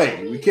out in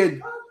May. We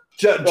can't.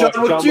 John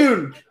Wick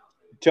June.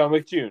 John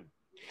Wick June.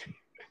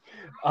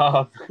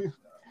 But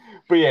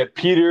yeah,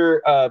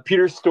 Peter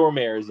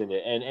Stormare is in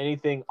it, and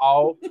anything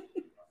I'll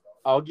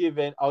give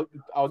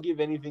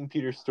anything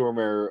Peter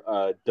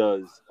Stormare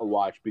does a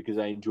watch because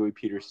I enjoy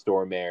Peter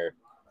Stormare.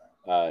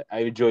 I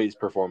enjoy his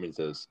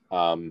performances.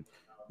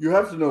 You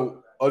have to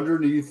know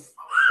underneath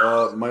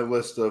my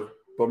list of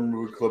Bummer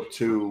Movie Club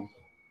 2,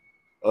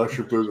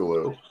 Electric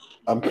Boogaloo,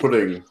 I'm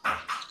putting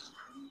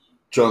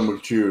John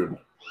Wick June.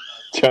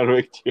 John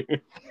Wick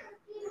June.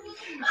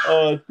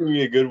 Oh, it's gonna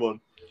be a good one.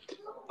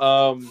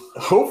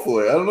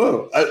 Hopefully, I don't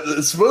know.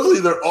 Supposedly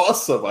they're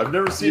awesome. I've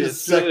never seen a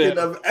second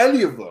of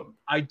any of them.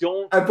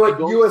 But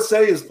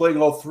USA is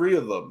playing all 3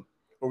 of them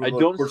over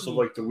the course of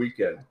like the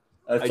weekend.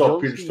 I saw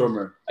Peter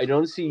Stormare. I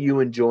don't see you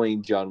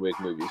enjoying John Wick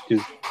movies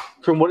because,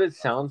 from what it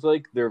sounds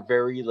like, they're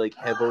very like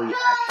heavily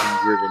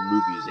action-driven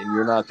movies, and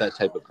you're not that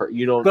type of person.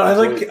 You don't. But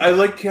I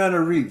like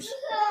Keanu Reeves.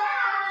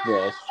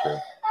 Yeah, that's true.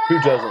 Who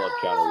doesn't love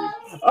Keanu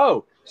Reeves?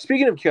 Oh,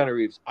 speaking of Keanu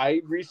Reeves,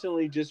 I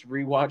recently just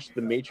rewatched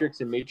The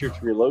Matrix and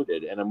Matrix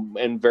Reloaded, and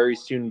I'm very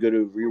soon going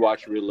to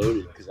rewatch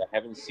Reloaded because I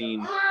haven't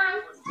seen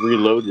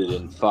Reloaded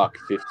in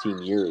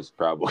 15 years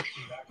probably.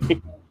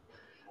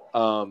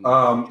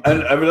 And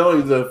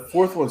evidently the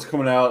 4th one's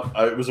coming out.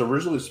 It was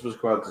originally supposed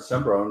to come out in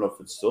December. I don't know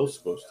if it's still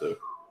supposed to.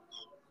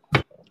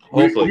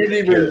 Hopefully,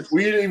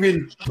 we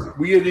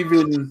had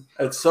even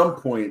at some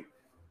point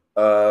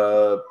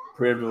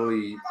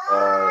preemptively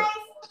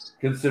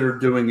considered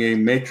doing a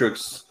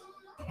Matrix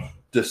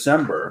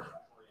December.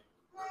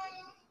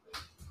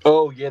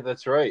 Oh yeah,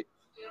 that's right.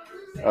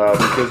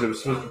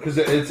 Because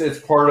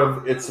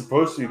it's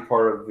supposed to be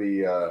part of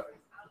the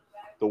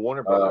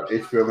Warner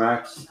Brothers HBO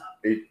Max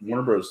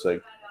Warner Bros. Thing.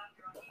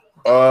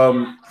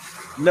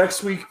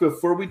 Next week,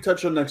 before we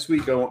touch on next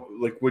week,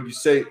 would you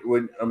say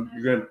when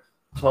you're going to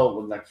tell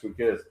what next week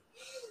is?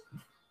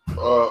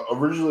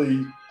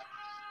 Originally,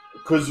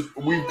 because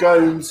we've got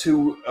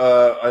into,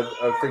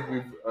 I think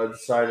we've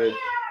decided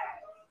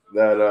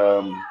that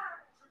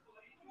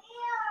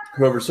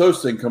whoever's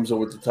hosting comes up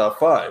with the top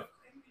 5.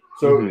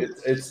 So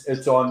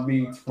it's on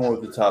me to come up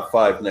with the top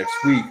 5 next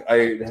week.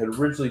 I had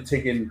originally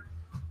taken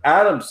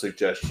Adam's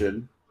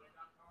suggestion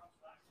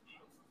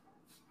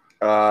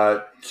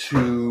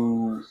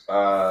to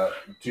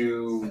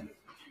do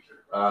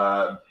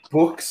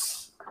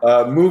books,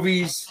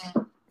 movies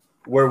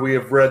where we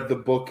have read the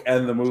book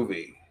and the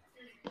movie.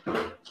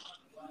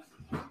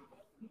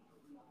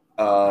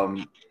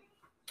 And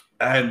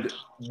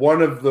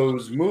one of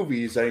those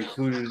movies I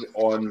included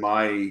on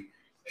my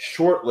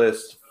short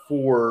list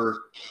for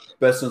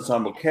Best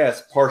Ensemble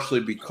Cast, partially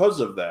because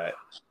of that.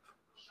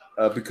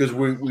 Because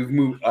we've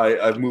moved,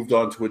 I've moved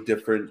on to a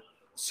different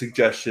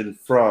suggestion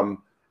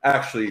from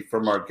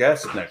our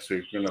guest next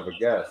week. We're gonna have a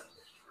guest,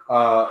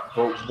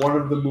 but one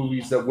of the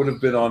movies that would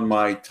have been on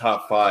my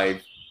top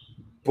 5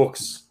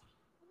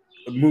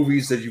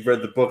 movies that you've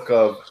read the book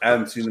of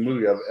and seen the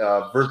movie of,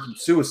 Virgin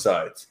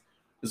Suicides,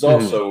 is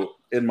also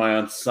in my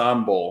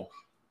ensemble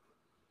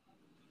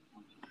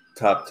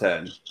top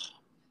 10.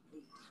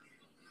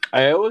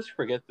 I always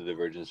forget that the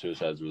Virgin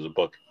Suicides was a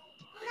book.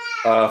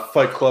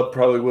 Fight Club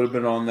probably would have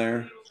been on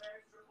there.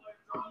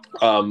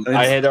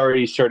 I had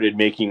already started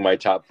making my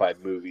top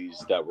 5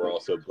 movies that were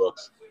also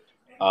books.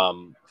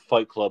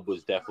 Fight Club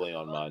was definitely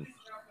on mine.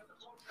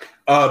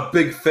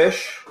 Big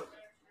Fish.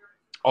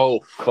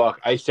 Oh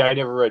fuck! I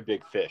never read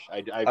Big Fish.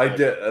 I did.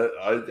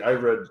 I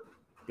read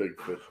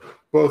Big Fish.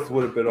 Both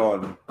would have been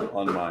on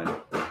mine.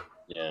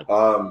 Yeah.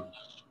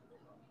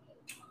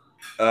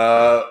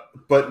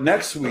 But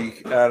next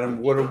week,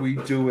 Adam, what are we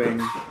doing,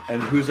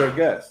 and who's our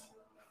guest?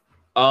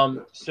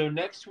 So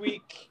next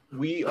week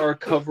we are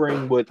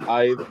covering what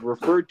I've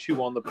referred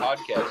to on the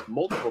podcast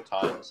multiple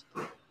times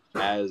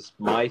as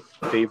my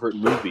favorite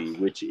movie,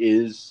 which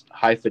is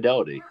High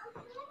Fidelity,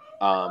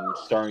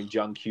 starring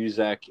John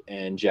Cusack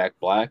and Jack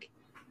Black.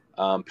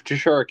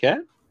 Patricia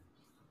Arquette?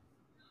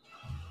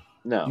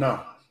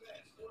 No,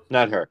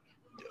 not her.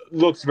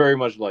 Looks very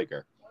much like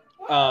her.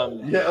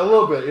 Yeah, a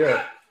little bit.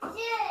 Yeah,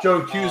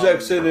 John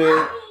Cusack's in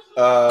it.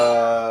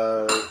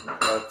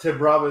 Tim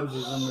Robbins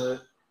is in it.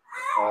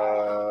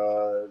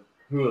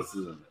 Who else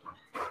is in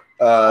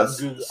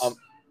it?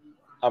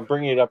 I'm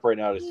bringing it up right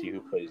now to see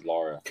who plays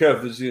Laura.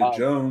 Catherine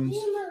Jones.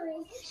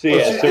 So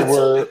yeah,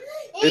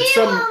 it's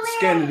some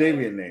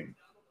Scandinavian name.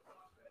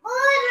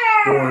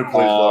 The one who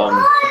plays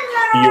Laura.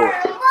 Bjork.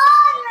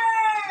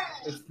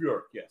 It's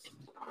Bjork, yes.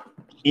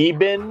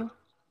 Eben.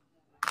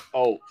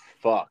 Oh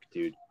fuck,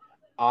 dude.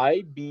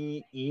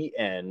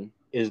 IBEN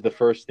is the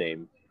first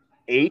name.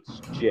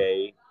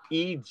 HJEJLE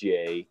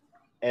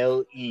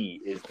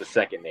is the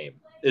second name.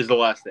 Is the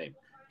last name.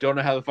 Don't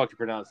know how the fuck to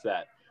pronounce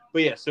that.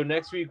 But yeah, so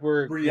next week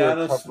we're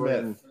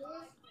covering... Smith.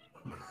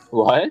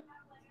 What?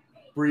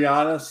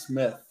 Brianna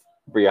Smith.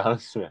 Brianna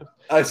Smith.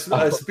 I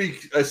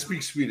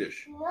speak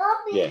Swedish.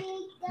 Yeah.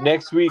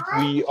 Next week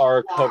we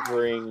are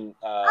covering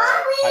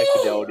High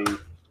Fidelity,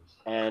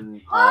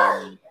 and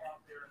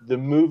the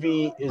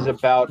movie is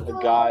about a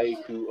guy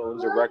who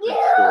owns a record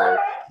store.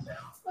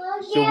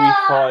 So we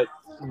thought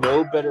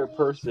no better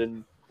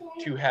person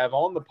to have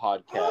on the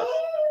podcast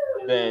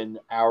than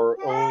our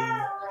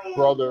own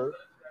brother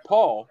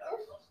Paul,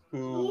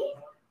 who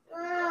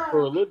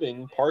for a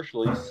living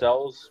partially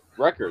sells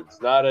records,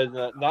 not in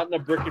a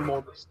brick and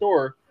mortar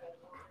store,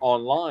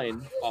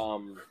 online.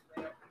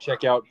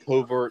 Check out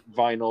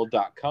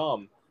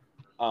covertvinyl.com.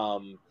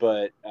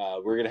 But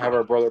we're gonna have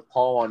our brother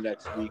Paul on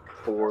next week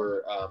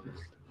for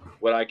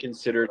what I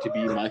consider to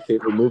be my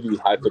favorite movie,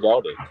 High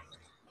Fidelity.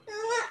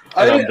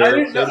 I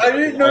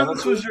didn't know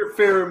this was your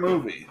favorite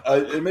movie.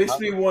 It makes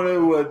me want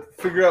to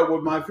figure out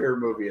what my favorite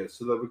movie is,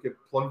 so that we can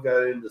plug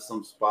that into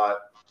some spot.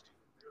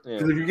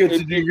 Because if you get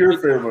to do your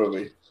favorite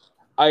movie,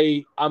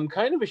 I'm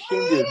kind of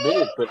ashamed to admit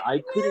it, but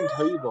I couldn't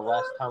tell you the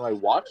last time I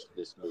watched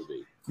this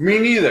movie. Me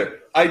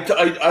neither.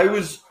 I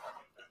was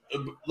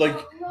like,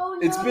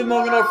 it's been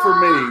long enough for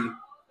me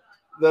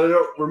that I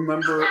don't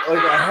remember.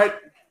 Like I had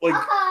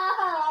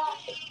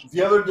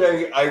the other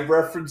day I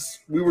referenced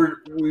we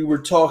were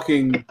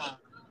talking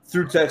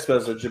through text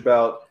message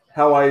about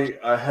how I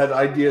had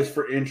ideas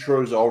for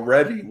intros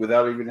already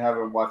without even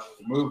having watched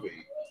the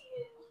movie.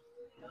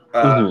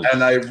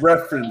 And I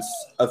referenced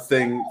a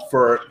thing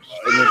for an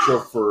intro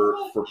for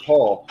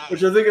Paul,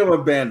 which I think I'm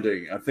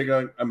abandoning. I think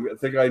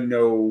I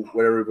know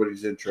what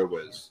everybody's intro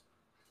is,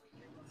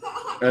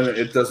 and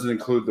it doesn't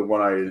include the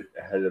one I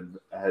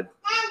had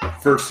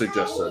first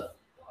suggested.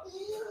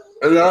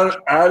 And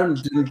Adam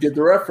didn't get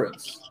the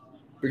reference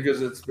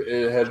because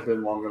it had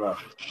been long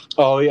enough.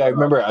 Oh yeah, I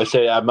remember. I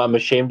said I'm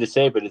ashamed to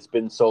say, but it's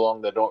been so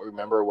long that I don't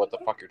remember what the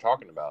fuck you're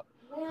talking about.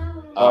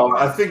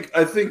 I think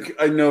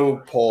I know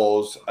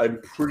Paul's.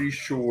 I'm pretty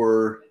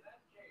sure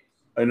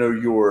I know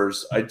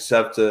yours. I just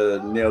have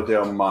to nail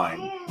down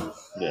mine.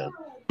 Yeah.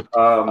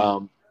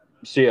 So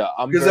yeah,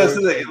 because that's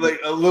the thing. Like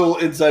a little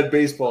inside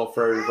baseball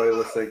for everybody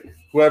listening.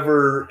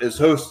 Whoever is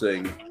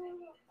hosting,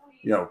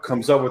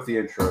 comes up with the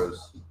intros.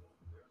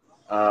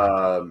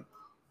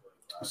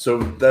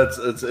 So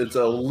it's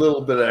a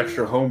little bit of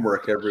extra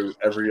homework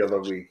every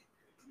other week.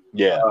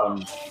 Yeah.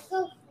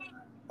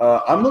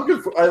 I'm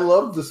looking for. I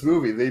love this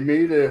movie. They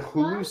made a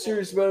Hulu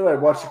series about it. I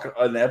watched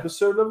an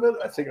episode of it.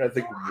 I think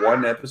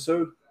one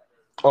episode.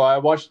 Oh, I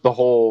watched the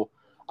whole.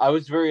 I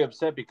was very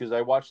upset because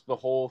I watched the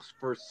whole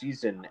first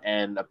season,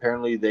 and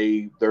apparently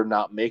they're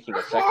not making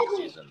a second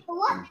season.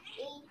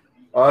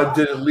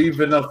 Did it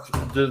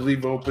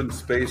leave open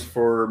space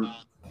for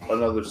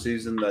another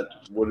season that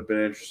would have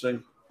been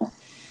interesting?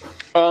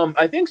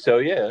 I think so.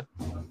 Yeah.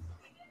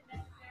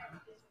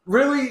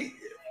 Really,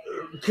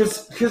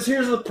 because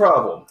here's the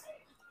problem.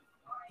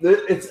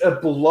 It's a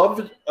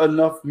beloved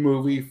enough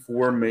movie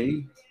for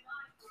me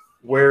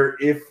where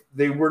if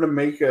they were to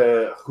make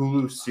a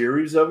Hulu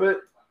series of it,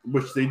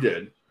 which they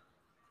did,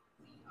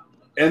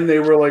 and they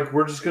were like,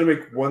 we're just going to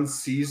make one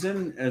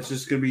season, and it's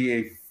just going to be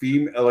a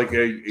female, like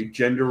a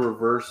gender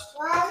reversed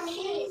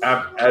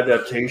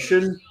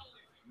adaptation,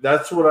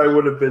 that's what I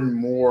would have been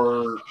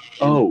more.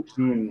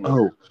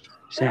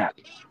 Zach.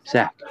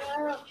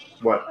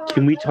 What?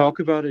 Can we talk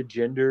about a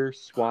gender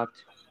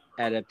swapped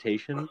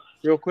adaptation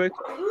real quick?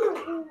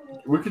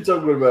 We can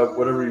talk about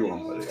whatever you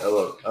want, buddy. I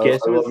love you.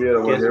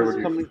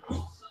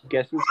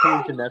 Guess what's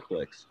coming to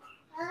Netflix?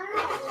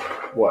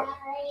 What?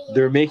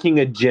 They're making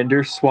a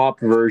gender swap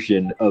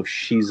version of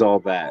She's All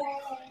That.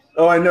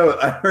 Oh, I know.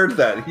 I heard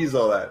that. He's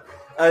all that.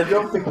 I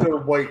don't think they're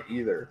white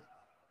either.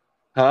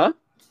 Huh?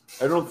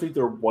 I don't think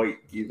they're white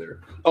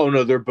either. Oh,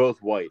 no, they're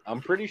both white.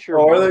 I'm pretty sure.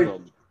 Oh, are they?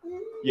 Them,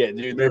 yeah,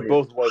 they're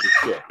both white as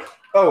shit.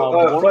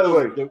 Oh, by the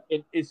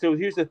way. So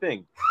here's the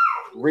thing.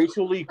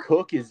 Rachel Lee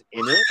Cook is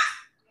in it,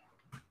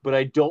 but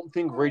I don't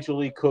think Rachel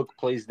Lee Cook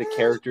plays the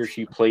character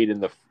she played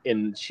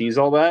in She's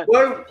All That.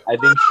 What? I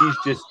think she's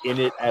just in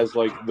it as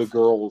like the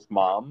girl's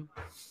mom.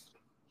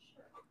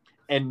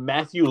 And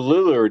Matthew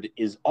Lillard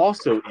is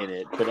also in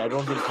it, but I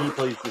don't think he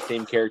plays the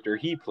same character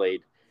he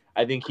played.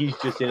 I think he's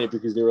just in it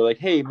because they were like,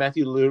 hey,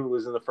 Matthew Lillard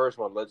was in the first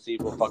one. Let's see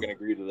if we'll fucking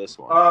agree to this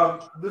one.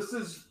 This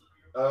is,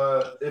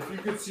 if you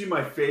could see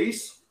my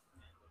face,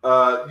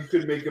 you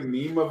could make a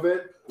meme of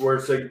it where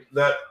it's like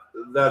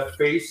that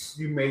face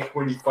you make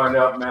when you find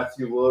out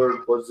Matthew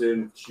Lillard was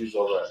in She's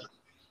All That.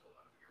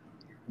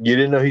 You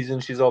didn't know he's in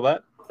She's All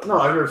That? No,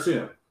 I've never seen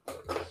it.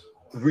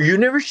 You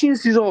never seen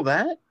She's All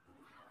That?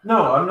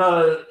 No, I'm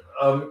not a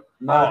I'm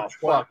not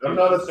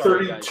a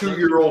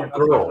 32-year-old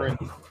girl.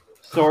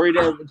 Sorry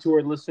to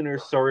our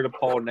listeners. Sorry to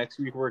Paul. Next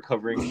week we're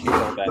covering She's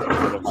All That.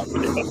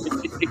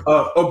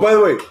 Oh, by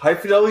the way, High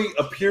Fidelity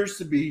appears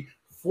to be,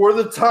 for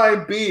the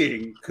time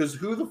being, because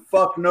who the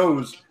fuck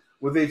knows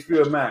with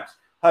HBO Max?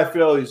 High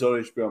Fidelity is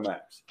on HBO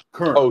Max.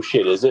 Currently. Oh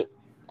shit, is it?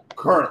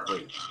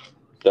 Currently.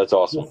 That's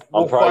awesome.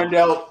 We'll find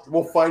out.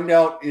 We'll find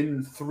out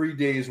in 3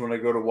 days when I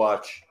go to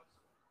watch.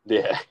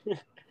 Yeah.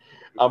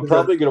 I'm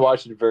probably gonna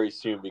watch it very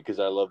soon because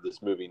I love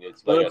this movie. And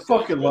it's like I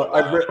fucking love.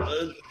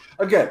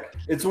 Again,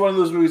 it's one of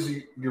those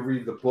movies you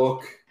read the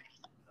book.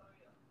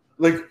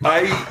 Like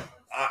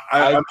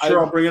I'm sure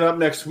I'll bring it up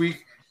next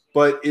week.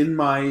 But in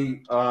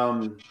my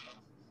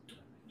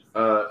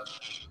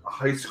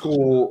high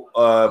school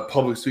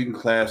public speaking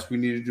class, we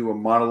needed to do a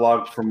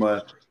monologue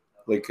from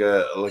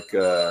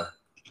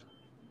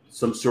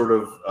some sort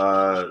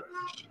of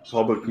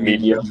public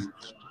medium.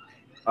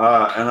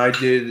 And I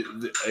did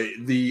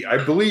I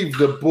believe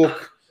the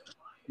book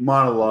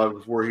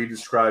monologue where he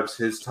describes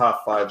his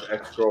top 5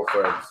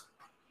 ex-girlfriends.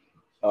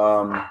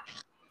 I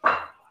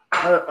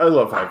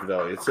love High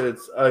Fidelity.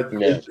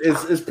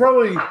 It's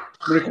probably,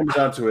 when it comes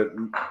down to it,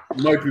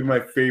 might be my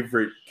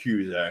favorite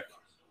Cusack.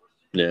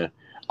 Yeah.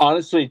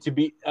 Honestly,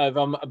 if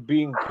I'm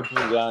being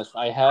completely honest,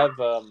 I have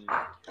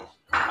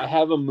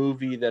a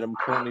movie that I'm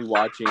currently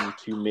watching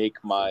to make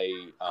my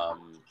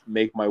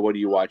What Are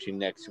You Watching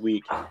next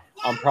week.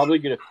 I'm probably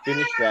going to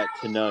finish that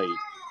tonight,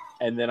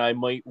 and then I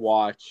might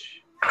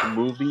watch the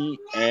movie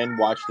and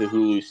watch the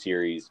Hulu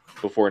series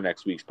before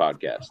next week's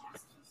podcast.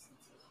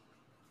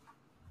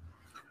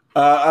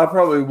 I'll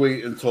probably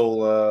wait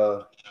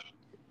until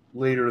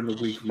later in the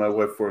week. My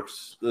wife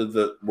works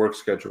the work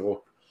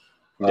schedule.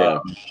 Yeah.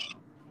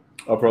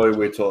 I'll probably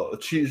wait till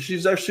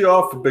she's actually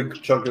off a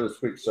big chunk of this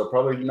week, so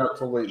probably not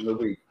till late in the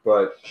week.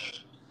 But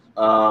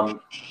I'm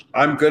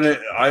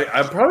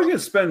probably gonna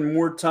spend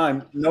more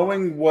time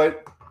knowing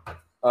what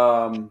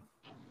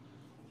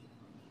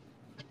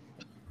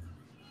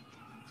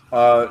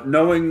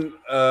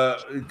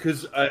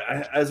because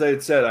as I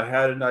had said, I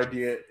had an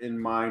idea in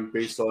mind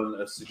based on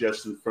a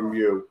suggestion from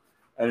you,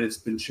 and it's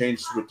been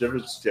changed to a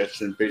different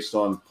suggestion based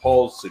on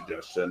Paul's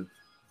suggestion.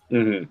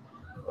 Mm-hmm.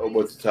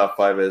 What the top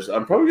 5 is.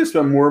 I'm probably gonna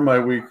spend more of my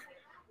week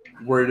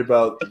worried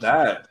about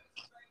that.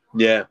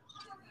 Yeah.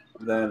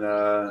 Than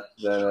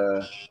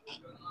the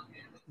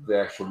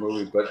actual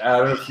movie. But I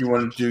don't know if you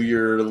want to do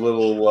your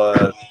little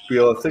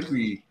spiel. I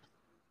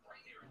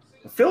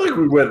feel like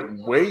we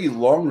went way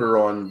longer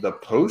on the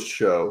post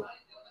show.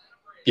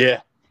 Yeah.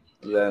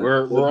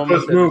 We're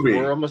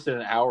almost at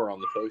an hour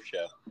on the post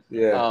show.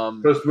 Yeah.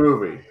 Post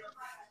movie.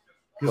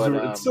 Because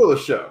it's still a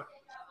show.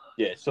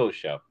 Yeah, it's still a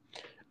show.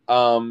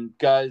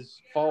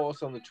 Guys, follow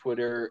us on the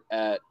Twitter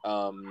at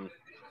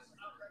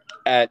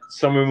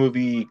Summer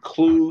Movie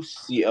Clue,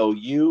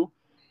 CLU,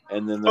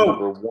 and then the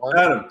number 1.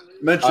 Adam,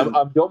 mention.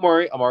 Don't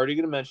worry, I'm already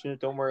gonna mention it.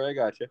 Don't worry, I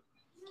got you.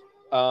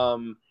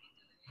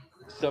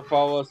 So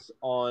follow us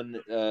on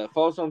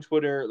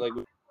Twitter, like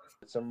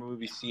Summer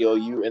Movie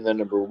CLU, and then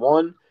number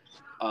 1.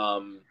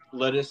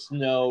 Let us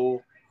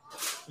know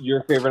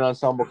your favorite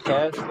ensemble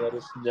cast. Let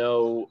us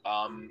know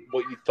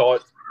what you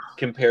thought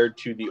compared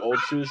to the old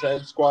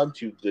Suicide Squad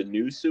to the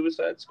new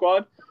Suicide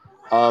Squad.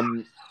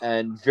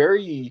 And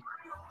very,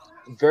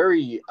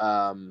 very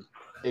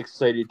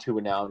excited to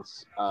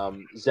announce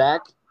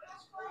Zach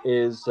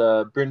is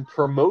been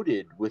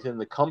promoted within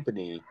the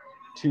company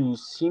to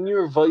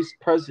Senior Vice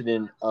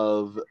President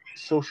of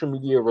Social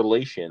Media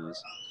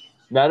Relations.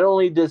 Not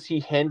only does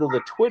he handle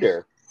the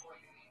Twitter,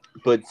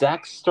 but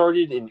Zach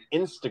started an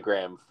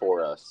Instagram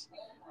for us.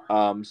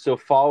 So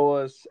follow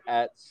us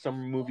at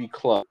Summer Movie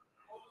Club.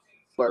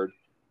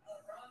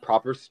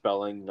 Proper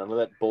spelling, none of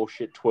that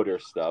bullshit Twitter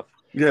stuff.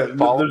 Yeah,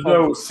 Follow there's us on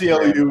no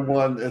Instagram. CLU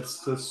one.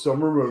 It's the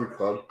Summer Movie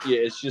Club. Yeah,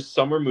 it's just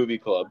Summer Movie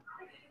Club.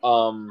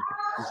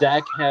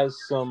 Zach has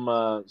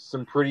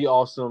some pretty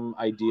awesome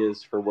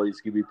ideas for what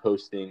he's going to be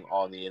posting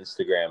on the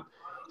Instagram.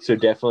 So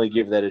definitely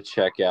give that a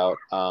check out.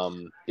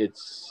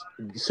 It's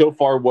so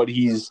far what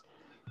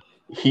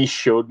he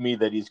showed me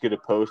that he's going to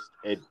post.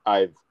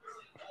 I've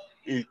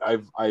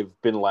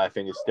been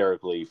laughing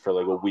hysterically for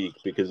like a week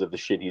because of the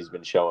shit he's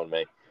been showing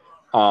me.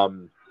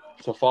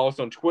 So follow us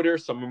on Twitter,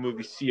 Summer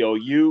Movie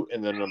CLU,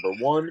 and then number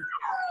 1.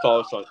 Follow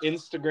us on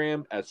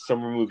Instagram at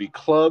Summer Movie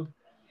Club.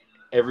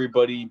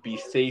 Everybody be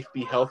safe,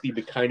 be healthy,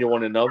 be kind to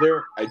one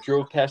another. I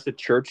drove past a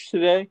church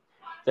today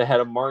that had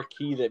a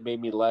marquee that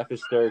made me laugh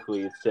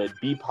hysterically. It said,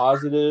 be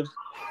positive,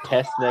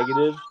 test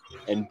negative,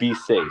 and be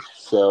safe.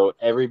 So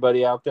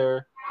everybody out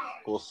there,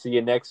 we'll see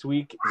you next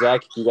week.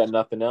 Zach, if you got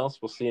nothing else,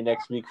 we'll see you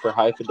next week for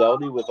High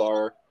Fidelity with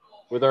our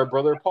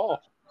brother Paul.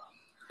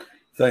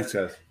 Thanks,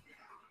 guys.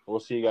 We'll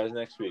see you guys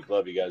next week.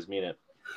 Love you guys. Mean it.